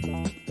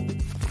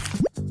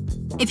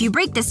 If you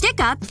break the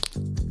stick up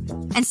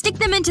and stick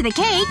them into the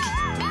cake,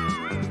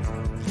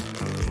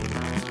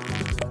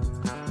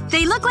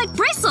 they look like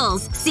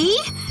bristles, see?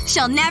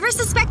 She'll never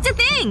suspect a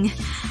thing.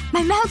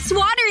 My mouth's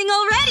watering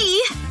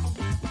already.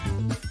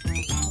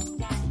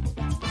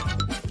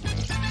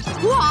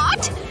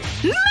 What?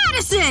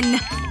 Medicine!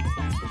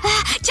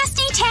 Just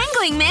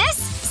detangling, miss.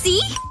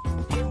 See?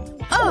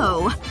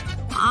 Oh.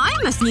 I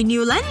must need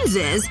new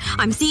lenses.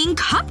 I'm seeing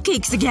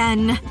cupcakes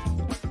again.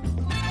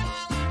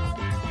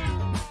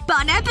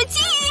 Bon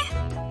appetit!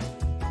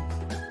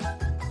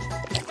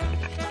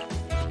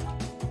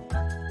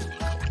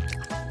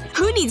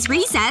 Who needs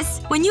recess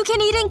when you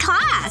can eat in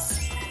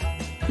class?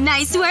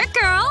 Nice work,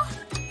 girl!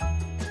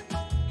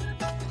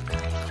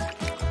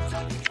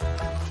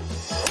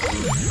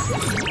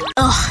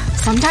 Ugh,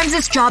 sometimes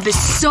this job is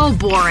so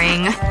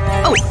boring.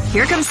 Oh,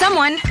 here comes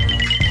someone.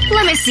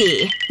 Let me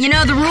see. You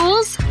know the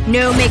rules?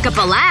 No makeup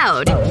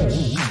allowed.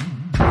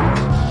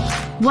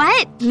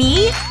 What?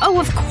 Me? Oh,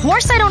 of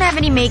course I don't have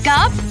any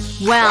makeup.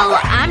 Well,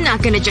 I'm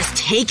not gonna just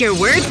take your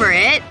word for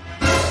it.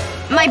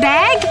 My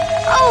bag?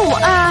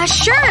 Oh,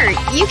 sure.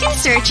 You can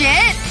search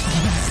it.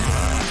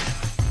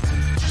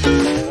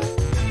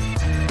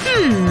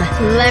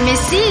 Let me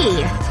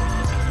see.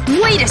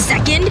 Wait a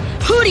second.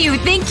 Who do you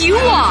think you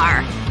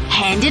are?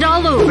 Hand it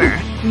all over.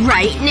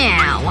 Right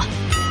now.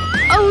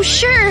 Oh,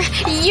 sure.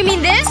 You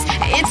mean this?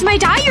 It's my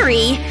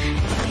diary.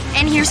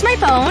 And here's my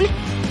phone.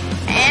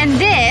 And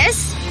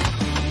this…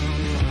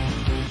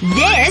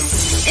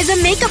 This is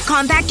a makeup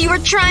compact you were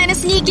trying to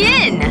sneak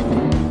in.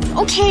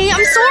 Okay,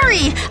 I'm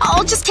sorry.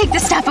 I'll just take the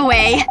stuff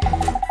away.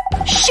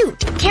 Shoot.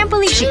 Can't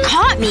believe she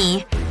caught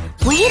me.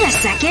 Wait a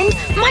second.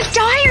 My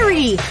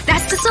diary!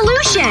 That's the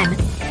solution.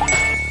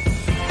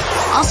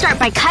 I'll start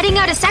by cutting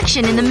out a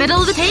section in the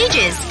middle of the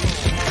pages.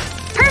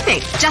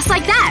 Perfect. Just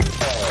like that.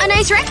 A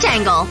nice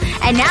rectangle.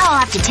 And now I'll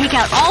have to take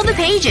out all the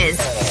pages.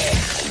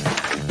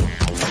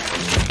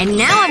 And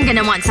now I'm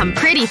gonna want some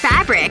pretty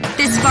fabric.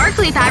 This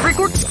sparkly fabric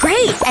works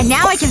great. And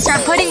now I can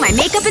start putting my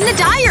makeup in the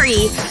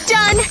diary.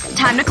 Done!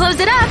 Time to close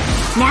it up.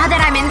 Now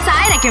that I'm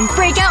inside, I can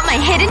break out my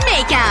hidden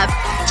makeup.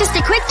 Just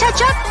a quick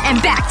touch-up,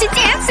 and back to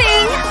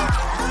dancing!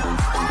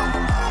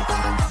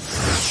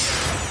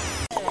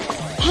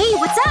 Hey,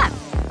 what's up?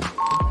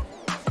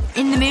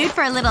 In the mood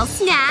for a little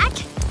snack?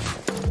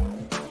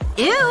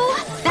 Ew!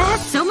 That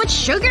has so much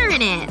sugar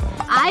in it.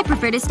 I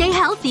prefer to stay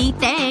healthy,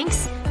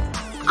 thanks.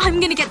 I'm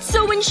gonna get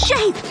so in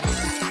shape!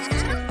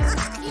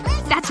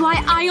 That's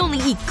why I only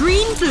eat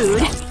green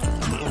food.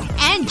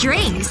 And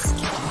drinks.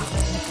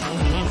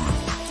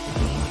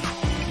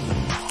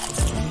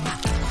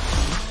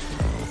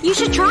 You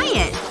should try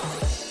it.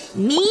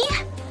 Me?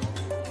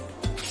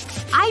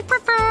 I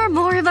prefer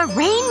more of a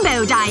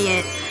rainbow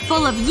diet.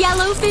 Full of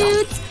yellow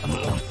foods,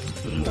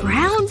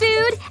 brown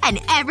food, and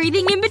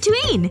everything in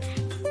between.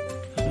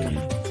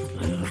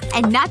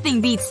 And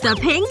nothing beats the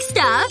pink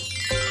stuff.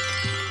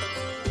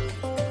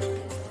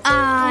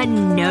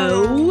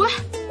 No.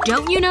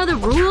 Don't you know the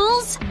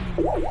rules?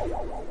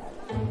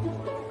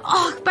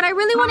 Oh, but I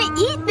really want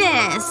to eat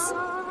this.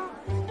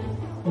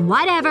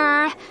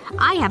 Whatever.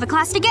 I have a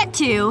class to get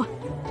to.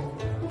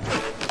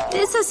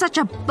 This is such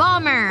a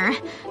bummer.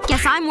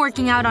 Guess I'm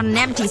working out on an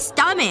empty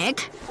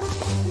stomach.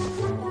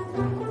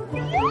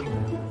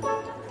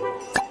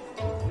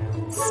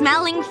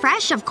 Smelling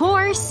fresh, of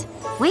course.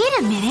 Wait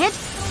a minute.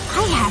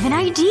 I have an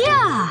idea.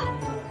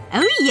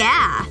 Oh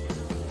yeah.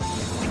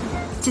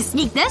 To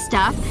sneak this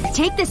stuff,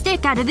 take the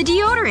stick out of the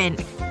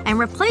deodorant. And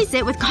replace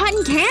it with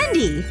cotton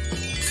candy.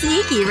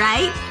 Sneaky,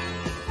 right?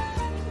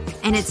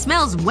 And it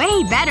smells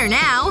way better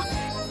now.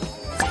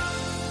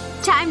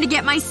 Time to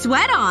get my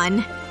sweat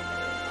on.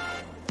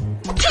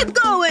 Keep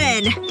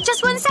going!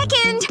 Just 1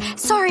 second.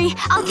 Sorry,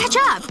 I'll catch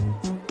up.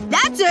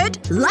 That's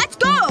it! Let's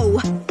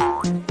go!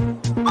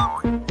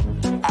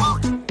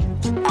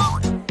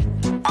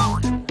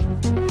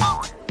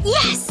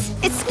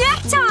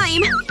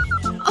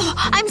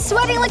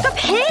 sweating like a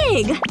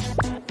pig!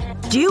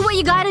 Do what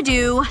you gotta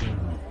do.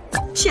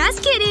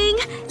 Just kidding.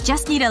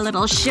 Just need a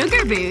little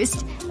sugar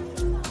boost.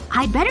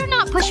 I'd better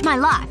not push my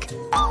luck.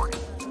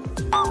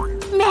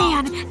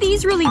 Man,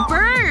 these really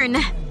burn.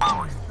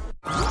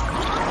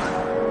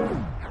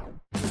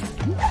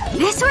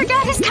 This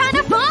workout is kind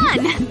of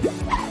fun!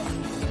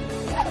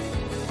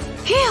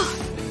 Phew.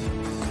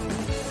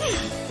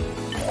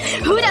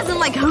 Who doesn't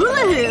like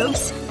hula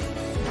hoops?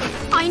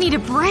 I need a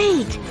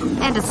break.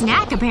 And a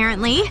snack,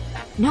 apparently.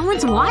 No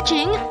one's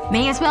watching.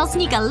 May as well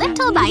sneak a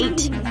little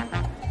bite.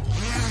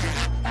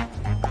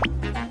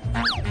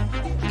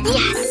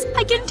 Yes!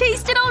 I can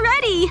taste it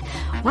already!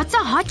 What's a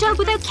hot dog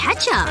without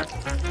ketchup?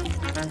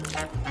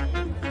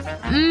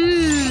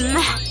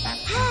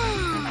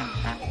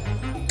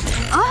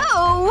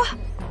 Oh!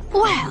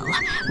 Well,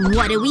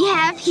 what do we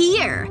have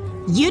here?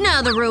 You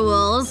know the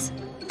rules.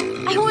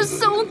 I was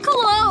so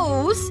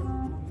close!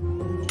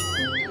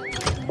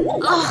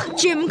 Ugh,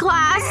 gym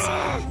class.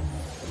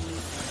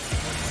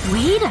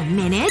 Wait a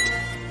minute.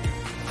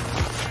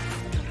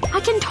 I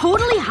can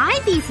totally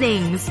hide these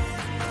things.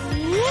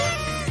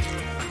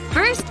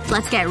 First,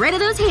 let's get rid of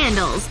those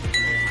handles.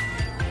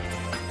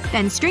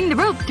 Then string the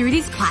rope through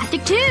these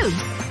plastic tubes.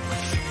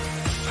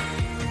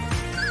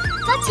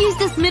 Let's use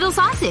this middle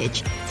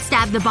sausage.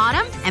 Stab the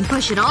bottom and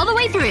push it all the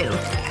way through.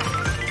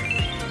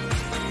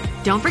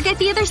 Don't forget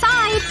the other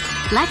side.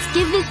 Let's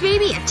give this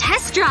baby a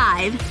test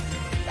drive.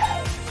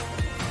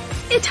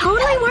 It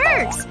totally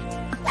works!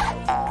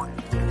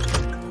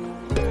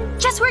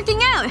 Just working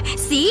out,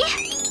 see?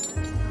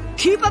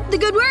 Keep up the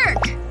good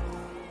work!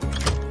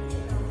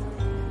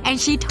 And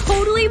she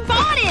totally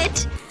bought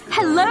it!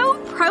 Hello,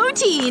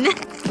 protein!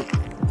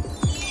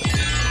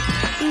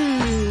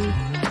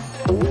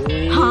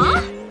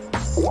 Huh?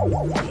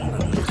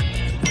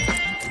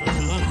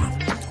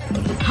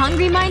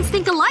 Hungry minds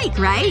think alike,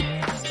 right?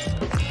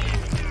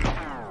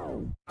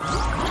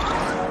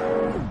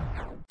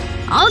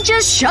 I'll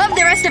just shove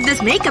the rest of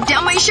this makeup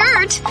down my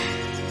shirt.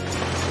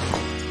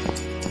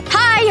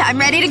 Hi, I'm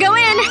ready to go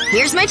in.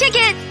 Here's my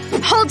ticket.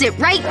 Hold it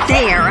right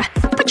there.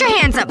 Put your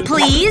hands up,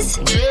 please.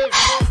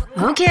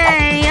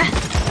 Okay.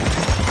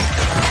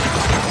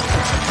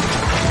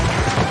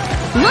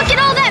 Look at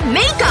all that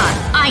makeup!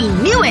 I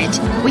knew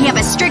it! We have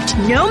a strict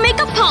no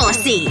makeup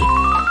policy.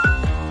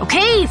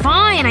 Okay,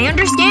 fine, I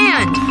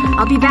understand.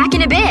 I'll be back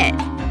in a bit.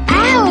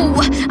 Ow!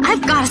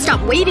 I've gotta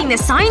stop waving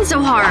this sign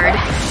so hard.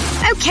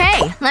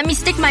 Okay, let me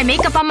stick my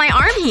makeup on my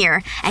arm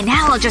here. And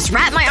now I'll just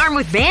wrap my arm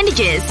with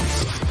bandages.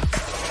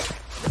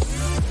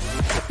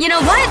 You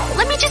know what?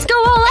 Let me just go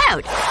all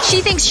out.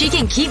 She thinks she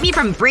can keep me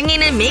from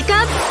bringing in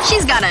makeup?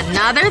 She's got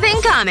another thing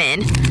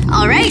coming.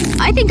 Alright,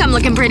 I think I'm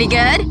looking pretty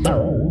good.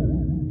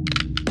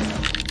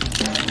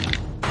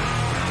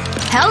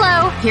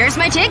 Hello, here's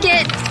my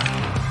ticket.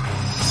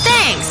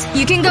 Thanks,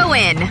 you can go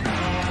in.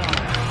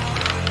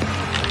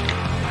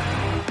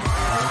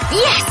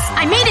 Yes!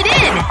 I made it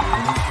in!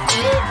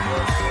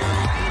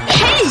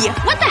 Hey!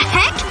 What the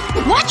heck?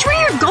 Watch where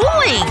you're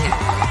going!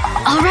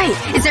 Alright,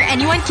 is there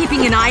anyone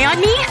keeping an eye on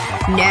me?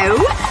 No?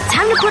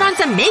 Time to put on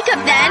some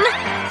makeup then!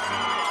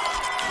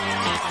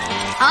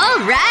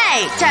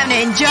 Alright, time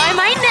to enjoy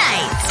my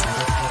night!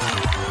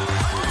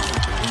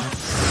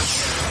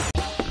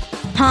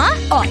 Huh?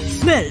 I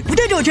smell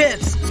potato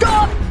chips!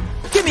 Stop!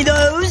 Give me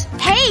those!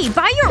 Hey,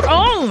 buy your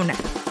own!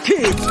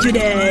 Kids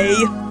today!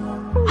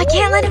 I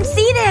can't let him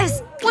see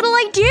this! What'll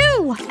I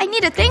do? I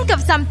need to think of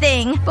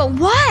something. But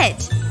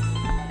what?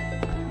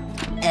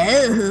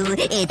 Oh,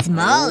 it's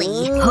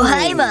Molly. Oh,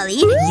 hi, Molly.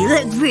 You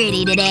look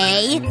pretty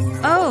today.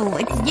 Oh,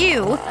 it's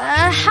you.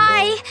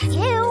 Hi.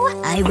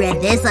 You. I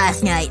read this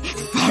last night.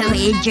 So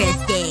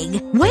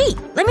interesting. Wait,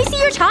 let me see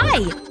your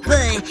tie.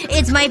 But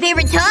it's my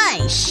favorite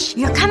tie. Shh,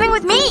 you're coming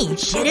with me.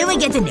 Shouldn't we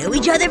get to know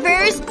each other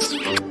first?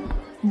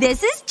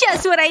 This is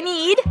just what I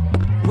need.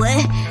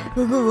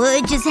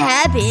 What just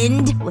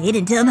happened? Wait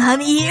until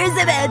Mommy hears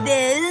about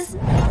this.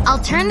 I'll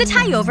turn the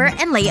tie over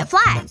and lay it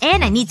flat.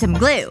 And I need some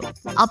glue.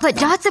 I'll put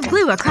dots of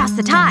glue across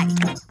the tie.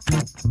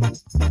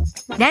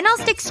 Then I'll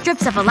stick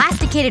strips of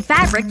elasticated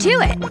fabric to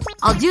it.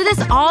 I'll do this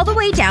all the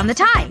way down the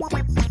tie.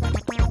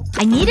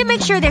 I need to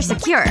make sure they're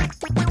secure.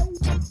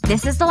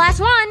 This is the last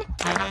one.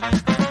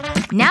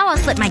 Now I'll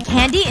slip my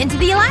candy into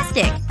the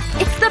elastic.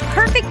 It's the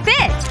perfect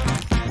fit.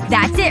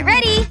 That's it,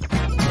 ready.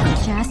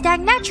 Just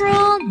act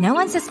natural. No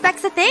one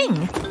suspects a thing.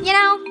 You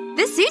know,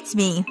 this suits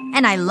me.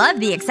 And I love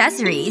the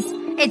accessories.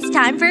 It's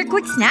time for a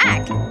quick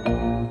snack.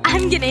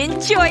 I'm gonna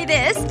enjoy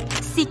this.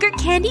 Secret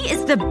candy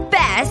is the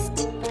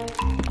best.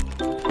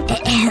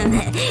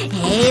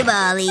 Hey,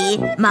 Molly.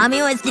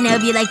 Mommy wants to know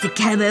if you'd like to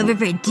come over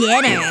for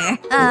dinner.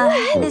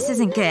 This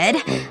isn't good.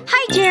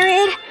 Hi,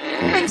 Jared.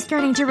 I'm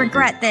starting to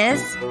regret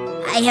this.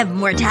 I have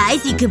more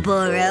ties you could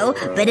borrow,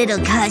 but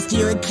it'll cost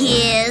you a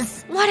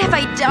kiss. What have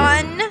I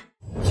done?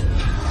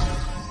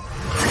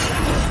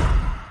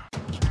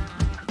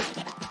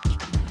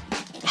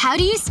 How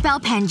do you spell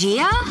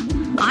Pangea?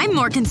 I'm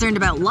more concerned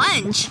about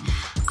lunch.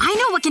 I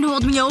know what can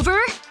hold me over.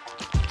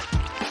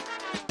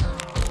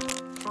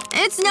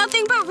 It's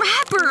nothing but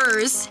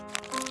wrappers.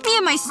 Me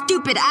and my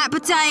stupid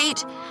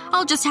appetite.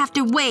 I'll just have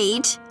to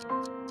wait.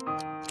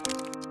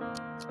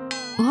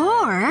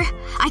 Or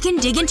I can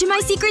dig into my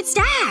secret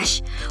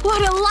stash.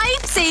 What a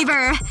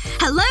lifesaver!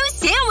 Hello,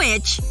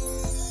 sandwich!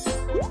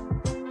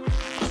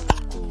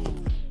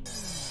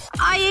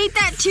 I ate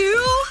that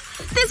too?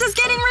 This is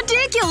getting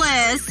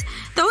ridiculous!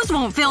 Those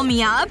won't fill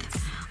me up.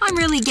 I'm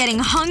really getting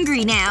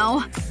hungry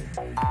now.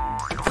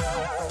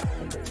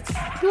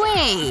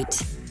 Wait.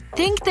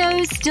 Think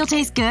those still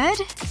taste good?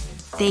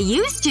 They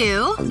used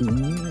to.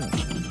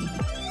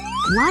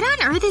 What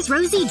on earth is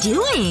Rosie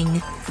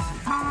doing?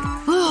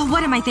 Oh,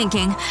 what am I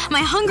thinking? My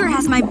hunger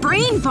has my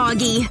brain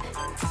foggy.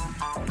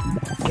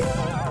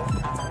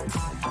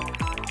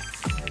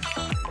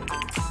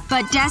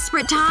 But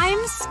desperate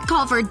times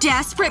call for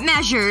desperate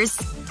measures.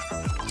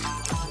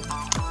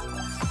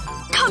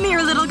 Come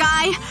here, little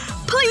guy.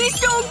 Please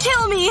don't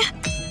kill me.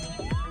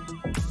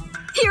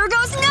 Here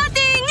goes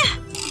nothing!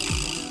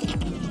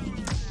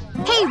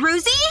 Hey,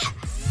 Rosie?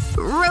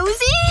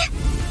 Rosie?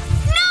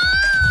 No!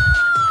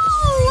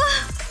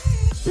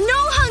 No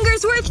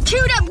hunger's worth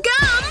chewed up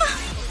gum!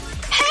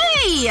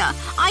 Hey!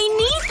 I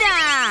need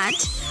that!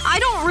 I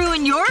don't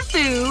ruin your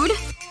food.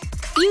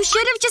 You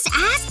should have just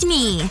asked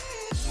me.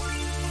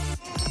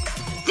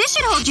 This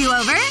should hold you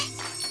over.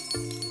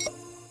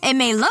 It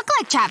may look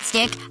like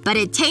chapstick, but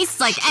it tastes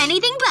like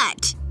anything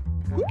but.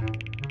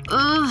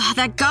 Ugh,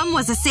 that gum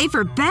was a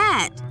safer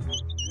bet.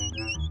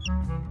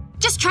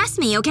 Just trust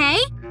me, okay?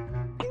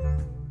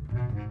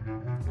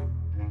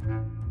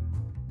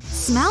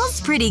 Smells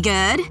pretty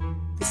good.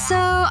 So,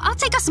 I'll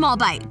take a small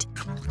bite.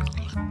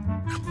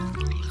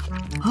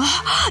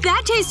 Oh,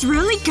 that tastes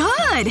really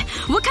good!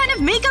 What kind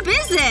of makeup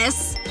is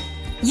this?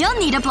 You'll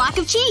need a block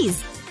of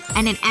cheese.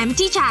 And an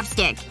empty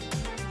chapstick.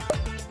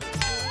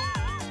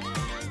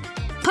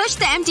 Push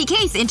the empty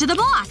case into the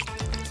block.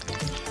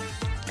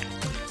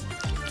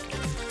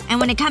 And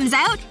when it comes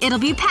out, it'll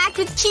be packed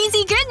with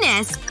cheesy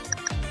goodness.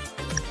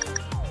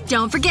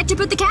 Don't forget to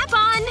put the cap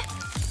on.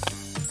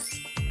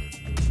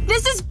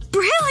 This is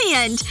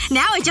brilliant!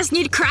 Now I just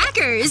need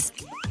crackers.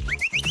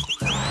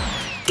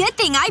 Good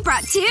thing I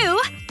brought two.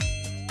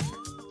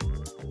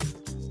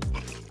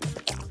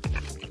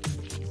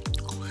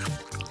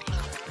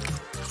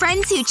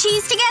 Friends who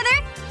cheese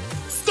together,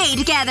 stay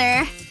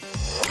together.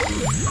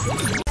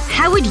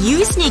 How would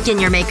you sneak in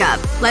your makeup?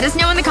 Let us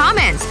know in the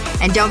comments.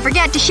 And don't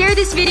forget to share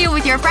this video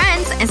with your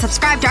friends and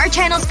subscribe to our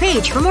channel's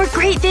page for more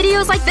great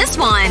videos like this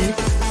one.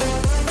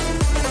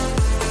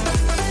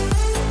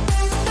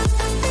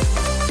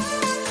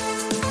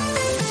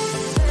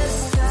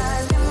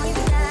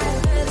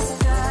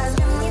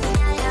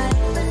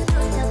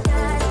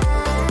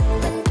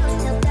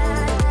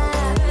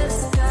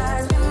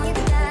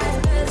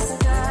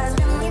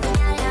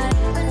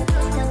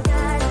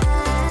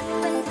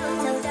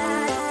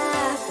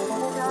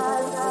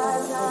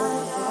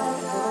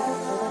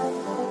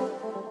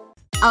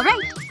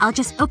 Alright, I'll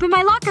just open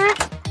my locker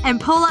and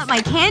pull out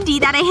my candy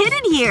that I hid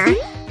in here.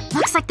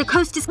 Looks like the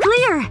coast is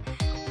clear.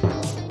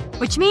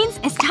 Which means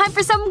it's time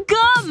for some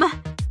gum!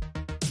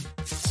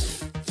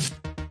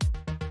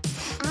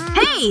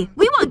 Hey!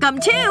 We want gum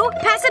too!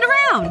 Pass it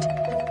around!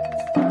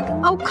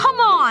 Oh, come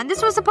on!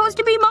 This was supposed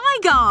to be my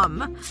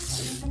gum!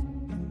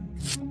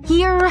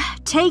 Here,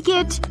 take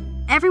it.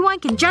 Everyone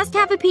can just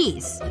have a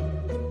piece.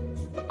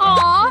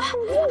 Aw,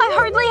 I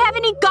hardly have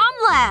any gum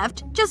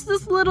left. Just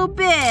this little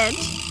bit.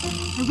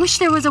 I wish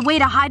there was a way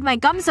to hide my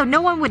gum so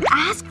no one would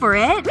ask for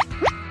it.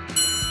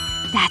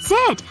 That's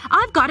it!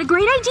 I've got a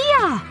great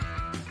idea!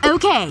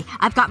 Okay,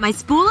 I've got my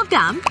spool of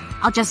gum.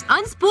 I'll just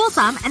unspool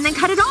some and then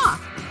cut it off.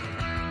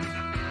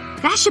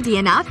 That should be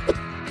enough.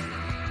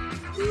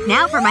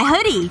 Now for my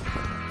hoodie.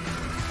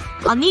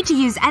 I'll need to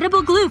use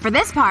edible glue for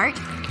this part.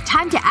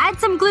 Time to add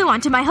some glue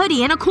onto my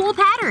hoodie in a cool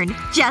pattern.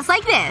 Just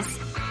like this.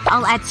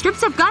 I'll add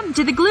strips of gum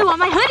to the glue on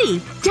my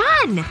hoodie.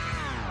 Done!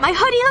 My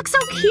hoodie looks so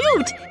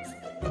cute!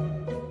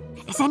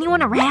 Is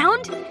anyone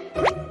around?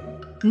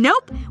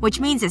 Nope. Which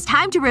means it's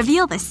time to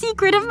reveal the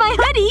secret of my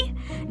hoodie.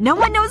 No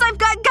one knows I've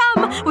got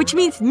gum, which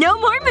means no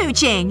more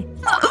mooching.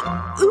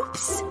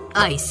 Oops.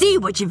 I see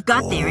what you've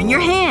got there in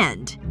your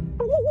hand.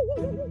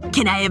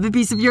 Can I have a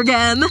piece of your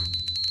gum?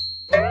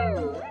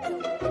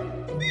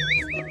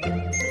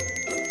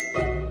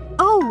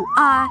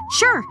 Oh,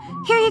 sure.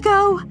 Here you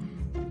go.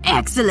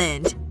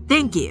 Excellent.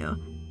 Thank you.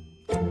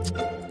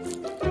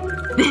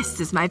 This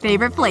is my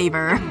favorite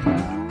flavor.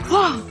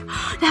 Whoa.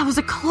 That was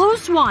a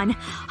close one.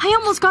 I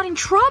almost got in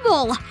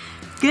trouble.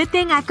 Good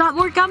thing I've got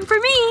more gum for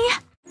me.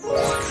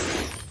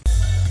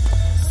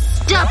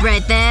 Stop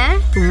right there.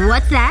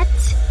 What's that?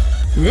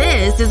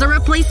 This is a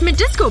replacement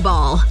disco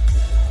ball.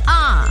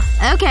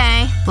 Ah,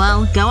 okay.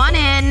 Well, go on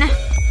in.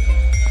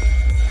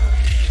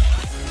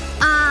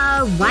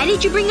 Why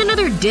did you bring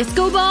another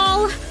disco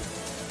ball?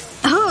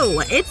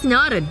 Oh, it's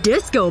not a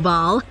disco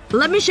ball.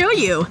 Let me show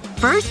you.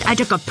 First, I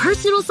took a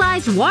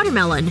personal-sized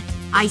watermelon.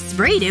 I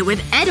sprayed it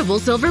with edible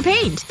silver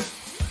paint.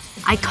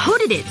 I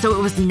coated it so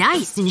it was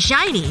nice and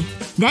shiny.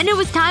 Then it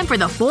was time for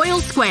the foil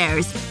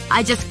squares.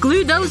 I just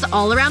glued those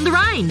all around the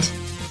rind.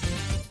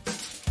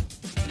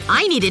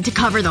 I needed to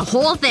cover the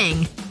whole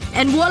thing.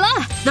 And voila!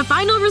 The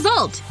final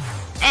result!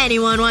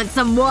 Anyone want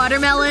some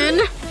watermelon?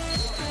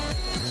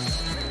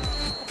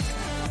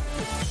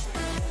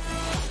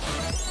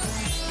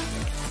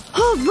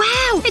 Oh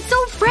wow! It's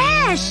so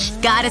fresh!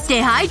 Gotta stay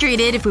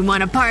hydrated if we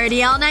want to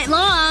party all night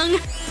long.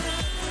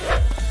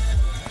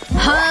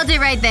 Hold it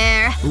right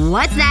there.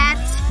 What's that?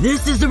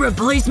 This is the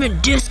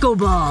replacement disco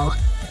ball.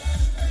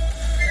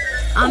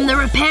 I'm the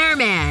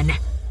repairman.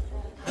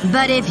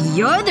 But if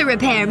you're the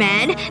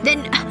repairman,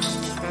 then…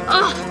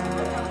 Ugh.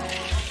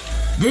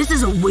 This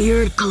is a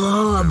weird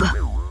club.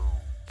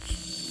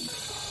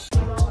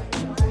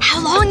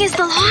 How long is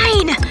the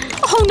line?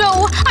 Oh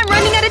no! I'm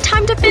running out of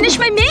time to finish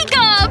my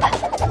makeup!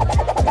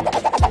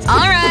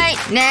 Alright,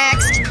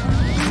 next.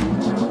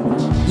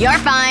 You're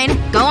fine.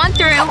 Go on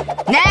through.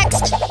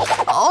 Next!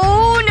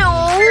 Oh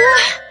no!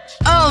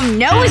 Oh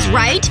no is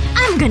right.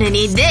 I'm gonna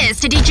need this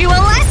to teach you a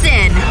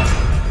lesson.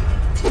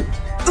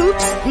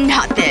 Oops,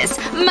 not this.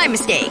 My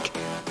mistake.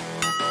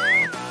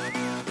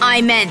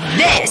 I meant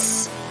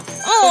this.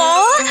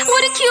 Aw,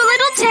 what a cute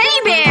little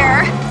teddy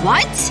bear!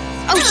 What?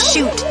 Oh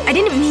shoot, I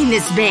didn't mean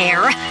this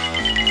bear.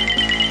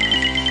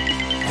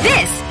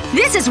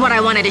 This is what I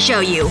wanted to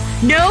show you.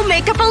 No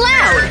makeup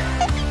allowed.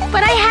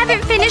 But I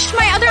haven't finished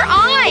my other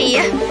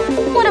eye.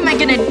 What am I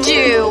gonna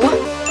do?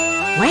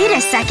 Wait a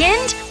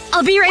second.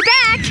 I'll be right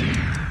back.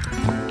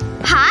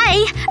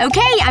 Hi.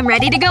 Okay, I'm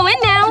ready to go in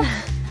now.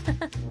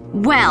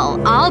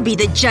 Well, I'll be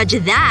the judge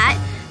of that.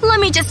 Let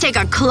me just take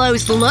a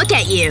close look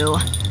at you.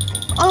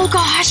 Oh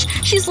gosh,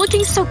 she's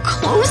looking so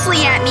closely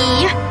at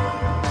me.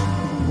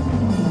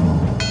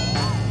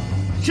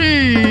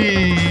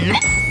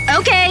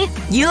 Okay,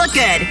 you look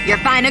good. You're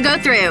fine to go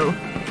through.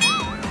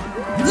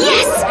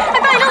 Yes! I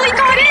finally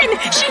got in!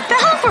 She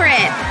fell for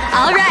it!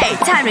 Alright,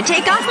 time to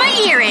take off my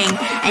earring.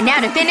 And now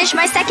to finish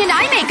my second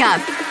eye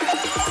makeup.